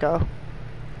 there you go.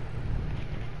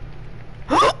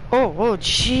 Oh,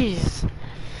 jeez.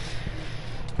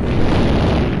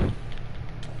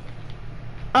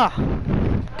 Oh,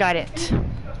 got it.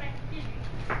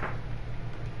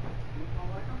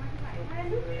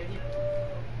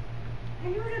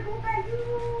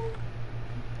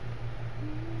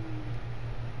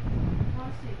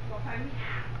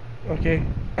 Okay.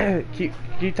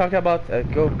 keep talking about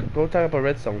go talk about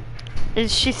redstone.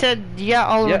 She said, yeah,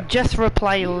 I'll just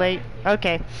reply late.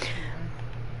 Okay.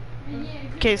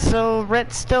 Okay, so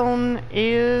redstone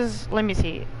is, let me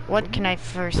see. What can I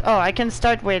first? Oh, I can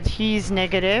start with he's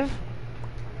negative.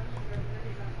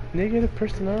 Negative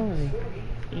personality.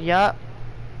 Yup.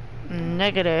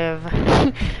 Negative.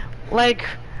 Like,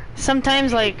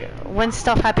 sometimes, like, when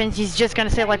stuff happens, he's just gonna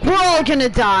say, like, we're all gonna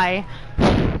die.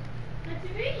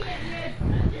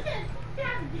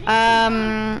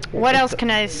 What else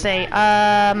can I say?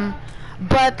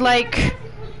 But, like,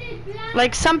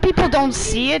 some people don't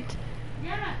see it.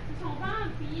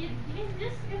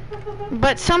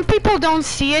 But some people don't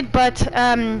see it, but,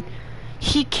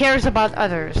 he cares about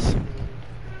others.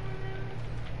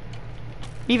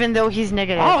 Even though he's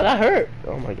negative. Oh, that hurt!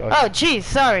 Oh my god. Oh, geez,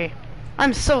 sorry.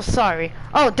 I'm so sorry.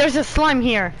 Oh, there's a slime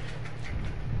here.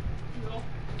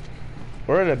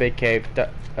 We're in a big cave.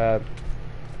 Oh,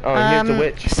 here's the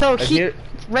witch. So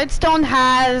redstone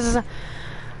has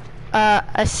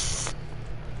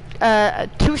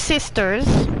two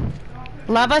sisters,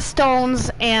 lava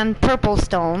stones and purple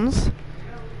stones.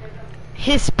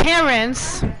 His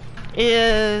parents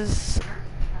is,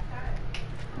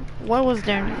 what was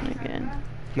their name again?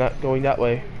 Not going that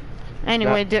way.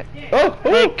 Anyway, oh,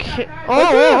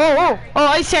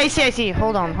 I see.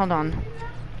 Hold on.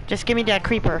 Just give me that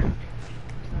creeper.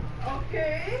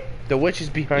 Okay. The witch is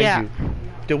behind you.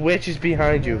 The witch is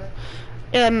behind you.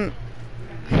 Right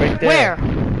there.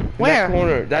 Where? That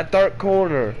corner. That dark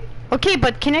corner. Okay,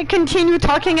 but can I continue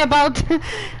talking about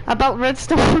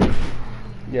redstone?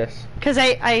 Yes. Cause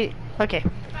okay.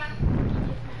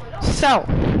 So,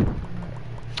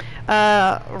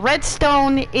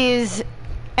 redstone is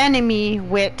enemy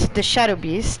with the shadow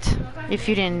beast. If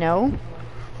you didn't know,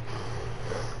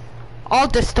 all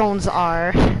the stones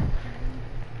are.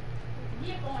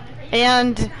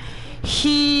 And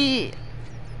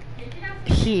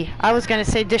I was gonna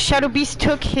say the shadow beast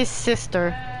took his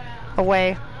sister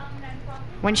away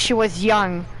when she was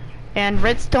young, and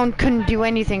redstone couldn't do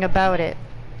anything about it.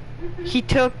 He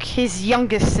took his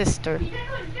youngest sister,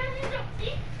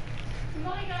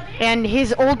 and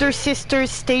his older sister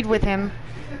stayed with him.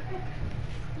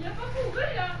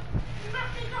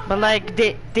 But like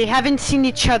they haven't seen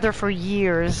each other for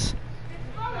years.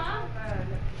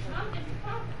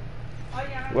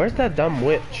 Where's that dumb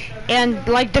witch? And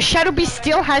like the shadow beast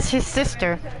still has his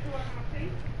sister.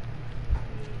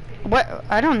 What?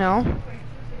 I don't know.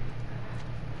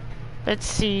 Let's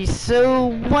see. So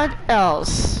what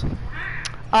else?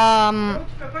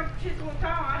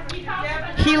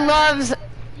 He loves.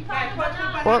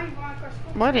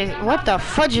 What the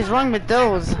fudge is wrong with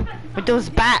those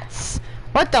bats?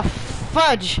 What the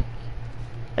fudge?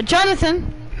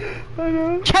 Jonathan. I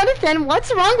know. Jonathan,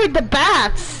 what's wrong with the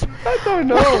bats? I don't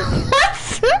know.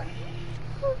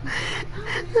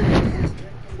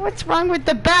 What's wrong with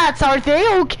the bats? Are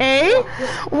they okay?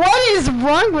 What is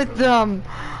wrong with them?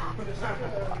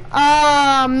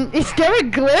 Is there a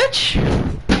glitch?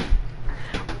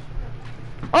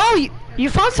 Oh, you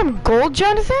found some gold,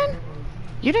 Jonathan?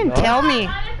 You didn't tell me.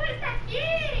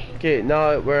 Okay,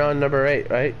 now we're on number 8,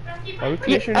 right? Are we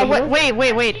finished?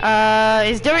 Wait.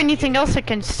 Is there anything else I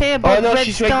can say about redstone? Oh no,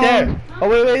 she's right there. Oh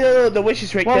wait, no, the witch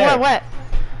is right there. What?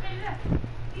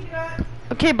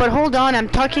 Okay, but hold on, I'm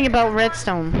talking about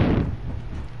redstone.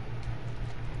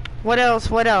 What else?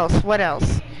 What else?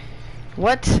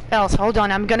 Hold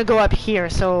on, I'm gonna go up here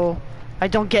so I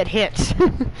don't get hit.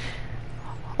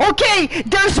 Okay,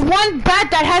 there's one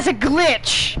bat that has a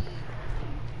glitch.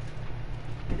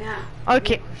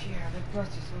 Okay.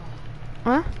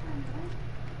 Hein?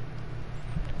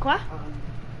 Quoi?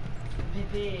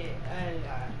 Bébé,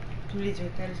 tous les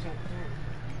hôtels sont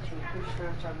couchés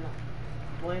ensemble.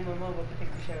 Moi et maman, on va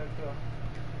peut-être coucher avec toi.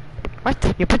 What?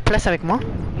 Y'a pas de place avec moi?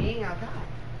 Oui, encore.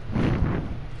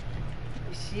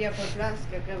 S'il n'y a pas de place,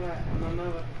 maman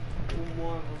va, ou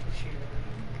moi, va coucher là.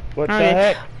 What the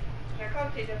heck?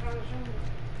 Raconte tes affaires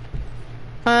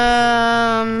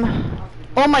de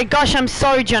Oh my gosh, I'm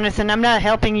sorry, Jonathan. I'm not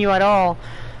helping you at all.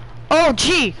 Oh,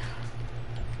 gee.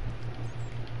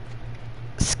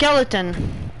 Skeleton.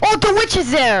 Oh, the witch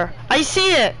is there. I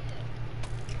see it.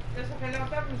 Là, ça fait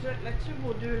longtemps que vous êtes là-dessus,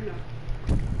 vos deux, là.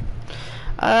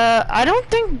 I don't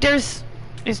think there's...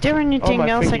 Is there anything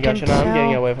else I can I'm tell?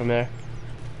 getting away from there.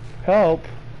 Help!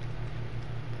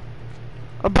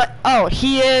 But, oh,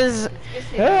 he is...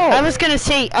 Help! I was gonna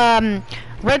say,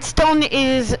 Redstone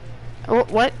is...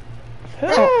 What?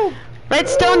 Help! Oh,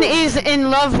 Redstone is in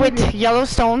love with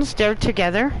Yellowstones. They're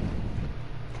together.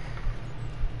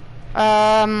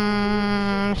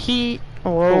 He...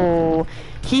 Oh.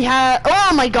 He has...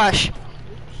 Oh my gosh!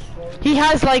 He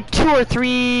has like two or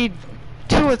three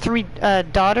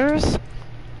daughters.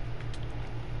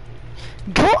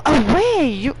 Go away!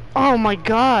 You... Oh my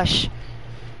gosh.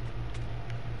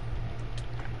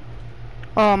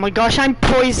 Oh my gosh, I'm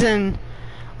poisoned.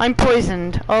 I'm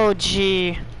poisoned. Oh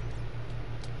gee.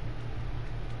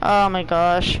 Oh my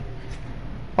gosh.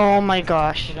 Oh my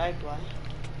gosh. C'est là, toi.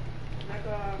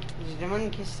 D'accord. Je demande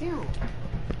une question.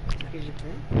 Que j'ai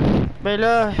fait. Ben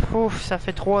là, ouf, ça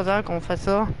fait 3 ans qu'on fait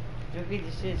ça. J'ai pris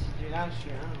d'ici, si tu lâches,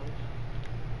 hein.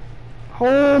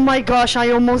 Oh my gosh,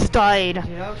 I almost died.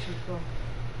 Tu lâches ou quoi?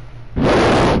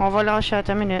 On va lâcher à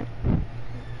ta minute.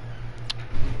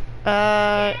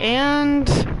 And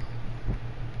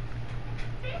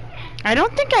I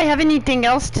don't think I have anything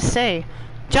else to say.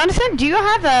 Jonathan, do you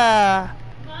have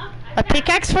a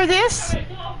pickaxe for this?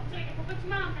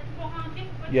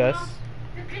 Yes.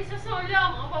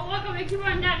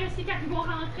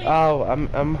 Oh,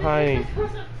 I'm hiding.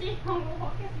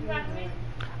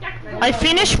 I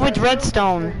finished with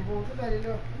redstone.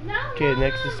 Okay,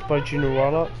 next is Sponge and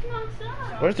Warlock.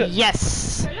 Where's the...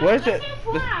 Yes. Where's the...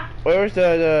 Where's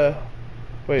the...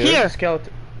 Wait, Here. where's the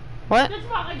skeleton? What?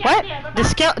 What?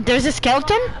 There's a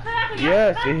skeleton?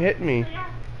 Yes, it hit me.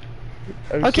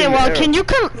 I'm Okay, seeing well, the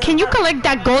can you collect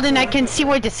that gold and I can see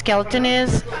where the skeleton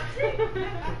is?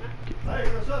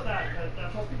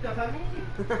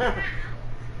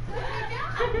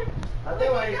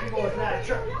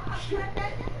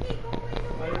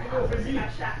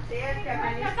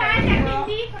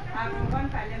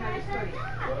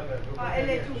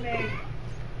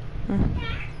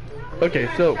 Okay,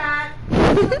 so...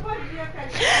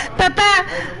 Papa!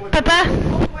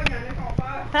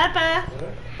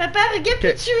 Regarde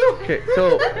Pichou! Okay,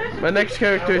 so my next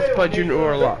character is Sponge and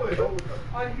Warlock.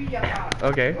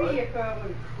 Okay.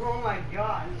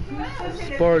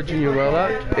 Sponge and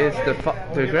Warlock is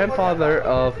the grandfather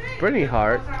of Brittany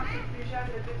Hart.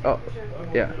 Oh,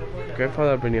 yeah,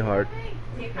 grandfather of Brittany Hart.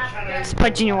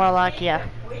 Sponge and Warlock, yeah.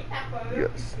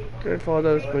 Yes,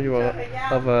 grandfather of Sponge and Warlock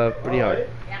of Brittany Hart.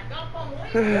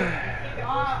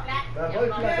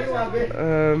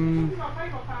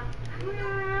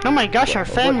 Oh my gosh, our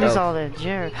family's all there.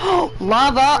 Jared.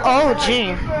 Lava! Oh,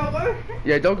 gee.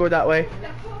 Yeah, don't go that way.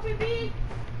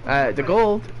 The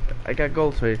gold. I got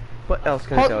gold for you. What else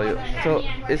can I tell you? So,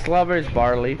 its lava is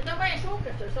barley.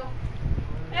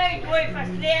 Hey, toi,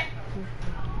 facile!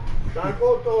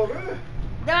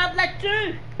 Demande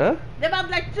là-dessus! Hein? Demande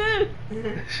là-dessus!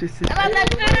 Je sais. Demande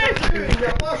là-dessus!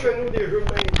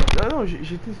 Non,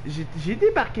 j'ai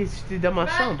débarqué, j'étais dans ma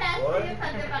chambre. Ça,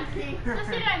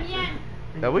 c'est la mienne!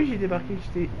 Ah oui, j'ai débarqué,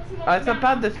 j'étais... Ah, ça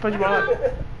parle de Sponge Warlock.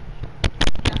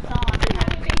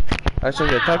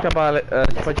 Actually, talk about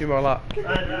Sponge Warlock.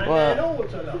 Well,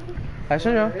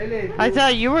 actually, I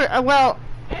thought you were, well...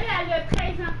 Elle a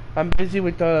 13 ans. I'm busy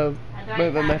with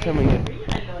my family.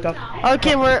 Talk.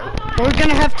 Okay, we're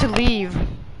gonna have to leave.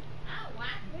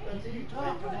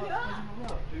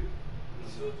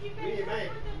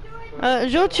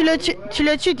 Jo, tu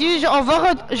l'as-tu dit?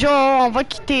 On va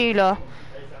quitter, là.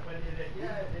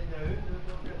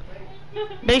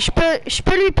 Ben, je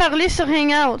peux lui parler sur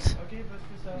Hangout.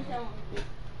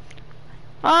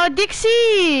 Oh,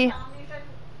 Dixie!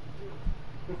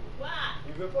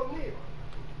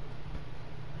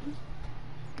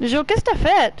 Jo, qu'est-ce que t'as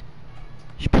fait?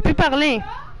 Je peux plus parler.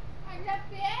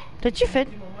 T'as-tu fait?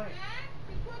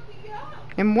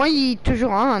 Et moi, il est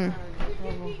toujours on.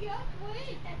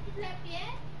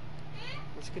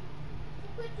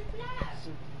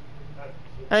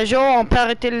 Jo, on peut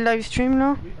arrêter le live stream,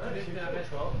 là?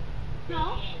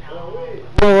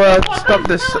 We'll stop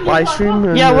this live stream.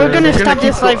 And, Yeah, we're gonna stop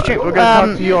this live stream. We're gonna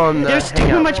talk to you on There's too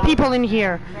Hangout. much people in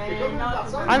here.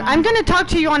 I'm gonna talk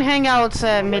to you on Hangouts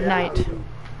midnight.